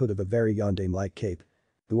with his hood of a very yondaime-like cape.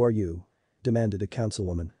 "Who are you?" demanded a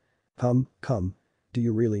councilwoman. Come. Do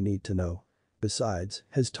you really need to know?" Besides,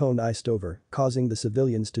 his tone iced over, causing the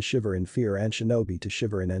civilians to shiver in fear and Shinobi to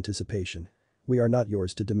shiver in anticipation. "We are not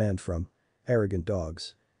yours to demand from. Arrogant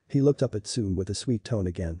dogs." He looked up at Tsume with a sweet tone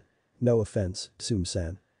again. "No offense,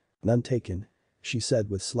 Tsume-san." "None taken," she said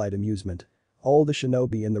with slight amusement. All the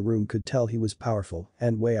shinobi in the room could tell he was powerful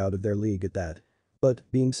and way out of their league at that. But,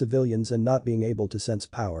 being civilians and not being able to sense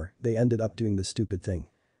power, they ended up doing the stupid thing.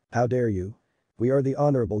 "How dare you? We are the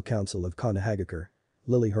Honorable Council of Konohagakure,"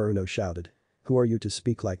 Lily Haruno shouted. "Who are you to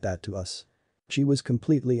speak like that to us?" She was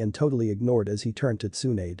completely and totally ignored as he turned to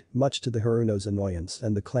Tsunade, much to the Haruno's annoyance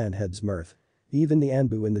and the clan head's mirth. Even the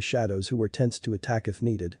Anbu in the shadows who were tensed to attack if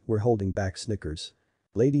needed were holding back snickers.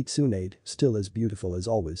 Lady Tsunade, still as beautiful as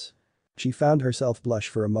always. She found herself blush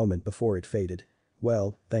for a moment before it faded.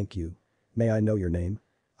 "Well, thank you. May I know your name?"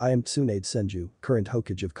 "I am Tsunade Senju, current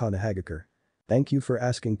Hokage of Konohagakure." "Thank you for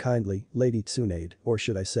asking kindly, Lady Tsunade, or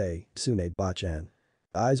should I say, Tsunade Bachan."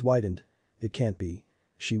 Eyes widened. "It can't be,"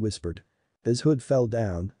 she whispered. His hood fell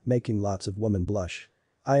down, making lots of women blush.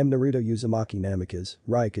 "I am Naruto Uzumaki Namikaze,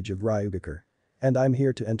 Ryukage of Ryugakure. And I'm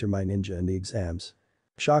here to enter my ninja in the exams."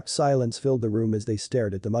 Shocked silence filled the room as they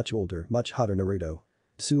stared at the much older, much hotter Naruto.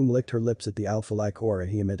 Tsume licked her lips at the alpha-like aura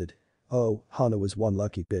he emitted. Oh, Hana was one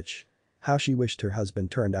lucky bitch. How she wished her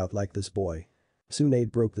husband turned out like this boy.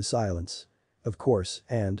 Tsunade broke the silence. "Of course,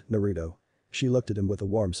 and, Naruto." She looked at him with a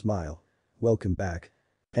warm smile. "Welcome back.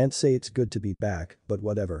 Can't say it's good to be back, but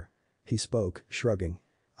whatever." He spoke, shrugging.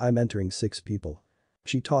 "I'm entering 6 people."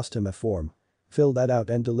 She tossed him a form. "Fill that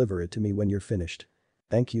out and deliver it to me when you're finished."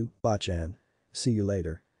 "Thank you, Bachan. See you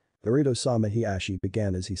later." Naruto-sama Hiashi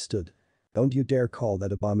began as he stood. "Don't you dare call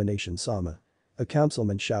that abomination Sama." A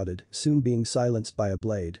councilman shouted, soon being silenced by a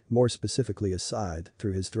blade, more specifically a scythe,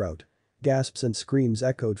 through his throat. Gasps and screams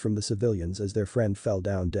echoed from the civilians as their friend fell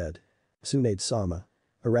down dead. "Tsunade-sama.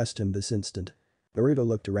 Arrest him this instant." Naruto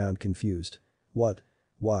looked around confused. "What?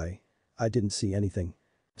 Why? I didn't see anything."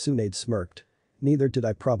 Tsunade smirked. "Neither did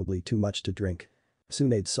I, probably too much to drink."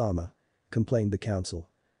 "Tsunade-sama," complained the council.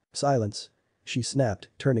 "Silence," she snapped,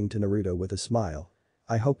 turning to Naruto with a smile.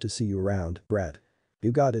 "I hope to see you around, brat."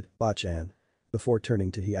 "You got it, Bachan." Before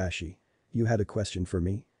turning to Hiashi. "You had a question for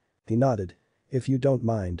me?" He nodded. "If you don't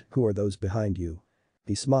mind, who are those behind you?"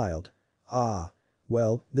 He smiled. "Ah.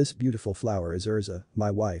 Well, this beautiful flower is Urza,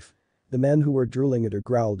 my wife." The men who were drooling at her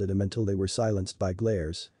growled at him until they were silenced by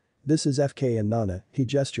glares. "This is FK and Nana," he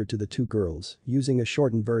gestured to the 2 girls, using a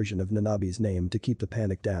shortened version of Nanabe's name to keep the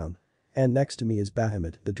panic down. "And next to me is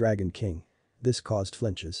Bahamut, the Dragon King." This caused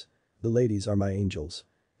flinches. "The ladies are my angels,"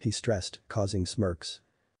 he stressed, causing smirks.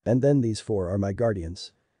 "And then these 4 are my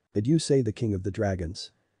guardians." "Did you say the king of the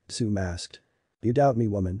dragons?" Tsume asked. "You doubt me,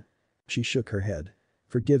 woman?" She shook her head.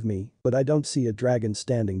 "Forgive me, but I don't see a dragon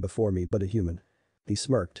standing before me but a human." He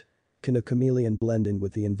smirked. "Can a chameleon blend in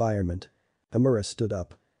with the environment?" Amura stood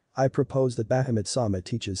up. "I propose that Bahamut-sama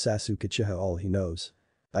teaches Sasuke Uchiha all he knows."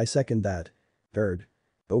 "I second that." "Heard."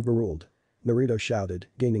 "Overruled." Naruto shouted,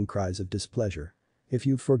 gaining cries of displeasure. "If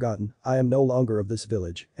you've forgotten, I am no longer of this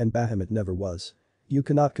village, and Bahamut never was. You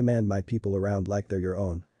cannot command my people around like they're your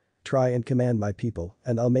own. Try and command my people,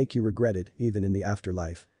 and I'll make you regret it even in the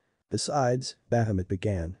afterlife." "Besides," Bahamut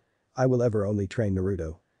began. "I will ever only train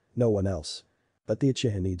Naruto. No one else. But the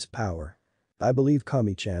Uchiha needs power. I believe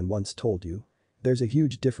Kami-chan once told you. There's a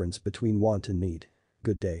huge difference between want and need.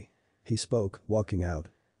 Good day." He spoke, walking out.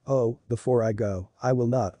 "Oh, before I go, I will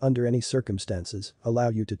not, under any circumstances, allow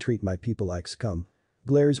you to treat my people like scum.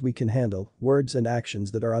 Glares we can handle, words and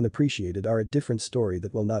actions that are unappreciated are a different story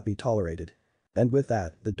that will not be tolerated." And with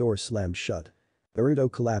that, the door slammed shut.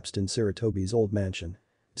 Naruto collapsed in Sarutobi's old mansion.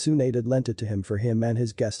 Tsunade had lent it to him for him and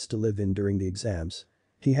his guests to live in during the exams.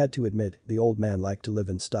 He had to admit, the old man liked to live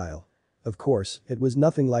in style. Of course, it was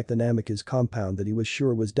nothing like the Namikaze compound that he was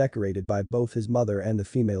sure was decorated by both his mother and the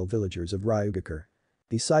female villagers of Ryugakure.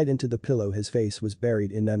 He sighed into the pillow his face was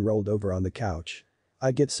buried in and rolled over on the couch.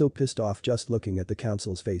 "I get so pissed off just looking at the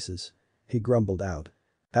council's faces." He grumbled out.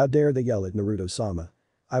 "How dare they yell at Naruto-sama?"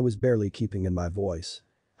 I was barely keeping in my voice.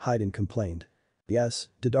 Haiden complained. "Yes,"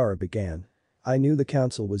 Deidara began. "I knew the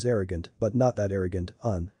council was arrogant, but not that arrogant,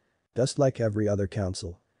 just like every other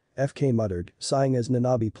council." FK muttered, sighing as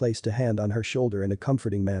Nanabe placed a hand on her shoulder in a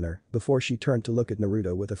comforting manner before she turned to look at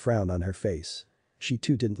Naruto with a frown on her face. She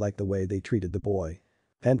too didn't like the way they treated the boy.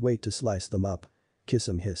 "Can't wait to slice them up."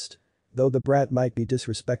 Kisum hissed. Though the brat might be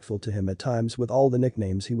disrespectful to him at times with all the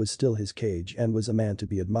nicknames, he was still his cage and was a man to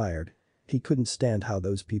be admired. He couldn't stand how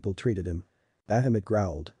those people treated him. Bahamut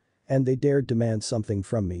growled. And they dared demand something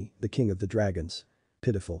from me, the king of the dragons.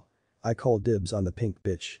 Pitiful. I call dibs on the pink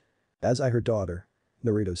bitch. As I her daughter.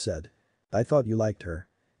 Naruto said. I thought you liked her.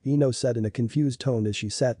 Ino said in a confused tone as she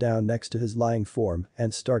sat down next to his lying form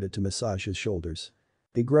and started to massage his shoulders.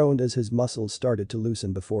 He groaned as his muscles started to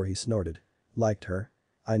loosen before he snorted. Liked her?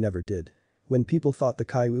 I never did. When people thought the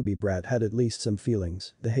Kyuubi brat had at least some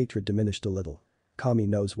feelings, the hatred diminished a little. Kami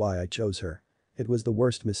knows why I chose her. It was the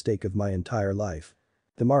worst mistake of my entire life.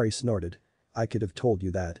 Temari snorted. I could have told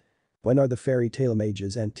you that. When are the Fairy Tail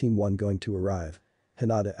mages and Team 1 going to arrive?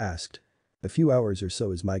 Hinata asked. A few hours or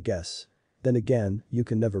so is my guess. Then again, you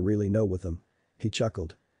can never really know with them. He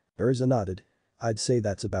chuckled. Urza nodded. I'd say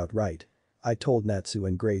that's about right. I told Natsu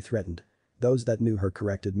and Gray threatened. Those that knew her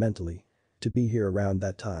corrected mentally. To be here around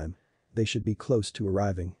that time. They should be close to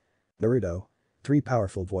arriving. Naruto. 3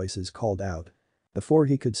 powerful voices called out. Before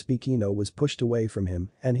he could speak, Ino was pushed away from him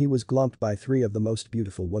and he was glomped by 3 of the most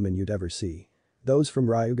beautiful women you'd ever see. Those from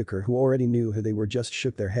Ryugakur who already knew who they were just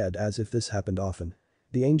shook their head as if this happened often.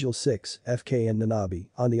 The Angel 6, FK and Nanabi,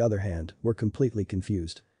 on the other hand, were completely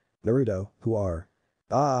confused. Naruto, who are?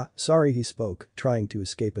 Ah, sorry, he spoke, trying to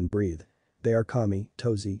escape and breathe. They are Kami,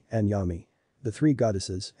 Tozi, and Yami. The 3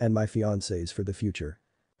 goddesses and my fiancés for the future.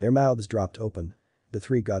 Their mouths dropped open. The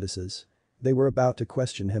 3 goddesses. They were about to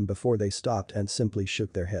question him before they stopped and simply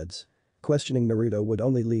shook their heads. Questioning Naruto would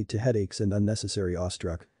only lead to headaches and unnecessary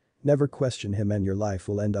awestruck. Never question him and your life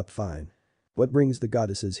will end up fine. What brings the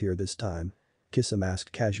goddesses here this time? Kisame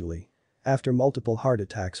asked casually. After multiple heart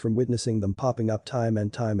attacks from witnessing them popping up time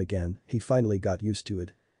and time again, he finally got used to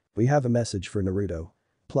it. We have a message for Naruto.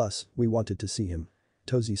 Plus, we wanted to see him.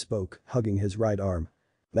 Tozi spoke, hugging his right arm.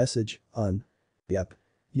 Message, on. Yep.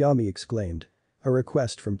 Yami exclaimed. A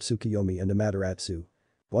request from Tsukuyomi and Amaterasu.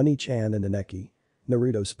 Oni-chan and Aneki.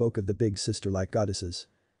 Naruto spoke of the big sister-like goddesses.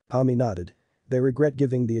 Kami nodded. They regret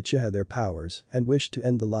giving the Uchiha their powers and wished to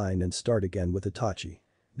end the line and start again with Itachi.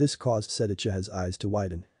 This caused said Uchiha's eyes to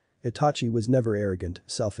widen. Itachi was never arrogant,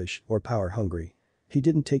 selfish, or power-hungry. He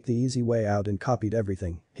didn't take the easy way out and copied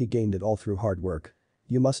everything, he gained it all through hard work.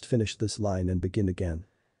 You must finish this line and begin again.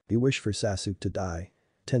 You wish for Sasuke to die?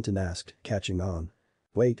 Tenten asked, catching on.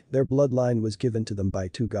 Wait, their bloodline was given to them by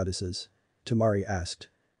 2 goddesses? Temari asked.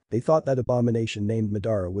 They thought that abomination named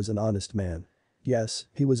Madara was an honest man. Yes,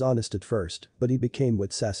 he was honest at first, but he became what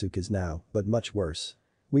Sasuke is now, but much worse.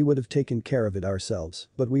 We would have taken care of it ourselves,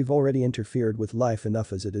 but we've already interfered with life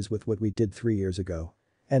enough as it is with what we did 3 years ago.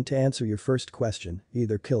 And to answer your first question,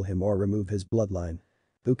 either kill him or remove his bloodline.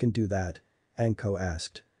 Who can do that? Anko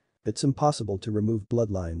asked. It's impossible to remove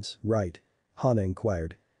bloodlines, right? Hana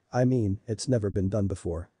inquired. I mean, it's never been done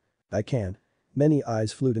before. I can. Many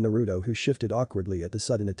eyes flew to Naruto who shifted awkwardly at the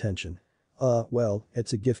sudden attention. Well,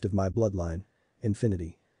 it's a gift of my bloodline.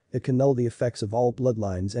 Infinity. It can null the effects of all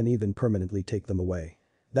bloodlines and even permanently take them away.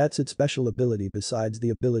 That's its special ability besides the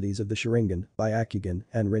abilities of the Sharingan, Byakugan,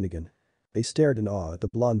 and Rinnegan. They stared in awe at the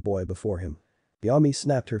blonde boy before him. Yami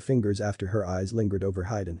snapped her fingers after her eyes lingered over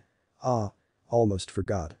Haiden. Ah. Almost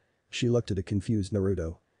forgot. She looked at a confused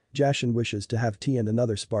Naruto. Jashin wishes to have tea and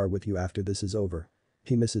another spar with you after this is over.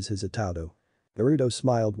 He misses his Itato. Naruto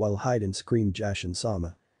smiled while Haiden screamed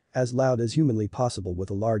Jashin-sama. As loud as humanly possible with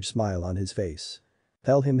a large smile on his face.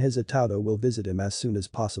 Tell him his Itato will visit him as soon as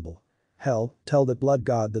possible. Hell, tell that blood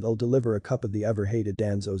god that I'll deliver a cup of the ever-hated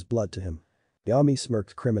Danzo's blood to him. Yami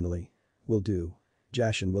smirked criminally. Will do.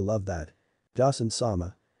 Jashin will love that.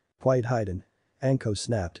 Dasen-sama. Quiet Haiden. Anko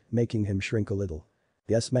snapped, making him shrink a little.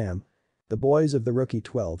 Yes ma'am. The boys of the Rookie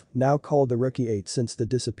 12, now called the Rookie 8 since the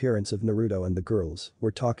disappearance of Naruto and the girls,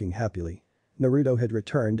 were talking happily. Naruto had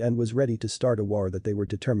returned and was ready to start a war that they were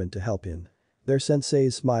determined to help in. Their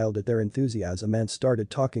senseis smiled at their enthusiasm and started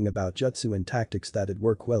talking about jutsu and tactics that'd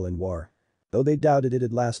work well in war. Though they doubted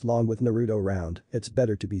it'd last long with Naruto around, it's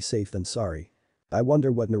better to be safe than sorry. I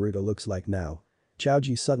wonder what Naruto looks like now.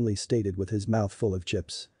 Chaoji suddenly stated with his mouth full of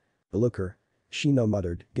chips. Looker. Shino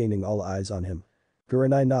muttered, gaining all eyes on him.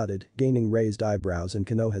 Kurenai nodded, gaining raised eyebrows and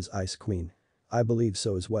Konoha's Ice Queen. I believe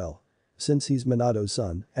so as well. Since he's Minato's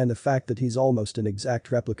son, and the fact that he's almost an exact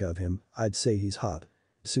replica of him, I'd say he's hot.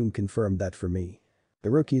 Soon confirmed that for me. The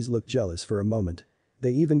rookies looked jealous for a moment.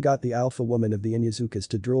 They even got the alpha woman of the Inyazukas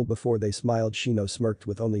to drool before they smiled. Shino smirked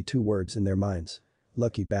with only 2 words in their minds.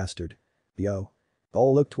 Lucky bastard. Yo.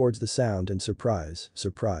 All looked towards the sound and surprise.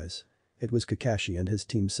 It was Kakashi and his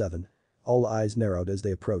Team 7. All eyes narrowed as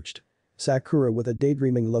they approached. Sakura with a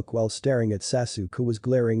daydreaming look while staring at Sasuke who was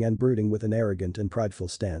glaring and brooding with an arrogant and prideful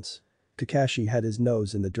stance. Kakashi had his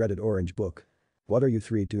nose in the dreaded orange book. What are you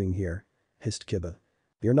 3 doing here? Hissed Kiba.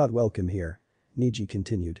 You're not welcome here. Niji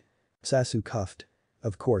continued. Sasuke huffed.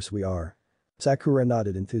 Of course we are. Sakura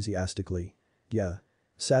nodded enthusiastically. Yeah.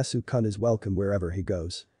 Sasuke-kun is welcome wherever he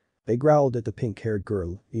goes. They growled at the pink-haired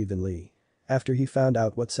girl, evenly. After he found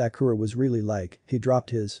out what Sakura was really like, he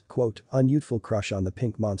dropped his, quote, unyouthful crush on the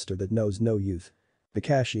pink monster that knows no youth.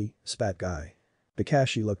 Kakashi, spat Guy.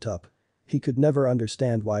 Kakashi looked up. He could never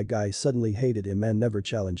understand why Guy suddenly hated him and never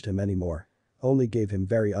challenged him anymore. Only gave him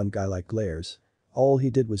very un-Guy-like glares. All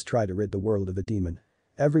he did was try to rid the world of a demon.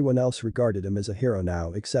 Everyone else regarded him as a hero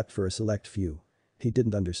now except for a select few. He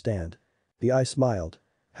didn't understand. The eye smiled.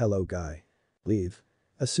 Hello Guy. Leave.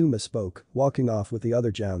 Asuma spoke, walking off with the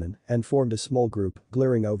other jounin, and formed a small group,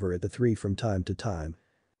 glaring over at the three from time to time.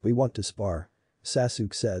 We want to spar.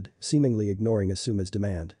 Sasuke said, seemingly ignoring Asuma's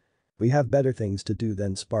demand. We have better things to do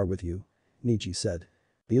than spar with you. Neji said.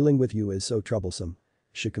 Dealing with you is so troublesome.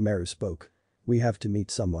 Shikamaru spoke. We have to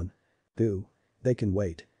meet someone. Who? They can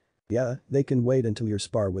wait. Yeah, they can wait until your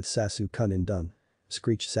spar with Sasuke-kun is done.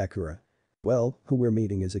 Screeched Sakura. Well, who we're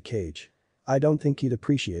meeting is a cage. I don't think he'd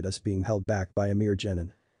appreciate us being held back by a mere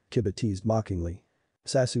genin. Kiba teased mockingly.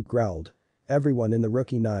 Sasuke growled. Everyone in the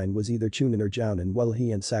Rookie 9 was either Chunin or Jounin while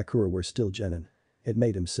he and Sakura were still genin. It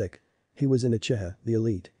made him sick. He was in Uchiha, the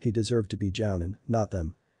elite, he deserved to be Jounin, not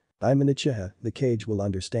them. I'm in Uchiha, the cage will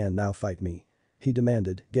understand now fight me. He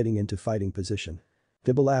demanded, getting into fighting position.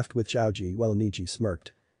 Kiba laughed with Chaoji while Neji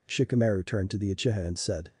smirked. Shikamaru turned to the Uchiha and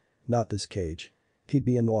said. Not this cage. He'd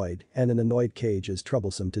be annoyed, and an annoyed cage is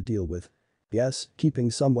troublesome to deal with. Yes,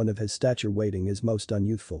 keeping someone of his stature waiting is most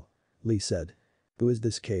unyouthful. Lee said. Who is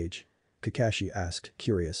this cage? Kakashi asked,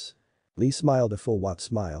 curious. Lee smiled a full-watt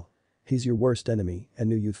smile. He's your worst enemy, a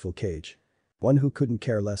new youthful cage. One who couldn't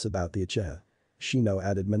care less about the Uchiha. Shino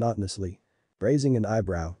added monotonously. Raising an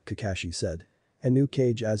eyebrow, Kakashi said. A new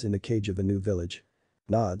cage as in a cage of a new village.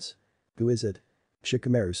 Nods. Who is it?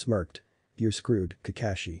 Shikamaru smirked. You're screwed,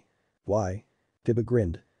 Kakashi. Why? Kiba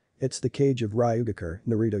grinned. It's the cage of Ryugakur,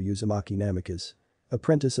 Naruto Uzumaki Namikaze.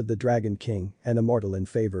 Apprentice of the Dragon King and immortal in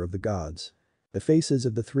favor of the gods. The faces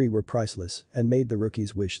of the three were priceless and made the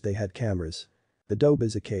rookies wish they had cameras. The dobe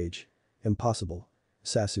is a cage. Impossible.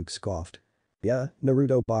 Sasuke scoffed. Yeah,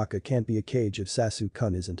 Naruto Baka can't be a cage if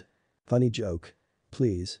Sasuke-kun isn't. Funny joke.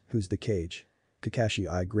 Please, who's the cage? Kakashi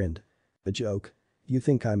I grinned. A joke? You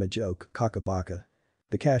think I'm a joke, Kakabaka?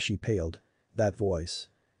 Kakashi paled. That voice.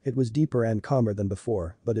 It was deeper and calmer than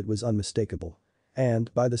before, but it was unmistakable.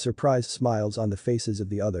 And, by the surprised smiles on the faces of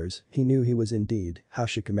the others, he knew he was indeed, how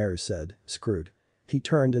Shikamaru said, screwed. He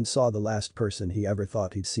turned and saw the last person he ever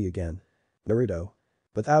thought he'd see again. Naruto.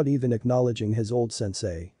 Without even acknowledging his old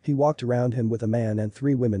sensei, he walked around him with a man and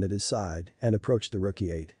three women at his side and approached the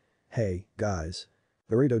rookie 8. Hey, guys.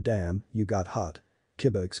 Naruto damn, you got hot.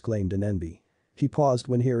 Kiba exclaimed in envy. He paused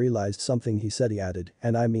when he realized something he said he added,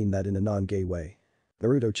 and I mean that in a non-gay way.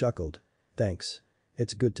 Naruto chuckled. Thanks.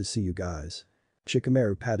 It's good to see you guys.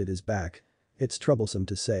 Shikamaru patted his back. It's troublesome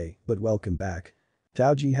to say, but welcome back.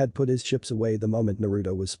 Chaoji had put his chips away the moment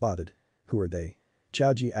Naruto was spotted. Who are they?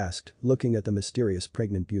 Chaoji asked, looking at the mysterious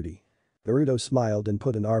pregnant beauty. Naruto smiled and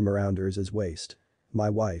put an arm around hers waist. My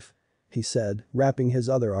wife. He said, wrapping his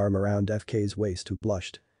other arm around FK's waist who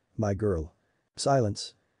blushed. My girl.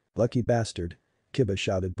 Silence. Lucky bastard. Kiba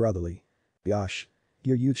shouted brotherly. Yosh.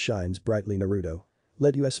 Your youth shines brightly Naruto.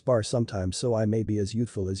 Let us spar sometime so I may be as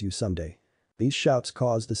youthful as you someday. These shouts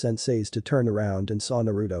caused the senseis to turn around and saw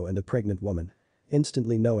Naruto and a pregnant woman.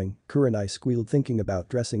 Instantly knowing, Kurenai squealed thinking about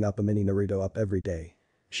dressing up a mini Naruto up every day.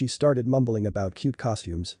 She started mumbling about cute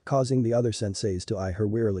costumes, causing the other senseis to eye her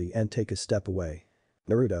wearily and take a step away.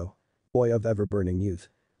 Naruto. Boy of ever-burning youth.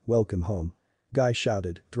 Welcome home. Guy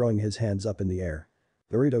shouted, throwing his hands up in the air.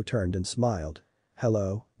 Naruto turned and smiled.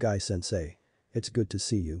 Hello, Guy-sensei. It's good to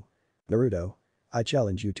see you. Naruto. I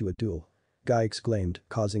challenge you to a duel. Guy exclaimed,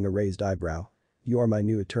 causing a raised eyebrow. You are my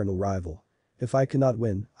new eternal rival. If I cannot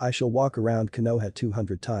win, I shall walk around Konoha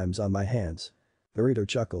 200 times on my hands. Naruto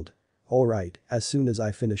chuckled. Alright, as soon as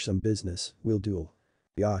I finish some business, we'll duel.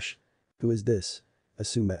 Yosh. Who is this?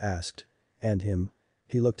 Asuma asked. And him.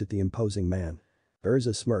 He looked at the imposing man.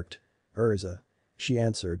 Urza smirked. Urza. She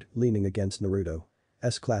answered, leaning against Naruto.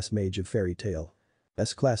 S-class mage of Fairy Tail.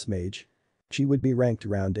 S-class mage? She would be ranked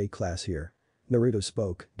around A-class here. Naruto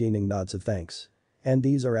spoke, gaining nods of thanks. And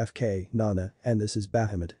these are FK, Nana, and this is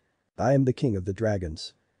Bahamut. I am the king of the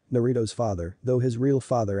dragons. Naruto's father, though his real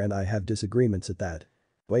father and I have disagreements at that.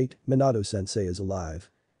 Wait, Minato-sensei is alive.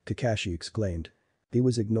 Kakashi exclaimed. He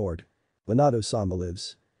was ignored. Minato-sama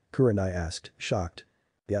lives. Kurenai asked, shocked.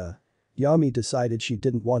 Yeah. Yami decided she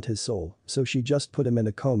didn't want his soul, so she just put him in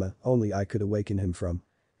a coma only I could awaken him from.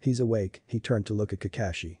 He's awake, he turned to look at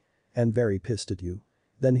Kakashi. And very pissed at you.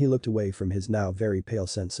 Then he looked away from his now very pale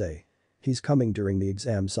sensei. He's coming during the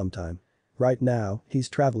exam sometime. Right now, he's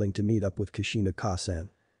traveling to meet up with Kushina Kasan.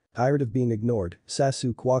 Tired of being ignored,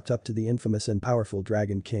 Sasuke walked up to the infamous and powerful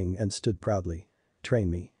Dragon King and stood proudly. "Train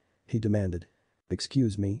me," he demanded.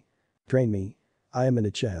 "Excuse me? Train me? I am an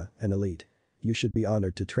Uchiha, an elite. You should be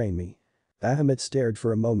honored to train me." Bahamut stared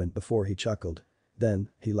for a moment before he chuckled. Then,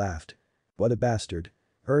 he laughed. "What a bastard."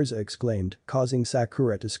 Urza exclaimed, causing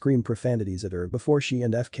Sakura to scream profanities at her before she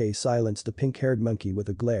and FK silenced the pink-haired monkey with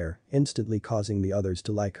a glare, instantly causing the others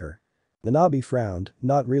to like her. Nanabe frowned,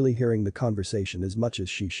 not really hearing the conversation as much as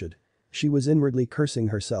she should. She was inwardly cursing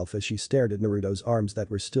herself as she stared at Naruto's arms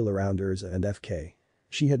that were still around Urza and FK.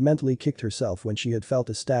 She had mentally kicked herself when she had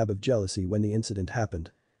felt a stab of jealousy when the incident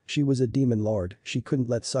happened. She was a demon lord, she couldn't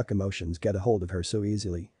let suck emotions get a hold of her so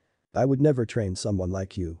easily. "I would never train someone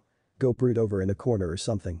like you. Go brood over in a corner or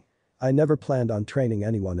something. I never planned on training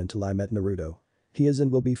anyone until I met Naruto. He is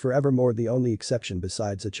and will be forevermore the only exception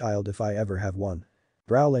besides a child if I ever have one."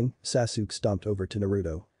 Growling, Sasuke stomped over to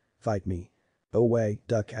Naruto. "Fight me." "Go away,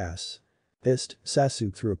 duck ass." Pissed,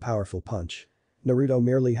 Sasuke threw a powerful punch. Naruto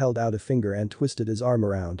merely held out a finger and twisted his arm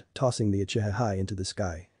around, tossing the Uchiha high into the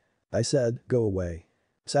sky. "I said, go away."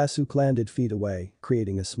 Sasuke landed feet away,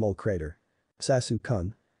 creating a small crater.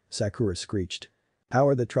 "Sasuke-kun," Sakura screeched. "How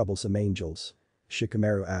are the troublesome angels?"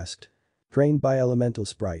 Shikamaru asked. "Trained by elemental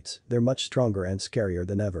sprites, they're much stronger and scarier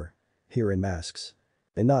than ever. Here in masks."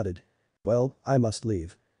 They nodded. "Well, I must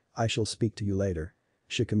leave. I shall speak to you later.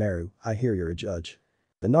 Shikamaru, I hear you're a judge."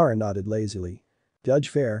 The Nara nodded lazily. "Judge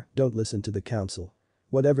fair, don't listen to the council.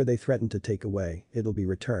 Whatever they threaten to take away, it'll be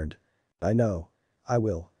returned." "I know. I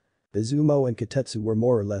will." Izumo and Kotetsu were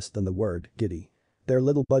more or less than the word giddy. Their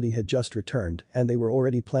little buddy had just returned and they were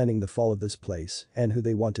already planning the fall of this place and who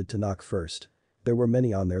they wanted to knock first. There were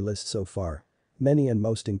many on their list so far. Many and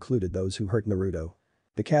most included those who hurt Naruto.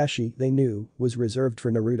 Kakashi, they knew, was reserved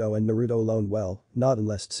for Naruto and Naruto alone well, not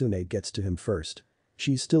unless Tsunade gets to him first.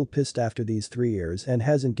 She's still pissed after these 3 years and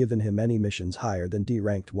hasn't given him any missions higher than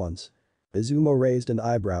D-ranked ones. Izumo raised an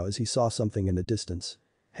eyebrow as he saw something in the distance.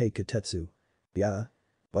 "Hey Kotetsu." "Yeah?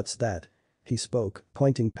 What's that?" He spoke,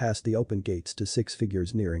 pointing past the open gates to 6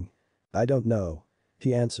 figures nearing. "I don't know."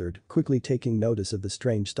 He answered, quickly taking notice of the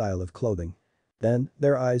strange style of clothing. Then,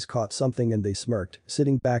 their eyes caught something and they smirked,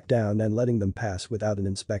 sitting back down and letting them pass without an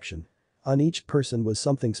inspection. On each person was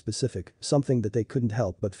something specific, something that they couldn't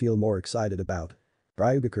help but feel more excited about.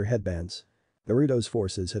 Ryugaku headbands. Naruto's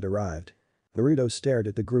forces had arrived. Naruto stared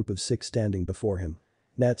at the group of 6 standing before him.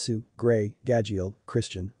 Natsu, Gray, Gagiel,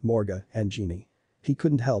 Christian, Morga, and Genie. He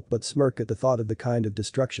couldn't help but smirk at the thought of the kind of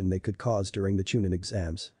destruction they could cause during the Chunin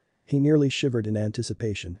exams. He nearly shivered in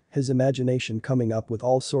anticipation, his imagination coming up with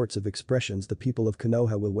all sorts of expressions the people of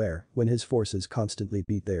Konoha will wear when his forces constantly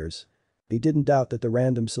beat theirs. He didn't doubt that the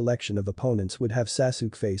random selection of opponents would have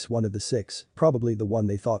Sasuke face one of the 6, probably the one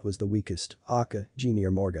they thought was the weakest, Akka, Genie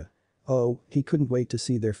or Morga. Oh, he couldn't wait to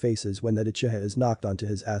see their faces when that Uchiha is knocked onto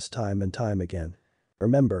his ass time and time again.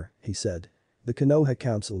 "Remember," he said. "The Konoha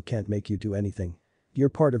Council can't make you do anything. You're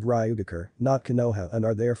part of Ryugaku, not Konoha and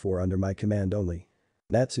are therefore under my command only."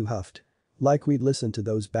 Natsu huffed. "Like we'd listen to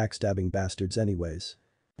those backstabbing bastards anyways."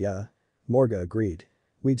 "Yeah." Morga agreed.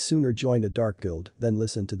 "We'd sooner join a dark guild than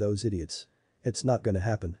listen to those idiots. It's not gonna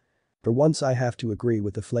happen." "For once I have to agree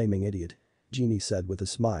with the flaming idiot," Genie said with a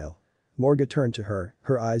smile. Morga turned to her,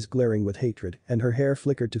 her eyes glaring with hatred and her hair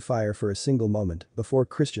flickered to fire for a single moment before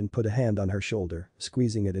Christian put a hand on her shoulder,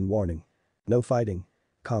 squeezing it in warning. "No fighting.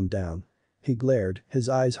 Calm down." He glared, his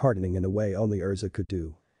eyes hardening in a way only Urza could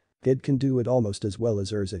do. "Kid can do it almost as well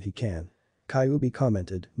as Urza he can." Kyuubi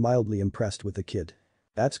commented, mildly impressed with the kid.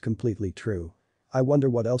 "That's completely true. I wonder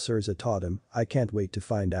what else Urza taught him, I can't wait to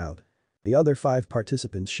find out." The other 5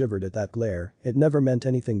 participants shivered at that glare, it never meant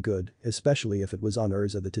anything good, especially if it was on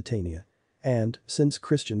Urza the Titania. And, since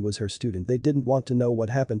Christian was her student they didn't want to know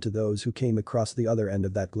what happened to those who came across the other end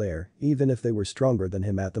of that glare, even if they were stronger than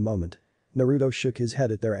him at the moment. Naruto shook his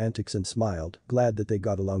head at their antics and smiled, glad that they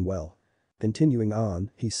got along well. Continuing on,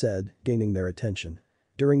 he said, gaining their attention.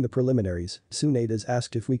 "During the preliminaries, Tsunade has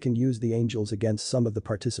asked if we can use the angels against some of the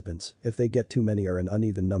participants if they get too many or an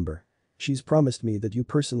uneven number. She's promised me that you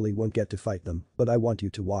personally won't get to fight them, but I want you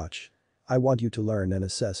to watch. I want you to learn and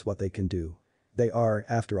assess what they can do. They are,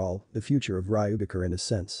 after all, the future of Ryugaku in a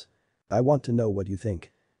sense. I want to know what you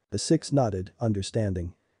think." The 6 nodded,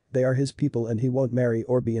 understanding. They are his people and he won't marry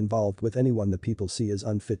or be involved with anyone the people see as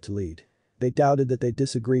unfit to lead. They doubted that they'd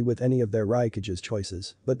disagree with any of their Raikuge's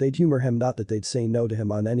choices, but they'd humor him, not that they'd say no to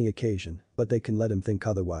him on any occasion, but they can let him think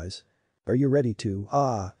otherwise. "Are you ready to,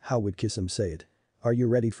 how would Kisame say it? Are you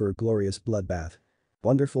ready for a glorious bloodbath?"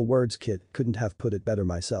 "Wonderful words kid, couldn't have put it better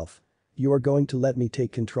myself. You are going to let me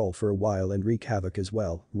take control for a while and wreak havoc as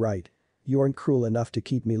well, right?" You aren't cruel enough to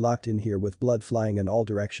keep me locked in here with blood flying in all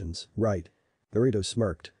directions, right? Naruto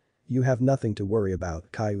smirked. You have nothing to worry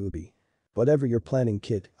about, Kyuubi. Whatever you're planning,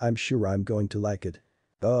 kid, I'm sure I'm going to like it.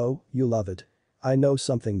 Oh, you love it. I know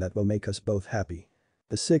something that will make us both happy.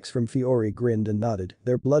 The six from Fiori grinned and nodded,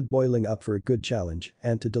 their blood boiling up for a good challenge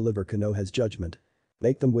and to deliver Konoha's judgment.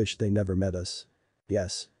 Make them wish they never met us.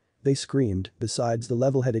 Yes. They screamed, besides the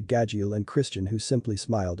level-headed Gagiel and Christian who simply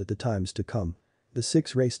smiled at the times to come. The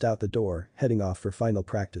six raced out the door, heading off for final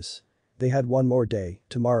practice. They had one more day,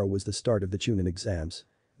 tomorrow was the start of the Chunin exams.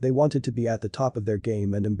 They wanted to be at the top of their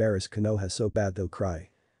game and embarrass Konoha so bad they'll cry.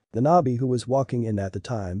 Nanabe, who was walking in at the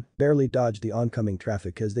time, barely dodged the oncoming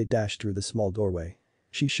traffic as they dashed through the small doorway.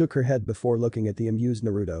 She shook her head before looking at the amused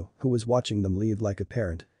Naruto, who was watching them leave like a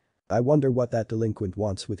parent. I wonder what that delinquent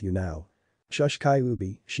wants with you now. Shush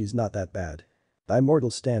Kyuubi, she's not that bad. By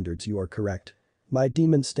mortal standards you are correct. My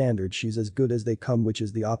demon standards she's as good as they come, which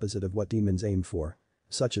is the opposite of what demons aim for.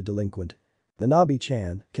 Such a delinquent.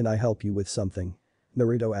 Nanabe-chan, can I help you with something?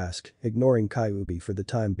 Naruto asked, ignoring Kyuubi for the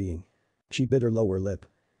time being. She bit her lower lip.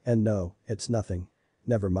 And no, it's nothing.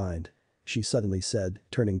 Never mind. She suddenly said,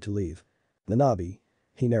 turning to leave. Nanabe.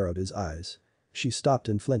 He narrowed his eyes. She stopped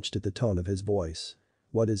and flinched at the tone of his voice.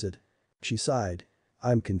 What is it? She sighed.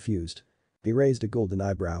 I'm confused. He raised a golden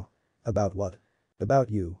eyebrow. About what? About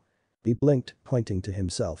you. He blinked, pointing to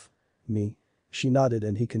himself. Me? She nodded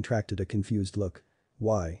and he contracted a confused look.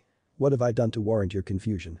 Why? What have I done to warrant your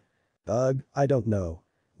confusion? Ugh, I don't know.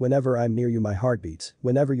 Whenever I'm near you my heart beats,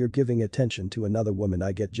 whenever you're giving attention to another woman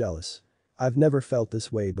I get jealous. I've never felt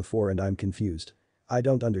this way before and I'm confused. I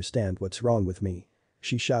don't understand what's wrong with me.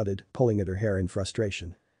 She shouted, pulling at her hair in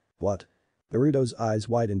frustration. What? Naruto's eyes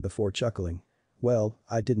widened before chuckling. Well,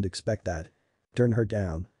 I didn't expect that. Turn her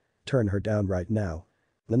down. Turn her down right now.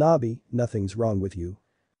 Nanabe, nothing's wrong with you.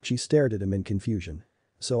 She stared at him in confusion.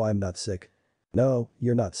 So I'm not sick. No,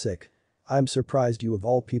 you're not sick. I'm surprised you of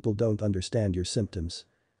all people don't understand your symptoms.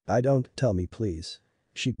 I don't, tell me please.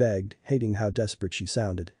 She begged, hating how desperate she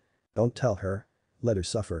sounded. Don't tell her. Let her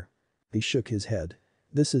suffer. He shook his head.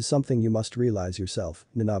 This is something you must realize yourself,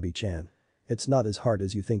 Nanabe-chan. It's not as hard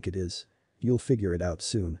as you think it is. You'll figure it out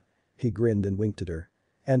soon. He grinned and winked at her.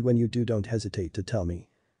 And when you do, don't hesitate to tell me.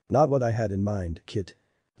 Not what I had in mind, kid.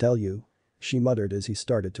 Tell you? She muttered as he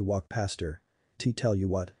started to walk past her. Tell you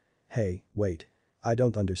what? Hey, wait. I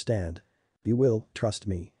don't understand. You will, trust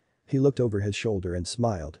me. He looked over his shoulder and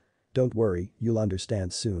smiled. Don't worry, you'll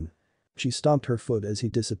understand soon. She stomped her foot as he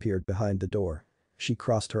disappeared behind the door. She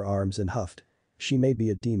crossed her arms and huffed. She may be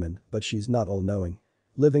a demon, but she's not all-knowing.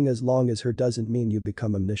 Living as long as her doesn't mean you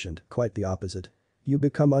become omniscient, quite the opposite. You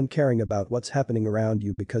become uncaring about what's happening around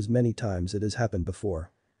you because many times it has happened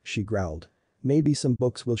before. She growled. Maybe some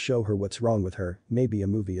books will show her what's wrong with her, maybe a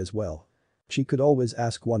movie as well. She could always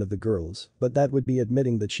ask one of the girls, but that would be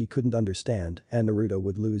admitting that she couldn't understand and Naruto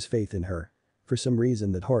would lose faith in her. For some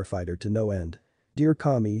reason that horrified her to no end. Dear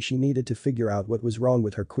Kami, she needed to figure out what was wrong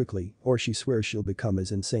with her quickly or she swears she'll become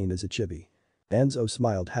as insane as a chibi. Danzo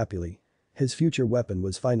smiled happily. His future weapon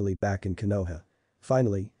was finally back in Konoha.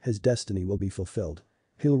 Finally, his destiny will be fulfilled.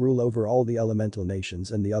 He'll rule over all the elemental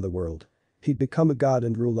nations and the other world. He'd become a god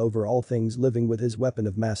and rule over all things living with his weapon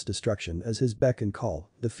of mass destruction as his beck and call,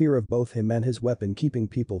 the fear of both him and his weapon keeping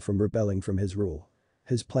people from rebelling from his rule.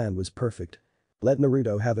 His plan was perfect. Let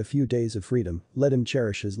Naruto have a few days of freedom, let him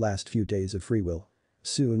cherish his last few days of free will.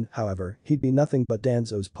 Soon, however, he'd be nothing but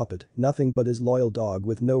Danzo's puppet, nothing but his loyal dog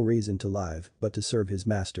with no reason to live but to serve his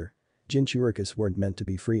master. Jinchurikis weren't meant to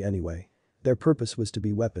be free anyway. Their purpose was to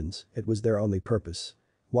be weapons, it was their only purpose.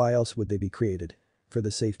 Why else would they be created? For the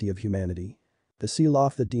safety of humanity? To seal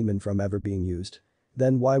off the demon from ever being used?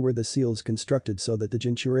 Then why were the seals constructed so that the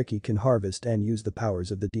Jinchuriki can harvest and use the powers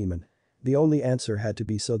of the demon? The only answer had to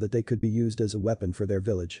be so that they could be used as a weapon for their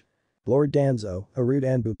village. Lord Danzo, a rude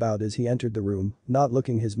Anbu bowed as he entered the room, not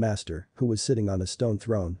looking his master, who was sitting on a stone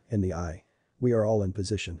throne, in the eye. We are all in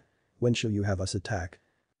position. When shall you have us attack?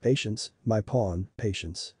 Patience, my pawn,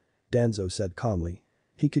 patience. Danzo said calmly.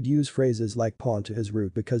 He could use phrases like pawn to his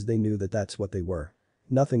root because they knew that that's what they were.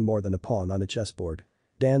 Nothing more than a pawn on a chessboard.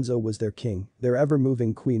 Danzo was their king, their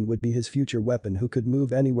ever-moving queen would be his future weapon who could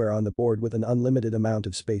move anywhere on the board with an unlimited amount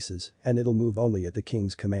of spaces and it'll move only at the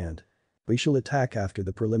king's command. We shall attack after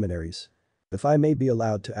the preliminaries. If I may be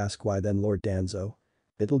allowed to ask why then Lord Danzo?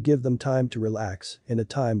 It'll give them time to relax, in a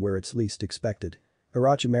time where it's least expected.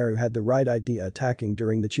 Orochimaru had the right idea attacking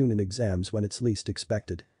during the Chunin exams when it's least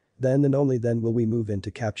expected. Then and only then will we move in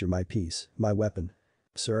to capture my piece, my weapon.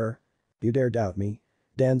 Sir? You dare doubt me?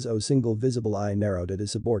 Danzo's single visible eye narrowed at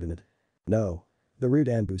his subordinate. No. The rude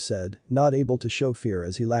Anbu said, not able to show fear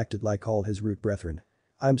as he lacked it like all his rude brethren.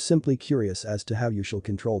 I'm simply curious as to how you shall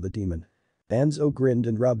control the demon. Danzo grinned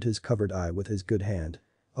and rubbed his covered eye with his good hand.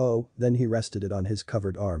 Oh, then he rested it on his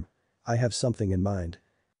covered arm. I have something in mind.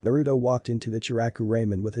 Naruto walked into Ichiraku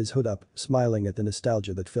Ramen with his hood up, smiling at the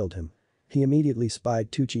nostalgia that filled him. He immediately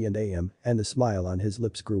spied Tucci and AM, and the smile on his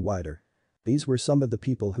lips grew wider. These were some of the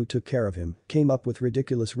people who took care of him, came up with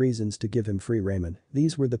ridiculous reasons to give him free ramen.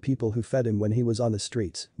 These were the people who fed him when he was on the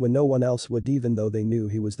streets, when no one else would, even though they knew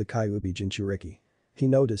he was the Kyuubi Jinchuriki. He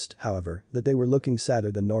noticed, however, that they were looking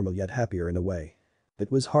sadder than normal yet happier in a way.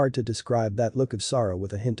 It was hard to describe that look of sorrow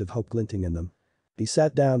with a hint of hope glinting in them. He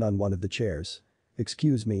sat down on one of the chairs.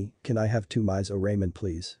 Excuse me, can I have 2 miso ramen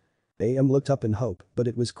please? AM looked up in hope, but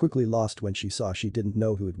it was quickly lost when she saw she didn't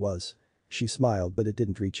know who it was. She smiled but it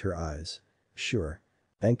didn't reach her eyes. Sure.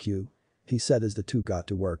 Thank you. He said as the two got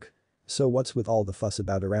to work. So what's with all the fuss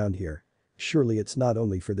about around here? Surely it's not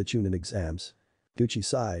only for the Chunin exams. Gucci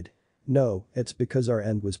sighed. No, it's because our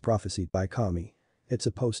end was prophesied by Kami. It's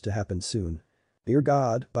supposed to happen soon. Dear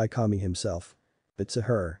God, by Kami himself. It's a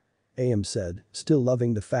her. AM said, still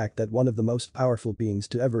loving the fact that one of the most powerful beings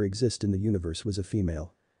to ever exist in the universe was a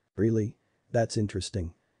female. Really? That's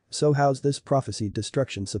interesting. So how's this prophesied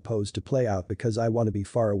destruction supposed to play out because I want to be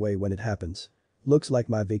far away when it happens? Looks like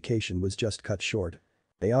my vacation was just cut short.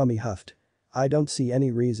 Ayami huffed. I don't see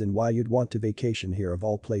any reason why you'd want to vacation here of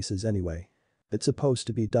all places anyway. It's supposed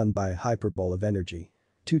to be done by a hyperbole of energy.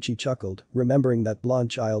 Tucci chuckled, remembering that blonde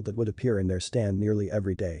child that would appear in their stand nearly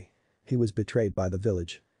every day. He was betrayed by the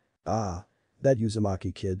village. Ah. That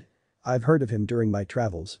Uzumaki kid. I've heard of him during my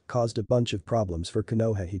travels, caused a bunch of problems for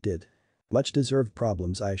Konoha he did. Much deserved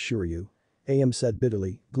problems I assure you. AM said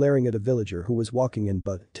bitterly, glaring at a villager who was walking in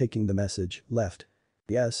but, taking the message, left.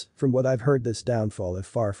 Yes, from what I've heard this downfall is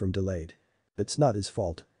far from delayed. It's not his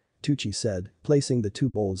fault. Tucci said, placing the 2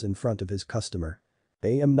 bowls in front of his customer.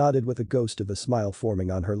 AM nodded with a ghost of a smile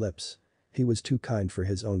forming on her lips. He was too kind for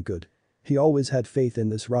his own good. He always had faith in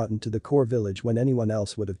this rotten to the core village when anyone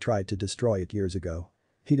else would have tried to destroy it years ago.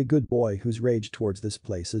 He'd a good boy whose rage towards this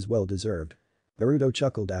place is well deserved. Naruto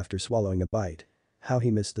chuckled after swallowing a bite. How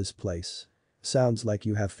he missed this place. Sounds like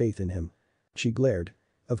you have faith in him. She glared.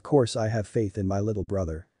 Of course I have faith in my little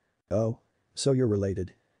brother. Oh? So you're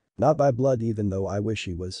related. Not by blood even though I wish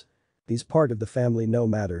he was. He's part of the family no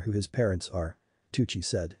matter who his parents are. Tucci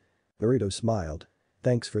said. Naruto smiled.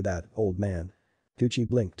 Thanks for that, old man. Tucci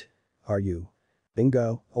blinked. Are you?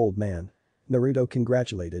 Bingo, old man. Naruto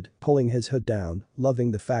congratulated, pulling his hood down,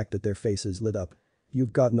 loving the fact that their faces lit up.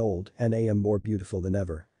 You've gotten old and am more beautiful than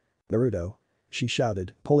ever. Naruto. She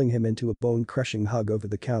shouted, pulling him into a bone-crushing hug over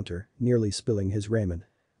the counter, nearly spilling his ramen.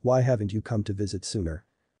 Why haven't you come to visit sooner?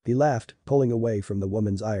 He laughed, pulling away from the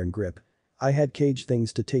woman's iron grip. I had cage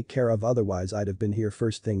things to take care of otherwise I'd have been here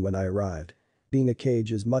first thing when I arrived. Being a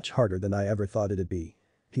cage is much harder than I ever thought it'd be.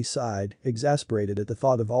 He sighed, exasperated at the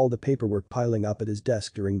thought of all the paperwork piling up at his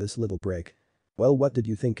desk during this little break. Well, what did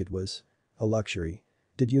you think it was? A luxury.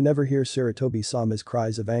 Did you never hear Sarutobi-sama's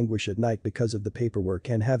cries of anguish at night because of the paperwork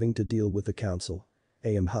and having to deal with the council?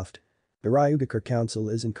 AM huffed. The Ryugakur Council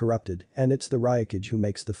isn't corrupted and it's the Ryukage who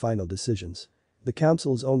makes the final decisions. The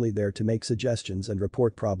council's only there to make suggestions and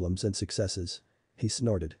report problems and successes. He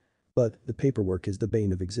snorted. But the paperwork is the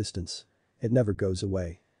bane of existence. It never goes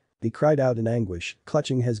away. He cried out in anguish,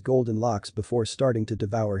 clutching his golden locks before starting to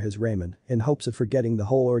devour his ramen in hopes of forgetting the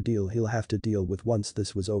whole ordeal he'll have to deal with once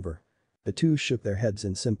this was over. The two shook their heads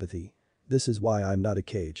in sympathy. This is why I'm not a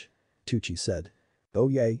cage. Tucci said. Oh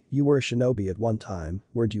yay, you were a shinobi at one time,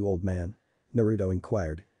 weren't you old man? Naruto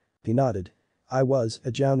inquired. He nodded. I was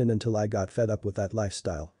a jounin until I got fed up with that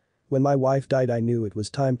lifestyle. When my wife died I knew it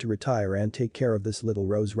was time to retire and take care of this little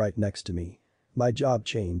rose right next to me. My job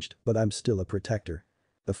changed, but I'm still a protector.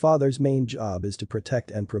 The father's main job is to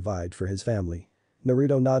protect and provide for his family.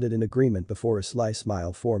 Naruto nodded in agreement before a sly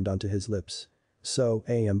smile formed onto his lips. So,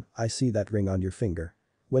 AM, I see that ring on your finger.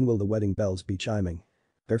 When will the wedding bells be chiming?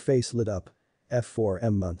 Her face lit up.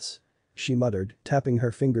 F4M months. She muttered, tapping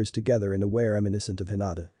her fingers together in a way reminiscent of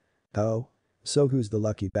Hinata. Oh? So who's the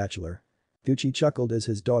lucky bachelor? Gucci chuckled as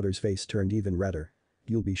his daughter's face turned even redder.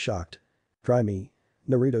 You'll be shocked. Try me.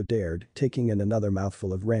 Naruto dared, taking in another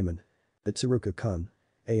mouthful of ramen. It's Iruka-kun.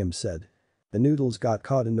 AM said. The noodles got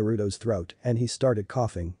caught in Naruto's throat and he started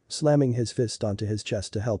coughing, slamming his fist onto his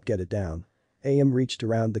chest to help get it down. AM reached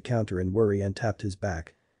around the counter in worry and tapped his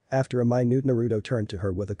back. After a minute Naruto turned to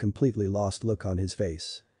her with a completely lost look on his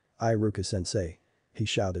face. Iruka-sensei. He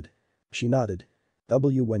shouted. She nodded.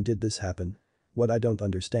 When did this happen? What I don't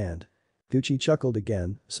understand. Gucci chuckled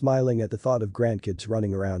again, smiling at the thought of grandkids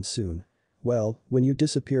running around soon. Well, when you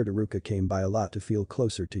disappeared Iruka came by a lot to feel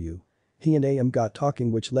closer to you. He and AM got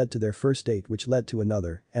talking, which led to their first date, which led to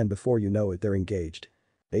another, and before you know it they're engaged.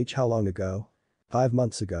 How long ago? 5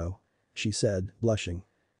 months ago. She said, blushing.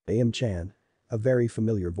 AM-chan. A very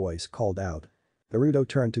familiar voice called out. Naruto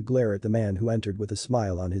turned to glare at the man who entered with a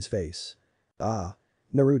smile on his face. Ah.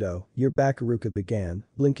 Naruto, you're back, Iruka began,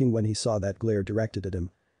 blinking when he saw that glare directed at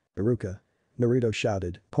him. Iruka. Naruto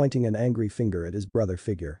shouted, pointing an angry finger at his brother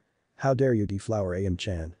figure. How dare you deflower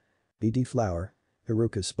AM-chan? Be deflower?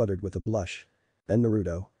 Iruka sputtered with a blush. Then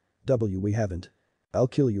Naruto. We haven't. I'll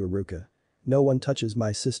kill you, Iruka. No one touches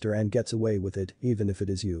my sister and gets away with it, even if it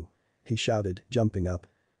is you. He shouted, jumping up.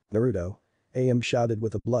 Naruto. AM shouted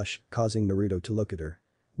with a blush, causing Naruto to look at her.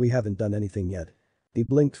 We haven't done anything yet. He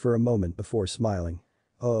blinked for a moment before smiling.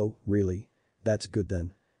 Oh, really? That's good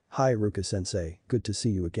then. Hi Iruka-sensei, good to see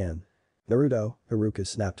you again. Naruto, Iruka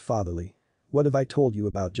snapped fatherly. What have I told you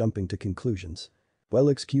about jumping to conclusions? Well,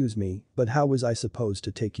 excuse me, but how was I supposed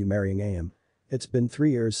to take you marrying AM? It's been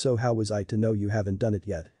 3 years, so how was I to know you haven't done it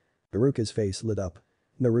yet? Iruka's face lit up.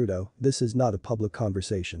 Naruto, this is not a public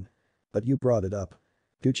conversation. But you brought it up.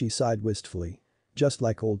 Gucci sighed wistfully. Just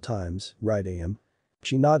like old times, right AM?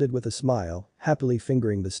 She nodded with a smile, happily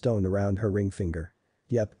fingering the stone around her ring finger.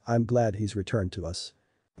 Yep, I'm glad he's returned to us.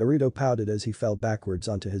 Naruto pouted as he fell backwards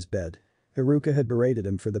onto his bed. Iruka had berated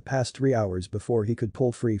him for the past 3 hours before he could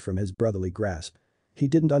pull free from his brotherly grasp. He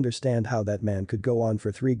didn't understand how that man could go on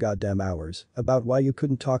for 3 goddamn hours about why you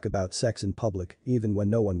couldn't talk about sex in public even when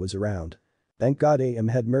no one was around. Thank God AM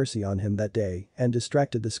had mercy on him that day and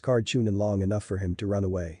distracted the scarred Chunin long enough for him to run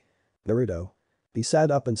away. Naruto. He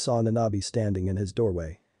sat up and saw Nanabe standing in his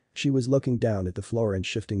doorway. She was looking down at the floor and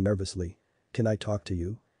shifting nervously. Can I talk to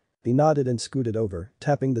you? He nodded and scooted over,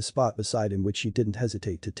 tapping the spot beside him which she didn't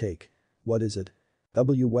hesitate to take. What is it?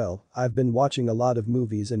 Well, I've been watching a lot of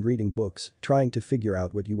movies and reading books, trying to figure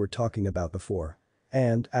out what you were talking about before.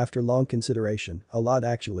 And, after long consideration, a lot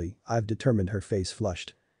actually, I've determined. Her face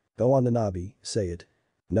flushed. Go on Nanabe, say it.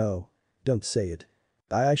 No. Don't say it.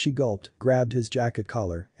 She gulped, grabbed his jacket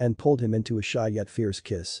collar, and pulled him into a shy yet fierce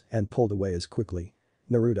kiss and pulled away as quickly.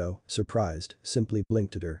 Naruto, surprised, simply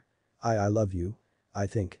blinked at her. I love you. I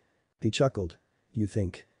think. He chuckled. You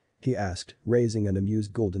think? He asked, raising an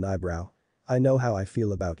amused golden eyebrow. I know how I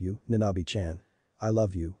feel about you, Nanabe-chan. I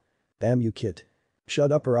love you. Damn you, Kit.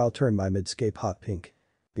 Shut up or I'll turn my midscape hot pink.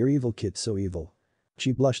 You're evil, Kit, so evil.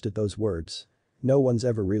 She blushed at those words. No one's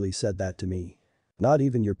ever really said that to me. Not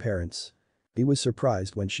even your parents. He was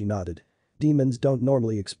surprised when she nodded. Demons don't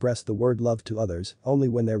normally express the word love to others, only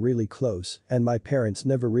when they're really close, and my parents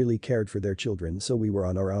never really cared for their children, so we were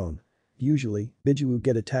on our own. Usually, Biju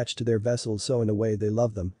get attached to their vessels, so in a way they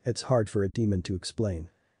love them, it's hard for a demon to explain.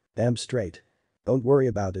 Damn straight. Don't worry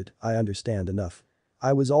about it, I understand enough.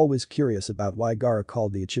 I was always curious about why Gaara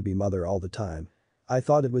called the Ichibi mother all the time. I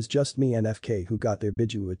thought it was just me and FK who got their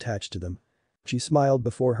Biju attached to them. She smiled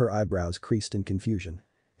before her eyebrows creased in confusion.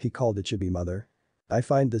 He called Ichibi mother? I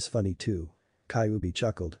find this funny too. Kyuubi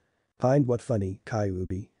chuckled. Find what funny,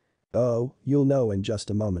 Kyuubi? Oh, you'll know in just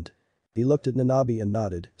a moment. He looked at Nanabe and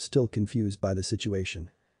nodded, still confused by the situation.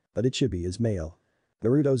 But Ichibi is male.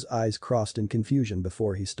 Naruto's eyes crossed in confusion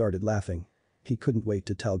before he started laughing. He couldn't wait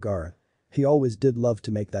to tell Gaara. He always did love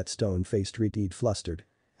to make that stone-faced Reed flustered.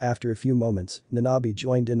 After a few moments, Nanabe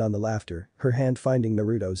joined in on the laughter, her hand finding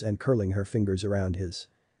Naruto's and curling her fingers around his.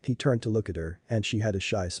 He turned to look at her, and she had a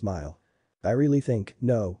shy smile. I really think,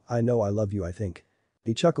 no, I know I love you, I think.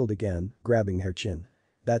 He chuckled again, grabbing her chin.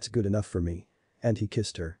 That's good enough for me. And he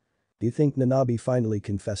kissed her. Do you think Nanabe finally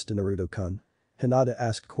confessed to Naruto-kun? Hinata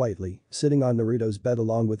asked quietly, sitting on Naruto's bed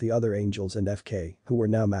along with the other angels and FK, who were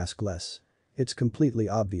now maskless. It's completely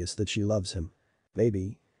obvious that she loves him.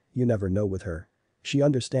 Maybe. You never know with her. She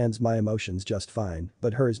understands my emotions just fine,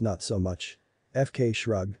 but hers not so much. FK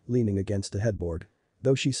shrugged, leaning against the headboard.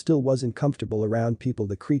 Though she still wasn't comfortable around people,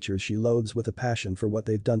 the creatures she loathes with a passion for what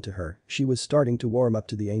they've done to her, she was starting to warm up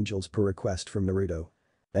to the angels per request from Naruto.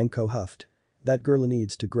 Enko huffed. That girl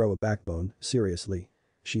needs to grow a backbone, seriously.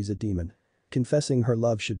 She's a demon. Confessing her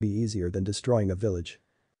love should be easier than destroying a village.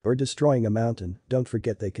 Or destroying a mountain, don't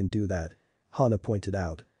forget they can do that. Hana pointed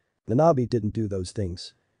out. Nanabe didn't do those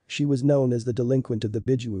things. She was known as the delinquent of the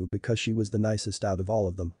Biju because she was the nicest out of all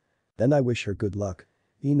of them. Then I wish her good luck.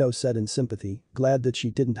 Ino said in sympathy, glad that she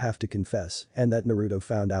didn't have to confess and that Naruto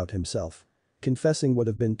found out himself. Confessing would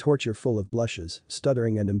have been torture full of blushes,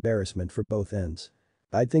 stuttering and embarrassment for both ends.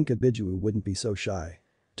 I'd think a Biju wouldn't be so shy.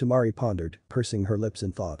 Tamari pondered, pursing her lips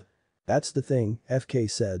in thought. That's the thing,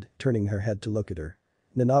 FK said, turning her head to look at her.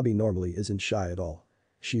 Nanabe normally isn't shy at all.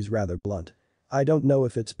 She's rather blunt. I don't know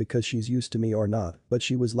if it's because she's used to me or not, but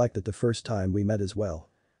she was like that the first time we met as well.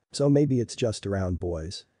 So maybe it's just around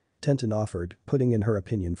boys. Tenten offered, putting in her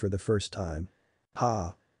opinion for the first time.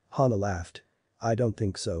 Ha. Hana laughed. I don't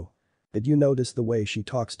think so. Did you notice the way she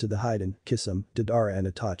talks to the Haiden, Kisum, Dodara and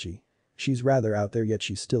Itachi? She's rather out there yet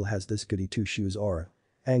she still has this goody two-shoes aura.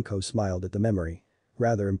 Anko smiled at the memory.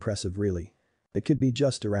 Rather impressive really. It could be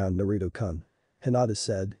just around Naruto-kun. Hinata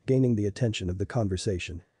said, gaining the attention of the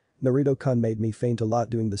conversation. Naruto-kun made me faint a lot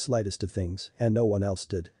doing the slightest of things and no one else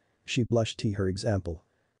did. She blushed to her example.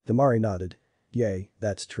 Temari nodded. Yay,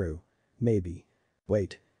 that's true. Maybe.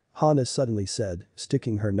 Wait. Hana suddenly said,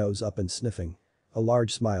 sticking her nose up and sniffing. A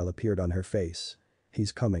large smile appeared on her face.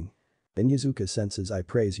 He's coming. Inyazuka senses I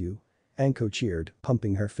praise you. Anko cheered,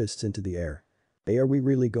 pumping her fists into the air. Hey, are we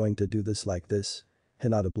really going to do this like this?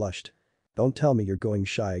 Hinata blushed. Don't tell me you're going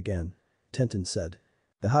shy again. Tenten said.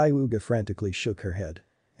 The Hyuga frantically shook her head.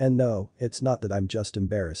 And no, it's not that I'm just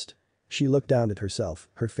embarrassed. She looked down at herself,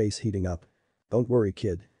 her face heating up. Don't worry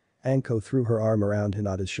kid. Anko threw her arm around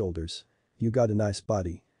Hinata's shoulders. You got a nice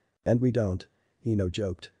body. And we don't. Ino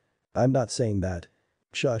joked. I'm not saying that.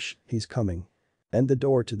 Shush, he's coming. And the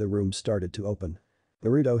door to the room started to open.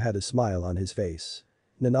 Naruto had a smile on his face.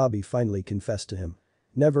 Nanabe finally confessed to him.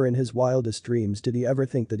 Never in his wildest dreams did he ever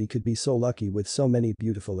think that he could be so lucky with so many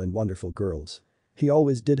beautiful and wonderful girls. He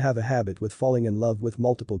always did have a habit with falling in love with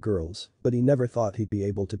multiple girls, but he never thought he'd be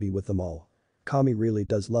able to be with them all. Kami really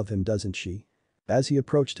does love him, doesn't she? As he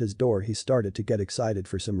approached his door he started to get excited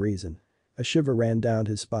for some reason. A shiver ran down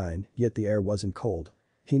his spine, yet the air wasn't cold.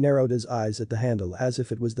 He narrowed his eyes at the handle as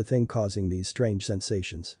if it was the thing causing these strange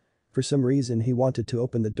sensations. For some reason he wanted to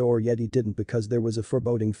open the door yet he didn't because there was a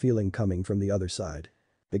foreboding feeling coming from the other side.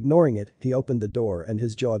 Ignoring it, he opened the door and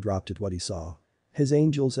his jaw dropped at what he saw. His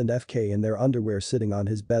angels and FK in their underwear sitting on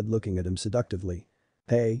his bed looking at him seductively.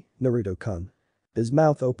 Hey, Naruto-kun. His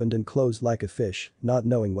mouth opened and closed like a fish, not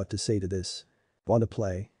knowing what to say to this. Wanna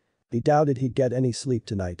play? He doubted he'd get any sleep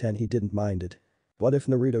tonight and he didn't mind it. What if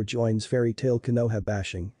Naruto joins Fairy Tail Konoha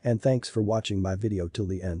bashing, and thanks for watching my video till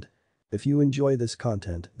the end. If you enjoy this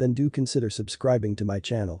content then do consider subscribing to my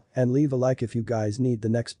channel and leave a like if you guys need the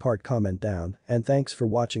next part, comment down, and thanks for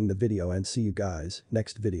watching the video and see you guys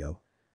next video.